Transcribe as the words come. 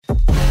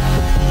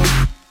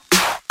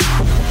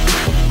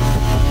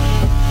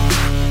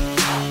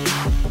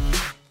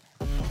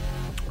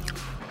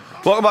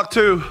Welcome back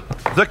to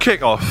the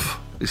kick-off.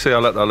 You see I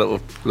let that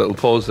little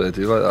pause there.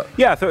 Do you like that?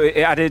 Yeah, I thought it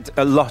added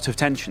a lot of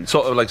tension.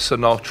 Sort of like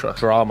Sinatra.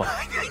 Drama.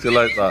 Do you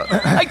like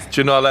that?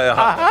 Do you know I let it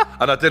happen?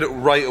 And I did it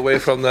right away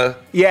from the...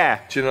 Yeah.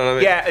 Do you know what I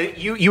mean?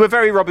 Yeah, you were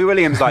very Robbie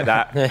Williams like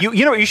that. You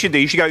know what you should do?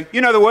 You should go, you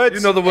know the words?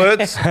 You know the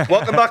words.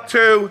 Welcome back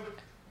to...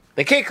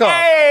 The kick-off.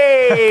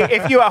 Hey!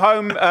 If you at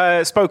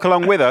home spoke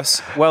along with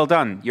us, well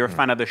done. You're a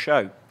fan of the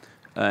show.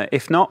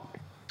 If not,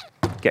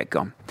 get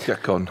gone.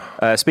 Get gone.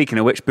 Speaking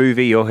of which,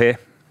 Boovie, you're here.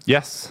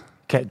 Yes.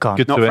 Get gone.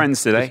 Good Not to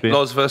friends today.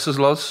 Loz versus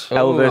Loz.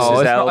 L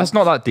versus L. It's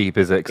not that deep,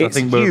 is it? 'Cause It's I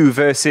think we're... U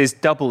versus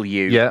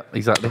W. Yeah,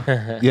 exactly.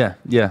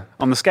 yeah.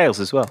 On the scales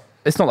as well.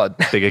 It's not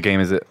that big a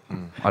game, is it?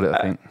 I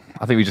don't think.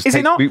 I think we just Is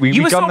it not? We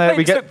You were got sort of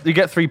there. playing- We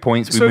get 3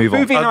 points. So we move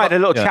on. Boovie and I had a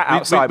little chat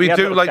outside. We had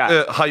a do little like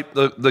chat. to hype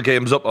the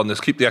games up on this,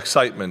 keep the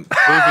excitement.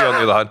 Boovie, on the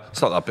other hand,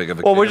 it's not that big of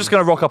a game. Well, we're just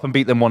going to rock up and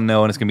beat them 1-0,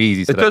 and it's going to be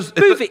easy. It does.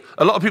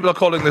 A lot of people are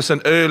calling this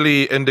an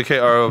early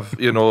indicator of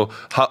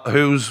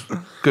who's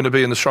going to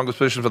be in the strongest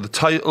position for the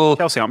title.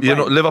 Chelsea aren't playing.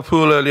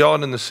 Liverpool early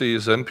on in the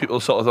season, people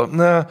sort of thought,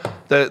 nah,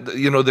 they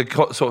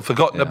sort of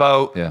forgotten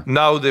about. Yeah.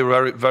 Now they're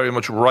very, very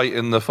much right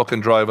in the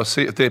fucking driver's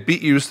seat. If they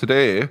beat you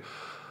today,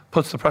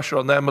 puts the pressure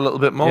on them a little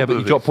bit more. Yeah, but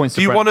you drop points to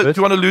do you want to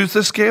Brentford. lose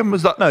this game?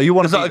 Is that No, you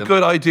want Is to that a beat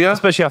good idea?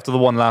 Especially after the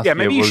one last Yeah, year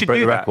maybe you where we should broke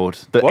do the that. record.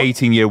 The What?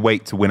 18-year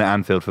wait to win at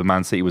Anfield for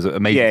Man City was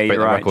amazing. Yeah, to break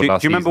you're that right. record Do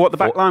last you remember season. what the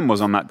back line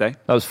was on that day?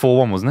 That was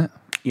 4-1, wasn't it?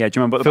 Yeah, do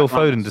you remember what the Phil back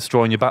line Foden was?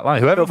 destroying your back line.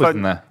 Whoever Phil was Foden-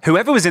 in there.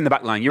 Whoever was in the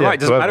back line, you're Yeah, right.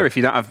 It doesn't whoever. matter if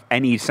you don't have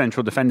any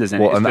central defenders in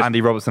it. Well, It's and just-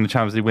 Andy Robertson, a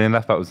Champions League winning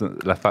left back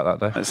that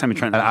day.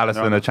 Semi-Trent. And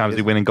Alisson, a Champions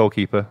League winning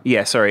goalkeeper.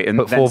 Yeah, sorry, and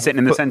Put then sitting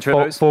in the centre of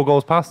those. 4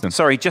 goals past him.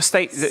 Sorry, just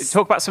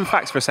talk about some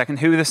facts for a second.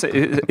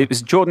 It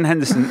was Jordan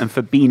Henderson and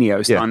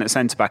Fabinho starting at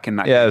centre back in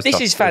that Yeah, it game. was This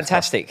tough. is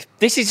fantastic.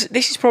 This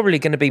is probably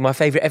going to be my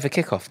favourite ever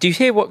kickoff. Do you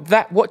hear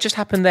what just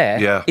happened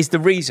there? Yeah. Is the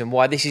reason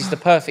why this is the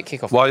perfect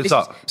kickoff. Why is this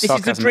that? This is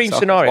Sarcasm, the dream sarcasm.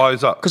 scenario. Why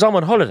is that? Because I'm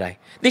on holiday.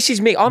 This is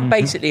me. I'm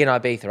basically in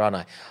Ibiza, aren't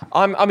I?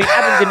 I mean,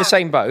 Adam's in the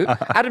same boat.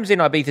 Adam's in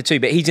Ibiza too,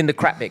 but he's in the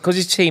crap bit because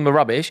his team are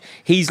rubbish.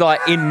 He's like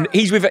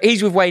he's with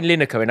Wayne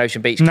Lineker in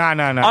Ocean Beach. No. I'm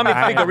in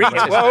hang on.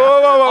 Figuritas.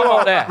 Whoa. I'm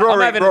not there.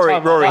 I'm having a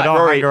time. Rory. I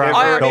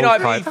I am in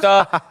Gold type.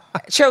 Ibiza.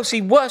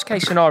 Chelsea, worst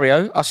case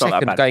scenario, are that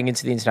second bad. going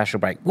into the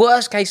international break.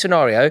 Worst case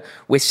scenario,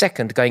 we're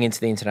second going into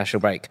the international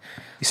break.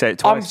 You said it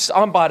twice.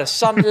 I'm by the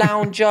sun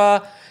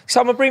lounger.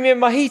 Someone bring me a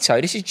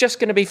mojito. This is just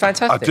going to be I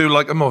fantastic. do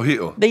like a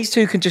mojito. These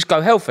two can just go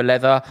hell for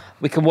leather.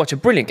 We can watch a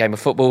brilliant game of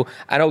football,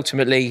 and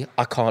ultimately,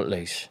 I can't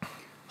lose.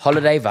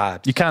 Holiday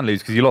vibes. You can lose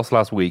because you lost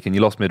last week and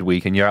you lost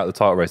midweek and you're out of the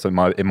title race, in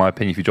my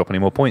opinion, if you drop any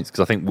more points. Because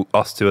I think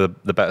us two are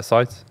the better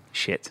sides.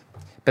 Shit.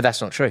 But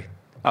that's not true.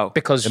 Oh.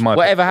 Because In my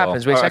whatever opinion,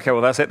 happens, Oh, we're okay, second.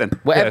 well, that's it then.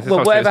 Whatever, it's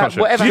not true, it's not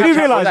true. whatever You do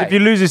happens realise today- if you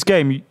lose this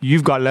game,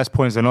 you've got less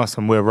points than us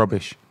and we're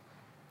rubbish.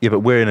 Yeah,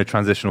 but we're in a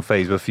transitional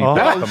phase with a few Oh.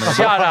 players coming up.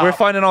 Shut up. We're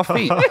finding our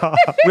feet.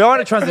 We are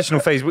in a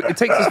transitional phase. It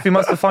takes us a few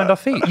months to find our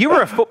feet. You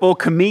were a football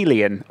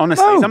chameleon,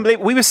 honestly. No. It's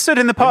unbelievable. We were stood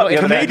in the park the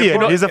other day.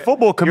 Comedian. He's a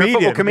football You're a comedian.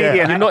 football comedian.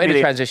 Yeah. You're and not in a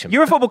chameleon. transition.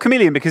 You're a football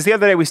chameleon because the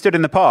other day we stood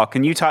in the park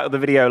and you titled the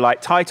video like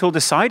 "Title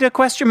Decider?" ?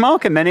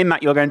 And then in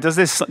that you're going, "Does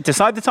this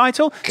decide the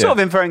title?" Sort of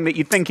inferring that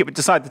you'd think it would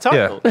decide the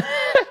title. Yeah.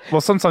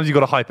 Well, sometimes you've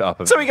got to hype it up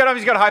a bit. So you've got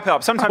to hype it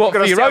up. Sometimes What, you've got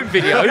for to your own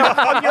video?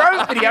 on your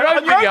own video. Your own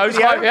on your videos,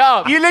 video. hype it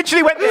up. You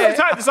literally went, "This is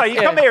the title decider."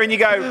 You come here and you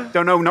go,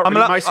 "Don't know, not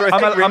really nice."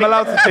 I'm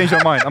allowed to change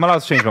my mind. I'm allowed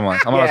to change my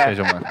mind.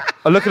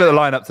 I'm looking at the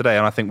lineup today,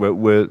 and I think we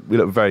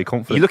look very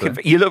confident.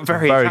 You look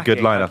very good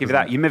attacking. lineup. I'll give you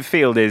that. Your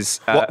midfield is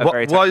a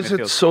very Why attacking is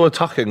it midfield. so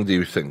attacking, do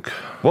you think?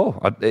 Well,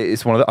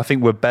 it's one of the, I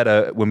think we're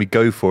better when we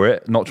go for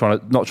it, not trying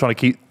to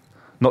keep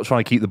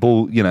the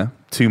ball,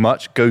 too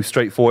much. Go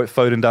straight for it,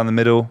 Foden down the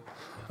middle.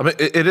 I mean,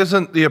 it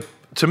isn't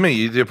to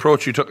me, the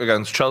approach you took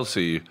against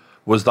Chelsea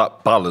was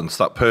that balance,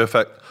 that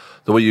perfect,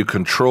 the way you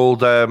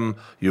controlled them,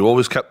 you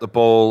always kept the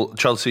ball.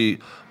 Chelsea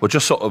were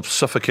just sort of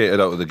suffocated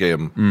out of the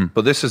game.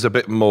 But this is a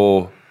bit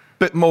more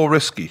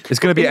risky. It's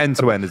going to be end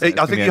to end.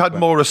 I think you had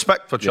more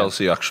respect for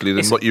Chelsea, actually,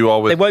 than what you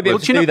are with... They won't be able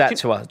to do that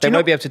to us. They you know-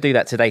 won't be able to do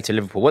that today to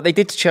Liverpool. What they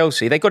did to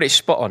Chelsea, they got it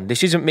spot on.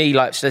 This isn't me,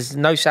 like, there's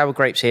no sour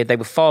grapes here. They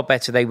were far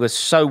better. They were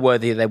so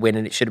worthy of their win,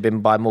 and it should have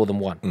been by more than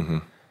one. Mm-hmm.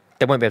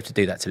 They won't be able to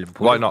do that to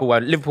Liverpool. Why not?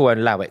 Liverpool won't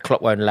allow it.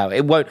 Klopp won't allow it.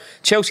 It won't.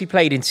 Chelsea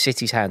played into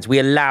City's hands. We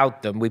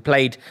allowed them. We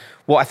played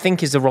what I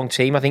think is the wrong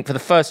team. I think for the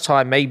first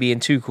time, maybe in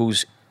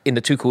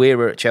the Tuchel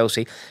era at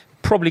Chelsea,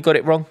 probably got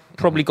it wrong.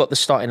 Probably got the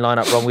starting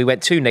lineup wrong. We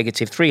went too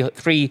negative. Three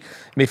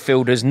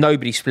midfielders.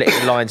 Nobody splitting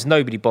the lines.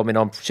 Nobody bombing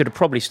on. Should have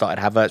probably started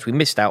Havertz. We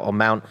missed out on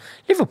Mount.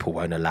 Liverpool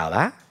won't allow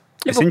that.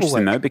 It's Liverpool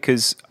interesting, won't. though,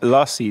 because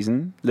last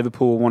season,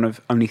 Liverpool were one of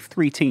only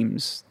 3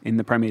 teams in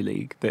the Premier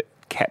League that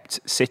kept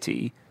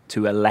City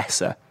to a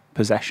lesser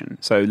possession.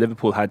 So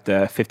Liverpool had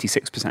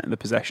 56% of the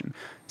possession.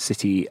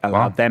 City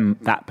allowed them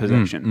that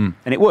possession.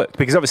 And it worked,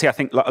 because obviously I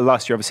think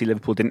last year, obviously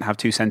Liverpool didn't have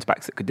 2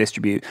 centre-backs that could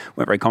distribute,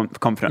 weren't very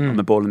confident on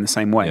the ball in the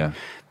same way. Yeah.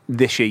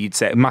 This year, you'd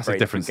say it was Massive a very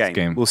difference different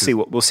this game.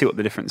 We'll see what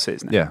the difference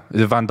is now. Yeah,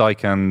 is it Van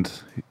Dijk and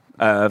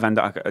Van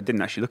Dijk. I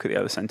didn't actually look at the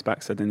other centre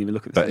backs. I didn't even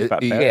look at the centre back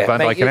pair. Yeah, Van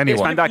mate, Dijk and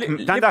it's anyone. Van Dijk and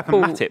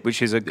Liverpool- Matip,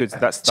 which is a good.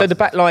 That's So the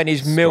back line is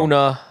strong.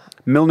 Milner,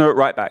 Milner at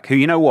right back, who,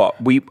 you know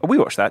what, we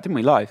watched that, didn't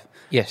we, live?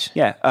 Yes.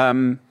 Yeah.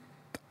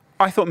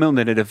 I thought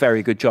Milner did a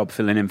very good job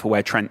filling in for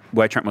where Trent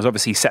was.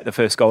 Obviously, he set the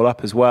first goal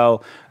up as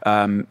well.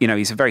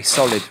 He's a very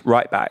solid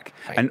right back.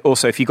 And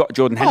also, if you got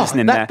Jordan Henderson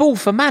in that there, ball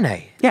for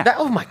Mane. Yeah.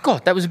 Oh my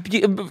God, that was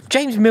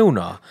James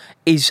Milner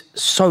is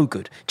so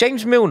good.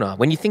 James Milner,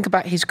 when you think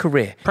about his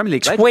career, Premier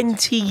League legend.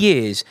 20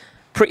 years.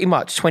 Pretty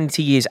much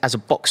 20 years as a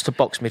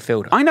box-to-box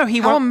midfielder. I know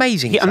How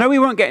amazing! I know we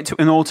won't get into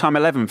an all-time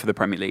 11 for the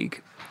Premier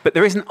League, but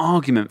there is an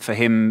argument for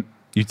him.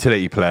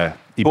 Utility player.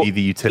 He'd Well, be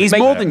the utility he's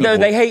player. more than No, you.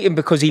 they hate him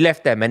because he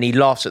left them and he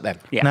laughs at them.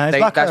 Yeah. No, it's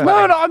like that's a-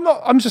 why No, I'm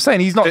not. I'm just saying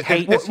he's not.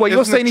 It's- What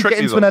you're isn't it saying he's tricky,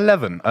 getting to though? an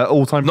 11 at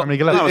all-time Premier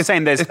League 11. No, I was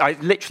saying I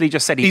literally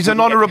just said He's an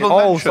wouldn't get honourable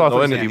picked. Oh, mention, sorry,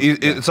 though, I isn't thought he? you-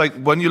 It's like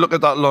when you look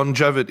at that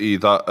longevity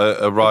that the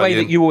way Ryan.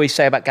 that you always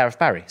say about Gareth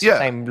Barry. It's the Yeah,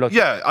 same logic.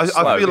 yeah.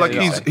 I feel like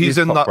he's He's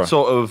in top, that bro.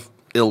 sort of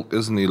ilk,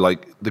 isn't he?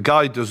 Like the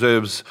guy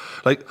deserves.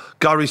 Like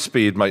Gary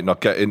Speed might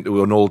not get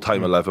into an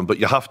all-time 11, but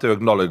you have to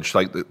acknowledge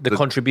like The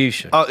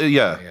contribution.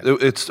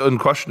 it's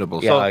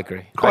unquestionable. Yeah, So, I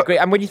agree. I agree.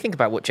 And when you think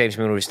about what James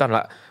Milner has done,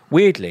 like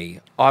weirdly,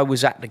 I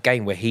was at the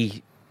game where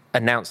he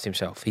announced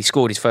himself. He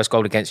scored his first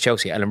goal against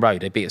Chelsea at Ellen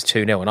Road. They beat us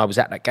 2-0, and I was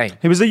at that game.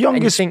 He was the And you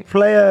youngest think-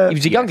 player. He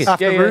was the youngest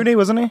after yeah, yeah. Rooney,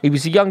 wasn't he? He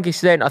was the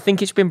youngest then. I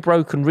think it's been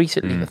broken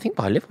recently. I think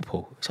by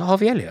Liverpool. Is it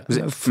Harvey Elliott? Was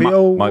it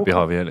Theo Might be Walcott?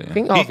 Harvey Elliott. I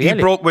think He, Harvey he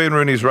Elliott. broke Wayne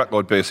Rooney's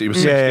record. Basically,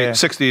 he was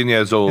 16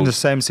 years in old the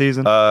same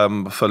season.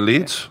 for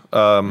Leeds,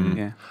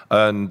 and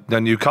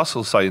then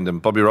Newcastle signed him.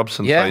 Bobby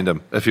Robson Yeah. signed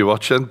him. If you're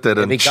watching, There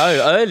we go.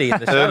 Early in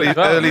the show. early as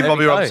well. early There Bobby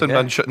we go, Robson yeah.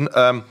 mention.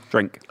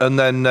 Drink. And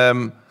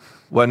then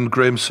when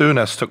Graham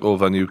Souness took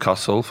over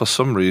Newcastle, for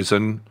some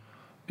reason,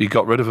 he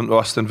got rid of him to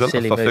Aston Villa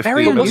Silly for move. 50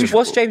 Very million. unusual.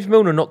 What's James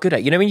Milner not good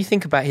at? You know, when you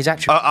think about his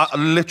attributes,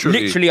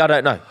 Literally, I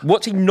don't know.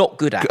 What's he not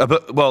good at?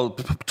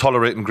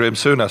 tolerating Graham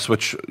Souness,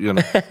 which,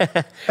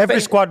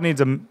 Every squad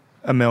needs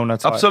a Milner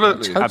type.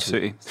 absolutely.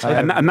 Absolutely.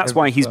 And that's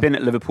why he's been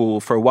at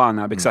Liverpool for a while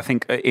now, because I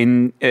think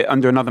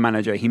under another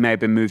manager, he may have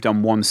been moved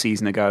on one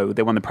season ago.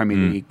 They won the Premier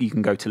League. You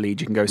can go to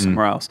Leeds, you can go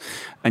somewhere else.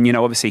 And,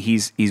 obviously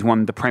he's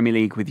won the Premier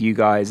League with you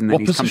guys, and then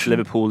What he's come to position?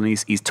 Liverpool and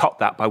he's topped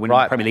that by winning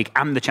Right. the Premier League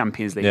and the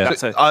Champions League. Yeah.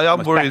 That's I am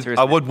much worried. better, isn't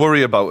I it? would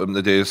worry about him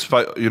today.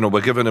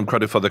 We're giving him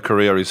credit for the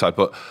career he's had,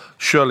 but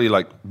surely,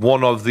 like,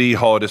 one of the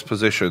hardest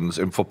positions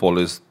in football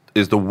is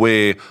the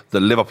way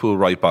the Liverpool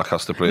right back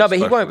has to play. No, but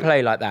he won't especially.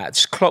 play like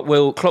that. Klopp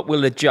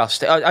will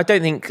adjust. I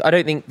don't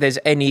think there's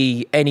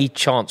any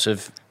chance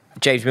of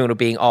James Milner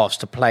being asked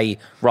to play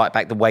right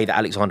back the way that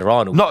Alexander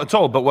Arnold. Not at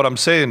all, but what I'm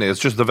saying is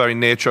just the very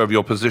nature of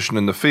your position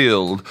in the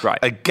field Right.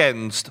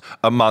 against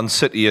a Man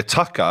City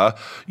attacker,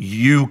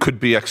 you could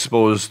be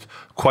exposed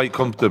quite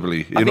comfortably.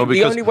 I think the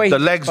because only way the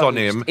he's legs on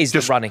exposed him is the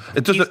running.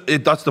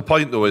 That's the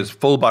point, though. Is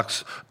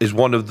fullbacks is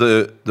one of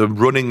the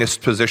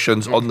runningest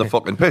positions on the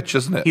fucking pitch,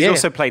 isn't it? He's Yeah.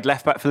 also played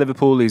left back for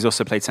Liverpool. He's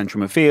also played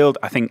central midfield.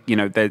 I think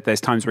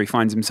there's times where he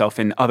finds himself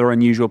in other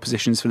unusual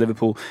positions for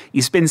Liverpool.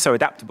 He's been so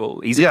adaptable.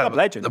 He's a club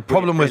legend. The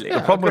problem with really.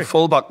 the problem with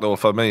fullback, though,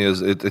 for me,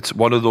 is it's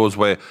one of those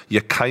where you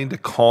kind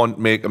of can't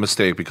make a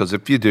mistake, because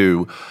if you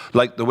do,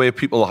 like the way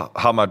people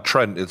hammered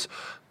Trent,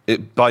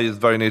 by his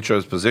very nature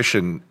of his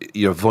position,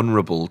 you're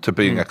vulnerable to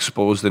being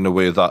exposed in a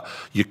way that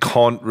you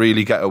can't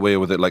really get away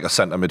with it like a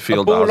centre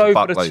midfielder A ball has a over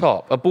back the line.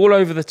 top. A ball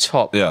over the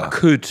top Yeah.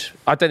 could.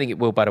 I don't think it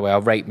will, by the way. I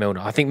rate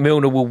Milner. I think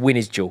Milner will win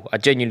his duel. I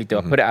genuinely do.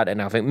 I put it out there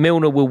now. I think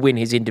Milner will win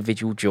his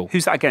individual duel.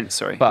 Who's that against?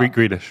 Sorry, But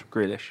Grealish.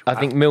 Grealish. I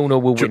think Milner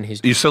will win his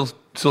You duel. still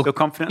Still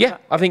confident? Yeah,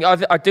 I think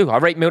I do. I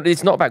rate Milner.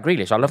 It's not about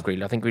Grealish. I love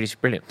Grealish. I think Grealish is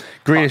brilliant.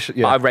 Grealish, But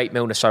yeah. I rate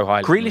Milner so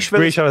highly. Grealish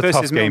had a tough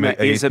versus game Milner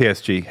against is a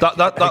PSG.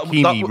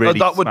 Hakimi really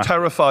that would smashed.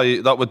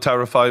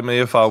 terrify me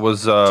if I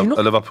was you not-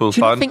 a Liverpool do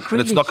you not fan. think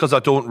And it's not Grealish- because I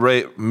don't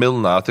rate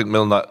Milner. I think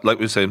Milner, like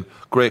we were saying,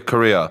 great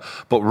career.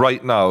 But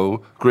right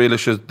now,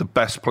 Grealish is the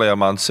best player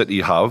Man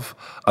City have,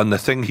 and the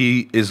thing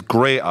he is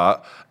great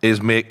at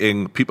is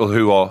making people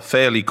who are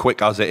fairly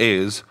quick as it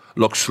is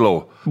look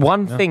slow.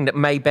 One thing that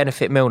may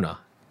benefit Milner.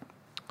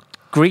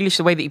 Grealish,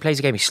 the way that he plays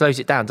the game, he slows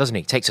it down, doesn't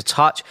he? Takes a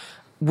touch.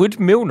 Would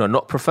Milner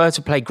not prefer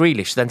to play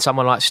Grealish than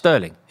someone like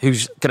Sterling,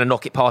 who's going to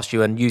knock it past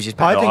you and use his I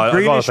power? think I'd rather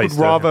Grealish play would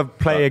Sterling. rather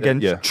play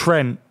against Yeah.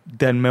 Trent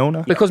than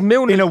Milner. Because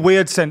Milner- in a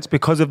weird sense,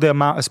 because of the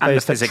amount of And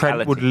the space that Trent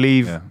physicality. would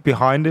leave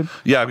behind him.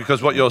 Yeah,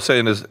 because what you're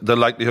saying is the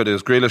likelihood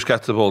is Grealish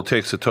gets the ball,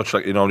 takes a touch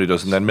like he normally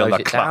does, and then Slows Milner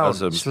it down,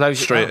 clatters him slows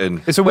it straight down.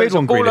 in. It's a weird Whereas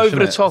one, a ball Grealish, over isn't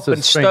the it? top It's a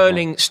and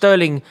strange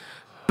Sterling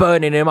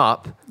burning him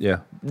up. Yeah.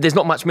 There's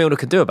not much Milner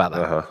can do about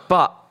that.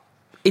 But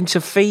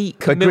into feet,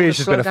 can But Milner Grealish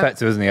has slow been down?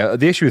 effective, isn't he?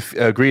 The issue with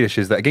Grealish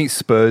is that against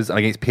Spurs and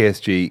against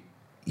PSG,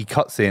 he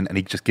cuts in and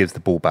he just gives the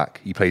ball back.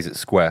 He plays it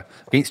square.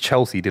 Against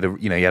Chelsea,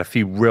 he had a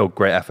few real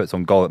great efforts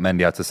on goal that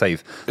Mendy had to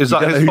save. Is you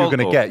that don't know his who fault, you're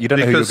going though? to get. You don't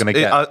know who you're Because going to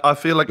get. I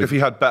feel like if he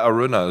had better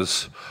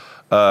runners,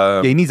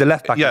 Yeah, he needs a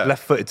left back, Yeah.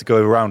 left-footed to go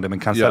around him,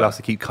 and Cancelo Yeah. has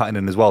to keep cutting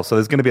in as well. So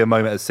there's going to be a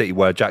moment at City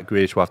where Jack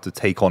Grealish will have to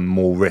take on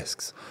more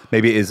risks.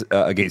 Maybe it is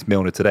against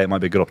Milner today. It might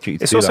be a good opportunity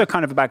to It's do also that.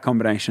 kind of a bad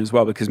combination as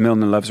well, because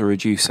Milner loves a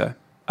reducer.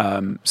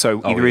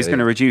 So either yeah, he's going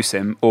to yeah. reduce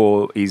him,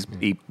 or there's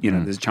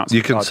a chance. you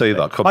of can card say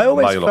debate. that. I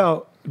always mile off.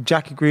 felt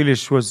Jackie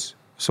Grealish was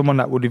someone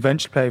that would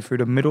eventually play through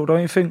the middle,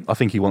 don't you think? I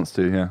think he wants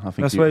to. Yeah, I think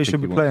That's where he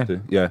should be wants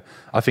playing. to. Yeah,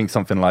 I think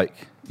something like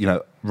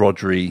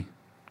Rodri,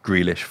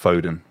 Grealish,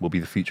 Foden will be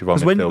the future of our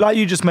Because when, midfield. like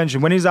you just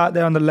mentioned, when he's out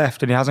there on the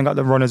left and he hasn't got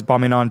the runners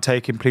bombing on,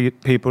 taking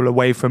people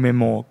away from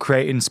him or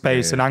creating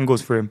space and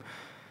angles for him,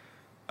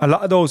 a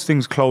lot of those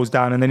things close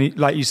down. And then,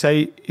 like you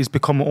say, he's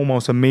become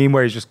almost a meme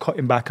where he's just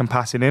cutting back and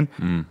passing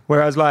in.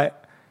 Whereas, like,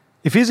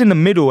 if he's in the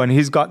middle and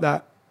he's got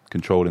that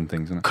controlling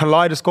things, isn't it?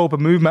 kaleidoscope of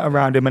movement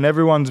around him and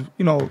everyone's,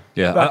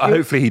 Yeah, like,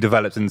 hopefully he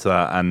develops into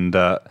that, and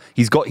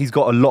he's got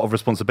a lot of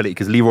responsibility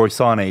because Leroy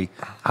Sané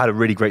had a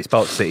really great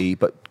spell at City,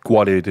 but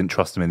Guardiola didn't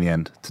trust him in the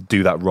end to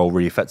do that role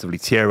really effectively.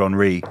 Thierry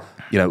Henry,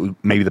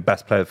 maybe the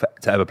best player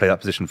to ever play that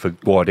position for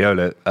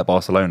Guardiola at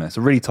Barcelona. It's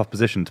a really tough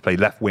position to play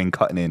left wing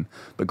cutting in,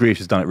 but Grealish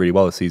has done it really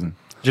well this season.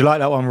 Do you like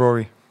that one,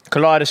 Rory?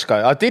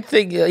 Kaleidoscope. I did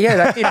think,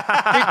 that did.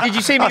 Did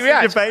you see me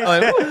react? Your face,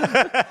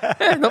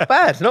 Yeah, not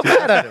bad,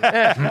 Adam.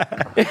 Yeah.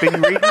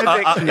 Been reading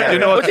the dictionary. You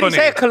know What what's did he funny?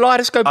 say? A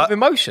kaleidoscope of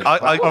emotion.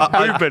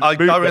 I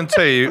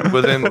guarantee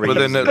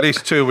within at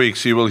least 2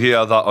 weeks you will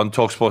hear that on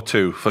TalkSport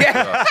 2 for sure.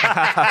 Yeah,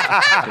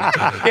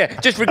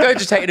 just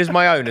regurgitated as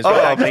my own as well.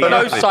 absolutely.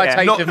 No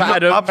citation No, for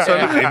Adam.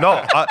 absolutely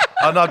not.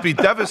 And I'd be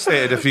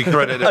devastated if he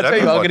credited I'll tell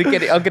you what, I'm everyone.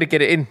 going to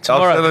get it in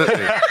tomorrow.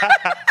 Absolutely.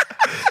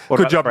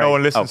 Good job, no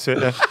one listens to it.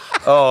 Then.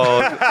 Oh,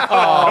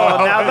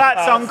 now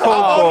that's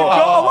uncalled for.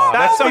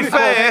 That's Let's be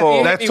fair.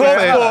 Let's be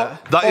fair.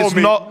 That is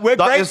not. We're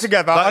that great is-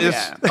 together, That aren't is.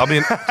 I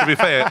mean, to be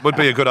fair, it would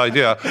be a good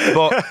idea,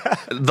 but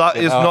that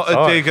is not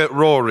a dig at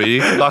Rory.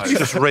 That's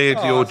just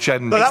radio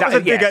gender. That was a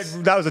dig Yes.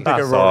 at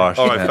Rory. harsh.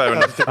 All right, fair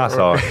enough. That's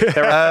harsh.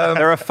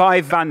 There are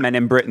 5 van men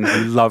in Britain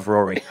who love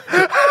Rory.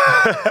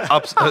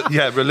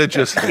 Yeah,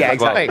 religious. Yeah,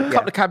 exactly. Mate, a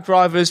couple of cab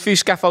drivers, a few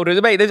scaffolders.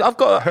 Mate, I've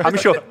got. I'm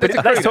sure. But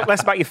let's talk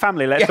less about your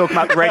family. Let's talk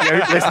about the radio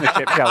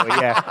listenership, shall we?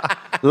 Yeah.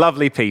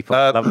 Lovely people.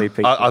 Lovely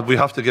people. We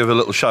have to give a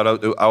little shout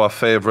out to our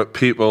favourite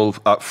people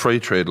at Free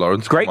Trade,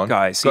 Lawrence. Come Great on.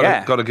 guys, Gotta-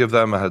 yeah. Got to give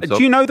them a heads up.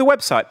 Do you know the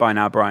website by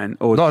now, Brian?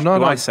 Or No.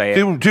 do I say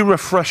it? Do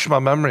refresh my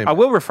memory. I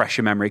will refresh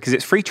your memory because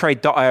it's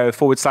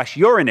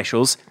freetrade.io/your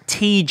initials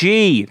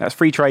TG. That's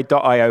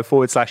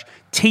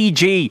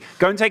freetrade.io/TG.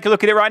 Go and take a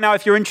look at it right now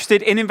if you're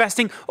interested in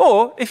investing,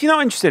 or if you're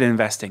not interested in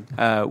investing,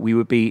 we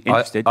would be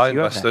interested. I to see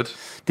you out there. invested.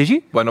 Did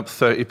you? Went up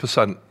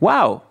 30%.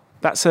 Wow,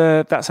 that's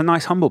a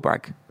nice humble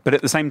brag. But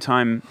at the same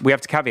time, we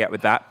have to caveat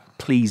with that.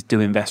 Please do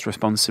invest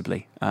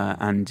responsibly. Well,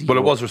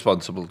 it was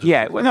responsible.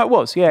 Yeah, well, no, it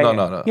was. Yeah, No, yeah.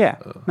 no. Yeah,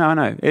 no, I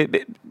know.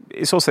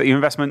 It's also that your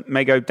investment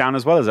may go down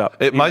as well as up.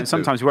 It You know, might. do.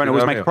 Sometimes we won't You know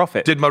always what I make a mean?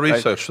 profit. Did my So-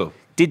 research though.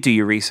 Did do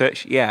your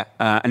research, yeah.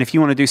 And if you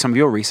want to do some of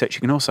your research,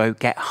 you can also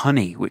get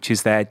Honey, which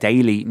is their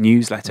daily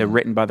newsletter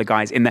written by the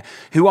guys in there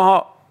who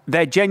are.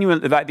 They're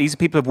genuine. Like, these are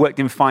people who've worked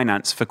in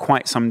finance for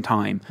quite some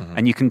time,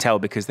 and you can tell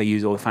because they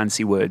use all the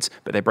fancy words,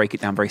 but they break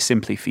it down very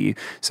simply for you.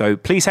 So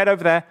please head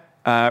over there.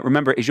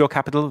 Remember, it is your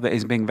capital that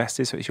is being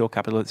invested, so it's your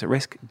capital that's at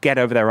risk. Get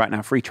over there right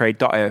now,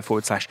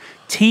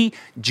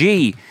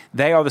 freetrade.io/TG.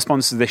 They are the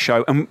sponsors of this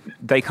show, and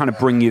they kind of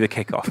bring you the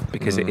kickoff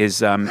because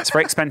it's a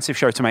very expensive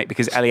show to make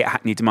because Elliot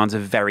Hackney demands a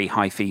very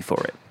high fee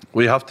for it.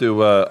 We have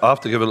to. I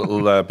have to give a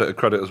little bit of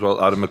credit as well.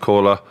 Adam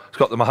McCullough. He's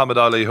got the Muhammad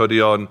Ali hoodie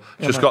on.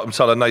 Just got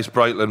himself a nice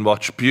Breitling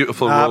watch.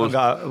 Beautiful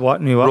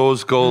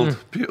rose gold.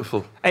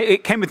 Beautiful.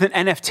 It came with an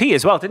NFT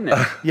as well, didn't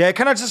it? Yeah,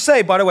 can I just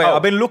say, by the way,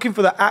 I've been looking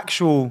for the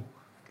actual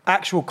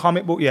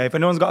comic book. Yeah, if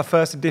anyone's got a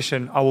first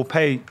edition, I will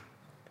pay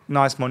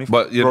nice money for it.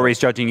 But you know, Rory's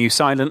judging you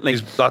silently.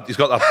 he's got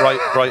that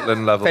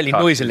Breitling level. Fairly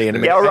tattoo. noisily in a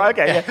minute. Yeah, all right,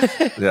 okay.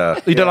 Yeah.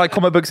 You don't like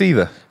comic books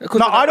either?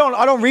 No, I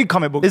don't read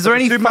comic books. Is there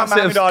any Superman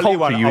facet of Muhammad Ali culture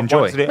one, you I've enjoy?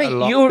 wanted it a Mate,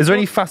 lot. you're- Is there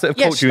any facet of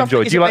Yeah, culture you stuff that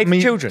enjoy? Do isn't you like made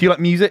for children. Do you like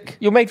music?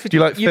 You're made for. Do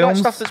you like You films?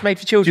 like stuff that's made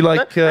for children. Do you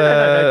like,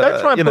 No.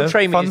 Don't try and you know,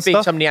 portray me fun as being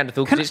stuff? some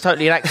Neanderthal because it's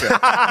totally inaccurate.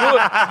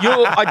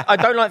 I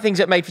don't like things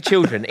that are made for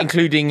children,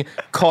 including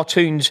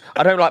cartoons.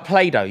 I don't like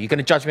Play-Doh. You're going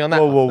to judge me on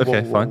that? Whoa.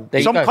 Okay, fine. There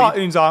you Some go.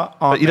 cartoons aren't.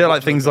 But you don't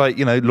like things like,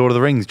 Lord of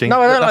the Rings, James?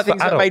 No, I don't like That's for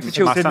things that are made for adults.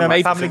 children. Cinema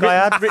Made Family for- Guy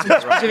ad.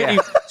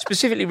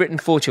 specifically written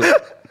for children.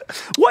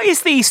 What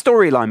is the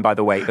storyline, by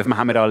the way, of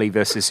Muhammad Ali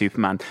versus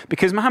Superman?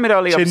 Because Muhammad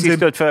Ali obviously him.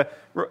 stood for...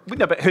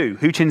 No, but who?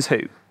 Who chins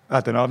who? I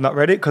don't know. I've not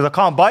read it because I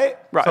can't buy it.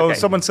 Right, So okay.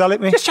 someone sell it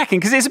me. Just checking,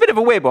 because it's a bit of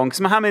a weird one, because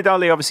Muhammad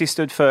Ali obviously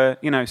stood for,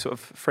 sort of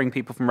freeing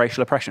people from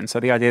racial oppression. So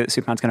the idea that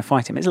Superman's going to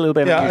fight him is a little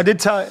bit Yeah, I unusual. did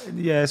tell.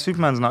 Yeah,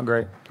 Superman's not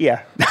great.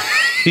 Yeah.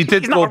 He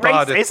did He's go not a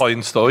bad at racist.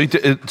 points though.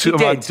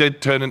 Superman did.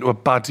 did turn into a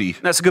baddie.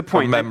 That's a good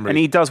point. from memory. And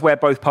he does wear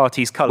both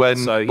parties' colours, when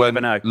so you when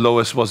never know.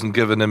 Lois wasn't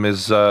giving him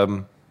his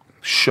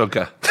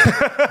sugar. And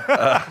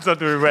I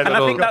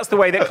think that's the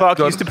way that Clark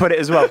used to put it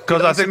as well.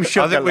 Because I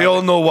think we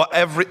all know what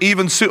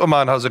even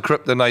Superman has a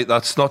kryptonite.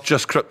 That's not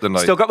just kryptonite.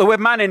 Still got the word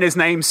man in his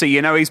name, so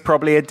you know he's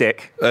probably a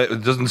dick.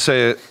 It doesn't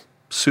say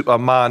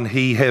Superman,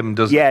 he, him,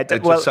 does it? Yeah,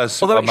 It just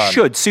says although Superman. it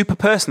should, super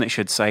person it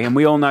should say, and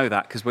we all know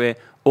that because we're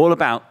all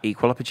about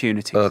equal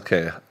opportunity.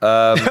 Okay.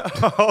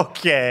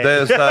 Okay.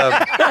 There's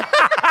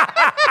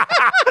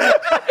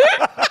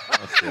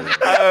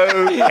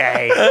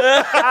Okay.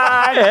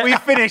 And we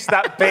finished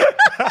that bit.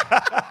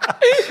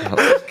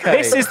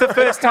 This is the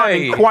first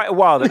time in quite a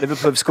while that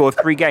Liverpool have scored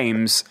 3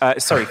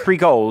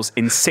 goals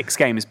in 6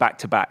 games back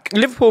to back.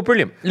 Liverpool are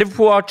brilliant.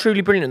 Liverpool are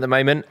truly brilliant at the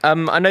moment.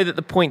 I know that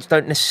the points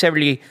don't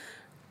necessarily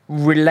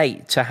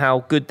relate to how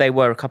good they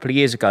were a couple of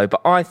years ago, but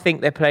I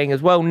think they're playing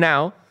as well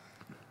now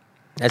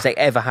as they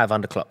ever have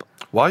under Klopp.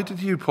 Why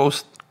did you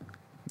post?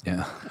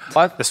 Yeah.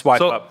 The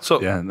swipe up.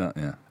 So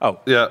Yeah. Oh,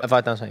 yeah. Have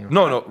I done something wrong?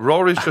 No.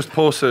 Rory's just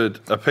posted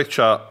a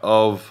picture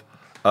of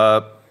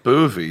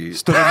Boovy.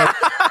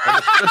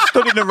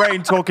 Stood in the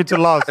rain talking to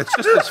Lars. It's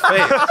just his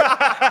face.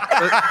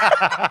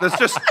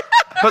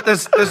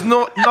 There's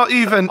not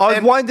even. I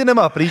was winding him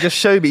up, and he just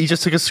showed me. He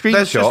just took a screenshot.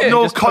 There's just and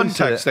no just posted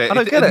context it. there. I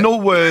don't get it. No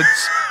words,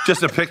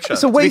 just a picture.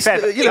 It's a waste. To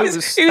be fair,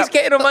 He was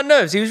getting on my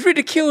nerves. He was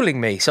ridiculing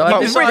me. So I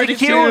decided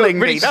ridiculing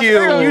me? That's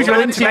very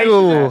unusual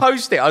to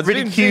post it. I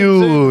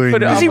Ridiculing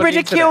put it me. up Is he on the internet.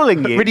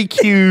 ridiculing you?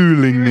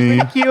 Ridiculing me.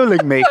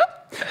 Ridiculing me.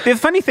 The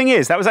funny thing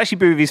is, that was actually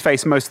Boovy's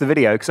face most of the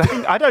video, because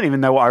I don't even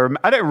know what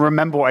I don't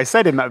remember what I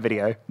said in that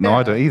video. No,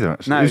 I don't either.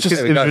 Actually, No, it was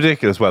just it's-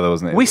 ridiculous weather,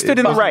 wasn't it? We stood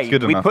in the wasn't rain.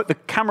 good We enough. put the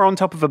camera on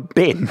top of a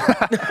bin,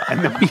 and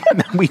then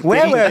we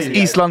Where did were it.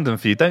 you? East London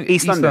for you. Don't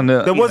East London.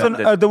 There wasn't.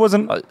 There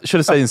wasn't. I should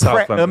have stayed in South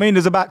Prep. London. I mean,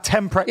 there's about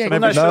 10 preps Yeah,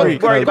 on no, every sure.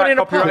 street. Worried about in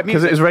a copyright pub.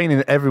 Because it was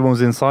raining, everyone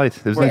was inside.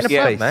 There was no We're in a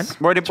pub,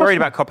 space. man. Worried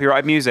about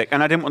copyrighted music,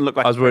 and I didn't want to look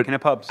like I was a prick in a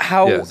pub.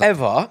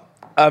 However,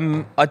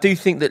 I do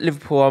think that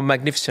Liverpool are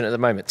magnificent at the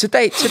moment.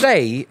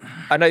 Today,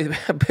 I know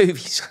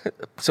Boovy's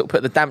sort of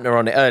put the dampener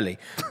on it early,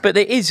 but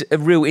there is a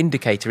real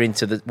indicator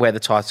into where the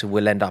title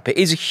will end up. It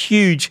is a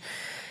huge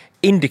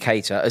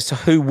indicator as to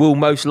who will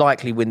most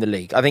likely win the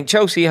league. I think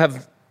Chelsea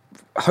have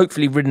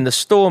hopefully ridden the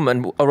storm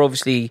and are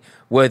obviously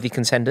worthy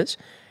contenders.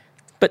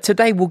 But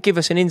today will give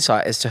us an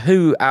insight as to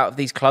who out of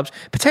these clubs,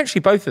 potentially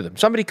both of them,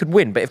 somebody could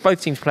win, but if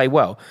both teams play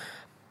well.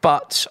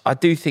 But I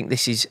do think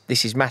this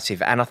is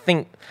massive, and I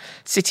think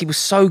City was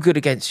so good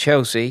against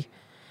Chelsea.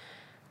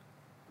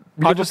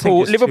 I just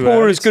think it's too Liverpool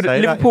are early as to good.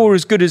 say that, Liverpool are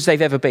as good as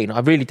they've ever been. I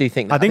really do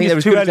think that. I think they're it's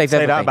as too good as early to they've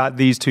say ever that been. about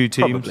these two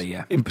teams Probably,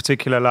 yeah. in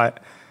particular,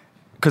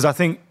 because I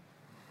think,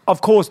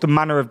 of course, the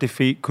manner of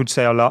defeat could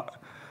say a lot,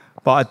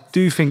 but I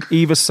do think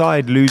either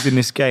side losing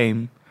this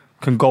game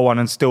can go on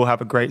and still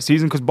have a great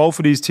season, because both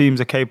of these teams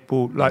are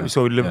capable, like we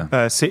saw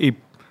with City,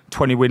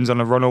 20 wins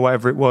on a run or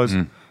whatever it was,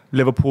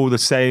 Liverpool the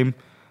same.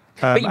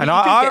 But you And do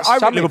I get wrote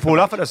some Liverpool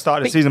up at the start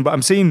of the But- season, but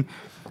I'm seeing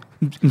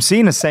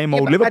the same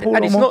old Yeah, but- Liverpool.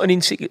 and it's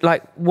almost. not an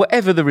like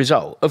whatever the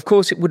result. Of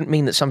course, it wouldn't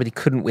mean that somebody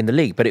couldn't win the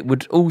league, but it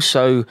would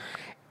also.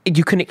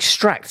 You can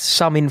extract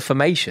some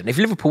information. If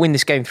Liverpool win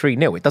this game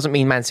 3-0, it doesn't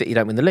mean Man City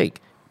don't win the league,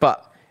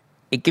 but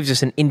it gives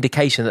us an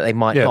indication that they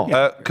might Yeah.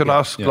 not. Can I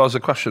ask Lars a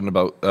question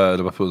about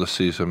Liverpool this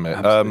season,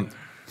 mate?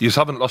 You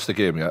haven't lost a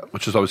game yet,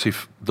 which is obviously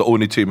the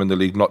only team in the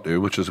league not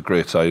to, which is a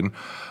great sign.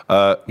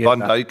 Van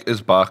Dijk is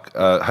back.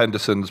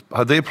 Henderson's.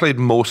 Have they played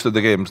most of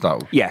the games now?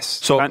 Yes.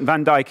 So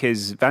Van Dijk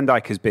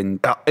has been.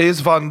 is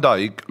Van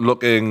Dijk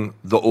looking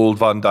the old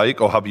Van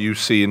Dijk, or have you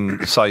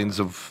seen signs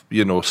of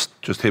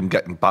just him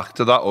getting back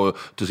to that, or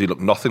does he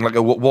look nothing like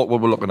it? What were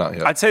we looking at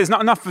here? I'd say there's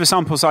not enough of a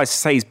sample size to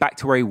say he's back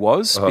to where he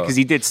was, because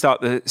he did start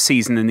the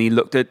season and he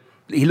looked a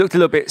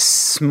little bit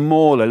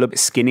smaller, a little bit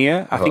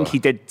skinnier. I think he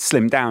did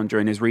slim down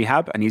during his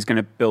rehab, and he's going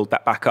to build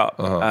that back up,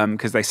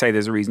 because they say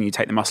there's a reason you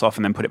take the muscle off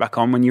and then put it back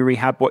on when you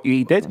rehab what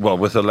he did. Well,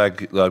 with the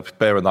leg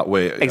bearing that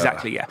weight.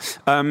 Exactly, yeah.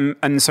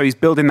 And so he's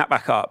building that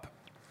back up,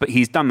 but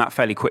he's done that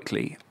fairly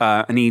quickly,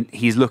 and he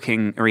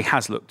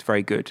has looked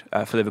very good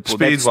for Liverpool.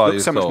 They've Speed-wise,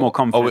 looked so much though, more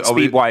confident. are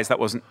we- Speed-wise, that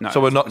wasn't. No,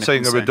 So we're it's not been seeing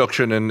a concern.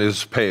 reduction in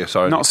his pace, or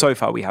anything? Not so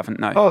far. We haven't.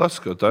 No. Oh, that's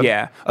good then.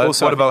 Yeah.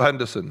 Also, what about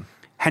Henderson?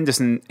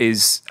 Henderson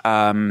is.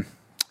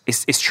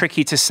 It's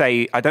tricky to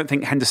say. I don't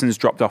think Henderson's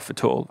dropped off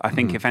at all. I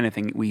think, if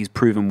anything, he's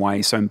proven why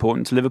he's so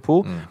important to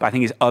Liverpool. But I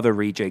think his other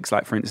rejigs,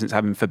 like for instance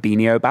having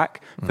Fabinho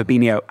back,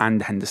 Fabinho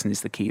and Henderson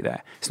is the key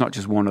there. It's not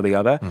just one or the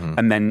other.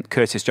 And then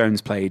Curtis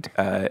Jones played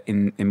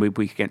in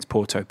midweek against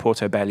Porto.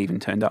 Porto barely even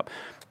turned up.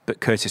 But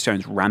Curtis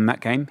Jones ran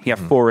that game. He had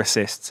 4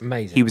 assists.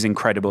 Amazing. He was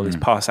incredible. His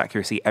pass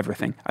accuracy,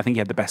 everything. I think he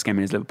had the best game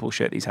in his Liverpool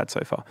shirt he's had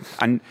so far.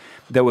 And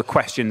there were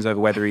questions over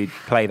whether he'd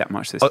play that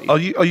much this season. Are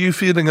you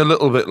feeling a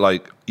little bit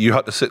like you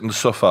had to sit and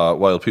suffer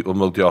while people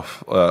mugged you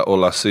off all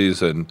last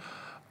season,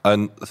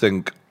 and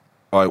think,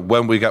 all right,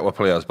 when we get our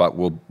players back,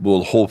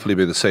 we'll hopefully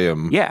be the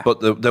same. Yeah.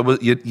 But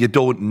you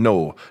don't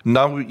know.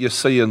 Now you're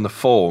seeing the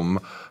form.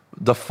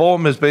 The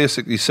form is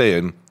basically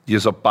saying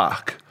you're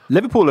back.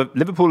 Liverpool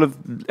have,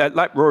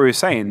 like Rory was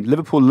saying,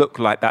 Liverpool look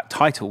like that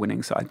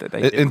title-winning side that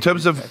they did. In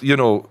terms of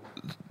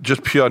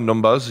just pure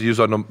numbers, you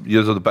are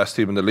the best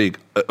team in the league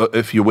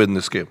if you win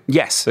this game.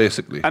 Yes,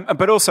 basically.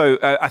 But also,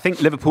 I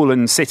think Liverpool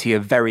and City are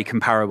very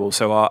comparable.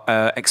 So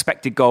our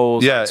expected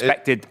goals,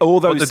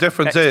 all those. But the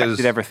difference expected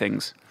is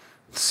everything's.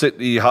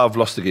 City have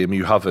lost the game,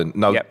 you haven't.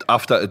 Now,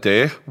 after a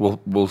day,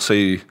 we'll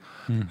see.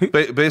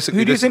 Basically,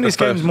 Who do you think this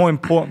game is more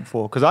important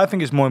for? Because I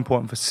think it's more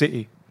important for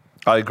City.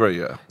 I agree.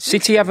 Yeah.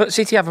 City have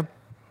a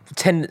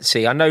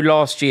tendency. I know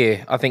last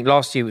year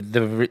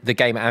the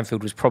game at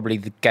Anfield was probably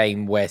the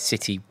game where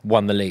City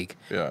won the league.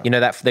 Yeah.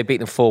 That they beat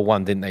them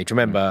 4-1, didn't they? Do you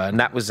remember? And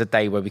that was the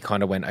day where we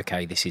kind of went,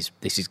 okay, this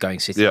is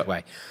going City's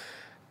way.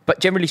 But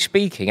generally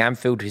speaking,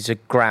 Anfield is a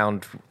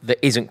ground that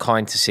isn't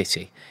kind to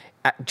City.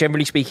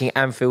 Generally speaking,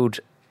 Anfield,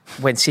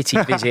 when City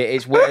visit,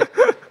 is where...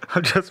 I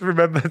just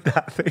remembered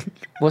that thing.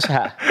 What's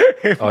that?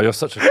 Oh, you're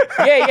such a...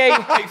 Yeah.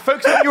 Hey,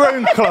 focus on your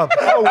own club.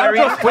 Oh,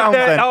 Andros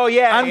Townsend.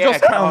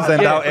 Andros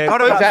Townsend out here.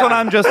 Focus on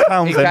Andros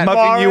Townsend,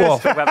 mugging you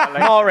off.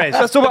 Mahrez.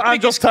 Let's talk about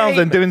Andros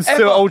Townsend doing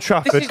still at Old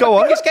Trafford. This is Go the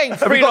on. biggest game.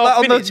 Have you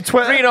got that on the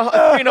Twitter?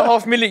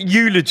 3.5 minute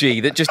eulogy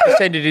that just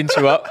descended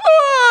into a...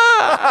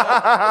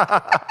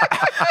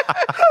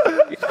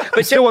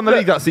 But still won the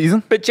league that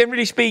season. But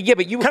generally speaking,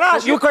 but Can I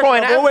ask you you're a question?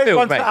 crying I've always Anfield,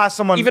 wanted mate. to ask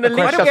someone Even a a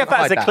question. I don't get that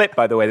as a that. clip,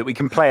 by the way, that we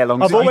can play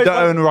alongside. You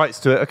don't own rights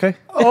to it, okay?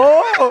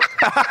 Oh,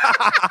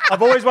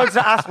 I've always wanted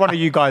to ask one of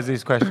you guys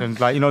these questions.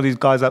 Like, you know, these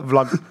guys that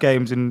vlog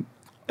games in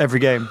every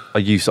game.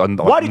 Why did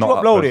you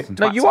upload it?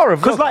 No, you are a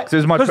Because vlogger. like,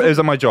 It was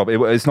on my job.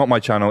 It's not my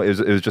channel. It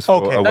was just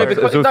for Okay. a No, it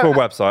was for a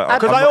website.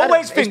 because I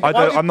always think,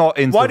 I'm not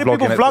into why do people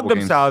vlogging at vlog football games.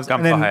 themselves and Gun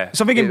for then hire.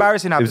 something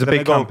embarrassing happens? It was a and big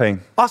they go,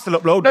 campaign. I still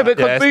upload No, that. but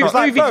Yeah, it's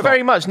not- Boovie's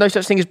very much no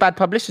such thing as bad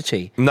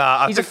publicity.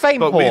 Nah, He's a fame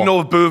but we whore.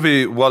 know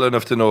Boovie well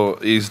enough to know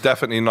he's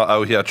definitely not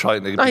out here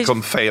trying to No, he's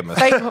become famous.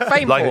 Fame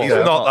Like, whore. he's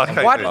not that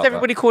kind Why of does guy.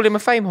 everybody call him a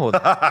fame whore?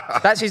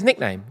 That's his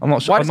nickname. I'm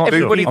not sure. Why I'm does not sure.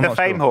 everybody I'm the not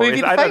fame sure. whore.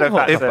 Boovie the I don't know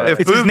fame if that's whore.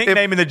 a... It's his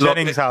nickname in the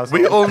Jennings house.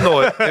 We all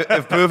know it.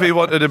 If Boovie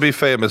wanted to be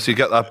famous, he'd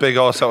get that big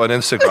arse out on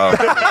Instagram.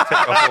 Take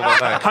off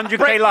overnight.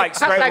 100k likes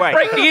straight away.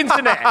 Break the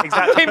internet.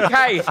 Exactly. Tim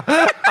K.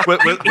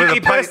 He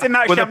bursting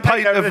that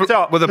champagne over the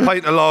top. with a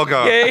pint of lager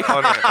Yeah.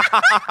 on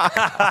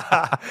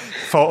it.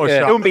 Photoshop.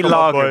 It wouldn't be Come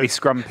on, lager, it'd be boys.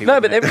 scrumpy.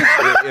 No, but wouldn't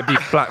there it? It'd be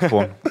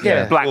Blackthorn.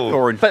 yeah.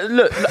 Blackthorn. But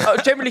look,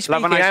 generally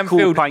Love a speaking, nice cool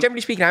Anfield. pint.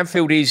 Generally speaking,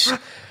 Anfield is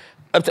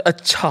a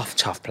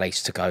tough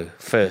place to go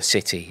for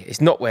City.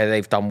 It's not where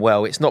they've done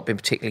well. It's not been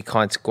particularly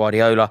kind to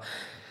Guardiola.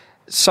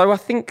 So I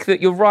think that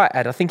you're right,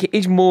 Ed. I think it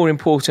is more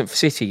important for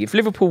City. If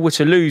Liverpool were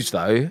to lose,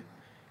 though,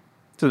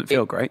 Doesn't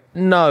feel great.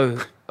 no.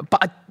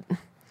 But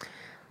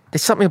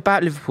there's something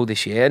about Liverpool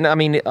this year, and I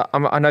mean,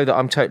 I know that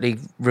I'm totally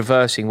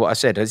reversing what I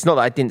said. It's not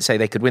that I didn't say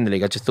they could win the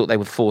league. I just thought they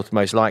were fourth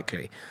most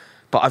likely.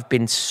 But I've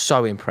been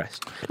so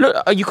impressed. Look,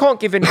 you can't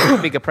give any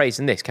bigger praise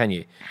than this, can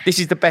you? This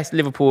is the best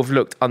Liverpool have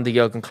looked under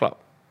Jurgen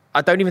Klopp. I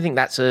don't even think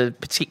that's a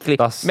particularly.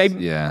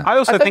 Yeah. I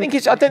also I don't think think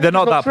it's. I don't They're think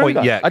not it's that true, point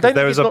though. yet. I don't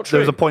There think was it's not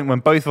true. a point when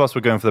both of us were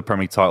going for the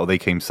Premier League title. They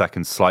came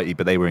second slightly,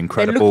 but they were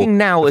incredible. They're looking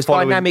now The as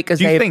following- dynamic as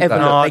Do you they have think ever that?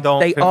 No, I looked. don't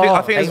They think- are.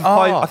 I think They it's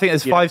are. I think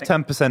it's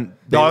 5-10%.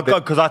 No,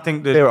 because I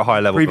think that They're at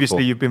high level previously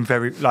before. you've been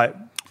very, like,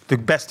 the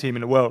best team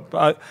in the world.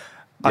 But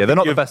I they're think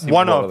not the you're best team in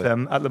one the world, of are they?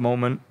 them at the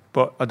moment,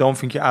 but I don't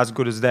think you're as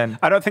good as them.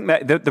 I don't think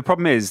that the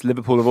problem is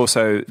Liverpool have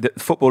also the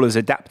footballers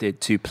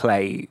adapted to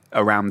play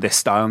around this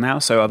style now,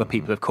 so other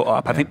people have caught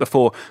up. I think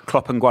before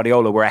Klopp and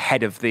Guardiola were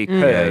ahead of the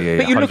curve. Yeah,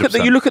 But you look at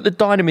 100%. you look at the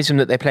dynamism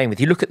that they're playing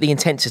with. You look at the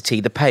intensity,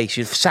 the pace.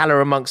 You've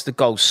Salah amongst the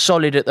goals,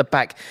 solid at the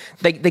back.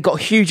 They got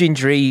a huge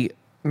injury,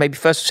 maybe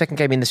first or second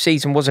game in the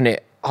season, wasn't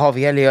it?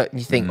 Harvey Elliott. And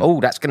you think, oh,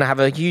 that's going to have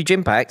a huge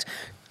impact.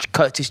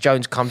 Curtis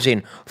Jones comes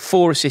in,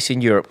 4 assists in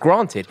Europe.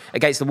 Granted,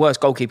 against the worst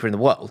goalkeeper in the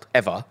world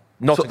ever.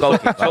 Not a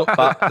goalkeeper,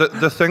 but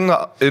The thing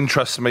that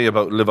interests me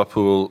about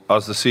Liverpool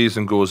as the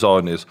season goes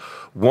on is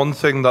one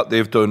thing that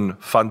they've done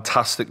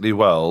fantastically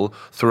well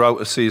throughout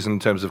a season in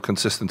terms of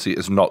consistency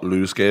is not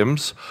lose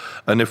games.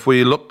 And if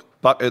we look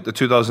back at the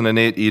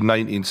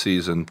 2018-19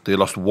 season, they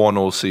lost 1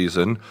 all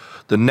season.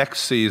 The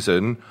next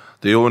season,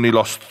 they only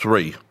lost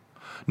 3.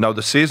 Now,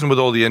 the season with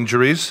all the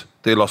injuries,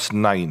 they lost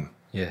 9.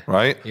 Yeah.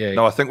 Right? Yeah.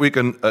 Now, I think we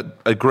can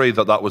agree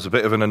that that was a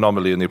bit of an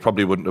anomaly and they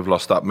probably wouldn't have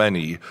lost that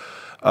many.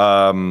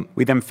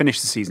 We then finished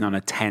the season on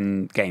a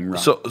 10-game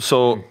run.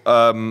 So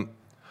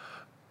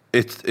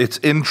it's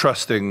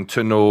interesting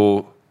to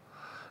know,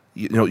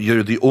 you know,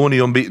 you're the only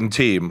unbeaten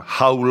team,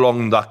 how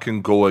long that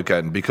can go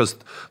again. Because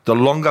the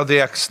longer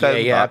they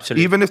extend Yeah, that,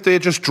 absolutely. even if they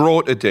just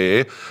draw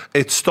today,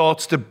 it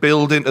starts to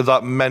build into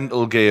that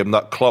mental game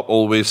that Klopp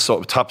always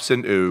sort of taps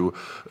into.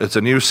 It's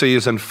a new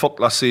season. Fuck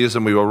last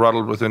season. We were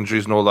riddled with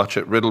injuries and all that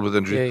shit. Riddled with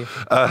injuries.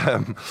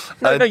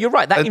 no, you're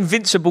right. That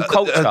invincible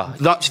culture.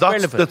 That's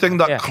relevant. the thing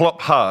that Yeah.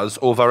 Klopp has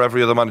over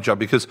every other manager.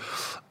 Because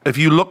if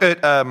you look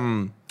at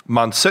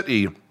Man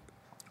City,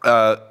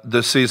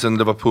 the season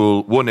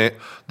Liverpool won it,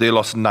 they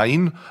lost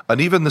 9. And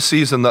even the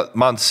season that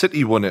Man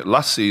City won it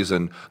last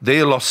season,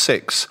 they lost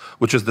 6,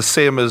 which is the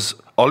same as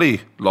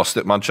Ollie lost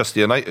at Manchester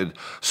United.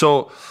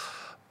 So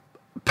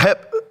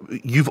Pep,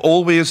 you're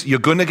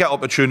going to get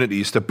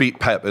opportunities to beat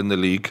Pep in the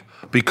league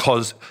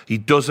because he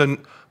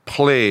doesn't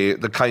play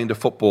the kind of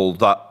football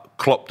that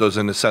Klopp does,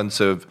 in the sense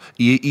of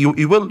he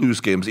will lose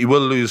games. He will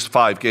lose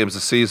 5 games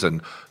a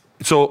season.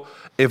 So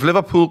if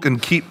Liverpool can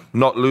keep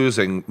not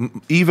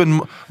losing,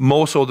 even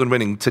more so than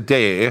winning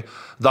today,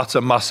 that's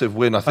a massive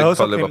win, I I think,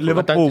 also for think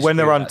Liverpool. Liverpool, when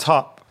they're on disagree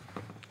with top,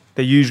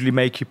 they usually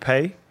make you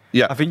pay.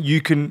 Yeah. I think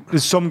you can.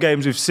 There's some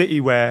games with City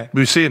where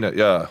We've seen it,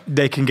 yeah.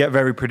 they can get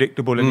very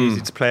predictable and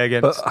easy to play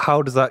against. But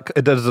how does that?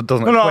 It doesn't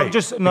No, equate,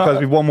 just- because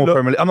we've won more look,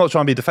 Premier League. I'm not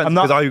trying to be defensive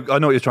I'm because not- I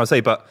know what you're trying to say,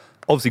 but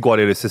obviously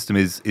Guardiola's system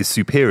is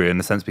superior in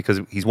the sense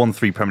because he's won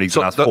 3 Premier Leagues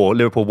So and has the- 4.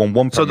 Liverpool won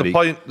 1 So Premier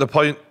League. the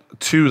point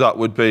to that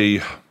would be,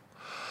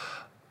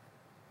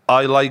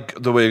 I like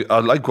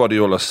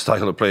Guardiola's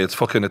style of play. It's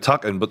fucking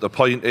attacking, but the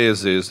point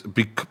is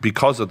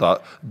because of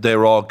that,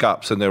 there are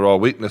gaps and there are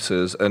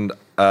weaknesses. And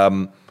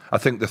I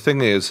think the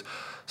thing is,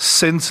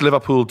 since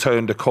Liverpool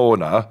turned a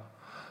corner,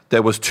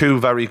 there was 2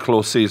 very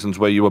close seasons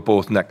where you were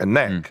both neck and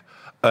neck,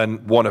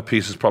 and one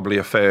apiece is probably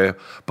a fair.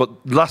 But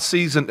last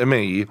season, to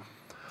me,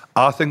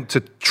 I think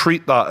to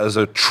treat that as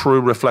a true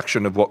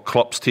reflection of what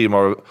Klopp's team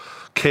are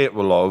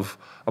capable of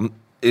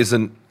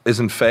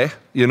isn't fair.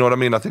 You know what I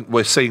mean? I think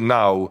we're seeing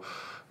now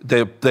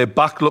they're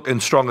back looking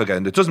strong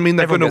again. It doesn't mean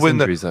they're going to win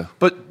injuries, though.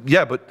 But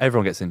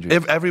everyone gets injured.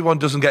 If everyone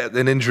doesn't get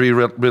an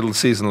injury-riddled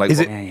season like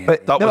that,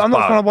 But that no, was I'm not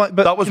bad. trying to,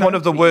 but, that was one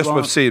of the worst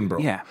we've seen, bro.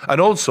 Yeah.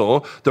 And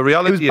also the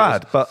reality It was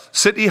bad, is, but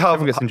City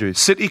everyone gets injuries.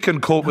 City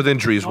can cope with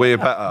injuries way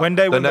better When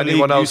they won than the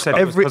anyone league, you else. said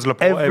it was because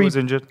Laporte was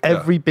injured.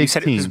 Every You big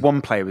said it team. because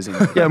one player was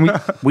injured. Yeah,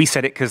 we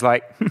said it because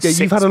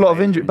you've had a lot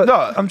of injuries. But No,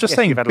 I'm just yes,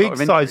 saying, you've had a lot big of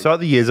sides injuries. throughout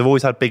the years have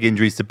always had big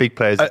injuries to big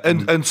players.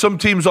 And some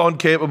teams aren't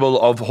capable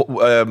of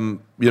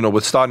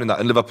withstanding that,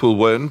 and Liverpool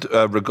weren't,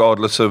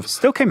 regardless of.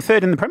 Still came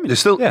third in the Premier They League.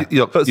 still,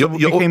 but so we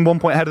came 1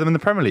 point ahead of them in the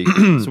Premier League.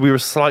 So we were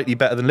slightly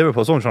better than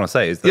Liverpool. So what I'm trying to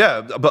say is that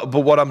yeah, but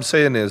what I'm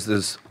saying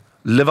is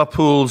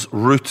Liverpool's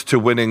route to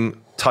winning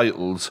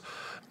titles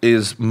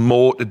is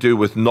more to do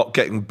with not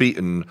getting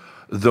beaten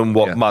than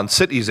what Man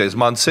City's is.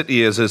 Man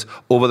City is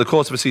over the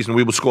course of a season,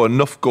 we will score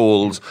enough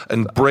goals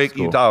and break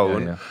you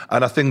down. Yeah.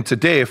 And I think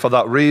today, for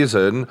that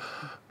reason,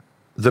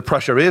 the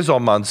pressure is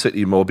on Man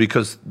City more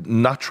because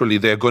naturally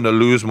they're going to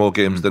lose more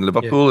games than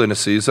Liverpool in a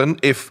season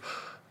if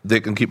they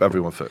can keep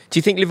everyone fit. Do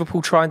you think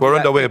Liverpool try and We're do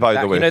underway, by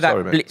the way. You know that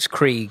Sorry, mate.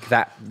 blitzkrieg,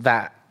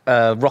 that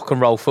rock and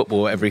roll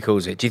football, whatever he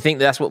calls it. Do you think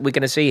that's what we're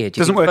going to see here? Do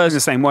you Doesn't think work in the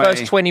same way.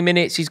 First 20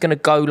 minutes, he's going to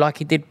go like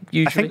he did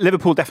usually. I think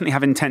Liverpool definitely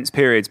have intense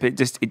periods, but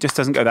it just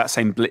doesn't go that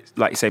same blitz,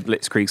 like you say,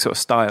 blitzkrieg sort of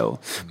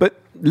style. But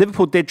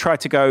Liverpool did try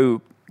to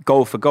go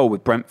goal for goal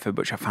with Brentford,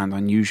 which I found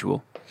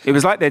unusual. It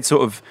was like they'd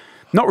sort of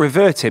not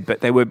reverted, but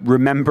they were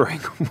remembering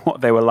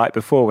what they were like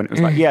before. When it was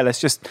like, yeah,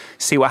 let's just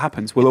see what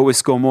happens. We'll always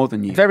score more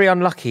than you. Very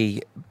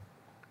unlucky,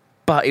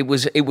 but it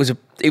was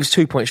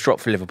 2 points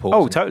drop for Liverpool. Oh,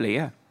 wasn't it? totally,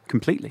 yeah,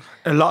 completely.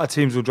 A lot of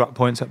teams will drop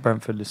points at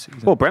Brentford this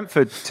season. Well,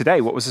 Brentford today,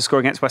 what was the score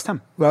against West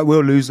Ham? Well,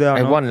 we'll lose there.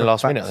 They won in the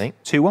last minute, I think.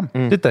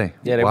 2-1. did they?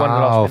 Yeah, they won the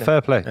last minute.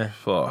 Fair play.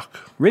 Fuck.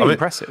 Really I mean,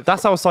 impressive.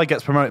 That's how a side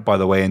gets promoted, by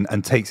the way,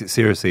 and takes it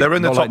seriously. They're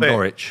in the Not top like 8.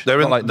 Norwich. They're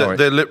Not like Norwich.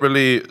 They're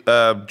literally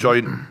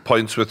joint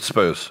points with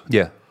Spurs.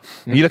 Yeah.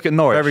 You look at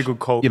Norwich. Very good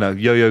call. You know,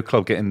 yo-yo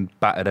club getting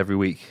battered every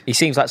week. He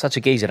seems like such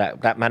a geezer,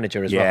 that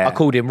manager as Yeah. well. I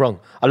called him wrong.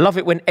 I love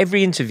it when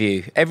every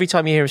interview, every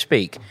time you hear him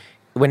speak,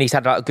 when he's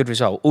had like, a good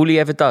result, all he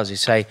ever does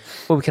is say,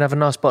 well, we can have a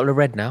nice bottle of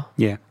red now.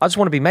 Yeah. I just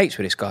want to be mates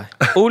with this guy.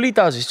 All he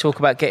does is talk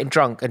about getting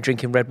drunk and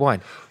drinking red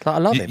wine. Like, I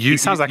love him. You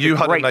sounds like you a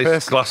had a great nice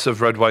person. glass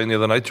of red wine the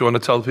other night. Do you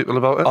want to tell people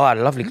about it? Oh, I had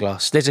a lovely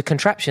glass. There's a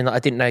contraption that I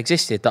didn't know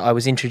existed that I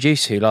was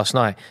introduced to last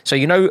night. So,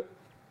 you know,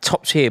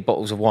 top tier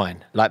bottles of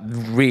wine, like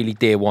really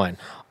dear wine.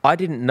 I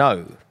didn't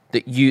know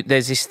that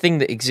there's this thing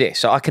that exists.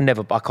 So I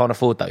can't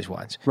afford those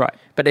wines. Right.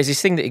 But there's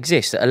this thing that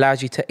exists that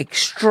allows you to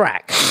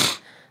extract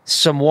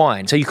some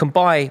wine. So you can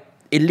buy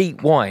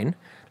elite wine,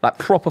 like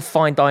proper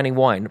fine dining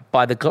wine,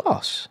 by the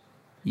glass.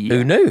 Yeah.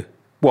 Who knew?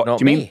 What, Not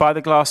do you mean me. buy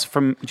the glass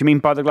from? Do you mean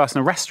buy the glass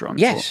in a restaurant?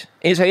 Yes.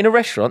 So in a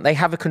restaurant, they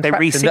have a contraption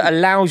reseal that it.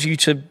 allows you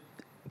to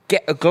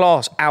get a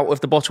glass out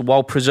of the bottle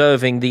while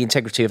preserving the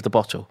integrity of the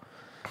bottle.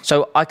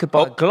 So I could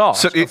buy a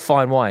glass so of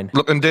fine wine.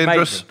 Looking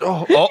dangerous. Amazing.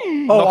 Oh,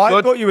 not I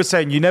good. thought you were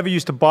saying you never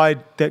used to buy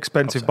the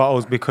expensive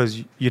bottles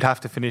because you'd have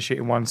to finish it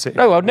in one sitting.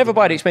 No, I'd never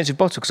buy the expensive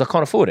bottle because I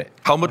can't afford it.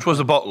 How much was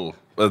a bottle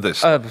of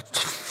this?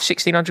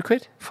 1,600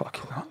 quid? Fuck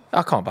you.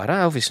 I can't buy that,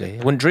 obviously.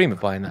 I wouldn't dream of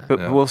buying that.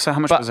 But well, so how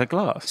much But- was a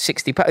glass?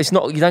 60 pounds. It's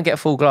not, you don't get a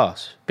full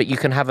glass, but you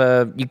can have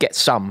you get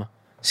some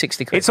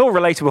 60 quid. It's all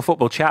relatable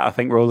football chat. I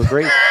think we're all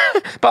agreed.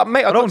 But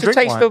mate, I don't drink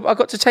wine.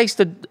 got to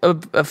taste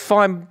a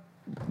fine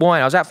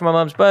wine. I was out for my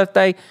mum's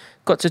birthday.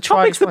 Got to try.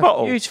 How big's the this wine.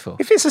 bottle? Beautiful.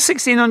 If it's a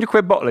 1,600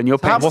 quid bottle and you're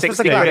paying What's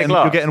 60 the quid a glass?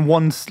 glass, You're getting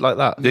one like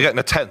that. You're getting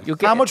a 10.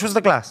 How much was the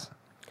glass?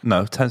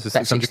 No, 10 to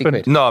That's 600 60 quid.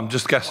 quid. No, I'm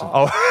just guessing.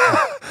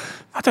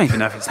 I don't even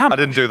know if it's how I much.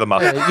 didn't do the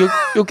math.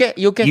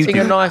 You're getting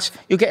a nice.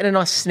 You're getting a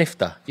nice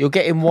snifter. You're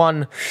getting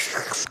one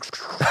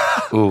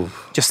Ooh.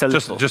 Just a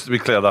little. Just to be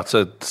clear, that's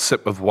a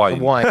sip of wine.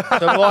 wine.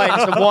 It's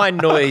a wine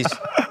noise.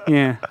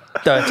 Yeah.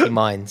 Dirty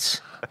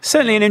minds.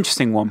 Certainly an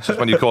interesting one.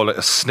 When you call it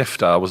a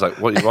snifter, I was like,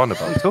 what are you on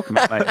about? Talking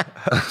about, mate.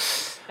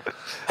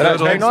 That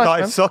was very nice,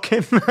 Started man.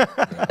 sucking.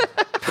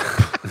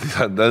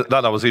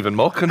 Then I was even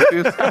more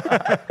confused.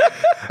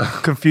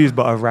 Confused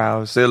but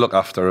aroused. They look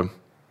after him.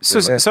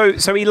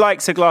 So he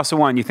likes a glass of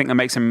wine. You think that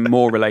makes him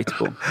more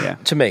relatable? Yeah.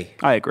 To me,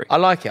 I agree. I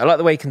like it. I like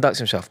the way he conducts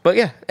himself. But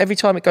yeah, every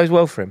time it goes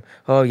well for him.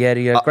 Oh yeah,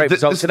 great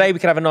result. Today we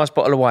can have a nice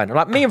bottle of wine. I'm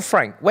like, me and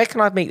Frank, where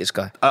can I meet this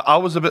guy? I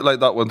was a bit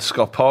like that when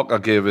Scott Parker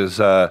gave his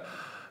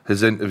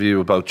interview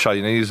about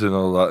Chinese and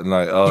all that. And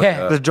like,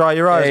 Yeah. The dry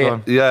your eyes Yeah,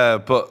 one. yeah,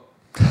 but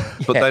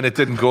Yeah. then it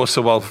didn't go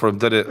so well for him,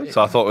 did it?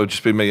 So I thought it would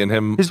just be me and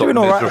him. He's sort of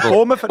doing all right at miserable.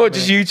 Bournemouth. Or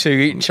just you two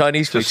eating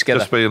Chinese food together.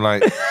 Just being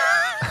like,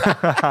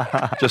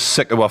 just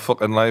sick of our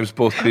fucking lives,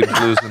 both teams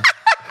losing.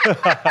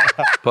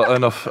 But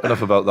enough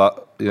about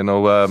that. You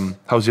know,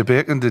 how's your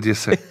bacon? Did you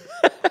say?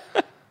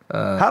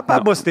 How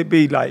bad must it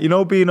be, like, you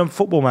know, being a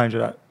football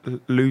manager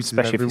that loses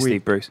Especially every for week?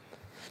 Steve Bruce.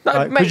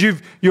 No, Because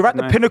mate, you're at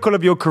the pinnacle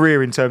of your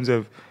career in terms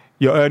of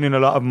you're earning a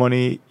lot of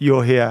money,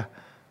 you're here,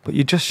 but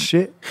you're just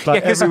shit.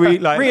 Like, 'cause every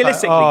week, like,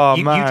 realistically, oh,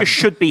 you man. just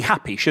should be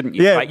happy, shouldn't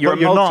you? Yeah, like, you're a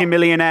but you're not.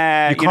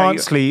 multi-millionaire. You can't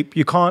sleep,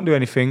 you can't do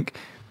anything,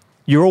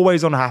 you're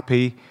always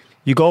unhappy,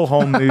 you go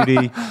home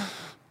moody,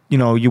 you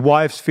know, your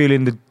wife's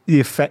feeling the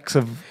effects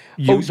of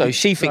you. also,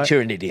 she thinks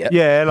you're an idiot.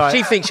 Yeah, like-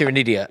 she thinks you're an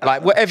idiot.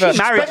 Like whatever. She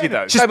married you,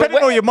 though. She's No, but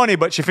spending all your money,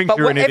 but she thinks But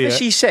you're an whatever idiot.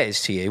 she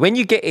says to you when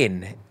you get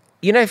in,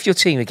 you know, if your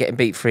team are getting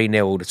beat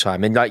 3-0 all the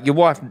time, and like your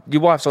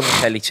wife's on the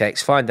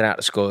teletext finding out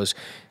the scores,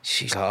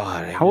 she's like,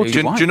 "Oh, How old lose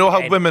is Do your you know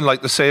how wife? women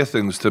like to say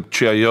things to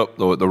cheer you up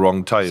though at the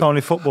wrong time? It's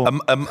only football.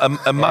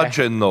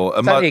 Imagine though.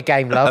 It's only a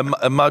game, love.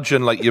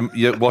 Imagine like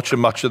you're watching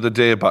Match of the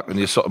Day back and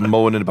you're sort of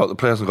moaning about the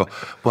players and go,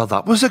 "Well,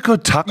 that was a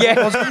good tackle,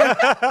 Yeah. wasn't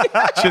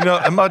it?" Do you know?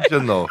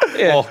 Imagine though.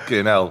 Yeah.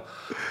 Fucking hell.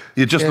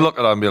 You just look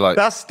at her and be like,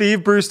 That's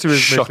Steve Bruce to his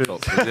 "Shut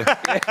missus. up." Will you?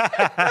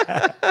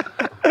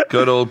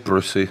 Good old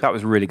Brucey. That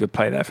was a really good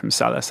play there from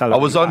Salah. Salah I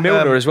was on.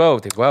 Milner as well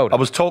did well. I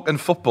was talking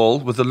football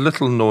with a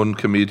little-known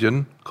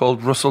comedian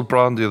called Russell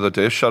Brand the other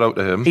day. Shout out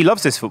to him. He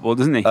loves this football,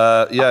 doesn't he?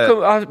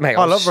 Yeah. Mate,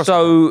 I I love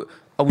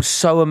was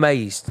so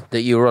amazed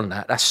that you were on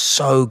that. That's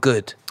so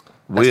good.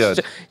 That's Weird.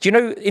 do you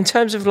know, in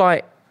terms of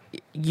like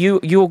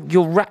you're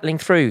rattling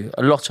through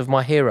a lot of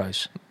my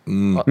heroes.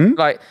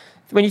 Like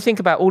when you think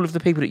about all of the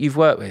people that you've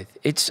worked with,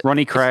 it's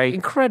Ronnie Cray. it's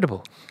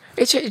incredible.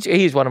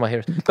 He is one of my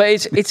heroes, but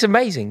it's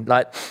amazing.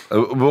 Like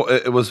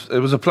It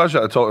was a pleasure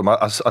to talk to him.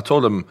 I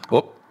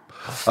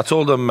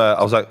told him.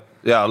 I was like,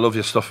 "Yeah, I love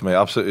your stuff, mate,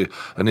 absolutely."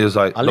 And he was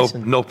like, I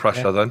listened. No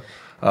pressure then."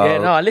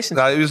 I listened.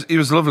 No, he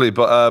was lovely,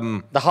 but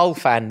the whole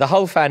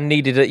fan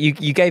needed it.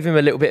 You gave him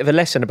a little bit of a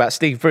lesson about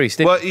Steve Bruce,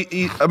 didn't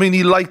well,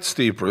 he liked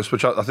Steve Bruce,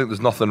 which I think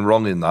there's nothing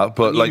wrong in that.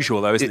 But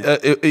Unusual, though,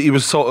 isn't he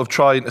was sort of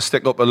trying to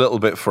stick up a little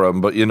bit for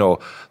him. But you know,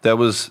 there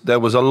was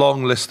a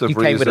long list of You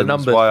came with the reasons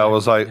numbers, why I though.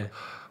 was like,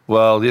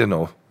 well, you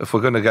know, if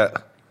we're gonna get.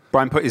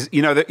 Brian put his,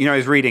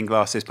 his reading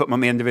glasses, put them on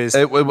the end of his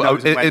nose and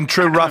went, In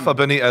true Rafa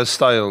Benitez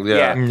style,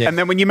 yeah. yeah. And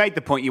then when you made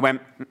the point, you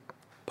went,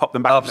 pop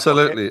them back.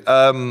 Absolutely.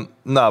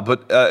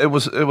 But it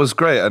was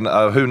great, and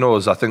who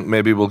knows? I think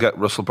maybe we'll get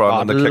Russell Brown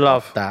I in the kickoff.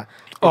 love that.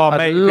 Oh, I'd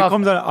mate, love-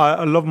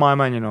 I love my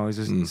man, you know. He's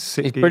a sick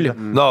He's geezer. brilliant.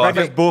 No, I Read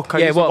his think- book. I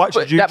Yeah, used to well, watch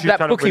but his YouTube that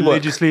channel bookie work,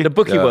 religiously. the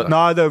bookie Yeah. work.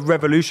 No, the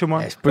Revolution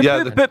one. It's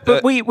brilliant. Yeah,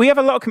 But we have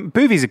a lot of...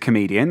 Boovy's a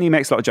comedian. He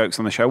makes a lot of jokes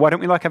on the show. Why don't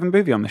we like having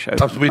Boovy on the show?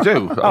 We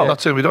do. I'm not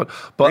saying we don't.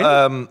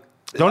 But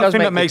The only does thing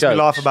make that makes the me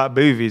laugh jokes. about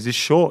Boovy is his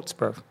shorts,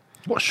 bro.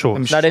 What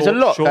shorts? No, there's a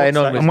lot going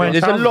on. I'm wearing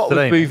There's a trousers lot with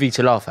today, Boovy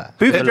to laugh at.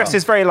 Boovy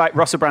dresses very like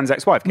Russell Brand's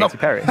ex-wife, Katy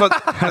Perry. but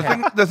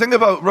the thing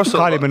about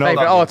Russell Kylie Minogue.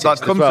 Favourite artist that as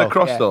comes well.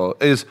 across Yeah. though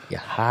is You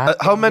have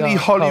how many your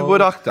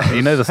Hollywood whole- actors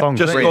He knows the songs.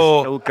 just Really.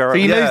 go. Little girl. So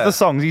he knows Yeah. the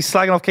songs. He's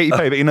slagging off Katy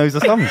Perry, but he knows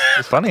the songs.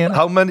 It's funny, isn't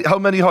it? How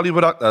many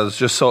Hollywood actors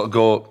just sort of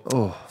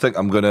go, think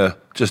I'm gonna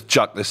just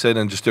jack this in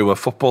and just do a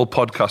football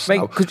podcast Mate,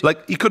 now? could-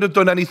 Like he could have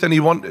done anything he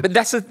wanted. But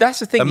that's the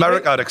thing.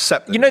 America would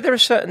accept it. You know, there are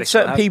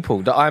certain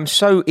people that I'm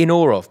so in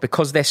awe of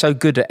because they're so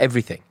good at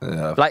everything.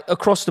 Yeah. Like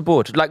across the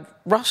board. Like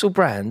Russell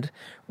Brand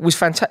was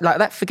fantastic. Like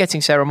that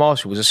Forgetting Sarah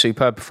Marshall was a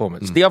superb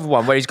performance. The other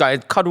one where he's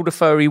going cuddled a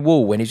furry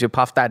wall when he's with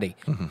Puff Daddy.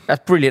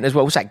 That's brilliant as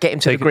well. What's that? Get him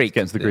to the Greek.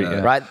 Get him to the Greek,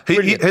 yeah. Right?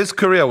 Brilliant. His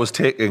career was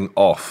taking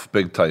off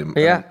big time.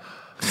 Yeah. And,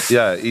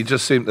 yeah, he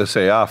just seemed to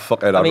say,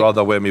 fuck it, I'd mean,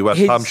 rather wear me West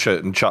his- Ham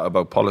shirt and chat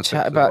about politics.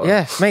 Chat as about, well.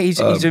 yeah, mate,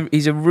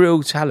 he's a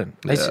real talent.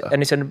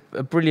 And it's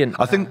a brilliant...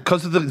 I think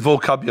because of the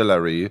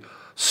vocabulary,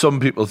 some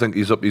people think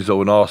he's up his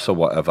own arse or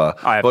whatever.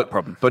 I have but, that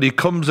problem. But he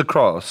comes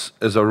across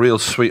as a real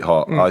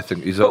sweetheart, I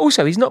think. But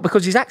also, he's not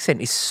because his accent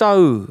is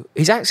so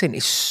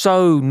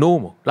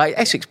normal. Like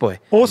Essex boy.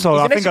 Also,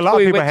 He's I an think Essex a lot boy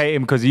of who people went- hate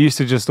him because he used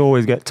to just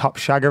always get top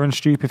shagger and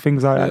stupid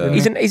things like that. didn't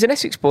he? He's an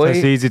Essex So boy.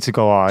 it's easy to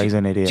go, he's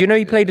an idiot. Do you know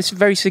he played a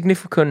very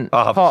significant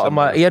have part of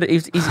my?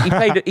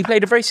 similar. He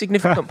played a very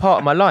significant part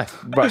of my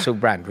life, Russell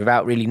Brand,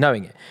 without really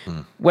knowing it.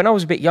 When I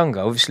was a bit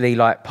younger, obviously,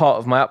 like part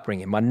of my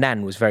upbringing, my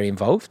nan was very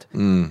involved,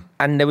 and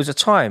there was a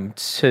time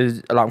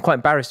I'm quite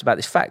embarrassed about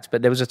this fact,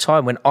 but there was a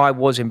time when I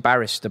was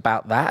embarrassed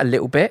about that a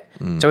little bit.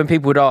 So when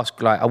people would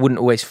ask, like, I wouldn't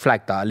always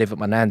flag that I live at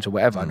my nan's or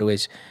whatever. I'd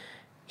always.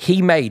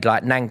 He made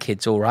like nan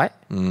kids all right.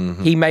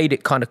 He made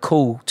it kind of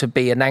cool to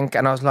be a nan,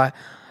 and I was like.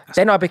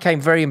 Then I became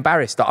very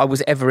embarrassed that I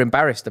was ever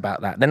embarrassed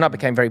about that. Then I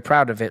became very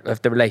proud of it,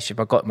 of the relationship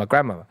I got with my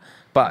grandmother.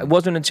 But it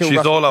wasn't until She's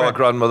Russell all our Brand-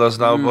 grandmothers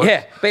now, but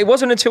Yeah, but it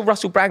wasn't until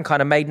Russell Brand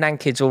kind of made nan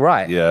kids all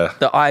right Yeah.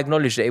 that I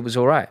acknowledged that it was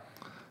all right.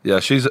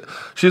 yeah, she's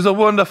a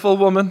wonderful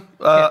woman.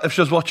 If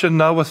she's watching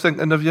now, we're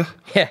thinking of you.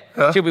 Yeah,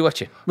 she'll be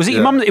watching. Was it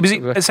your mum?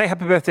 Say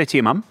happy birthday to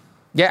your mum.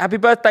 Yeah, happy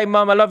birthday,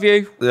 Mum. I love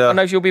you. Yeah. I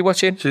know she'll be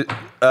watching.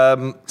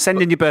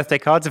 Send in your birthday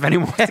cards if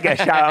anyone wants to get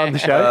a shout out on the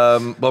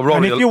show. Well, And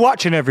Rory, if you're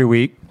watching every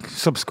week,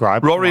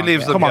 subscribe. Rory Come on,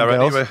 leaves them Come on, here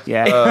girls. anyway.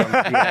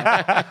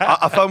 Yeah.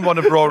 I found one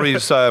of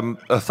Rory's a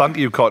thank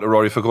you card to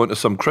Rory for going to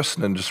some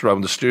christening just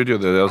around the studio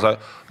there. I was like,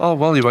 oh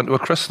well, you went to a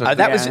christening. But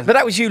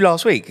that was you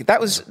last week.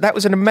 That was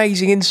an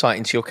amazing insight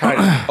into your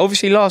character.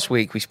 Obviously, last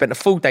week we spent a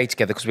full day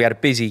together because we had a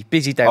busy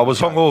day. I was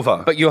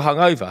hungover. But you're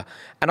hungover,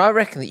 and I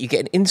reckon that you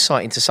get an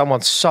insight into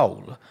someone's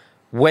soul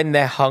when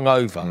they're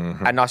hungover.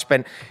 Mm-hmm.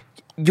 And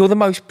you're the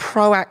most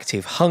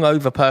proactive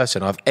hungover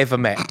person I've ever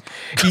met.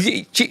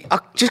 I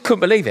just couldn't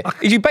believe it.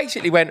 You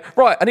basically went,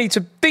 right, I need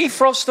to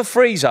defrost the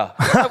freezer.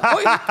 Like,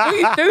 what are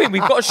you doing?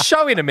 We've got a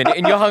show in a minute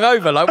and you're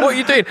hungover. Like, what are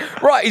you doing?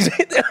 Right,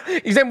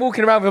 he's then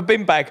walking around with a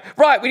bin bag.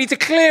 Right, we need to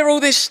clear all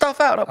this stuff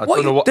out. Like,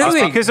 what are you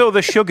doing? Because all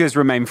the sugars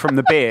remain from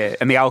the beer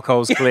and the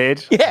alcohol's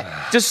cleared.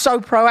 Yeah, just so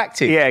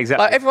proactive. Yeah,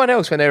 exactly. Like everyone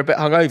else, when they're a bit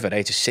hungover,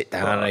 they just sit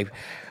down and they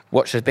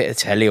watch a bit of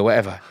telly or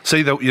whatever. See,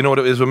 you know what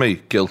it is with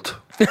me? Guilt.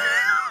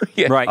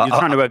 Yeah. Right, you're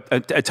trying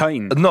to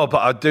attain. No,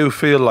 but I do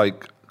feel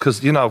like,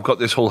 because, I've got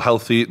this whole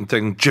healthy eating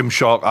thing,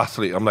 Gymshark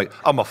athlete. I'm like,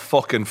 I'm a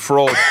fucking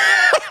fraud.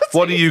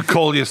 What do you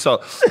call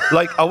yourself?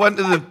 Like, I went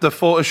to the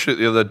photo shoot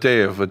the other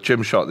day of a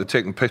Gymshark. They're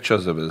taking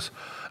pictures of us.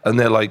 And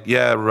they're like,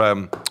 yeah,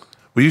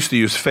 we used to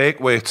use fake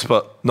weights,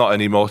 but not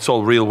anymore. It's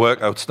all real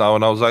workouts now.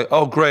 And I was like,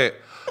 oh, great.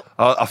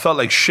 I felt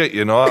like shit,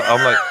 I'm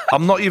like,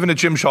 I'm not even a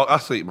Gymshark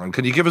athlete, man.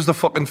 Can you give us the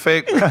fucking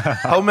fake?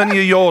 How many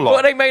are your lot?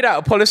 What are they made out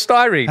of?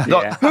 Polystyrene?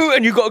 Yeah. Who?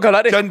 And you got to go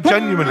like this.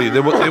 Genuinely,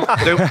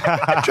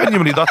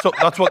 genuinely,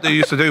 that's what they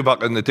used to do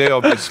back in the day,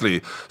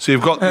 obviously. So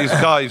you've got these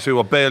guys who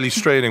are barely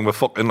straining with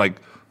fucking like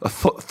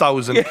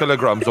 1,000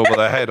 kilograms over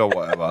their head or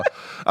whatever.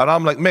 And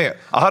I'm like, mate,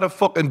 I had a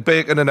fucking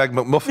bacon and egg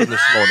McMuffin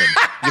this morning.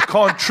 You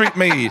can't treat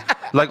me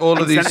like all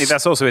of these...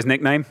 That's also his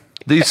nickname.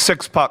 These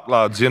six-pack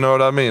lads, you know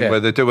what I mean? Yeah. Where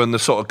they're doing the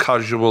sort of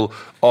casual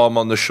arm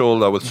on the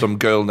shoulder with some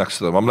girl next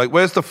to them. I'm like,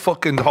 where's the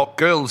fucking hot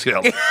girls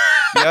here?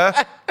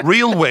 Yeah?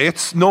 Real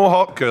weights, no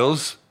hot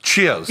girls.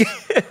 Cheers.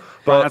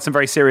 But I had some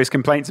very serious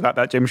complaints about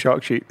that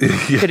Gymshark shoot.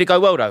 Did it go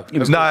well, though?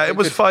 Nah, it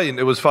was fine.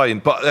 It was fine.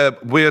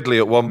 But weirdly,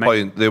 at one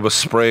point, they were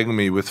spraying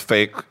me with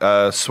fake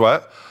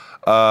sweat.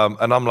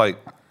 And I'm like,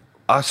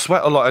 I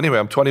sweat a lot anyway.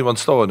 I'm 21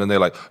 stone. And they're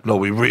like, no,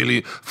 we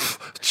really...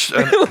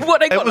 What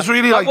they got? It was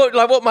really like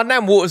what my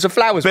nan waters the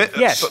flowers with.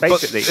 Yes, but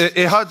basically.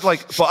 it had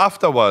like, but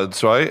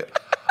afterwards, right?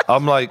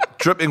 I'm like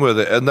dripping with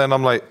it, and then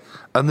I'm like,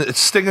 and it's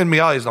stinging my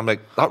eyes. And I'm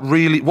like, that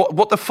really?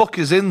 What the fuck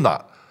is in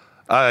that?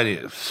 And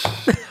it's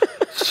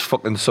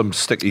fucking some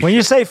sticky. When shit.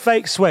 you say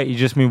fake sweat, you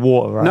just mean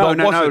water, right? No, What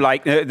no, was no. it?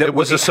 Like It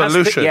was a has to-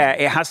 solution. yeah,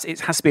 it has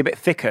to be a bit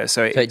thicker,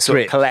 so it it sort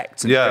of drips.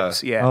 collects. And Yeah.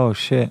 drips. Yeah. Oh,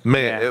 shit.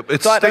 Mate, Yeah. it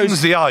It's like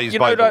stings the eyes. You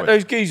by know, the like way.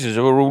 those geezers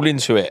who are all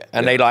into it,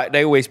 and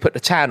they always put the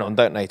tan on,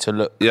 don't they, to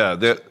look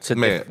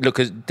mate. look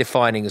as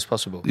defining as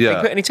possible. Yeah.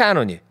 They put any tan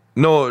on you?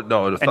 No.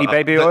 Any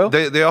baby oil?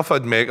 They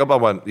offered makeup. I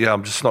went, yeah,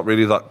 I'm just not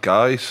really that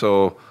guy.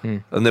 So,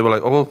 and they were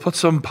like, oh, well, put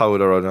some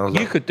powder on. I was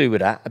You like, could do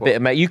with that a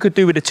bit of you could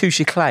do with a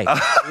touche clay.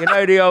 You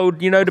know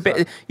the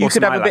bit. You Or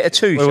could have a some bit of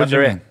touche What do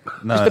under you it. mean?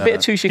 No, Just a bit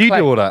of touche You clay.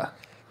 do all that.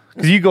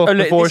 Because you go off Oh,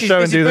 look, before a this is- show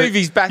this and do is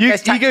that.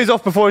 Boovy's back. He goes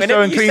off before a Whenever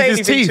show and you cleans say his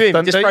anything teeth. to him,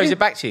 don't just you? throws it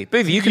back to you.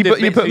 Boovy, you can do put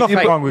a bit of nothing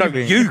touche wrong clay. with No,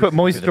 you. you put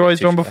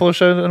moisturiser on before a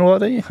show and all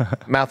that, do you?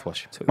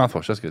 mouthwash.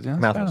 Mouthwash, that's good. Yeah,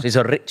 Mouthwash is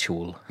a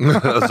ritual.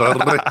 it's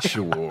a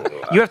ritual.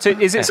 You have to.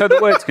 Is it so the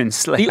words can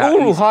slip The out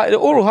easy?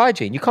 oral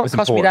hygiene. You can't It's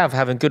cuss me important. down for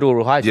having good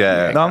oral hygiene.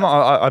 Yeah. No, I'm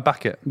not. I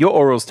back it. Your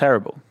oral's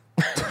terrible.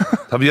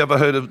 Have you ever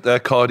heard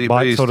of Cardi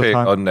Bites B's all the take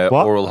time. on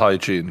What? oral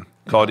hygiene?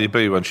 Cardi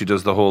B, when she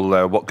does the whole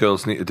what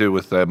girls need to do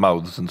with their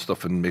mouths and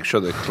stuff and make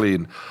sure they're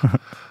clean.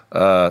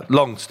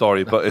 Long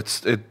story, but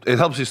it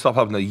helps you stop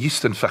having a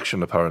yeast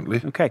infection,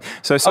 apparently. Okay,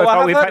 so I far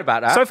have we've heard had,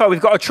 about that. So far we've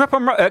got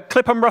a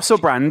clip on Russell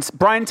Brand,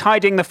 Brian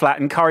tidying the flat,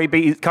 and Cardi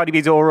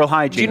B's oral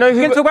hygiene. Do you know who?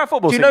 We're gonna talk about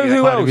football? Do you know soon,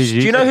 who yeah. else? Do B's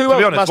you know who To else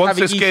be honest, must once have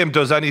a this yeast? game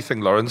does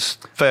anything, Lawrence,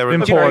 fair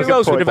enough. Do you know who Important.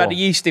 else would have had a Important.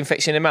 yeast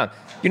infection in mouth?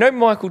 You know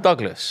Michael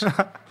Douglas.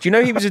 Do you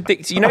know he was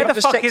addicted? You know Where he the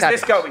was a fuck sex is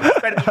this addict. going? It's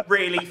better be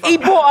really. He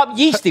fucking- brought up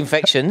yeast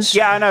infections.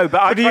 Yeah, I know,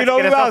 but I Do you know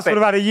who else would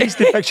have had a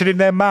yeast infection in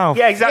their mouth?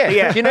 Yeah, exactly.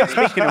 Yeah. Yeah. Do you know-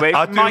 Speaking of which,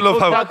 I do Michael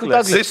love how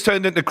Douglas. this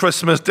turned into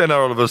Christmas dinner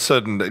all of a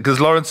sudden because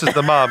Lawrence is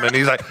the mum and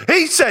he's like,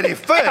 he said it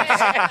first.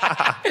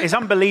 It's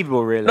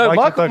unbelievable, really. No,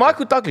 Michael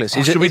Michael Douglas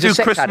is Should we is a do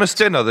sex Christmas addict.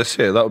 dinner this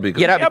year? That would be good.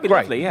 Yeah, that'd That'd be be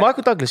great. lovely, yeah.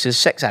 Michael Douglas is a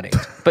sex addict,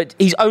 but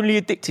he's only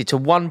addicted to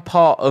one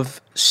part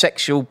of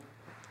sexual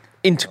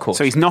intercourse.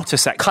 So he's not a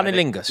sex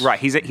cunnilingus. addict. Right,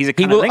 he's a He will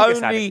cunnilingus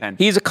only. addict then.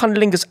 He is a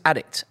cunnilingus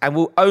addict, and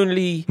will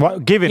only.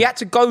 What, give him? He had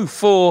to go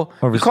for.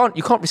 Or You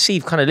can't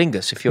receive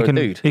cunnilingus if you're a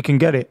dude. He can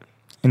get it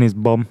in his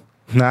bum.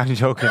 Nah, I'm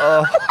joking.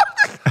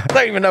 I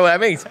don't even know what that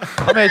means.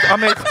 I'm here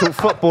to talk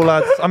football,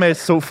 lads. I'm here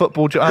to talk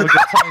football. Have a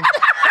good time.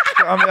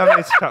 I'm here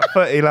to chat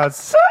 30,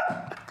 lads.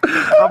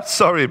 I'm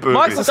sorry, Booby.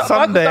 Michael It's a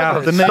Sunday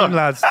afternoon,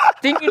 lads.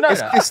 Didn't you know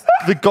that? It's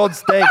the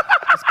God's day.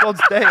 It's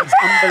God's day.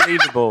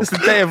 Unbelievable. It's the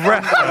day of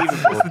rest.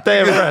 It's the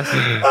day of rest.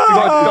 You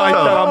got to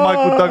tell out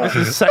Michael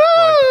Douglas's sex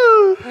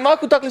life.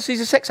 Michael Douglas is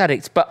a sex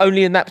addict, but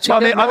only in that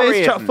particular. I'm here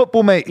to chat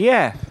football, mate.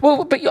 Yeah.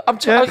 Well, but I'm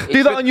Do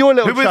that on your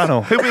little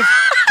channel. Who was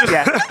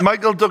Yeah.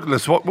 Michael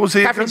Douglas? What was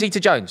he? Catherine again?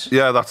 Zeta-Jones.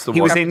 Yeah, that's the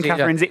He one. was in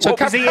Catherine Zeta. So What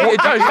was he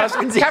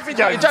Catherine in?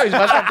 Zeta-Jones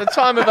must have the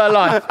time of her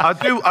life.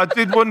 I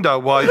did wonder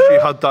why she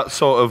had that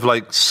sort of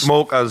like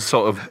smoker's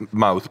sort of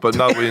mouth, but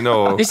now we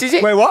know This is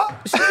it. Wait, what?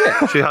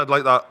 she had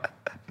like that.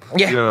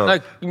 Yeah. Yeah.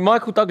 No,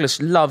 Michael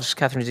Douglas loves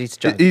Catherine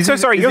Zeta-Jones. Is So he-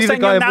 sorry, is you're he the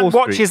saying guy your in Wall nan Street?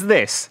 watches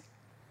this?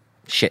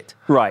 Shit.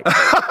 Right.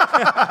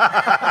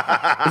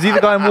 Is he the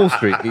guy in Wall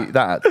Street?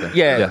 That actor?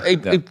 Yeah.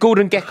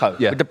 Gordon Gekko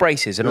Yeah. with the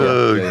braces and all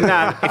that.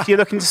 Nan, if you're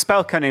looking to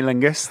spell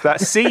cunnilingus,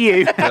 that's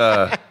CU.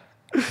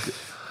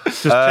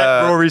 Just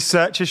check Rory's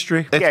search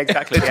history. Yeah,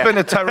 exactly. It's yeah. been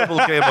a terrible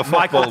game of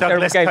Michael football.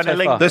 Douglas Terrible game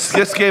so far. cunnilingus.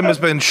 This game has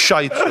been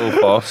shite so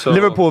far. So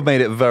Liverpool have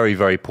made it very,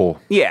 very poor.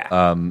 Yeah.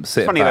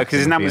 Sitting Funny though, back because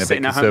his and nan being was a bit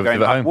sitting at home conservative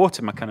going, at I home.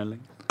 water my cunnilingus.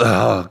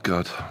 Oh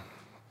god.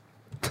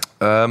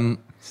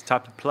 It's a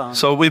type of plant.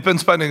 So we've been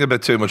spending a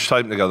bit too much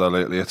time together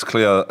lately. It's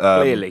clear.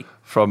 Clearly.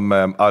 From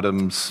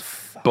Adam's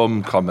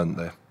bum comment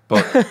there,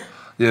 but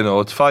you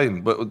know it's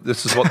fine. But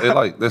this is what they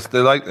like. They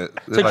like it.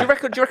 They So do like-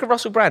 you reckon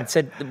Russell Brand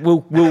said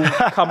we'll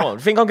come on?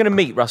 Do you think I'm going to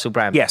meet Russell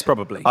Brand? Yes,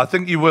 probably. I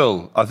think you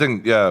will. I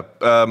think, yeah.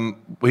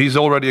 He's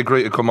already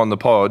agreed to come on the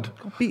pod.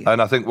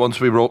 And I think once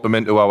we rope him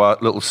into our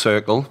little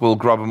circle, we'll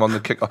grab him on the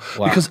kickoff.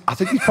 Wow. Because I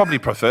think he'd probably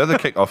prefer the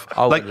kickoff.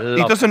 I would Like, he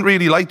love doesn't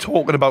really like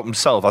talking about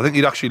himself. I think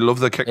he'd actually love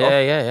the kickoff.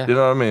 Yeah. You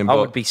know what I mean? I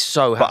would be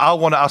so But happy. I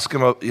want to ask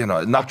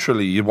him,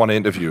 naturally, you want to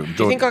interview him.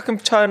 Do you think I can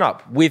turn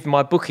up with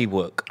my bookie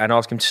work and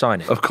ask him to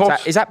sign it? Of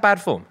course. Is that bad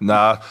form?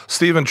 Nah,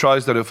 Stephen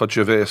tries to do it for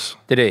Gervais.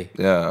 Did he?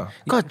 Yeah.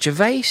 God,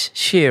 Gervais,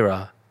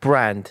 Shearer,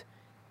 Brand,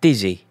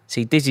 Dizzy.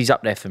 See, Dizzy's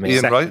up there for me.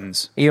 Ian Wright?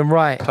 Seconds. Ian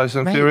Wright.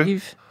 Tyson Mate,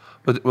 Fury?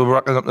 But we're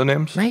racking up the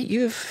names. Mate,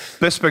 you've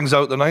Bisping's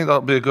out tonight.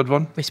 That'll be a good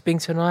one.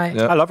 Bisping tonight.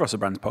 Yeah. I love Russell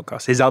Brand's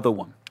podcast. His other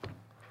one.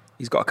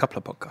 He's got a couple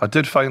of podcasts. I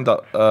did find that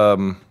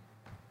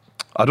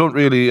I don't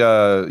really,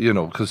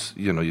 because,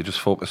 you just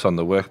focus on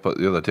the work. But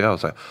the other day I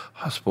was like,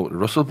 I spoke to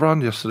Russell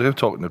Brand yesterday. I'm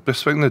talking to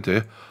Bisping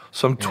today.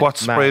 Some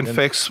twat mad, spraying isn't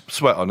fake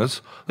sweat on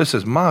us. This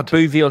is mad.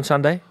 Boovy on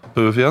Sunday.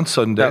 Boovy on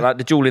Sunday. Like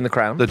the jewel in the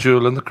crown. The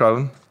jewel in the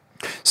crown.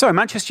 So,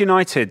 Manchester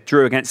United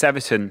drew against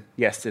Everton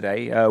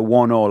yesterday,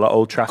 1-1 at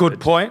Old Trafford. Good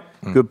point.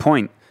 Good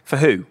point. For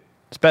who?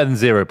 It's better than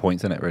 0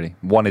 points, isn't it, really?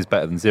 One is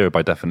better than 0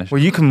 by definition.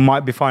 Well, you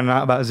might be finding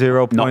out about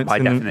 0 Not points by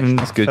definition. in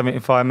That's good.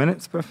 75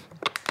 minutes. But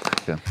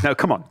No,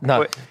 come on.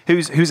 No.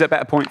 Who's a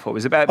better point for?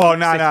 Was it better Oh, for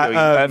no, City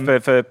no,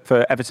 or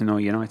for Everton or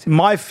United?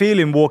 my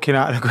feeling walking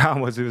out of the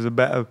ground was it was a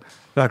better,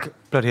 like,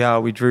 bloody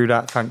hell, we drew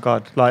that, thank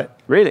God. Like,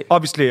 Really?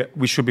 obviously,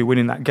 we should be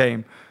winning that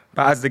game.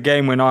 But as the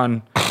game went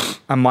on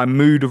and my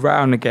mood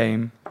around the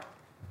game,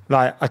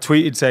 like, I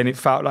tweeted saying it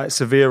felt like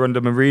Sevilla under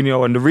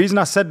Mourinho. And the reason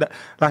I said that,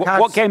 like,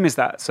 What game is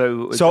that?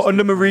 So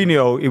under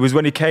Mourinho, it was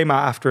when he came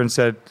out after and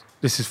said,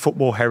 this is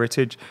football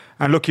heritage.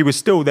 And look, he was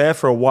still there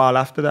for a while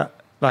after that.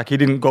 Like, he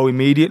didn't go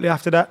immediately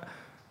after that.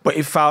 But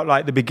it felt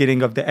like the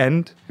beginning of the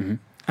end. Mm-hmm.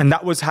 And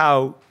that was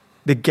how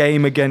the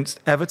game against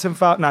Everton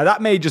felt. Now,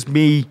 that may just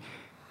me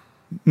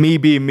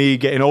being me,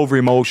 getting over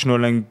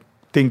emotional and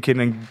thinking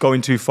and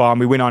going too far. And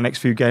we win our next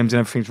few games and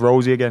everything's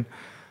rosy again.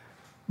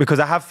 Because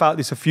I have felt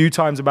this a few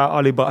times about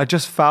Oli, but I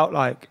just felt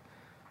like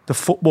the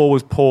football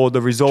was poor,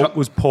 the result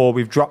was poor.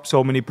 We've dropped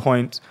so many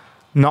points,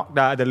 knocked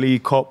out of the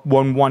League Cup,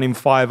 won 1 in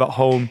 5 at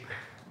home.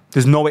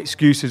 There's no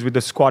excuses with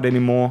the squad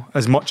anymore,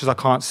 as much as I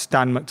can't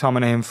stand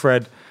McTominay and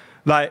Fred.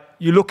 Like,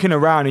 you're looking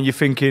around and you're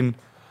thinking,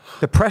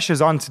 the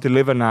pressure's on to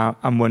deliver now,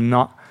 and we're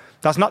not.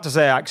 That's not to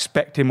say I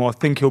expect him or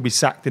think he'll be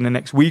sacked in the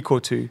next week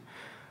or two,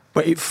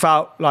 but it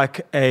felt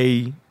like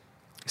a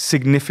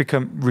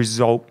significant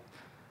result.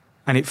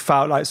 And it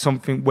felt like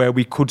something where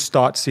we could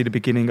start to see the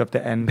beginning of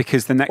the end.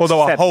 Because the next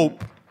Although I 7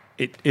 hope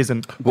it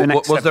isn't.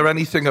 Was there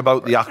anything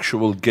about the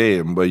actual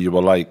game where you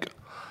were like,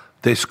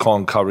 this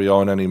can't carry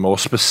on anymore,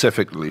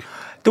 specifically?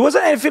 There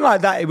wasn't anything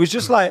like that. It was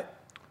just like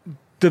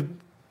the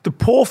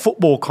poor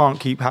football can't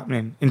keep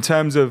happening in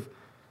terms of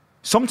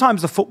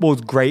sometimes the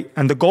football's great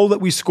and the goal that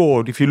we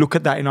scored, if you look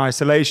at that in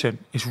isolation,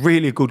 it's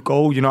really a good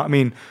goal. You know what I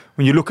mean?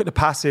 When you look at the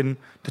passing,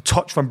 the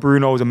touch from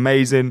Bruno is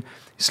amazing.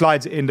 He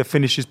slides it in, the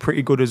finish is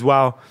pretty good as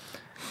well.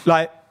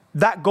 Like,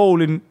 that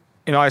goal in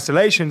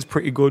isolation is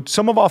pretty good.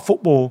 Some of our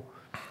football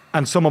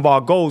and some of our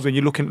goals, when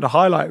you're looking at the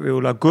highlight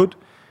reel, are good.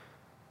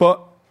 But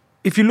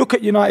if you look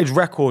at United's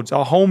records,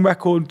 our home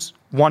records,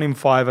 1 in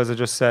 5, as I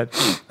just said,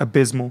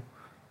 abysmal.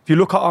 If you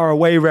look at our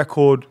away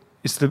record,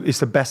 it's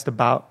the best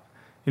about.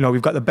 You know,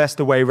 we've got the best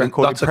away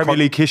record in Premier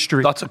League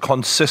history. That's a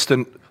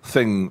consistent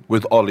thing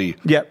with Ollie.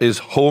 Yep. Is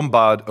home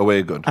bad,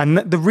 away good. And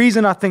the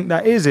reason I think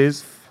that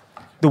is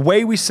the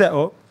way we set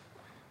up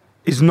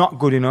is not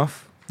good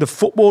enough. The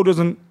football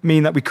doesn't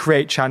mean that we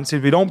create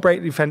chances. We don't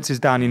break defences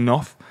down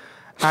enough.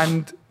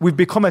 And we've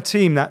become a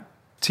team that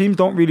teams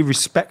don't really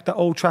respect at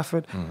Old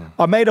Trafford.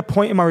 Mm-hmm. I made a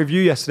point in my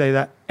review yesterday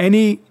that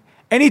any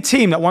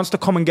team that wants to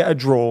come and get a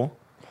draw,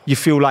 you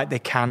feel like they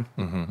can.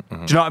 Mm-hmm,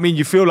 mm-hmm. Do you know what I mean?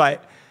 You feel like,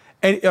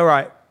 all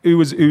right, who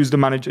was the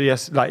manager?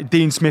 Yes, like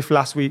Dean Smith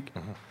last week.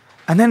 Mm-hmm.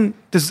 And then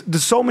there's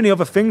so many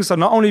other things. So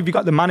not only have you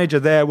got the manager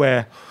there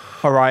where,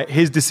 all right,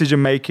 his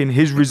decision making,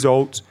 his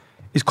results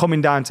is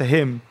coming down to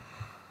him,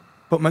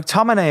 but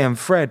McTominay and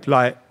Fred,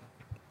 like,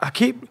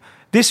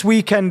 this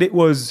weekend it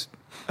was,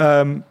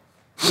 who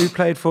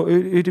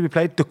did we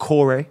play?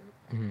 Decore.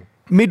 Mm-hmm.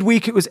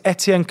 Midweek it was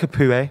Etienne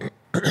Capoue.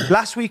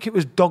 Last week it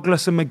was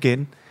Douglas and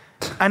McGinn.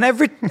 And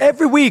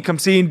every week I'm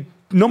seeing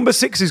number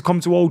 6s come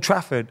to Old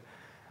Trafford.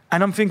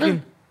 And I'm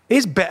thinking,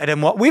 he's better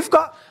than what we've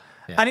got.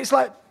 Yeah. And it's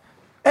like,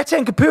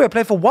 Etienne Capoue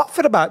played for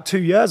Watford about 2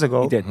 years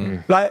ago. He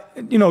did. Like,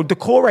 you know,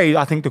 Decore,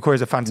 I think Decore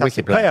is a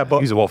fantastic player.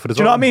 But he's a Watford as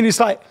do you know well. what I mean? It's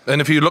like... And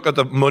if you look at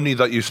the money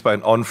that you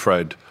spent on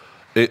Fred,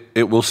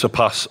 it will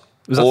surpass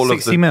all of the...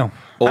 60 mil?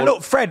 And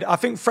look, I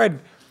think Fred,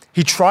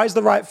 he tries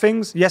the right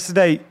things.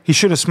 Yesterday, he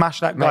should have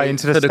smashed that guy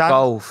into the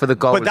stand. For the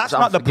goal. But that's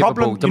not the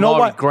problem. You know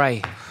what?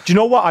 Gray. Do you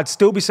know what? I'd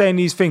still be saying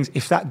these things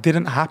if that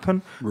didn't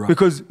happen. Right.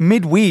 Because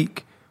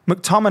midweek,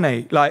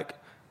 McTominay, like,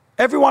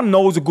 everyone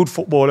knows a good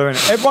footballer, and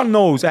everyone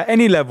knows at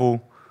any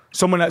level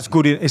someone that's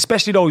good,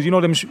 especially those, you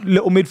know, them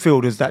little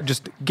midfielders that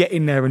just get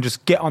in there and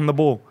just get on the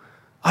ball.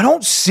 I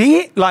don't see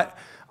it. Like,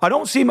 I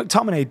don't see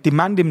McTominay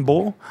demanding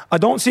ball. I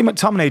don't see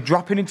McTominay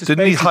dropping into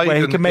spaces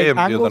where he can make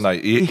angles. The other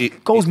night? He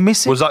goes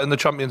missing. Was that in the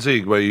Champions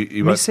League where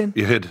he missing?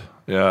 He hid.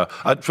 Yeah.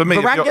 And for me,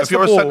 if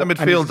you're a centre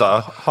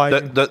midfielder,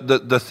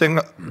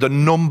 the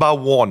number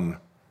one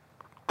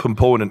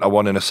component I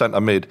want in a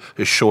centre mid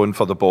is showing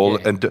for the ball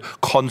and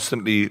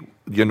constantly,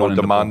 you know,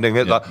 demanding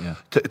it.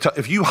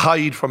 If you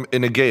hide from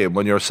in a game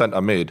when you're a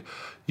centre mid,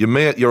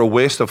 you're a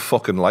waste of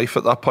fucking life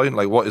at that point.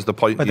 Like, what is the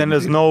point? But then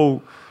there's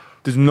no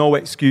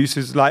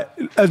excuses. Like,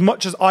 as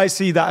much as I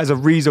see that as a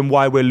reason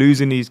why we're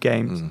losing these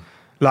games,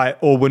 like,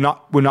 or we're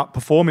not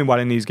performing well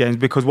in these games,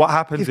 because what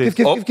happens is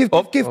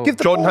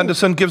Jordan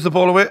Henderson gives the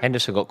ball away.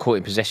 Henderson got caught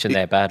in possession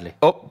there badly.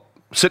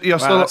 City are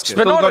still got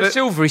Bernardo it.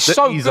 Silva is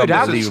so good.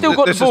 How has he still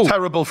got the ball? This is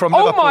terrible from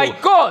Liverpool. Oh my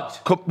God!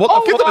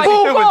 What the fuck is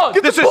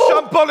he doing? This is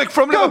shambolic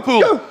from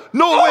Liverpool.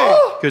 No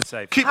way. Good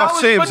save. Keep that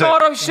saves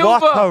Bernardo it. Silva.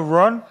 What a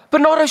run.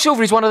 Bernardo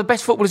Silva is one of the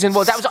best footballers in the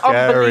world. That was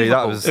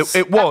unbelievable.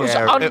 It was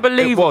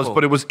unbelievable. It was,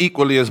 but it was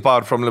equally as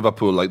bad from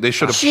Liverpool. Like, they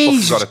should have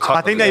fucking got a tackle.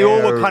 I think they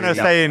all were kind of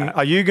saying,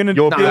 "Are you going to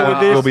deal with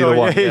this?" You'll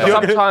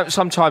be the one.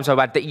 Sometimes I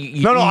add that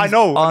No, I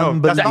know.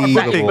 That's not a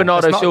good thing.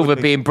 Bernardo Silva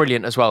being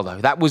brilliant as well,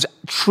 though. That was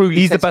truly.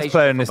 He's the best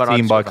player in this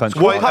team by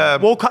country.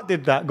 Walcott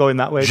did that going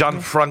that way.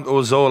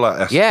 Gianfranco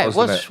Zola. Yeah, it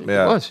was. It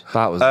was.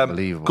 That was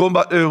unbelievable.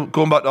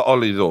 Going back to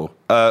Ollie though,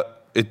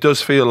 it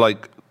does feel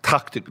like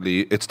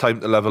tactically it's time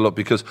to level up,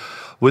 because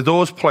with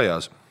those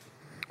players,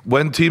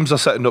 when teams are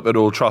setting up at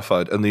Old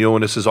Trafford and the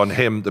onus is on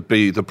him to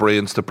be the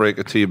brains to break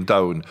a team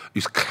down,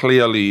 he's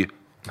clearly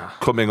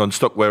coming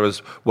unstuck. Whereas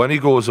when he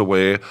goes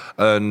away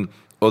and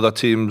other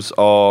teams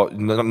are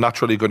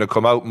naturally going to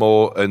come out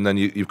more, and then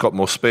you've got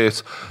more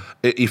space,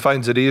 he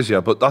finds it easier.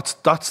 But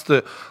that's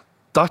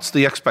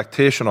the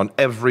expectation on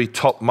every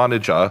top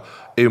manager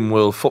in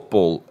world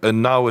football.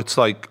 And now it's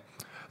like,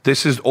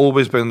 this has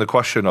always been the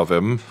question of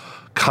him.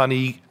 Can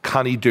he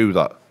do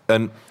that?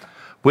 And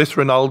with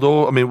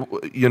Ronaldo, I mean,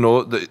 you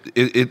know,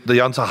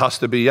 the answer has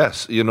to be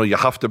yes. You know, you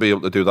have to be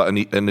able to do that,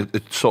 and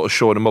it's sort of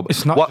showing him up.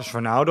 It's not just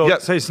Ronaldo. Yeah,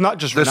 so it's not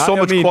just there's Ronaldo. so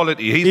much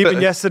quality.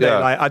 Even yesterday,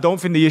 like, I don't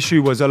think the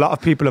issue was, a lot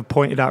of people have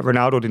pointed out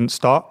Ronaldo didn't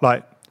start.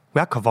 Like, we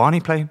had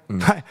Cavani playing.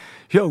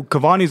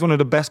 Cavani's one of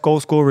the best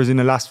goal scorers in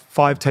the last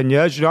 5-10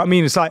 years. You know what I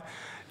mean? It's like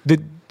the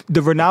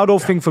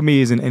Ronaldo thing for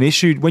me isn't an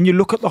issue. When you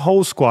look at the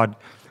whole squad,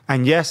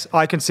 and yes,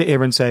 I can sit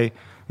here and say,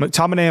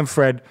 McTominay and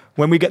Fred,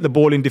 when we get the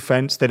ball in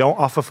defence, they don't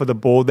offer for the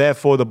ball.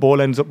 Therefore, the ball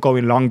ends up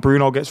going long.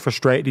 Bruno gets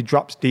frustrated. He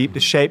drops deep.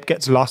 The shape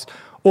gets lost.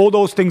 All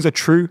those things are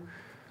true.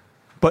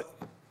 But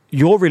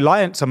your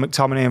reliance on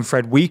McTominay and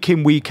Fred week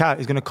in, week out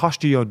is going to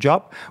cost you your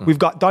job. We've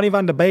got Donny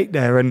van der Beek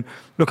there. And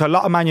look, a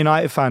lot of Man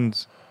United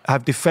fans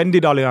have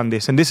defended Ollie on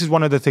this. And this is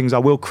one of the things I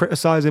will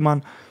criticise him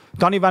on.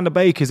 Donny van der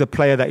Beek is a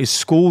player that is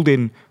schooled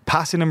in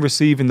passing and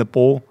receiving the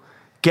ball,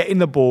 getting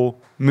the ball,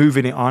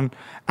 moving it on.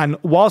 And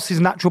whilst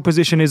his natural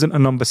position isn't a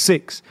number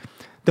 6,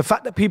 the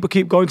fact that people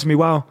keep going to me,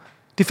 well,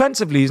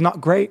 defensively he's not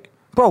great.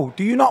 Bro,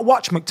 do you not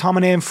watch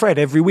McTominay and Fred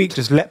every week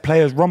just let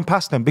players run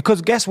past them?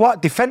 Because guess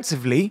what?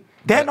 Defensively,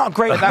 they're not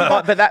great.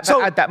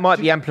 That might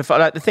be amplified.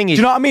 Like, the thing is,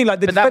 do you know what I mean?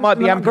 Like, that might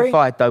be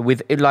amplified though.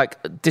 With, like,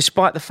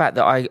 despite the fact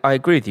that I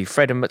agree with you,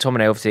 Fred and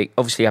McTominay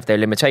obviously have their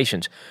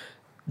limitations.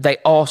 They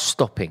are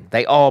stopping.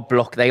 They are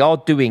blocking. They are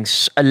doing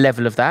a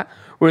level of that.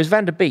 Whereas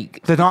Van der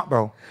Beek, they're not,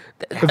 bro.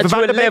 If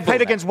Van der Beek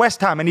played against West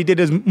Ham and he did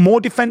his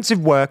more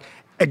defensive work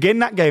again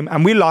that game,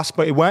 and we lost,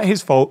 but it weren't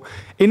his fault.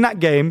 In that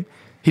game,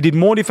 he did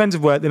more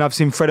defensive work than I've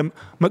seen Fred.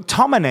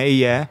 McTominay,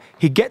 yeah,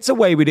 he gets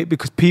away with it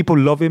because people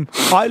love him.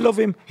 I love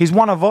him. He's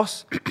one of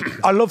us.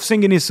 I love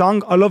singing his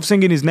song. I love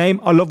singing his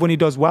name. I love when he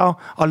does well.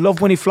 I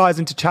love when he flies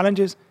into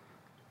challenges.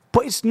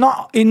 But it's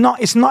not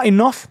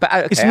enough. But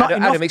okay, it's not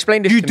enough. Adam,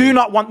 explain this to me. You do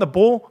not want the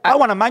ball. I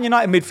want a Man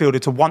United midfielder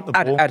to want the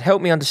ball. Help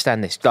me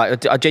understand this.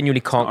 Like, I genuinely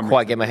can't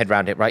quite get my head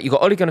around it, right? You've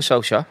got Ole Gunnar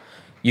Solskjaer,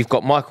 you've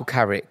got Michael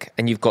Carrick,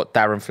 and you've got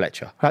Darren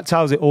Fletcher. That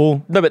tells it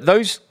all. No, but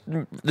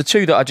the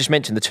two that I just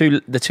mentioned,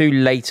 the two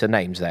later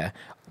names there,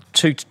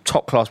 two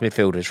top-class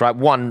midfielders, right?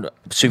 One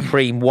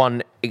supreme,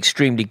 one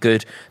extremely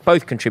good.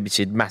 Both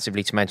contributed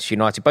massively to Manchester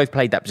United. Both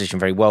played that position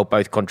very well.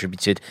 Both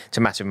contributed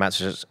to massive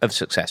amounts of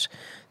success.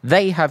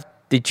 They have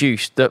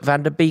deduced that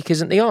Van der Beek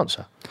isn't the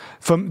answer.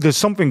 There's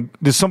something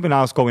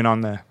else going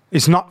on there.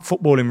 It's not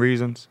footballing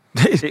reasons.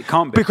 It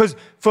can't be. Because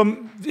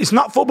it's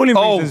not footballing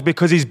reasons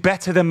because he's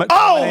better than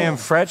McTominay and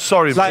Fred.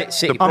 Sorry,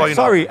 I'm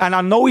sorry, and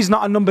I know he's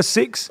not a number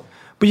 6,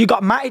 but you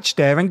got Matic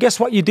there, and guess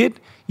what you did?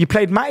 You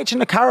played Matic in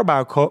the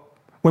Carabao Cup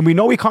when we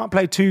know he can't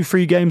play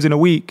 2-3 games in a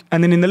week,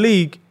 and then in the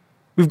league,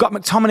 we've got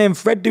McTominay and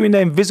Fred doing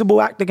their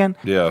invisible act again.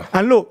 Yeah.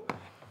 And look,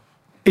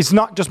 it's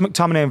not just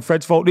McTominay and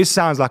Fred's fault. This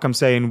sounds like I'm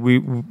saying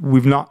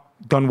we've not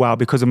done well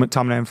because of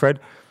McTominay and Fred.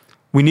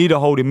 We need a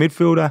holding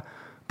midfielder,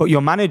 but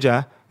your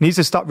manager needs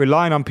to stop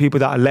relying on people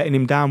that are letting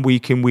him down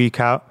week in, week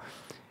out.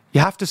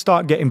 You have to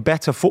start getting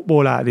better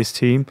football out of this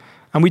team,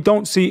 and we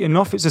don't see it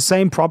enough. It's the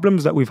same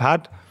problems that we've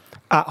had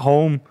at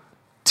home.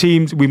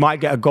 Teams, we might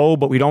get a goal,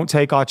 but we don't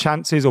take our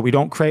chances or we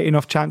don't create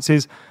enough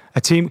chances.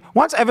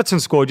 Once Everton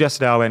scored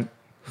yesterday, I went,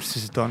 this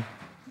is done.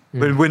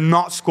 We're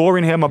not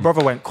scoring here. My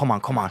brother went, come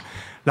on.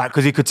 Like,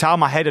 because he could tell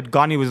my head had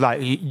gone. He was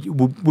like,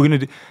 we're going to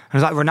do... And I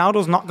was like,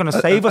 Ronaldo's not going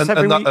to save us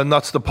every week. And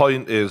that's the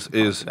point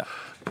is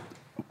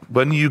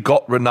when you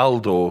got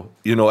Ronaldo,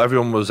 you know,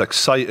 everyone was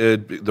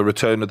excited, the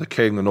return of the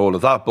king and all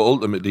of that, but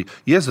ultimately,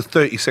 he is a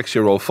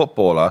 36-year-old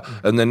footballer,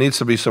 and there needs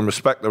to be some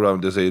respect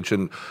around his age,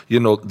 and, you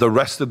know, the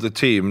rest of the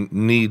team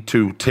need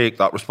to take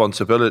that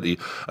responsibility.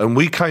 And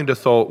we kind of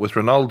thought with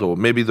Ronaldo,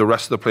 maybe the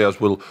rest of the players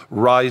will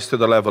rise to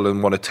the level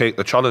and want to take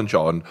the challenge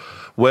on,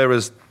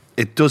 whereas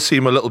it does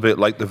seem a little bit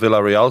like the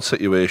Villarreal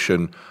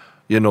situation,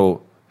 you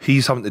know,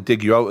 he's having to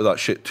dig you out of that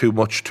shit too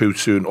much too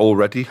soon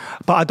already.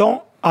 But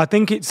I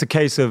think it's a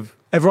case of,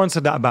 everyone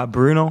said that about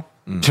Bruno.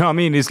 Do you know what I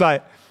mean? It's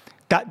like,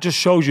 that just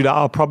shows you that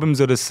our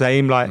problems are the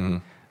same. Like,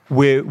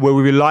 we're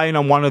relying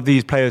on one of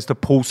these players to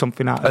pull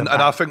something out. And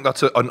I think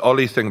that's an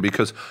Ollie thing,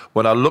 because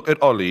when I look at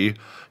Ollie,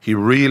 he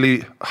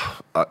really...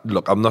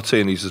 Look, I'm not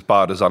saying he's as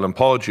bad as Alan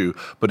Pardew,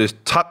 but his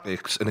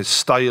tactics and his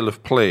style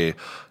of play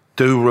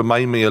do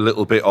remind me a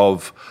little bit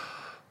of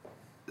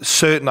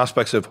certain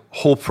aspects of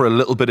hope for a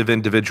little bit of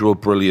individual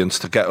brilliance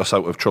to get us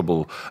out of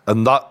trouble.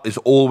 And that is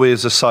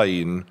always a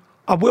sign...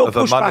 I will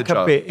push back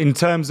a bit in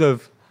terms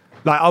of,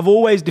 like, I've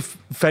always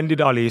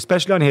defended Ollie,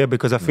 especially on here,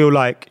 because I feel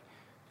like,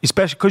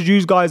 especially because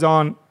you guys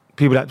aren't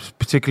people that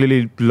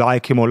particularly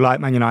like him or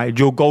like Man United,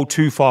 you'll go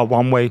too far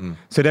one way.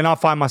 So then I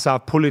find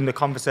myself pulling the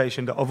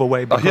conversation the other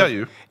way. Because, I hear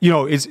you. You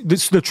know,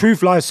 the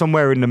truth lies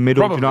somewhere in the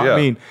middle, Probably, do you know what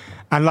I mean?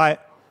 And like,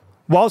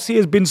 whilst he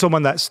has been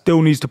someone that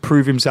still needs to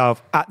prove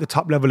himself at the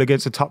top level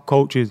against the top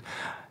coaches,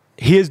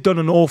 he has done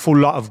an awful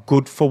lot of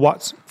good for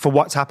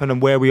what's happened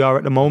and where we are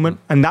at the moment.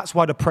 And that's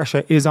why the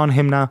pressure is on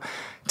him now.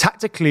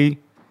 Tactically,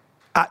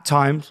 at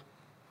times,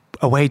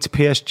 away to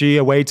PSG,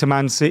 away to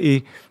Man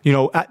City, you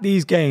know, at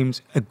these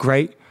games are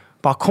great.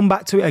 But I'll come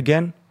back to it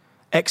again.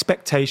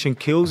 Expectation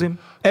kills him.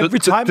 Every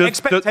time,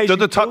 expectation do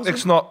the kills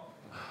tactics him. not...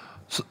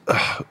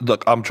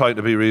 Look, I'm trying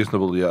to be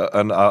reasonable, yeah,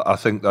 and I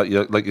think that,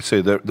 yeah, like you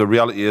say, the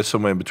reality is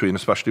somewhere in between,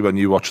 especially when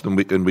you watch them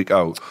week in, week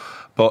out.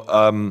 But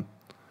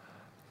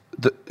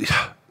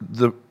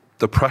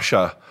the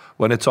pressure,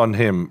 when it's on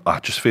him, I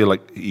just feel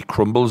like he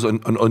crumbles,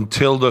 and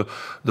until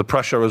the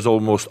pressure is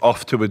almost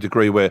off to a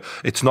degree where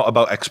it's not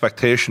about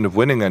expectation of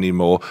winning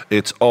anymore,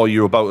 it's, oh,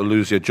 you're about to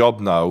lose your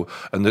job now,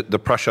 and the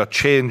pressure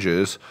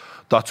changes.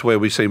 That's where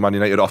we see Man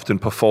United often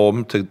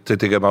perform to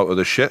dig him out of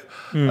the shit.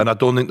 And I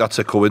don't think that's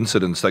a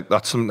coincidence. Like,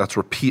 that's something that's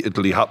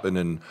repeatedly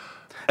happening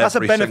That's a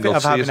every benefit single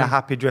of having season. a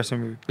happy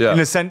dressing room. Yeah. In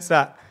the sense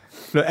that,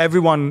 look,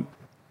 everyone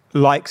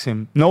likes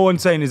him. No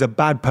one's saying he's a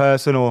bad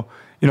person or,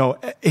 you know,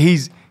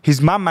 his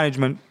man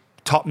management,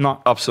 top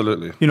notch.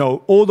 Absolutely. You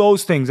know, all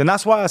those things. And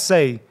that's why I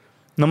say,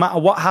 no matter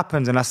what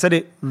happens, and I said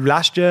it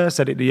last year, I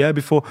said it the year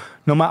before,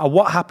 no matter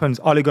what happens,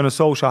 Ole Gunnar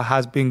Solskjaer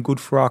has been good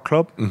for our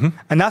club.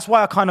 And that's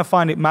why I kind of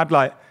find it mad,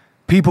 like,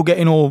 people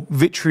getting all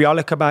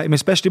vitriolic about him,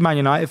 especially Man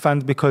United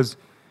fans, because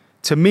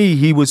to me,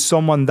 he was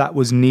someone that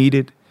was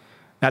needed.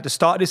 At the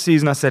start of this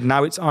season, I said,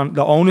 now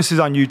the onus is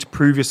on you to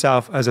prove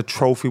yourself as a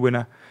trophy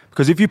winner.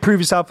 Because if you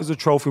prove yourself as a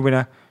trophy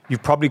winner,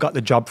 you've probably got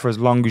the job for as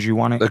long as you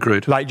want it.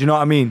 Agreed. Like, do you know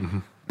what I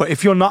mean? But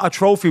if you're not a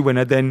trophy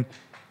winner, then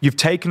you've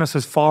taken us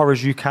as far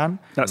as you can.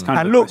 That's kind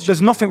of and the look, question.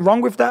 there's nothing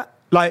wrong with that.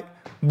 Like,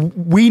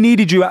 we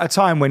needed you at a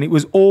time when it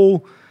was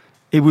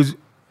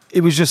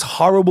just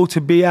horrible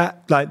to be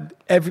at. Like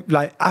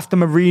after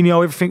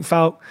Mourinho, everything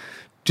felt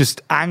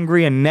just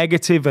angry and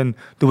negative, and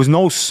there was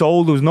no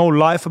soul, there was no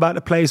life about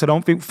the place. I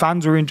don't think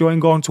fans were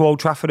enjoying going to Old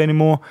Trafford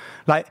anymore.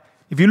 Like,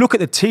 if you look at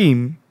the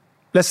team,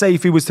 let's say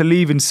if he was to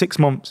leave in 6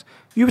 months,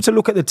 if you were to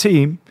look at the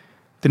team,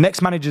 the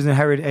next manager's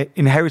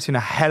inheriting a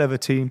hell of a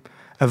team,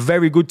 a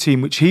very good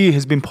team, which he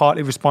has been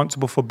partly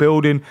responsible for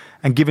building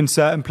and giving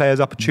certain players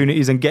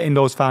opportunities and getting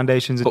those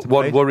foundations into But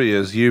what place. worry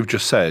is, you've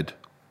just said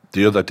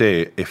the other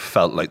day, it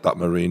felt like that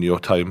Mourinho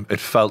time. It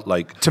felt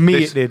like... To me,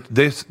 this, it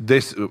did.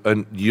 This,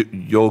 and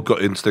your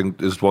gut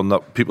instinct is one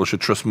that people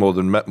should trust more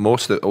than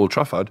most at Old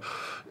Trafford.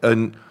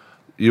 And,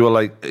 you were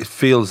like, it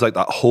feels like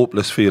that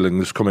hopeless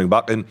feeling is coming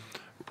back. And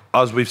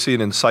as we've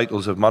seen in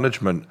cycles of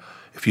management,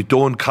 if you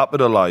don't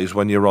capitalise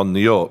when you're on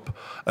the up,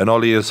 and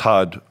Ollie has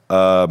had,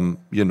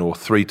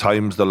 3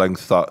 times the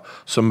length that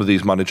some of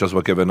these managers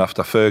were given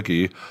after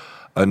Fergie,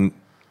 and,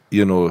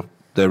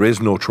 there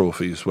is no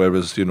trophies,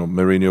 whereas,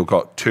 Mourinho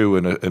got 2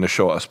 in a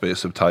shorter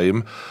space of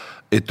time.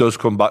 It does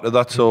come back to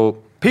that.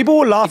 So people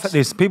will laugh at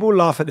this. People will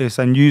laugh at this,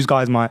 and you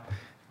guys might.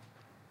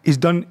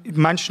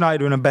 Manchester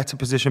United are in a better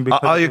position because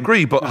I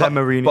agree, but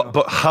Mourinho.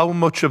 But how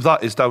much of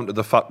that is down to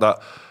the fact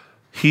that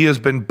he has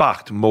been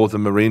backed more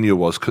than Mourinho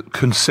was,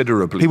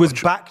 considerably? He was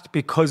much. backed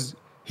because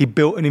he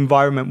built an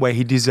environment where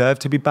he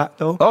deserved to be backed,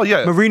 though. Oh,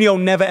 yeah. Mourinho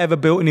never ever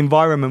built an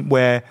environment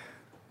where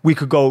we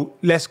could go,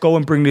 let's go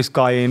and bring this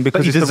guy in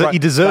because he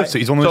deserves it.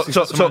 He's one of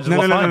those.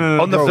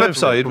 No. On the flip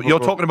side, you're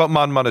talking about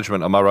man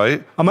management, am I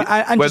right?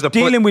 And just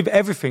dealing with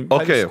everything,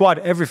 like the squad,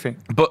 everything.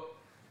 But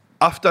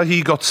after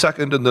he got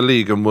second in the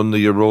league and won the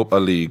Europa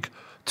League,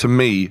 to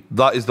me,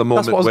 that is the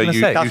moment where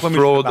you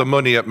throw the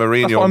money at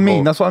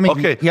Mourinho. That's what I mean.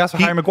 Okay, he asked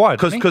for Harry Maguire.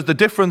 Because the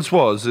difference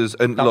was,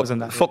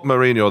 fuck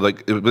Mourinho.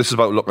 Like, this is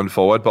about looking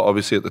forward, but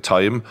obviously at the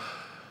time,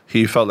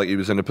 he felt like he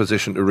was in a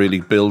position to really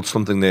build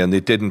something there, and they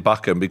didn't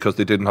back him because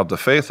they didn't have the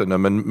faith in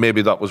him. And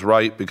maybe that was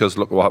right, because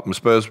look what happened with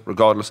Spurs,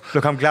 regardless.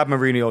 Look, I'm glad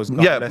Mourinho's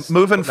not. Yeah,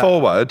 moving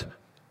forward,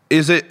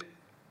 it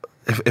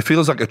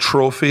feels like a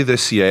trophy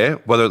this year,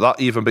 whether that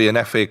even be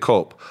an FA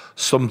Cup,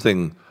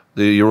 something,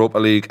 the Europa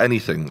League,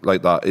 anything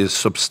like that is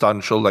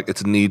substantial, like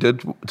it's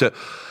needed.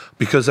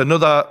 Because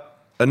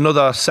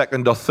another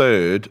second or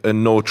third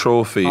and no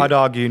trophy. I'd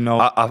argue no.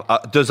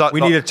 Does that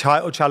need a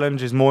title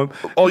challenge is more.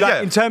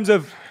 In terms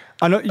of...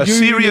 A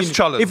serious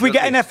challenge. If we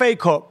get an FA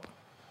Cup,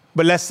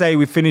 but let's say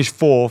we finish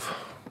 4th,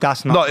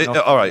 that's not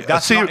enough. All right.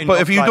 That's not but enough.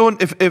 if you don't,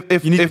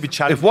 you need to be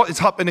challenged. If what is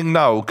happening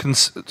now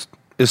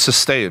is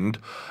sustained,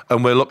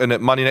 and we're looking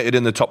at Man United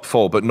in the top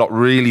 4, but not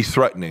really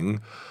threatening,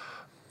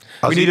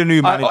 we need a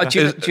new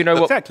manager. Do you know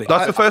what? Exactly.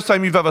 That's the first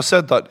time you've ever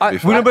said that.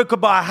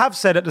 But I have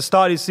said at the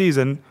start of the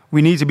season,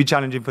 we need to be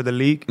challenging for the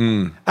league.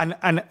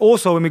 And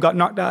also, when we got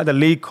knocked out of the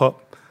League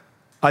Cup,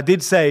 I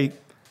did say,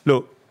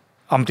 look,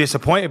 I'm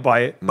disappointed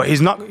by it, but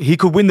he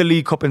could win the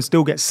League Cup and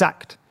still get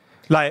sacked.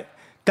 Like,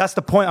 that's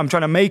the point I'm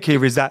trying to make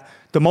here, is that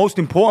the most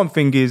important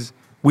thing is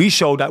we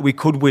showed that we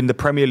could win the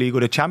Premier League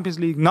or the Champions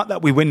League, not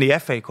that we win the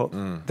FA Cup.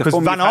 Because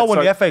Van Gaal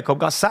won the FA Cup,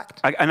 got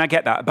sacked. And I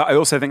get that, but I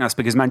also think that's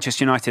because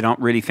Manchester United aren't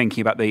really thinking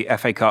about the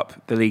FA Cup,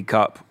 the League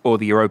Cup, or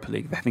the Europa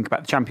League. They think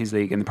about the Champions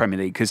League and the Premier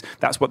League, because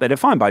that's what they're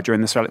defined by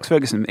during the Sir Alex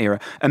Ferguson era.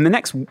 And the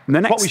next,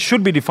 what we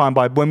should be defined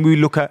by when we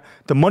look at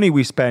the money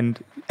we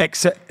spend,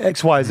 X,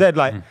 Y, Z,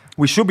 like.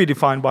 We should be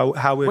defined by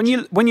how we're...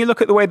 When you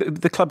look at the way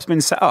that the club's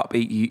been set up,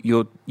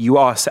 you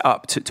are set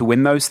up to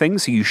win those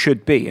things, so you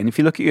should be. And if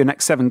you look at your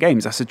next 7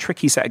 games, that's a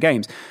tricky set of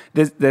games.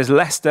 There's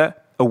Leicester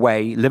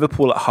away,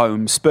 Liverpool at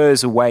home,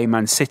 Spurs away,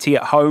 Man City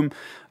at home,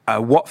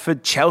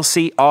 Watford,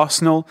 Chelsea,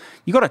 Arsenal.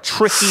 You've got a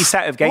tricky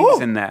set of games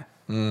in there.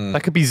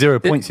 That could be 0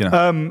 points, you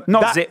know.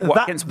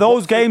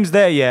 Those games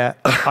there,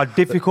 are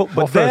difficult,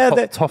 but they're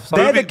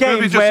the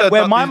games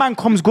where my man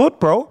comes good,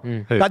 bro.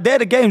 Like, they're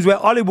the games where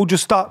Ollie will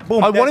just start.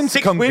 Boom, I want him to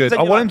come good.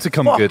 I want him to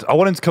come good. I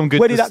want him to come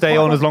good to stay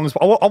on as long as.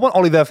 I want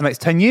Ollie there for the next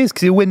 10 years,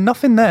 because he'll win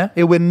nothing there.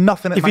 He'll win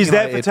nothing. If he's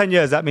there for 10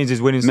 years, that means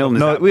he's winning.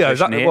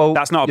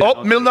 That's not.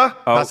 Milner.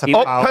 That's a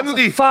foul.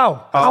 Penalty.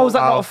 Foul. How is that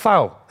not a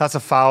foul? That's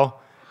a foul.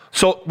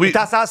 So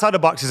that's outside the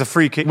box. Is a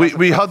free kick.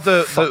 We had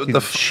the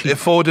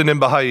Foden in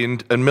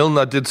behind, and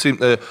Milner did seem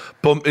to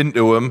bump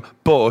into him,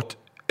 but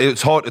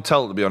it's hard to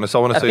tell, to be honest. I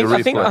want to say a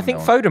replay. I think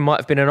Foden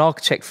might have been an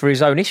architect for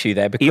his own issue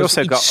there, because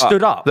he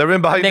stood up. They're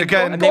in behind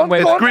again. And then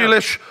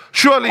Grealish,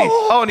 surely.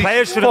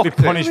 Players shouldn't be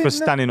punished for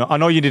standing up. I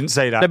know you didn't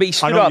say that. No, but he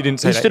stood up.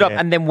 He stood up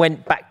and then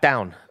went back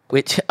down,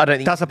 which I don't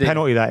think that's a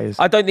penalty. That is.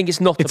 I don't think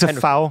it's not. It's a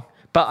penalty. Foul.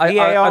 But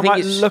I think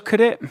it's look at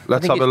it.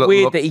 Let's I think it's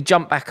weird that he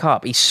jumped back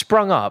up. He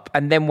sprung up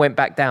and then went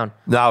back down.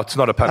 No, it's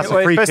not a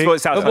penalty. First of all,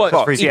 it's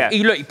outside.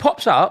 He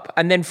pops up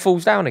and then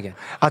falls down again.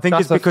 I think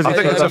it's because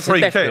it's a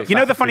free kick. You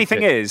know, the funny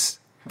thing is,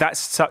 that's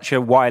such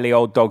a wily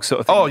old dog sort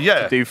of thing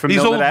to do from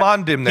he's Milner all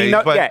manned him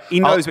there. He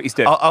knows what he's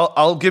doing.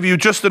 I'll give you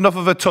just enough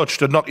of a touch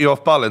to knock you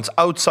off balance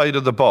outside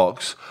of the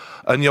box,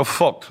 and you're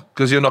fucked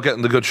because you're not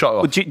getting the good shot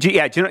off. Well, do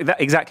you know that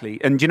exactly?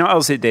 And do you know what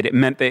else it did? It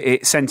meant that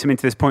it sent him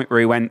into this point where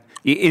he went,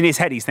 in his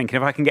head, he's thinking,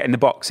 if I can get in the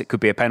box, it could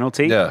be a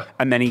penalty. Yeah.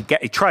 And then he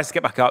tries to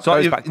get back up, so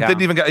goes back down.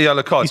 Didn't even get a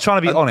yellow card. He's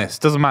trying to be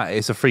honest. Doesn't matter.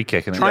 It's a free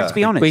kick. Trying to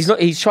be honest.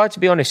 But he's tried to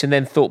be honest and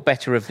then thought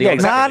better of the No.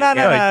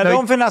 I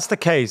don't think that's the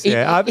case. He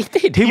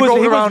did. He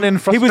rolled around in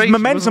frustration.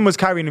 Momentum was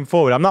carrying him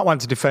forward. I'm not one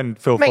to defend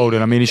Phil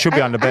Foden. I mean, he should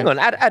be on the bench.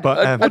 Hang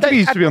on, what do you mean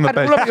he should be on the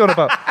bench? What are you on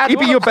about? He'd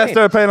be your best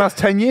ever player in the last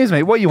 10 years,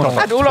 mate. What are you on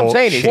about? All I'm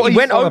saying is, he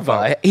went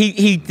over,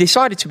 he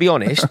decided to be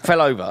honest,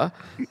 fell over,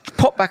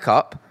 popped back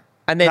up,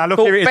 and then thought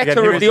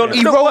better of the honesty.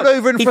 He rolled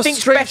over in frustration. He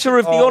thinks better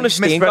of the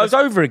honesty and goes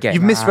over again.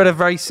 You've misread a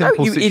very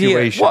simple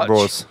situation,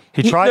 Ross.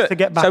 He tries to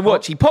get back. So up.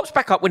 watch, he pops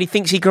back up when he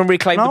thinks he can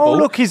reclaim the No, ball.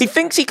 look, he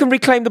thinks he can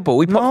reclaim the ball.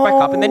 He pops back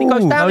up and then he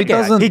goes down he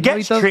again. doesn't. He No,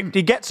 gets he doesn't. tripped.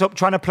 He gets up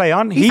trying to play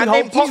on. And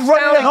then pops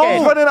down again.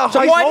 He's running at So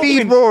high why speed,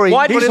 did- Rory.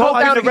 why did He's he pop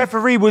hoping down the again?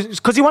 referee was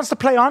because he wants to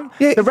play on.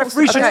 Yeah, the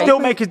referee should okay. still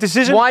make his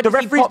decision. Why The did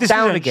he referee's pop down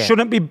decision again?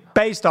 shouldn't be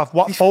based off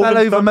what He fell Foden's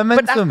over done.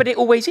 momentum. But it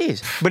always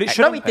is. But it No,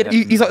 shouldn't. he didn't.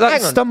 He's like that,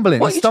 Hang on. stumbling,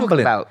 What are he's you talking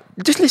stumbling. about?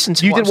 Just listen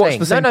to You what didn't I'm watch saying.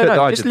 the same no, clip that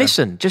I just did then.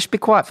 listen. Just be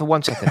quiet for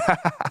 1 second.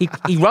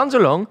 he runs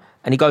along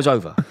and he goes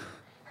over.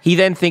 He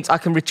then thinks I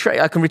can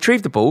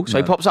retrieve the ball, so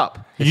he pops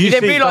up. You He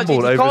then see realises he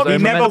stumbled over can't his own retrieve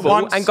the momentum.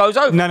 ball once- and goes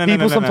over. No.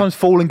 People sometimes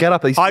fall and get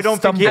up. He's I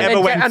don't think he stumbling.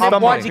 ever went And then why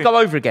stumbling. did he go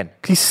over again?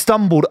 He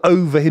stumbled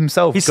over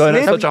himself, He going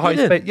at slid. such a high He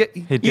speed. didn't.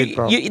 Yeah, He did,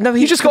 bro. No,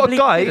 he you just got a completely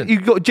guy. didn't.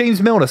 You've got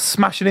James Milner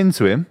smashing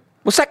into him.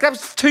 Well, Zach, that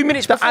was 2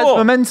 minutes That adds before.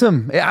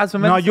 momentum. It adds No,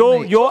 momentum.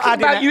 you're mate.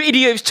 adding. About you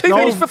idiot, it was 2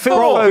 minutes Phil,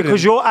 before.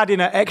 because you're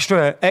adding an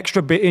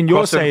extra bit in. You're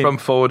Crossing saying from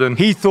Foden.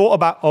 He thought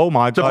about. Oh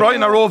my De god.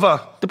 Bruyne are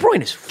over. De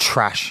Bruyne is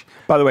Trash.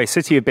 By the way, I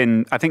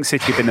think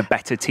City have been the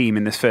better team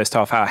in this first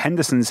half hour.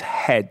 Henderson's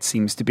head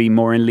seems to be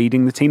more in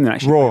leading the team than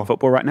actually Raw. playing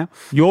football right now.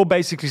 You're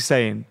basically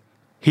saying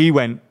he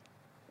went,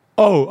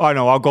 oh, I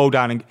know, I'll go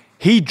down. And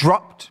he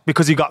dropped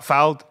because he got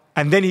fouled.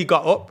 And then he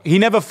got up. He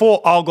never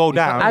thought, I'll go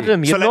down.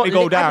 Adam, so you're let not me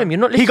go down. Adam, you're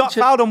not he listening got to,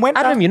 fouled and went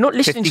Adam, down. you're not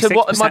listening to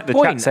what my 56% of the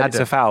point. chat said it's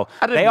Adam. a foul.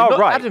 Adam, They you're are not,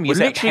 right. Adam, you're Was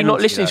it a literally not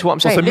penalty, listening to though? what I'm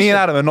saying. So me and Listen.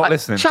 Adam are not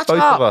listening. Shut Both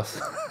up. of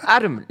us.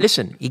 Adam,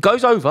 listen. He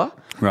goes over.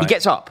 He Right.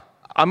 gets up.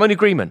 I'm in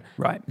agreement.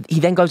 Right. He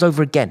then goes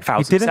over again.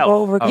 Fouls He didn't himself. go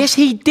over again? Yes,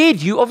 he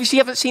did. You obviously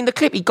haven't seen the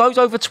clip. He goes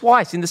over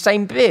twice in the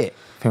same bit.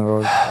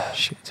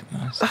 Shit, to be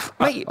honest.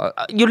 Mate,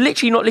 you're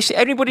literally not listening.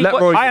 Everybody, Let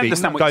what- Rory I speak.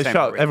 understand what Guys, you're saying,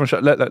 shout. Rory. Everyone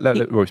shout.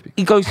 Let Rory speak.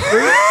 he goes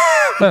through.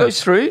 He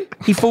goes through.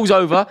 He falls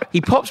over. He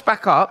pops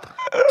back up,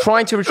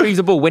 trying to retrieve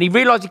the ball. When he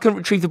realised he couldn't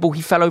retrieve the ball,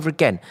 he fell over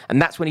again,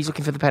 and that's when he's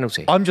looking for the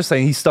penalty. I'm just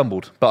saying he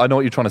stumbled, but I know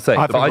what you're trying to say.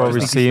 I But think I Rory's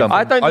just think he seen- stumbled.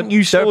 I don't think you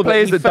there saw are that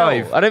players he that fell.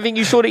 dive. I don't think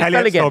you saw that he fell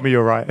Elliot's again. told me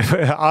you're right.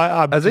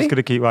 I'm Has just he? going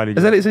to keep riding.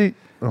 Is that?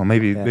 Oh,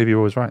 maybe you're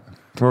always right.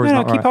 Rory's No,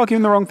 not keep right.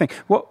 arguing the wrong thing.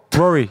 What?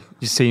 Rory,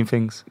 you're seeing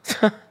things.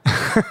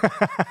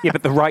 Yeah,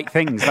 but the right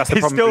things. That's the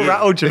He problem. still for you.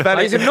 rattled you.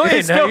 He's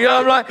annoying. still- You know,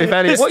 I'm like, what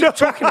are you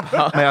talking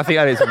about? Mate, I think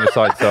Elliot's on your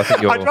side, so I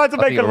think you're. I tried to I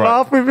make think a you're right.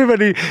 laugh with him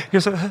and he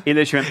was like, He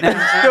literally went,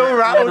 still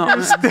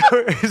rattled.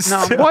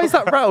 Still. Why has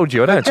that rattled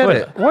you? I don't get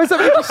it. Why is that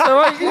made you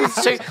so angry?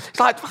 It's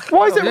like,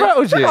 Why has it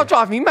rattled you? They'll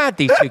drive me mad,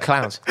 these two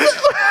clowns.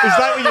 It's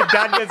like when your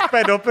dad gets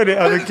fed up in it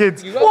and the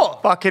kids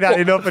What? fucking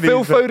adding up and Phil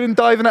he's Foden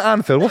diving at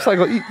Anfield. What's that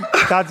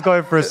got? dad's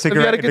going for a Have you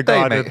cigarette had a in the good day,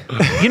 garden.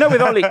 mate? You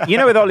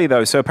know with Oli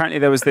though. So apparently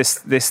there was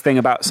this thing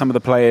about some of the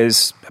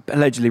players,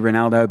 allegedly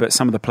Ronaldo, but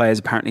some of the players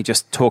apparently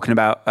just talking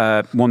about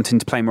wanting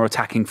to play more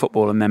attacking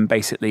football, and then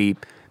basically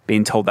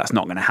being told that's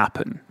not going to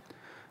happen.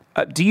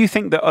 Do you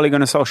think that Ole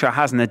Gunnar Solskjaer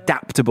has an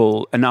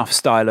adaptable enough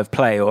style of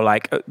play, or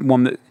like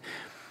one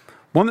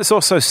that's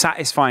also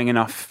satisfying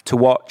enough to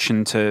watch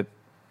and to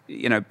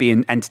be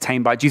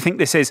entertained by? Do you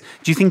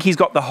think he's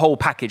got the whole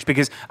package?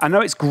 Because I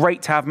know it's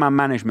great to have man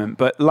management,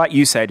 but like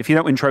you said, if you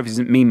don't win trophies,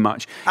 it doesn't mean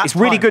much. It's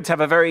really good to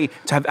have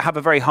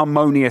a very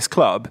harmonious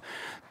club.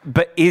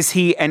 But is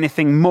he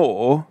anything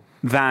more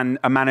than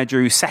a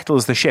manager who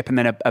settles the ship and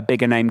then a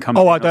bigger name comes?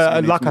 Oh, in or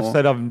someone like who's I more-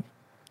 said,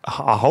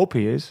 I hope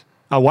he is.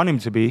 I want him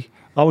to be.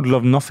 I would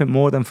love nothing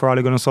more than for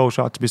Ole Gunnar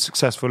Solskjaer to be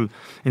successful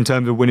in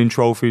terms of winning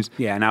trophies.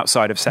 yeah, and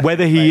outside of settling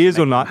Whether the he players, is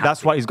or making not, them that's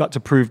happy. what he's got to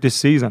prove this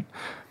season.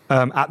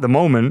 At the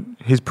moment,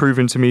 he's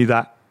proven to me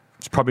that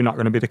it's probably not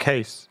going to be the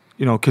case,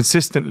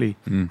 consistently.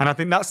 And I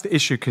think that's the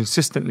issue,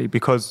 consistently,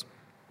 because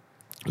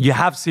you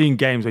have seen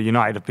games where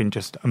United have been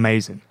just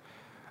amazing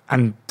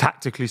and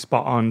tactically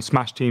spot on,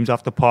 smashed teams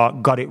off the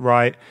park, got it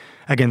right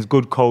against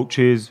good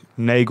coaches,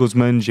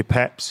 Nagelsmann, your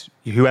Peps,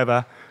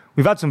 whoever.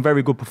 We've had some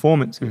very good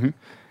performances.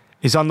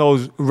 It's on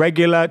those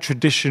regular,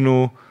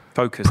 traditional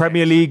Focus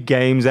Premier games. League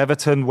games,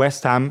 Everton,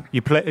 West Ham, you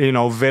play,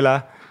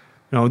 Villa.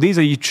 These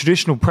are your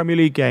traditional Premier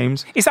League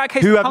games. Is that a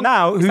case who of have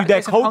now, is who that a their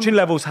case of coaching hunger?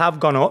 levels have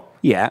gone up.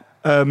 Yeah.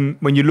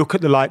 When you look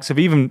at the likes of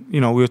even, we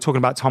were talking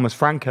about Thomas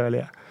Frank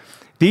earlier.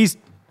 These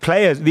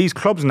players, these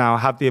clubs now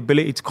have the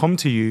ability to come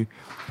to you,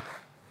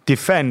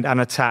 defend and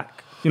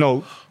attack,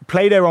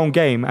 play their own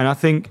game. And I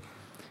think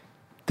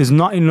there's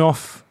not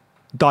enough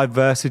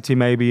diversity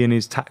maybe in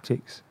his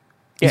tactics.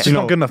 He's just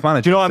not good enough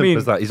manager. Do you know what I Simple mean?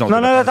 as that. He's not no,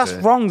 good no, enough that's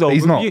manager. wrong though.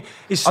 He's not.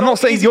 It's I'm so not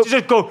saying easy you're. to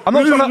just go. I'm not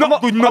 "He's trying to.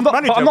 not good enough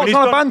manager," I'm when not he's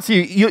trying to done- ban to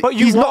you. But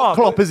He's you not are,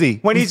 Klopp, but is he?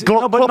 when he's-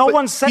 Klopp, no, but Klopp, no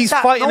one said he's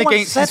that. fighting No one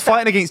against. said He's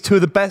fighting that. against two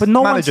of the best But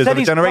no one managers said of a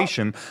he's Klopp.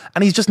 generation,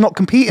 and he's just not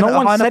competing at a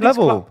high enough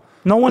level.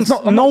 No one, It's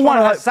not- no I'm not one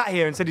trying to, has sat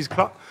here and said he's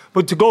Klopp.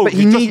 But to go, But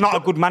he's just not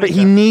a good manager. But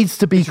he needs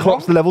to be He's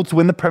Klopp's wrong. level to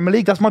win the Premier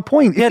League. That's my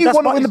point. Yeah, If you that's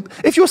want to what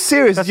win if you're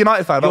serious as a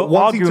United fan You're about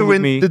wanting to arguing with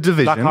win me the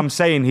division, like I'm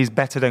saying he's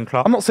better than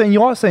Klopp. I'm not saying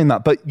you are saying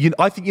that, but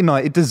I think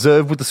United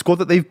deserve with the squad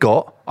that they've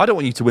got. I don't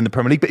want you to win the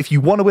Premier League, but if you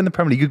want to win the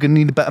Premier League, you're going to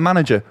need a better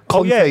manager.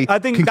 Oh, yeah, Conte I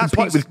think can that's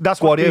compete with that's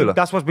Guardiola.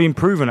 that's what's being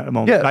proven at the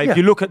moment. Yeah, like yeah. if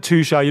you look at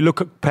Tuchel, you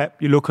look at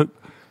Pep, you look at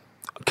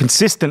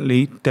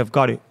consistently, they've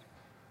got it.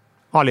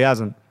 Oli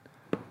hasn't.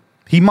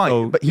 He might,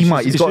 So but he it's might.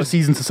 just- He's it's got a just-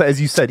 season to say,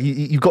 as you said.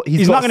 He's got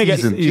He's got not a going to get.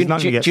 season. He's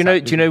not going to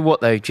get. Do you know what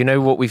though? Do you know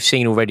what we've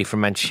seen already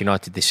from Manchester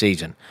United this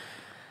season?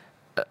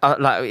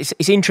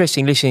 it's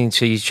interesting listening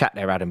to you chat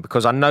there, Adam,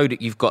 because I know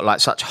that you've got like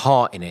such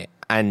heart in it,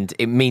 and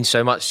it means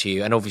so much to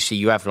you. And obviously,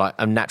 you have like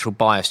a natural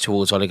bias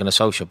towards Ole Gunnar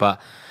Solskjaer, but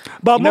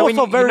I'm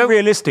also very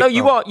realistic. No,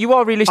 you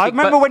are realistic. I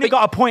remember when he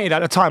got appointed at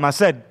the time. I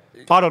said,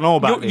 I don't know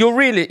about this.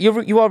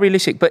 You are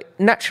realistic, but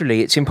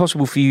naturally, it's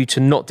impossible for you to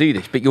not do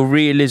this. But your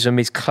realism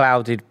is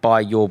clouded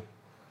by your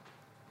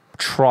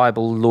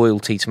tribal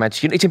loyalty to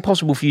Manchester United. It's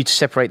impossible for you to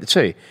separate the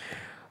two.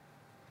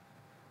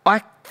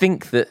 I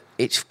think that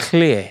it's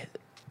clear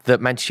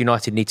that Manchester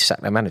United need to sack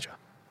their manager.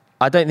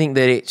 I don't think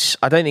that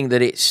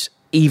it's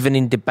even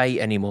in debate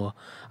anymore.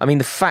 I mean,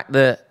 the fact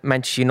that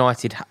Manchester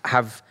United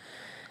have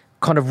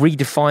kind of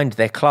redefined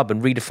their club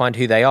and redefined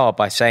who they are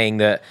by saying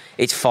that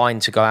it's fine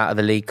to go out of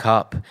the League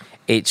Cup,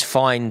 it's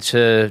fine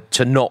to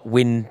not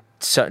win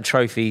certain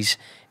trophies,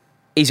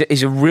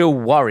 is a real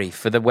worry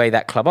for the way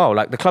that club are.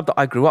 Like, the club that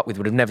I grew up with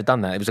would have never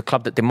done that. It was a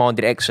club that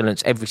demanded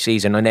excellence every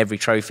season and every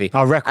trophy.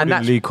 Our record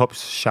in League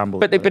Cup's shambles.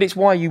 But it's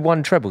why you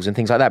won trebles and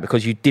things like that,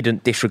 because you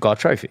didn't disregard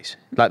trophies.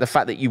 Like, the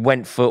fact that you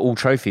went for all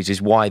trophies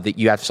is why that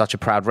you have such a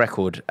proud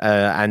record.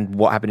 And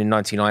what happened in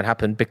 '99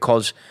 happened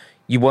because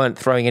you weren't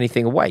throwing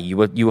anything away. You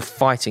were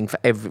fighting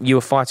a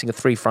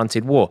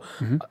three-fronted war.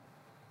 Mm-hmm.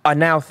 I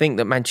now think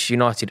that Manchester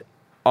United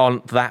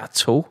aren't that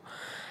at all.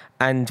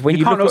 And when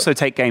you can't also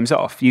take games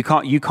off. You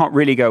can't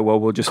really go, well,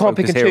 we'll just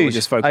focus here, we'll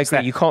just focus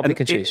there. You can't pick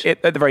and choose.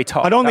 At the very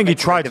top. I don't think he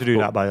tried to do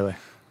that, by the way.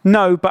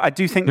 No, but I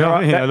do think...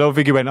 I don't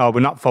think he went, we're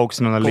not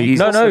focusing on the league.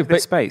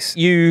 But space.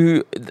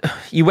 You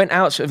went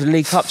out of the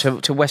League Cup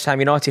to West Ham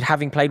United,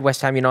 having played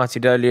West Ham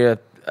United earlier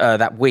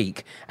that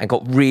week, and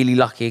got really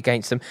lucky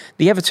against them.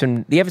 The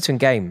Everton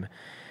game,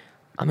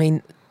 I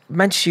mean,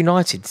 Manchester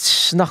United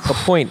snuck a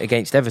point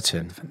against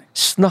Everton.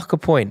 Snuck a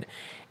point.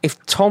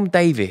 If Tom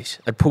Davies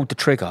had pulled the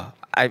trigger...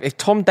 If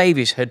Tom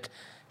Davies had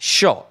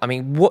shot, I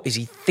mean, what is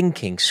he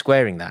thinking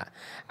squaring that?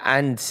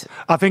 And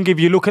I think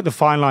if you look at the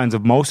fine lines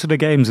of most of the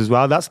games as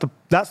well, that's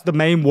the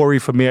main worry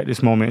for me at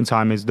this moment in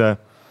time, is the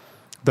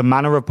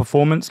manner of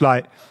performance.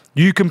 Like,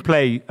 you can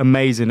play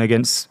amazing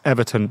against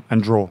Everton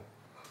and draw.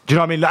 Do you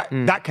know what I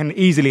mean? That can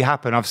easily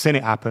happen. I've seen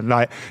it happen.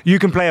 Like, you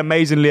can play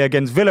amazingly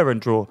against Villa and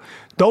draw.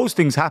 Those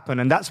things happen,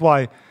 and that's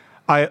why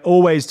I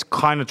always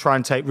kind of try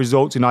and take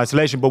results in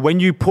isolation. But when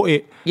you put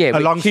it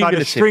alongside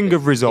a string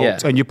of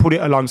results and you put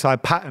it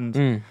alongside patterns,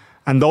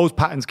 and those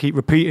patterns keep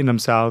repeating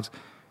themselves,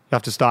 you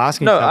have to start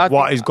asking yourself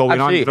what is going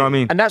on. You know what I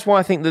mean? And that's why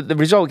I think that the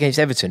result against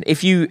Everton,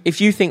 if you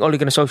think Ole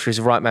Gunnar Solskjaer is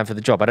the right man for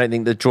the job, I don't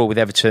think the draw with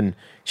Everton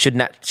should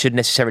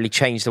necessarily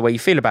change the way you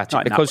feel about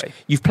it, because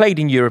you've played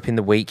in Europe in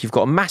the week, you've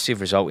got a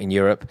massive result in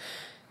Europe.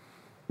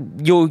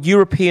 Your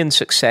European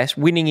success,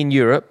 winning in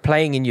Europe,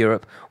 playing in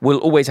Europe, will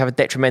always have a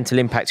detrimental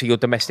impact to your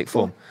domestic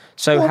form.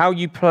 So how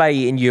you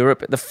play in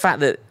Europe, the fact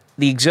that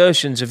the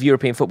exertions of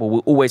European football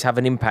will always have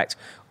an impact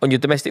on your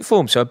domestic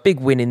form. So a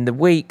big win in the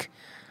week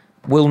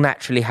will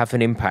naturally have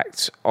an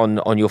impact on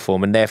your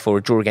form, and therefore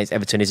a draw against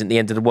Everton isn't the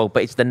end of the world,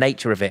 but it's the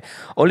nature of it.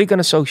 Ole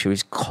Gunnar Solskjaer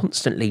is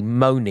constantly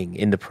moaning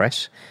in the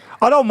press.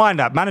 I don't mind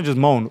that. Managers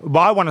moan,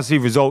 but I want to see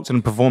results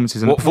and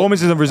performances. And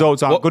performances and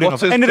results aren't good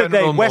enough. At the end of the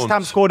day, West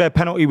Ham scored their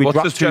penalty. We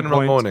dropped 2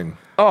 points. Moaning?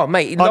 Oh,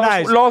 mate,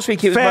 last week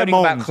he was moaning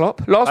about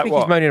Klopp. Last week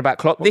he's moaning about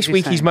Klopp. This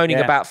week he's moaning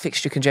about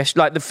fixture congestion.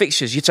 Like, the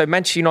fixtures. So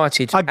Manchester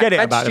United... I get it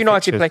about the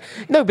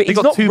fixtures. No, but he's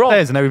not wrong. He's got 2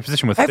 players in every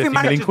position with 50 million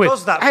quid. Every manager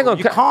does that. Hang on.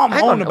 You can't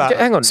moan about it.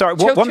 Hang on. Sorry,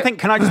 one thing.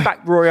 Can I just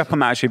back Rory up on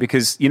that, actually?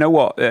 Because you know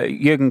what?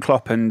 Jurgen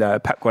Klopp and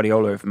Pep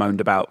Guardiola have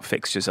moaned about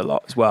fixtures a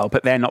lot as well,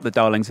 but they're not the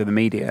darlings of the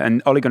media.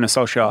 And Ole Gunnar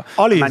Solskjaer...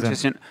 Ollie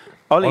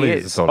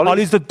is.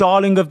 Ollie's the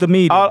darling of the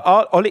media.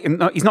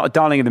 No, he's not a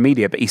darling of the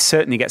media, but he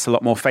certainly gets a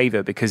lot more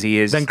favour because he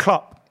is...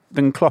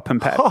 Than Klopp and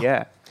Pep,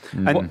 yeah.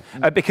 And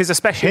because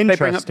especially if they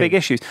bring up big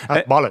issues.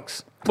 That's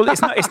bollocks. Well,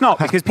 it's not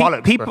because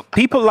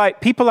people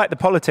like the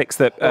politics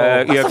that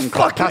Jurgen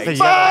Klopp makes.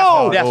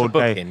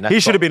 He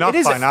should have been off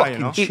by now, you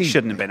know. He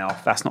shouldn't have been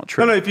off. That's not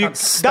true. No, that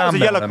was a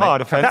yellow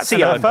card offence. That's a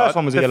yellow card. The first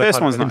one was a yellow card. The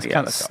first one's not a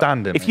yellow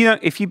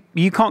card. If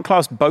you can't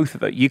class both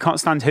of it, you can't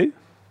stand who?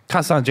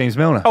 Can't stand James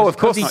Milner. Oh, of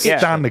course he not.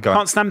 stand the guy.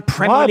 Can't stand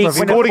Premier League.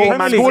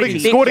 He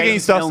scored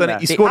against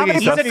us. He scored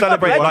against us.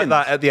 Celebrated like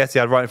that at the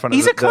Etihad right in front of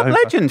us. He's a club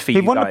legend for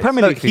you guys. He won the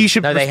Premier League. He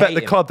should respect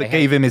the club that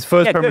gave him his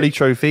first Premier League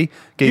trophy.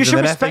 You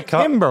should respect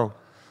him, bro.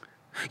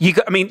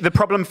 The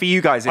problem for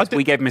you guys is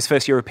we gave him his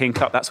first European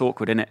Cup. That's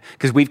awkward, isn't it?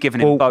 Because we've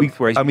given him both,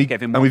 whereas we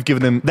gave him one. And we've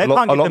given them a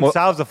lot more.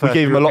 We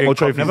gave him a lot more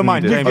trophies. Never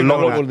mind. You gave him a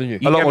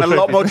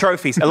lot more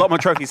trophies. A lot more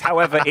trophies.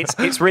 However,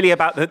 it's really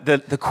about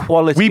the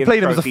quality. We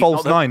played him as a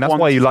false 9. That's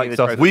why he liked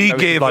us. We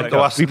gave him to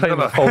us. We played him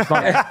as a false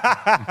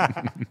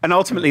 9. And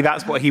ultimately,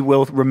 that's what he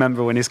will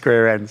remember when his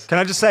career ends. Can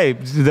I just say,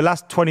 the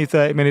last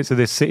 20-30 minutes of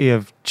this City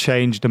have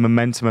changed the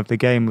momentum of the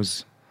game.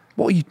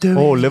 What are you doing?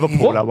 Oh,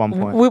 Liverpool at one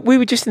point. We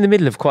were just in the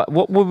middle of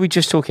what were we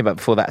just talking about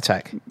before that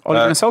attack?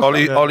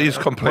 Ollie's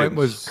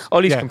complaints.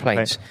 Ollie's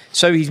complaints.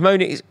 So he's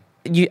moaning.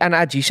 And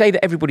Ad, you say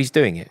that everybody's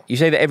doing it. You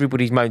say that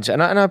everybody's moans,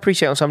 and I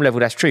appreciate on some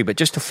level that's true. But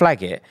just to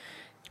flag it,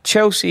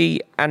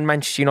 Chelsea and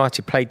Manchester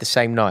United played the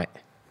same night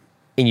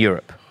in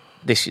Europe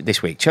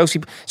this week.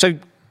 Chelsea. So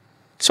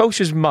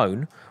Solskjaer's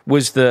moan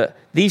was that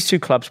these two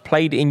clubs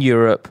played in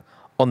Europe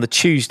on the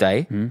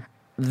Tuesday,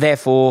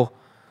 therefore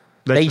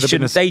they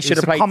should have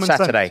played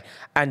Saturday.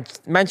 And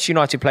Manchester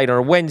United played on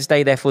a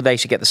Wednesday, therefore they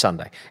should get the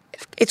Sunday.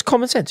 It's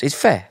common sense. It's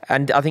fair.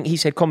 And I think he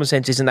said common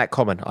sense isn't that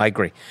common. I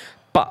agree.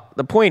 But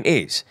the point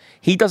is,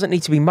 he doesn't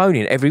need to be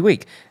moaning every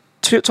week.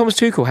 Thomas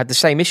Tuchel had the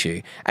same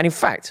issue. And in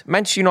fact,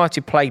 Manchester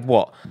United played,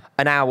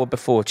 an hour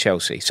before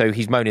Chelsea. So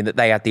he's moaning that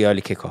they had the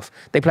early kickoff.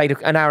 They played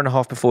an hour and a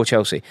half before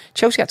Chelsea.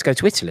 Chelsea had to go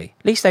to Italy.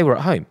 At least they were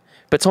at home.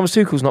 But Thomas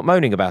Tuchel's not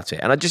moaning about it.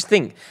 And I just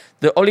think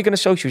that Ole Gunnar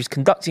Solskjaer is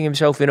conducting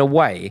himself in a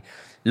way.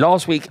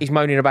 Last week, he's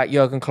moaning about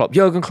Jurgen Klopp.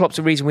 Jurgen Klopp's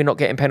the reason we're not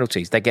getting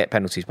penalties. They get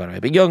penalties, by the way.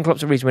 But Jurgen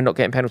Klopp's the reason we're not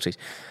getting penalties.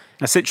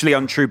 That's literally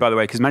untrue, by the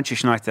way, because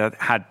Manchester United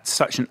had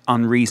such an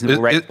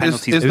unreasonable rate of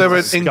penalties. Is there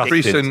an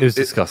increase in... It was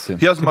disgusting.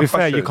 Here's To my be fair,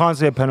 question. you can't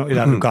say a penalty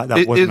that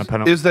wasn't a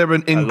penalty. Is there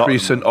an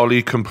increase in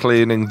Ollie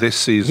complaining this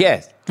season?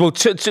 Yeah. Well,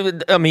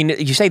 I mean,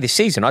 you say this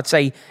season. I'd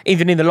say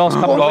even in the last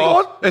couple of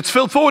weeks. Oh, it's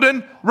Phil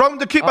Foden. Round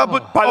the keeper,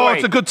 but By the way,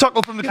 it's a good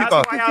tackle from the That's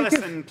keeper. why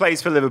Alisson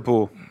plays for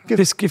Liverpool. If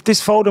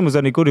this Foden was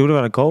any good, he would have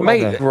had a goal.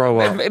 Mate,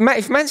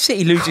 if Man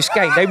City lose this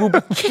game, they will be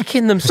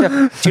kicking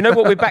themselves. Do you know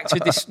what we're back to?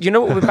 Do you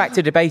know what we're back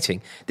to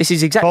debating? This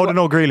is exactly Foden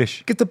or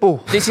Grealish? Get the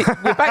ball.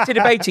 we're back to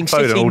debating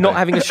Foden City all not day.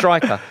 having a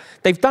striker.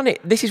 They've done it.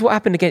 This is what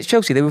happened against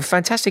Chelsea. They were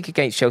fantastic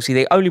against Chelsea.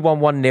 They only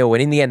won 1-0,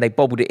 and in the end, they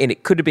bobbled it in.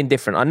 It could have been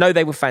different. I know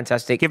they were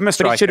fantastic. Give them a but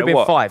striker, it should have been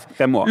what? 5.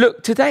 Then what?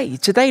 Look, today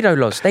though,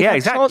 Loz. They had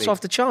exactly. chance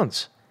after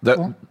chance.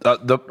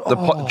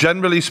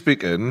 Generally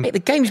speaking, The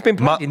game's been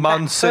played in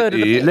Man that third of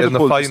the City pitch. in the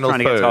Liverpool just final trying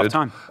to get to third.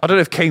 half-time. I don't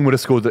know if Kane would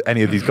have scored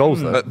any of these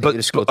goals, though. He'd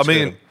have scored I two.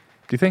 mean, Do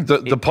you think?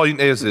 the point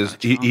is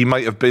he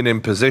might have been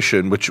in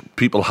position, which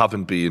people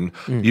haven't been.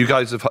 You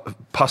guys have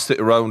passed it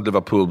around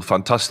Liverpool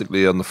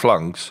fantastically on the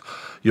flanks.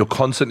 You're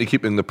constantly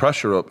keeping the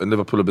pressure up, and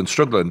Liverpool have been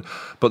struggling.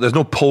 But there's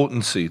no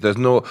potency. There's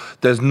no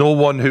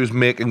one who's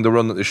making the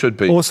run that they should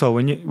be. Also,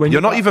 when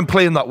You're not even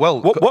playing that well.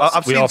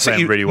 I've We seen are City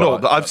playing really well. No,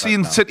 but I've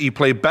seen City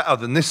play better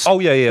than this. Oh,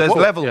 yeah, yeah. There's What-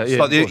 levels yeah,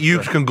 that of course, you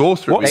can go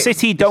through. What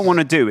City don't want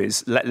to do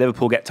is let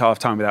Liverpool get to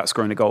half-time without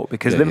scoring a goal,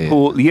 because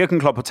Liverpool, Jurgen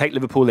Klopp will take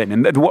Liverpool in.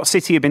 And what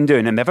City have been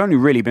doing, and they've only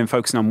really been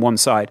focusing on one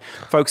side,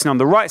 focusing on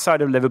the right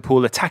side of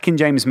Liverpool, attacking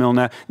James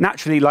Milner,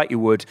 naturally like you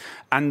would,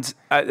 and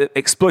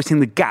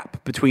exploiting the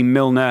gap between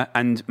Milner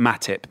and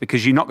Matip,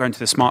 because you're not going to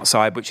the smart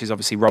side, which is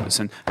obviously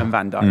Robertson and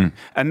Van Dijk.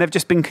 And they've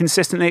just been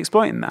consistently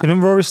exploiting that.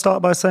 Didn't Rory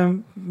start by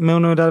saying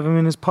Milner would have him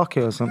in his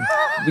pocket or something?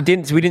 We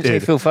didn't say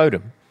Phil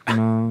Foden.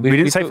 We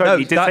didn't say Foden.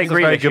 He did that say is a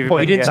very Grealish. good point.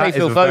 We didn't say That is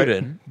Phil a very-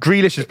 Foden.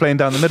 Grealish is playing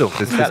down the middle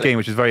this game,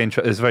 which is very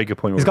interesting. It's a very good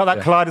point. He's got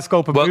that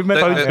kaleidoscope of movement.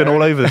 Foden's been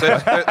all over this.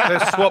 They're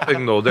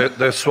swapping though.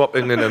 They're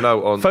swapping in and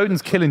out on.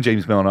 Foden's killing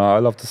James Milner. I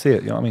love to see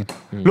it. You know what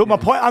I mean? Look, my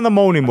point on the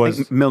moaning I was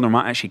think Milner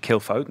might actually kill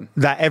Foden.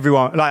 that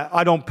everyone,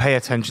 I don't pay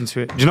attention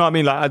to it. Do you know what I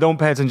mean? I don't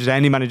pay attention to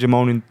any manager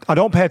moaning. I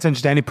don't pay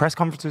attention to any press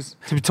conferences.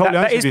 To be totally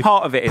That honest is with you.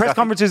 part of it, is I Press think-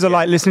 conferences are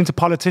like listening to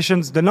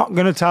politicians. They're not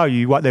going to tell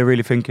you what they're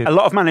really thinking. A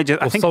lot of managers,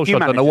 I Well, think a few Solskjaer don't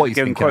know managers what are he's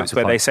giving thinking quotes at the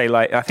where they time. say,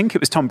 like, I think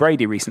it was Tom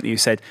Brady recently who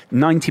said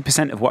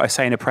 90% of what I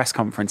say in a press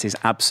conference is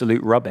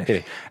absolute rubbish.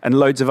 Really? And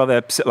loads of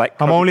other, like...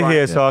 I'm Kobe only Bryant-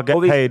 here so I get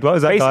all these- paid. What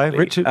was that guy? basically,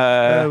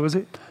 Richard? Was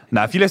it?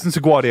 Now, if you listen to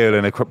Guardiola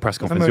in a press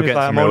conference, you'll get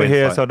some I'm real only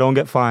here insight. so I don't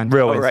get fined.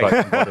 Real Oh, right.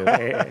 insight. from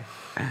Guardiola.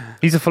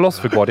 He's a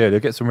philosopher, Guardiola. You'll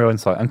get some real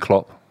insight. And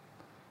Klopp.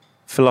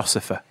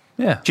 Philosopher.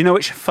 Yeah. Do you know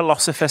which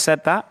philosopher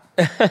said that?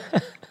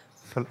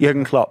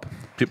 Jurgen Klopp.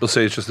 People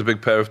say it's just a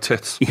big pair of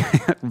tits.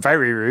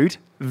 Very rude.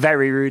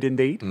 Very rude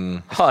indeed.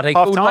 They Half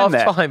called time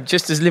there. half-time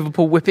just as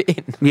Liverpool whip it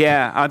in.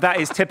 Yeah, that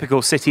is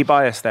typical City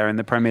bias there in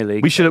the Premier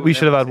League. We should have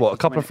had, a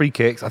couple of free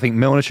kicks. I think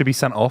Milner should be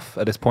sent off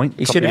at this point.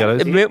 He Couple should of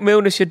yellows.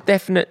 Milner should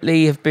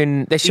definitely have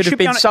been. There should have should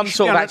be been on- some he should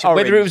sort be of on an action,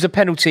 whether it orange. was a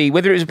penalty, or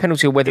whether it was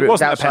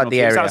wasn't a outside penalty,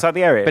 the it was area. outside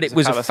the area. But It it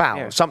was was a outside the foul.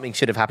 area. Something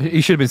should have happened.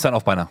 He should have been sent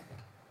off by now.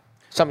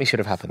 Something should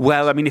have happened.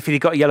 Well, I mean, if he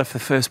got a yellow for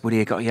the first, would he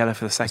have got a yellow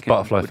for the second?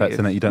 butterfly Would he effect, have-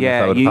 isn't it? You don't know if yeah,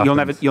 that would have you'll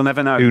happened. you'll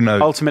never know. Who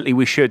knows? Ultimately,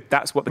 we should.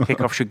 That's what the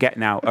kickoff should get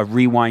now: a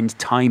rewind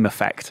time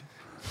effect.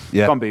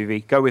 Yeah. Come on,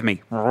 Boovy, go with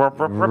me.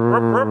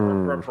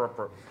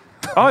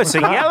 Oh, it's a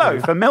yellow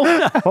for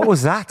Milner. What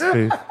was that,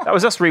 dude? That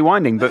was us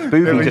rewinding, but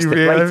Boovy just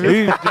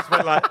deflated.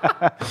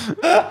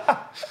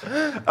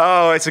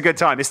 Oh, it's a good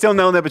time. It's still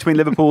 0-0 between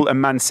Liverpool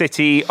and Man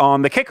City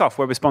on the kickoff,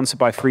 where we're sponsored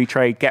by Free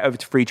Trade. Get over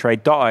to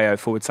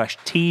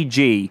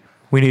freetrade.io/TG.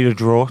 We need a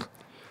draw.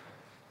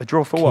 A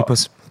draw for what? Keep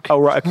us Oh,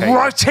 right, okay.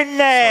 right in I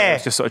there.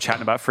 was just sort of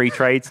chatting about free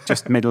trade,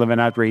 just middle of an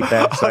ad read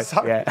there. So,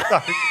 Sorry,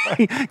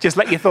 yeah. Just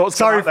let your thoughts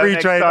come Sorry, out there free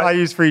next trade. time. I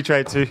use free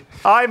trade too.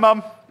 Hi,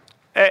 Mum.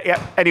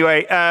 Yeah.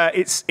 Anyway,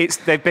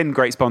 they've been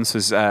great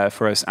sponsors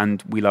for us,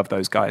 and we love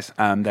those guys.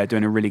 They're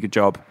doing a really good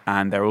job,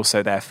 and they're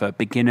also there for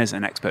beginners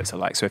and experts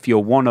alike. So if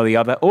you're one or the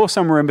other, or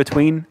somewhere in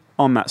between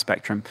on that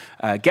spectrum,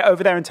 get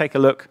over there and take a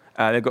look.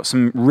 They've got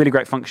some really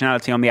great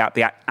functionality on the app.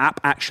 The app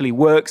actually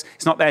works.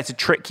 It's not there to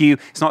trick you.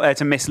 It's not there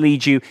to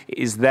mislead you. It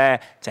is there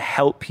to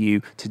help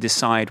you to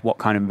decide what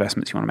kind of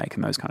investments you want to make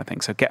and those kind of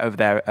things. So get over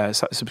there,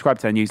 subscribe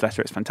to their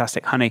newsletter. It's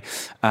fantastic, honey.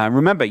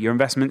 Remember, your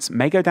investments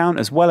may go down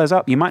as well as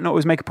up. You might not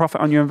always make a profit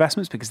on your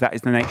investments because that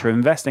is the nature of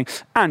investing.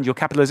 And your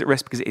capital is at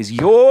risk because it is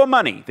your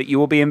money that you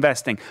will be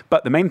investing.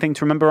 But the main thing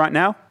to remember right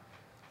now,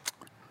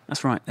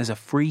 that's right, there's a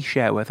free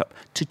share worth up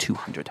to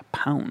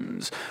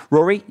 £200.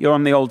 Rory, you're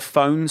on the old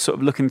phone, sort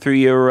of looking through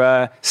your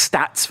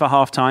stats for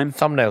half-time.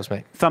 Thumbnails,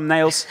 mate.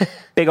 Thumbnails.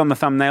 Big on the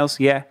thumbnails,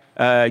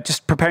 yeah.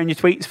 Just preparing your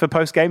tweets for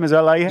post-game as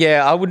well, are you?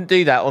 Yeah, I wouldn't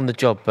do that on the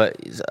job, but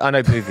I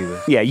know Boovy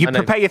will. Yeah, you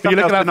prepare your thumbnails, You're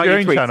looking but not after your your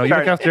own tweets. channel. You're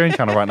looking after your own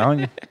channel right now,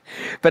 aren't you?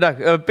 But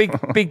no,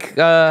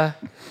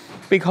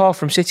 big half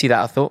from City that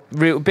I thought.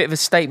 Real bit of a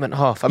statement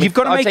half. I mean, You've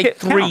got to I'd make say it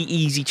three count.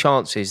 easy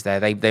chances there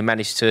they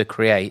managed to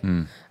create.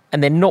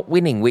 And they're not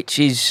winning, which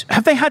is...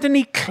 Have they had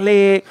any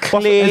clear Has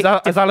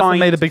Alisson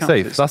made a big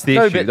save? chances? That's the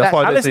No, issue. but That's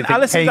why I don't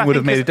Alisson, think Kane would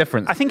have made a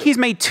difference. I think he's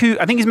made two.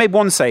 I think he's made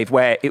one save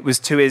where it was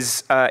to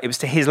his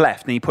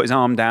left and he put his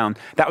arm down.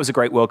 That was a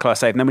great world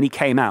class save. And then when he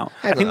came out,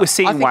 I think we're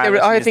seeing why.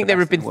 I think there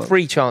have been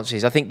three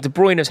chances. I think De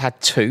Bruyne's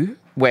had two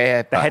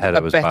where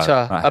header was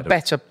bad. a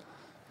better.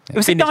 It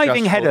was a finish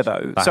diving just header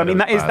scored. though. So I mean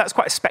header was bad. that's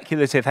quite a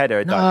speculative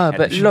header. No,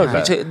 but look,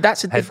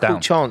 that's a Head difficult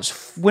down.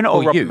 chance We're not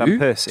all for Robin you. van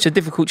Persie. It's a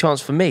difficult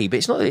chance for me, but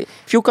it's not.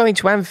 If you're going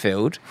to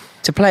Anfield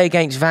to play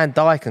against Van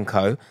Dijk and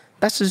co,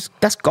 that's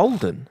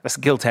golden. That's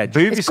gilt edge.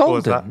 Boovy It's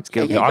scores golden.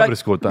 that. Yeah, I would have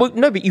scored that. Well,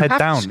 no, but you Head have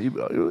down.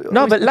 To,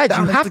 no, but lads,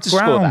 you have to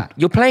score that.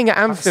 You're playing at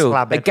Anfield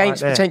slab it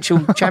against right there.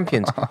 potential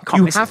champions. Can't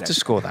You miss have it to then.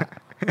 score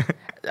that.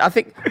 I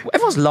think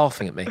everyone's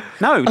laughing at me.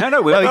 No.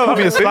 Well, he called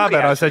me a slab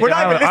head. I said, We're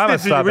yeah, not even I'm a listening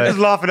to you. slab We're head. just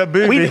laughing at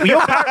Boovy.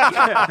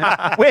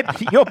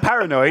 You're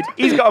paranoid.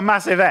 He's got a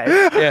massive head.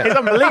 It's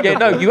unbelievable. Yeah,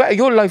 no,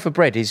 your loaf of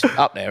bread is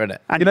up there, isn't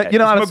it? And You know, It's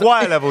Alistair,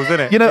 Maguire levels, isn't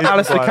it? you know, It's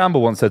Alistair Maguire.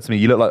 Campbell once said to me,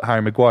 "You look like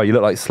Harry Maguire. You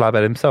look like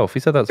Slabhead himself." He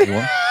said that to me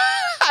once.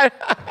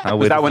 How was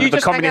weird that is one You of the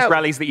just hang communist out-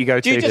 rallies that you go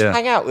Do you to? just Yeah.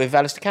 hang out with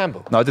Alistair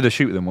Campbell? No, I did a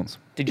shoot with him once.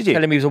 Did you Did you?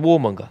 tell him he was a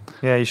warmonger?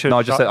 Yeah, you should. No,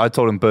 I just said I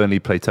told him Burnley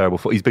played terrible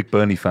football. He's a big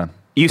Burnley fan.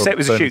 You said it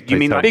was a Burnley shoot. You played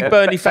mean like terrible. Big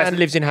Burnley fan pheasant-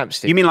 lives in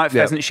Hampstead. You mean like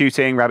Yeah. pheasant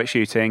shooting, rabbit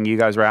shooting? You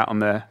guys were out in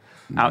the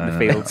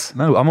fields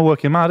No, I'm a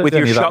working man. I don't with do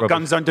your any of that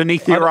shotguns rubbish.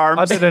 underneath your I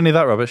arms. did any of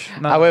that rubbish.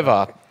 No.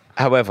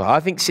 However, I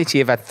think City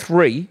have had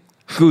three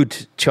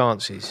good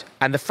chances,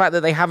 and the fact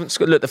that they haven't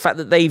scored. Look, the fact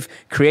that they've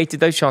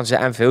created those chances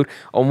at Anfield,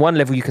 on one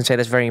level, you can say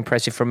that's very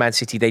impressive from Man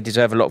City. They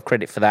deserve a lot of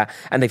credit for that,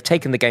 and they've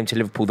taken the game to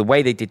Liverpool the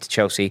way they did to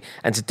Chelsea,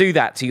 and to do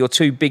that to your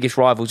two biggest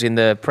rivals in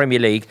the Premier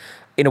League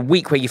in a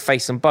week where you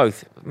face them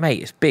both,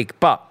 mate, it's big.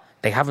 But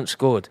they haven't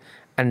scored,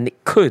 and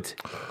it could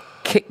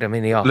kick them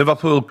in the arse.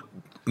 Liverpool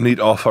need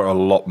to offer a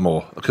lot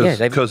more Yeah,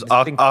 because they've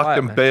I been quiet,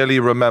 can man. barely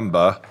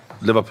remember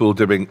Liverpool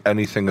doing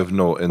anything of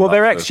note in Well, that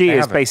their first XG game.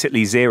 is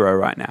basically zero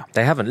right now.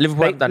 They haven't.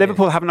 Liverpool haven't done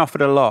Liverpool haven't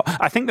offered a lot.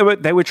 I think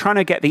they were trying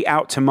to get the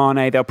out to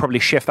Mane. They'll probably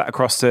shift that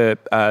across to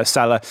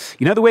Salah.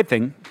 You know the weird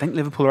thing? I think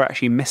Liverpool are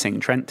actually missing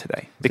Trent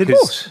today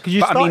Because you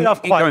but I started mean,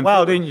 off quite going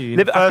well, forward- didn't you?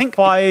 In the I first think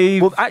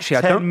 5, Well, actually,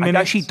 I 10 minutes.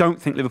 actually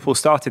don't think Liverpool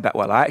started that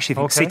well. I actually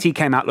think Okay. City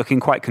came out looking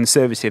quite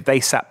conservative.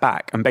 They sat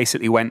back and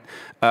basically went,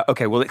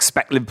 "Okay, we'll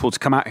expect Liverpool to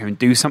come out here and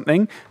do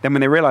something." Then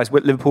when they realised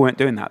Liverpool weren't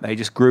doing that, they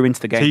just grew into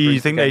the game. So grew you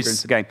into think the game, grew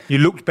into the game. you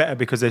looked better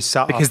because they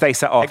sat Because off, they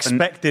sat off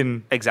and-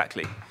 expecting.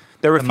 Exactly.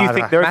 There were a few matter.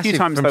 things. There are a Massive few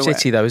times from though where-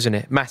 City, though, isn't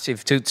it?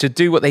 Massive to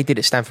do what they did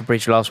at Stamford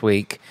Bridge last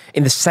week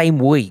in the same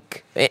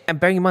week. And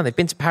bearing in mind they've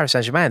been to Paris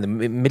Saint-Germain in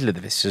the middle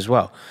of this as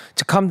well.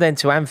 To come then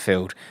to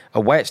Anfield,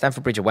 away at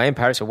Stamford Bridge, away in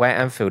Paris, away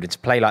at Anfield, and to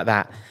play like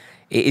that,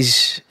 it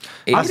is.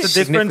 That's the difference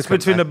significant,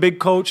 between man. a big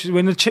coach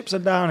when the chips are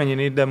down and you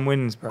need them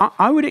wins, bro.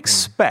 I would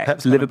expect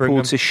Pep's gonna bring Liverpool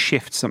them. to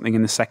shift something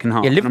in the second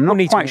half. Yeah, And Liverpool I'm not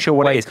need to quite sure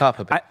what it is. wake up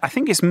a bit. I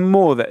think it's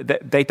more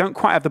that they don't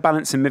quite have the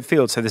balance in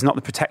midfield, so there's not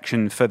the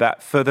protection for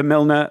that for the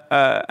Milner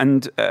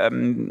and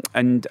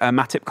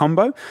Matip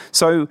combo.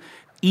 So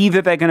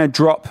either they're going to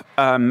drop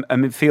a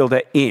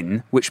midfielder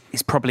in, which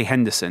is probably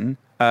Henderson.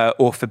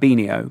 Or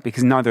Fabinho,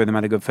 because neither of them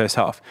had a good first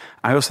half.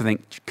 I also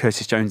think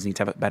Curtis Jones needs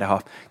to have a better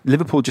half.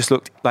 Liverpool just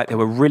looked like they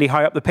were really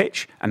high up the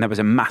pitch, and there was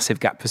a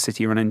massive gap for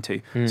City to run into.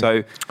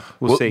 So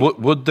we'll see.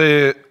 Would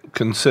they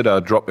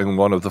consider dropping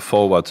one of the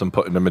forwards and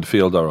putting a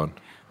midfielder on?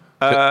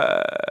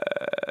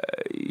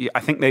 I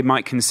think they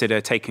might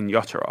consider taking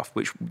Jota off,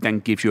 which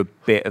then gives you a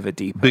bit of a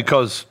deeper.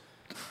 Because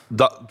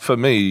that, for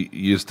me,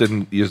 you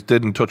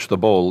didn't touch the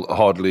ball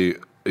hardly,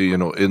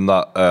 in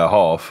that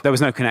half. There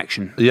was no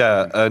connection.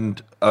 Yeah,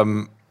 and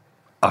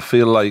I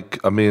feel like,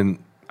 By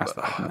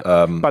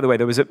the way,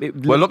 there was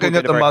we're looking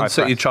at the Man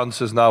City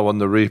chances now on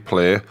the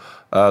replay.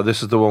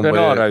 This is the one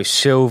Bernardo where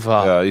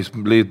Silva. yeah, he's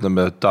leading them.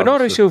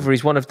 Bernardo Silva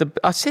is one of the.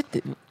 I said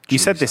You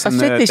said this in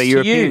this the to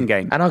European you,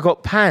 game. and I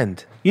got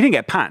panned. You didn't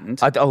get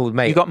panned.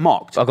 Mate, You got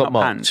mocked. I got not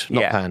mocked, panned.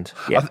 not Yeah. panned.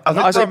 Yeah.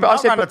 I think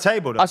around the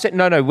table, though. I said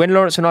no. When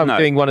Lawrence and I were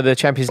doing one of the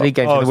Champions League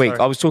games of the week,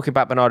 sorry. I was talking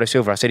about Bernardo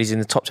Silva. I said he's in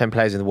the top 10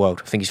 players in the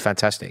world. I think he's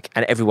fantastic,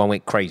 and everyone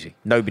went crazy.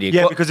 Nobody.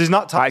 Yeah, agreed. because he's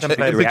not top 10 Actually,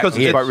 player. because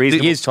He's quite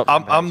reasonable. He is top 10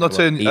 I'm players not in the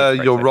saying world. He is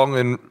very you're good. wrong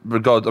in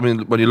regard. I mean,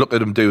 when you look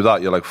at him do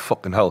that, you're like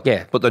fucking hell.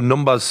 Yeah. But the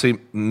numbers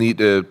need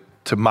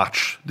to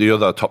match the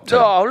other top 10.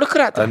 Oh, look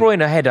at that De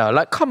Bruyne header!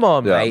 Like, come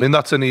on, yeah, mate. I mean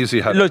that's an easy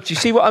header. Look, do you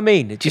see what I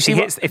mean? Do you If see he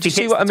what, hits, if do he you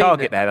see hits what I the mean?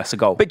 target there, that's a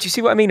goal. But do you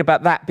see what I mean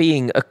about that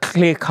being a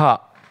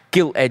clear-cut,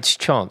 gilt-edged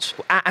chance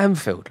at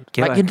Anfield?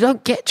 Yeah. Like, you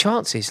don't get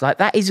chances. Like,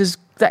 that is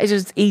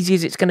as easy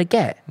as it's going to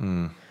get.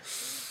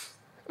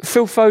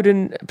 Phil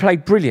Foden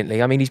played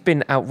brilliantly. I mean, he's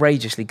been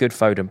outrageously good,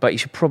 Foden, but he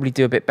should probably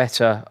do a bit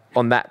better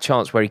on that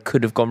chance where he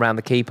could have gone round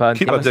the keeper. And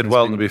Keeper did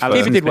well, to be fair. Keeper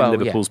Alisson's did been well,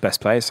 Liverpool's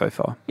best player so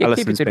far. Yeah, Keeper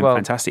Alisson's did been well.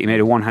 fantastic. He made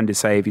a one-handed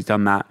save. He's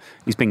done that.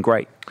 He's been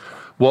great.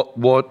 What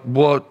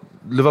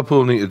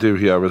Liverpool need to do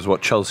here is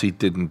what Chelsea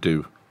didn't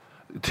do.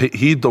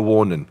 Heed the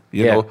warning.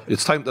 You Yeah. know,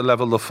 it's time to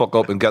level the fuck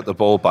up and get the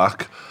ball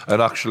back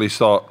and actually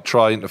start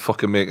trying to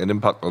fucking make an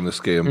impact on this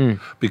game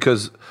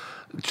because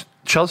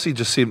Chelsea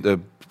just seemed to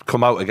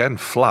come out again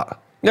flat.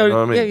 No, You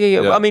know what I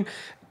mean? yeah. I mean,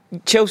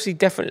 Chelsea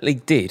definitely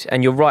did,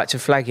 and you're right to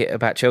flag it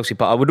about Chelsea.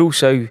 But I would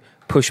also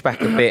push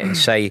back a bit and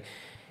say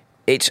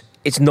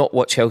it's not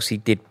what Chelsea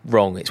did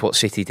wrong. It's what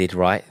City did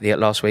right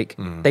last week.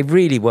 They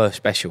really were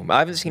special. I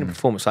haven't seen a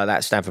performance like that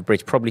at Stamford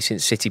Bridge probably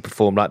since City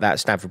performed like that at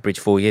Stamford Bridge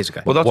 4 years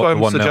ago. Well, that's What, why I'm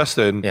 1-0?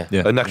 suggesting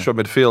Yeah. an extra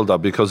midfielder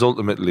because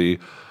ultimately,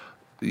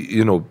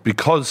 you know,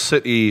 because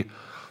City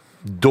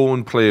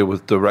don't play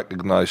with the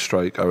recognised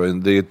striker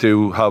and they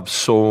do have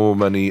so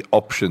many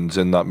options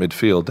in that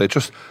midfield, they're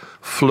just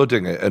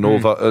flooding it and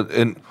over.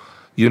 And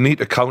you need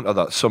to counter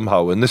that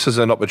somehow. And this is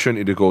an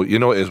opportunity to go, you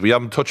know what it is, we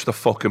haven't touched the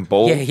fucking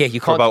ball Yeah, you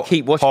for can't about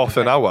keep watching half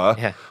an it. hour.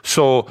 Yeah.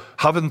 So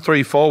having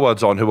 3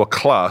 forwards on who are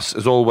class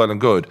is all well and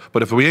good.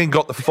 But if we ain't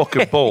got the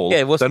fucking ball,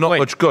 Yeah, what's they're the not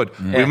point? much good.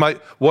 We might.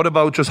 What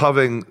about just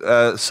having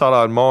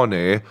Salah and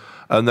Mane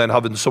and then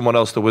having someone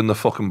else to win the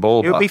fucking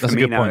ball It would be back? That's a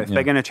good Firmino. point, If yeah.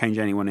 they're going to change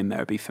anyone in there,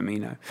 it would be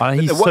Firmino. And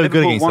he's But so what good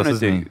Liverpool against wanna us,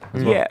 isn't he,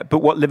 as well? Yeah, but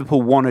what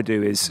Liverpool want to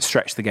do is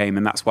stretch the game,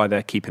 and that's why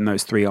they're keeping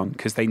those 3 on,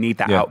 because they need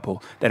that Yeah.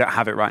 outball. They don't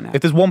have it right now.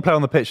 If there's one player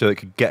on the pitch that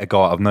could get a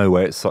goal out of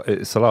nowhere, it's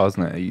Salah,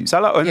 isn't it?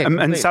 Salah and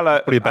completely. Salah,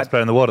 Probably the best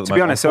player in the world at the to be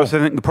moment. honest, I also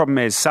think the problem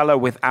is Salah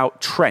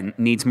without Trent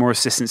needs more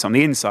assistance on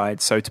the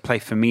inside. So to play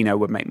Firmino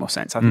would make more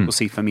sense. I think we'll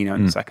see Firmino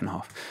in the second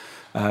half.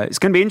 It's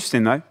going to be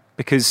interesting though,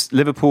 because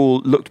Liverpool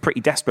looked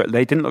pretty desperate.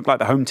 They didn't look like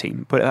the home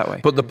team, put it that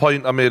way. But the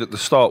point I made at the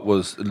start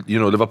was, you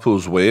know,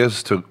 Liverpool's way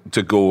is to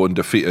go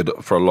undefeated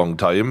for a long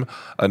time.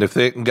 And if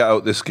they can get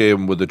out this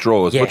game with a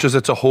draw, as much as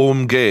it's a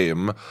home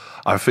game,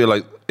 I feel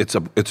like it's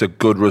a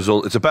good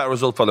result. It's a better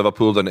result for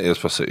Liverpool than it is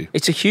for City.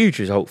 It's a huge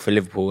result for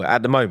Liverpool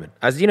at the moment.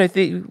 As you know,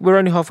 we're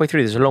only halfway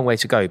through. There's a long way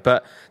to go.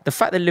 But the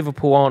fact that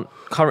Liverpool aren't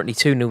currently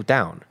 2-0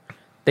 down,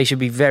 they should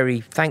be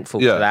very thankful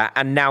for that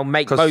and now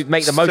make the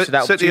most of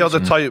that City are the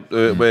opportunity.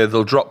 type where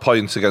they'll drop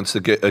points against a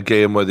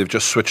game where they've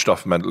just switched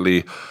off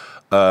mentally.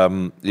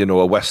 You know,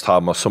 a West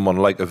Ham or someone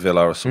like a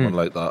Villa or someone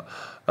like that.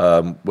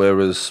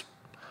 Whereas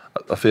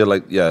I feel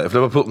like, if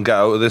Liverpool can get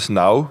out of this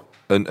now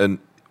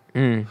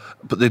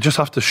but they just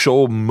have to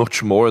show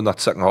much more in that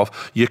second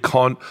half. You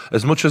can't,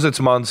 as much as it's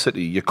Man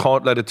City, you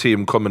can't let a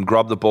team come and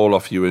grab the ball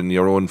off you in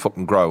your own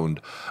fucking ground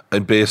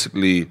and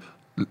basically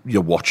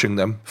you're watching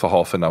them for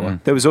half an hour.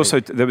 There was I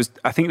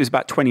think it was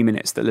about 20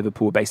 minutes that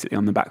Liverpool were basically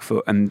on the back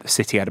foot, and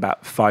City had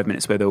about 5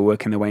 minutes where they were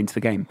working their way into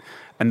the game.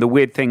 And the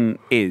weird thing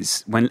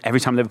is, every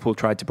time Liverpool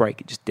tried to break,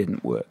 it just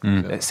didn't work.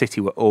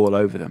 City were all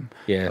over them.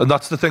 Yeah. And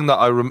that's the thing that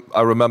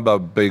I remember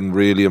being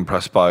really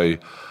impressed by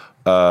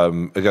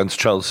against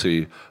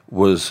Chelsea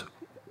was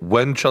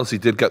when Chelsea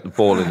did get the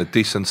ball in a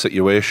decent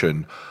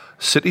situation,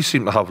 City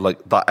seemed to have like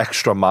that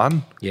extra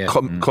man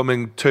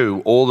coming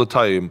to all the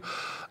time.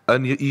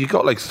 And you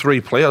got like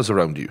 3 players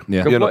around you.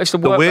 Yeah. You know, It's the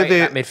work rate in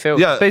that midfield.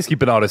 Yeah, Basically,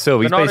 Bernardo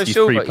Silva. He's Bernardo basically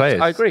 3 Silva,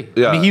 players. I agree.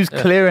 Yeah. I mean, he was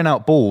clearing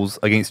out balls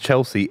against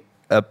Chelsea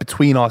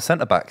between our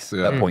centre backs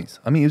at points.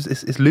 I mean,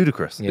 it's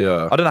ludicrous.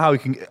 Yeah. I don't know how he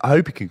can. I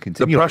hope he can the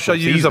continue. pressure the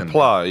you season.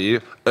 apply,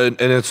 and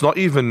it's not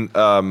even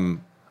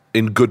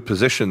in good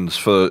positions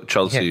for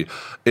Chelsea. Yeah.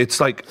 It's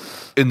like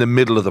in the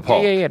middle of the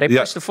park. Yeah. They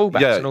press the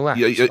fullbacks and all that.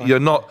 You're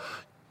not.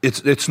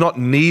 It's not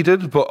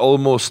needed, but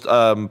almost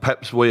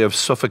Pep's way of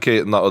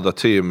suffocating that other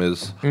team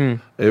is. It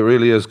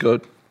really is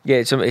good. Yeah,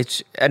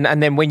 it's and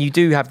then when you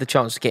do have the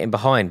chance to get in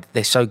behind,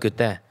 they're so good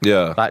there.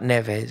 Yeah. Like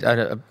Neves,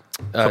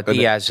 And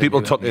Diaz.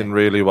 people tuck in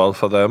really well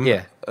for them.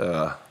 Yeah.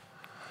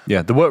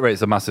 Yeah, the work rate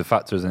is a massive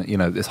factor, isn't it? You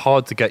know, it's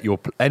hard to get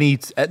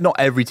not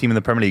every team in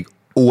the Premier League,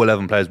 all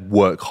 11 players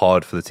work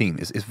hard for the team.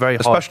 It's very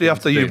hard. Especially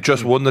after you've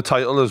just won the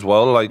title as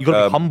well. Like You've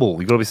got to be humble.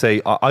 You've got to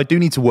say, I do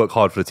need to work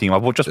hard for the team.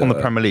 I've just won the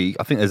Premier League.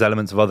 I think there's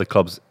elements of other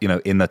clubs, you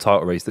know, in their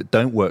title race that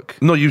don't work.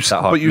 No, you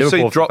that hard. but you say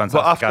Liverpool's drop. a But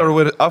fantastic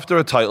academy. after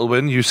a title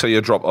win, you say you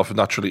drop off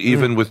naturally.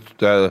 Even with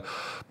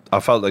I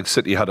felt like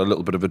City had a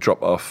little bit of a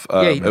drop off.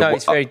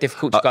 It's very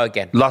difficult to go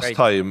again. Last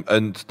time,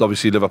 and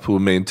obviously Liverpool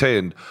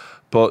maintained,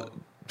 but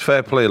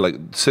fair play. Like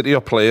City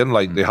are playing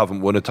like they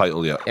haven't won a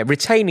title yet. Yeah,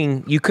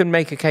 you can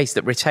make a case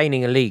that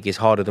retaining a league is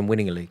harder than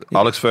winning a league.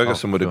 Alex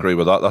Ferguson would agree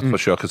with that. That's for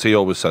sure, because he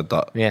always said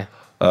that. Yeah.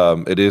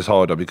 It is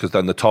harder because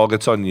then the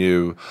target's on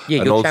you, Yeah,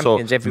 and you're also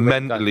champions everywhere you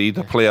go. mentally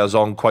the players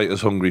aren't quite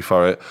as hungry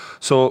for it.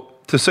 So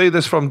to say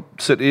this from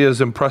City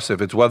is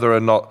impressive. It's whether or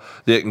not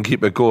they can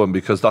keep it going,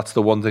 because that's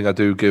the one thing I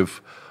do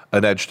give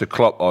an edge to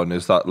Klopp on,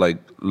 is that like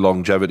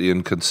longevity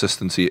and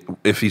consistency.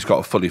 If he's got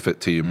a fully fit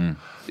team,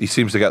 he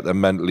seems to get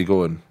them mentally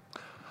going.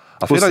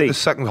 I feel like the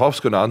second half's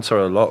going to answer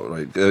a lot,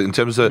 right? In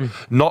terms of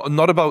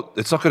not about,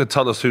 it's not going to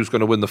tell us who's going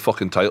to win the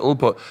fucking title,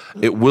 but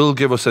it will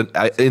give us an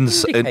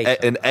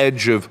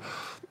edge of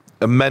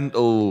a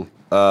mental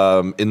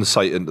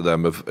insight into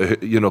them.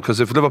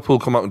 Because if Liverpool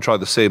come out and try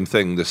the same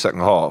thing this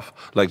second half,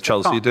 like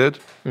Chelsea did,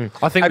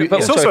 I think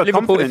It's also a if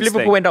confidence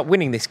Liverpool thing. end up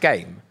winning this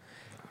game,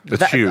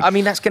 it's huge. I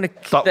mean, that's going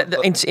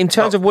to, in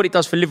terms of what it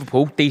does for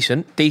Liverpool,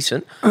 decent.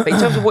 But in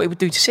terms of what it would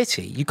do to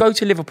City, you go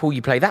to Liverpool,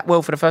 you play that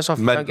well for the first half,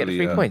 you don't get the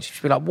 3 points. You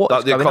should be like, what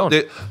is going on?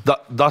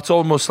 That's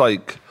almost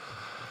like,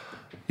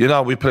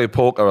 we play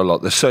poker a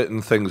lot. There's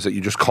certain things that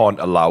you just can't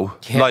allow.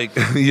 Yeah. Like,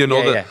 you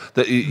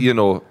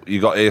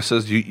got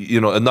aces,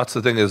 and that's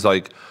the thing is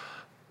like,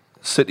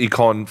 City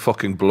can't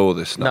fucking blow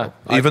this now.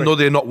 No, Even though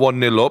they're not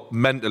 1-0 up,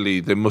 mentally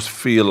they must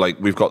feel like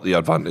we've got the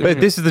advantage. But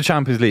this is the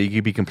Champions League,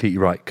 you'd be completely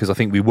right, because I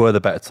think we were the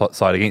better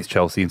side against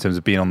Chelsea in terms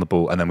of being on the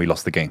ball, and then we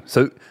lost the game.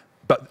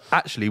 But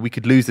actually, we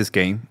could lose this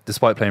game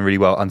despite playing really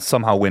well and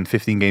somehow win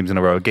 15 games in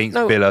a row against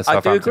Villa,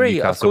 Southampton, I do agree.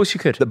 Newcastle. Of course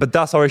you could. But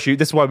that's our issue.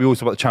 This is why we always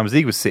talk about the Champions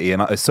League with City,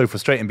 and it's so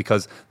frustrating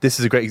because this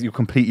is a great. You're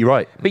completely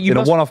right. But in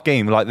a one-off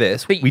game like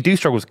this, we do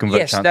struggle to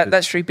convert chances. Yes,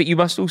 that's true. But you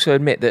must also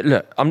admit that,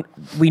 look,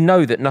 we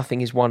know that nothing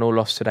is won or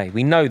lost today.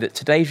 We know that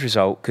today's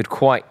result could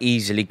quite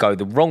easily go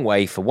the wrong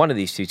way for one of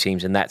these two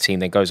teams, and that team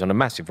then goes on a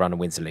massive run and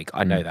wins the league.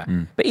 I know that.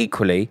 But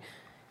equally,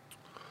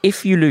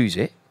 if you lose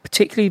it,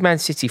 particularly Man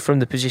City from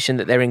the position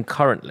that they're in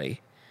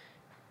currently,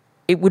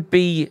 it would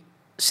be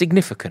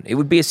significant. It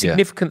would be a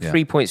significant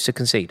 3 points to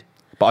concede.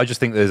 But I just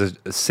think there's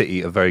a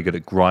City are very good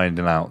at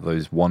grinding out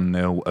those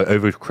 1-0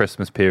 over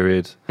Christmas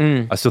period.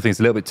 I still think it's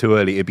a little bit too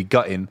early. It'd be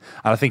gutting. And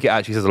I think it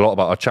actually says a lot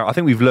about our chance. I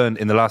think we've learned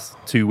in the last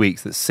 2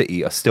 weeks that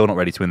City are still not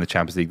ready to win the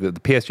Champions League. The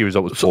PSG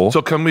result was poor.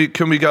 So can we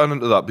get on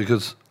into that?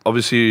 Because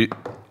obviously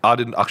I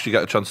didn't actually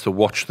get a chance to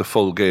watch the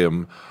full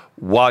game.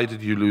 Why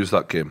did you lose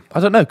that game?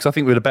 I don't know, because I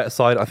think we're the better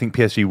side. I think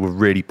PSG were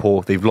really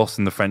poor. They've lost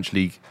in the French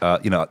league.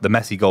 The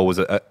Messi goal was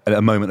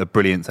a moment of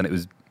brilliance, and it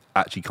was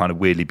actually kind of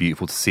weirdly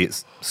beautiful to see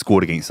it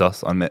scored against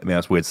us. I mean,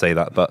 that's weird to say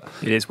that, but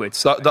it is weird.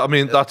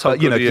 That's how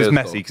good he it's is,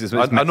 messy. Because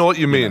I know what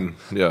you mean.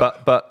 Yeah.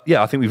 But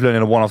I think we've learned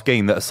in a one-off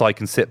game that a side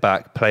can sit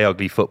back, play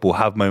ugly football,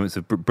 have moments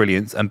of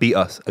brilliance, and beat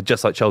us,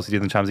 just like Chelsea did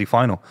in the Champions League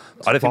final.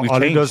 I don't think we've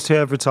Ollie changed. does to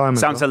every time.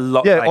 Sounds a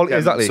lot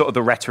exactly. sort of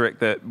the rhetoric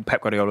that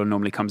Pep Guardiola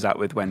normally comes out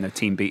with when the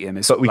team beat him.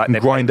 Is But we can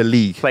grind a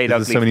league.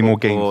 There's so many more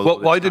games. Well,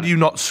 why did you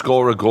not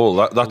score a goal?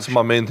 That's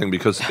my main thing,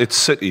 because it's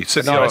City.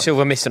 No,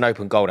 Silva missed an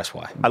open goal, that's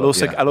why. I'll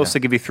also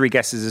give you three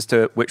guesses as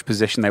to which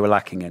position they were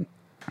lacking in.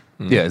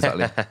 Yeah,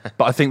 exactly.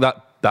 But I think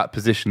that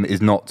position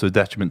is not to a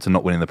detriment to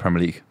not winning the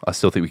Premier League. I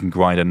still think we can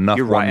grind enough.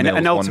 You're right,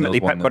 and ultimately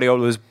Pep Guardiola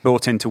was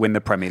brought in to win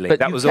the Premier League.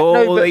 That was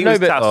all. But do you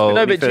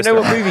know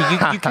what,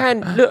 Movie? You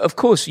can look. Of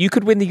course, you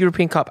could win the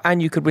European Cup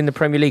and you could win the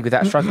Premier League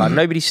without a striker.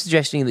 Nobody's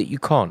suggesting that you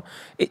can't.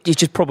 It's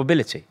just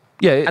probability.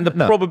 Yeah, and the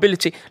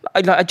probability.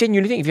 I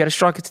genuinely think if you had a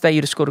striker today,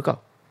 you'd have scored a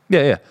goal.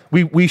 Yeah.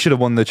 We should have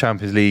won the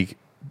Champions League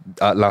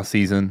last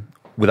season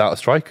without a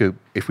striker.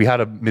 If we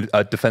had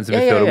a defensive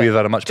midfielder, we would have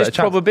had a much better chance. Just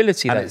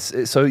probability.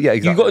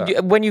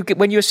 Exactly.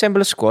 When you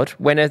assemble a squad,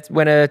 when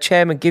a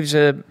chairman gives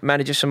a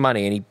manager some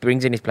money and he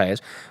brings in his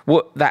players,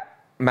 what that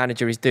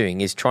manager is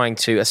doing is trying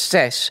to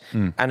assess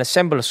and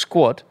assemble a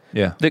squad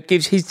that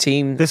gives his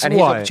team and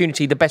his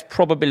opportunity the best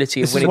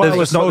probability of winning.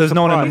 There's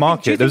no one in the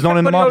market. There's no one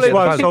in the market.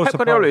 Pep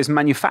Guardiola is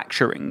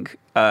manufacturing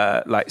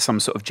like some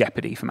sort of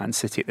jeopardy for Man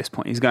City at this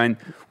point. He's going,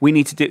 we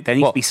need to do. There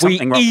needs to be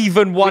something wrong. We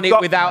even won it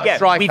without a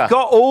striker. We've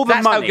got all the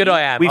money. That's how good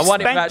I am. I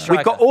won it without a striker.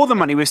 We've got all the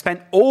money. We've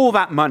spent all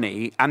that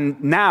money,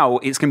 and now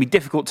it's going to be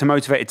difficult to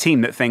motivate a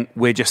team that think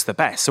we're just the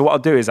best. So what I'll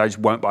do is I just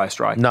won't buy a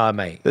striker. No,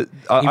 mate.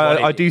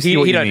 I do see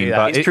what you mean,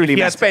 but it's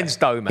truly spends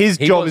dough, man. His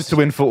job is to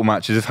win football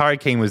matches. If Harry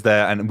Kane was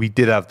there and we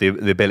did have the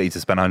ability to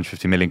spend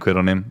 150 million quid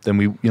on him, then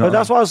we. But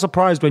that's why I was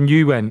surprised when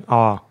you went,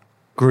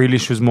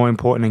 Grealish was more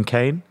important than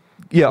Kane.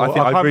 Yeah,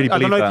 I really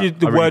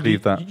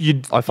believe that. You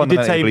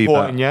did say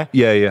important, yeah?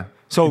 Yeah.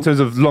 So in terms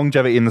of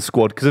longevity in the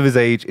squad, because of his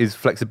age, his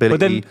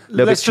flexibility, but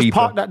then let's just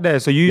park that there.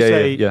 So you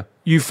say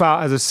you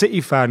felt as a City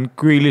fan,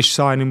 Grealish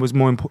signing was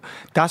more important.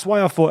 That's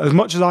why I thought, as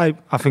much as I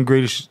think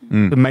Grealish,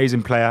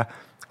 amazing player,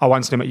 I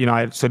wanted him at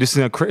United. So this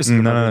isn't a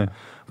criticism. No.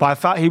 But I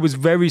felt he was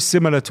very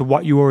similar to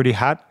what you already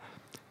had.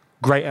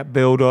 Great at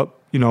build-up,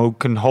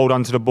 can hold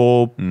on to the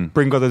ball,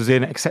 bring others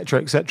in,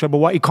 etc., etc. But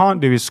what he can't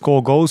do is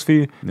score goals for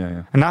you.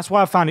 Yeah. And that's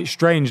why I found it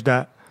strange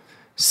that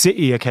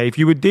City, okay, if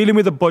you were dealing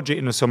with a budget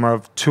in the summer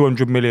of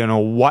 200 million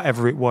or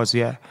whatever it was,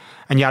 yeah,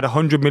 and you had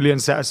 100 million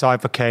set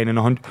aside for Kane and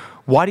 100,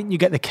 why didn't you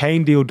get the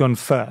Kane deal done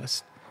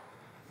first?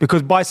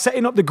 Because by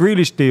setting up the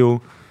Grealish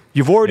deal,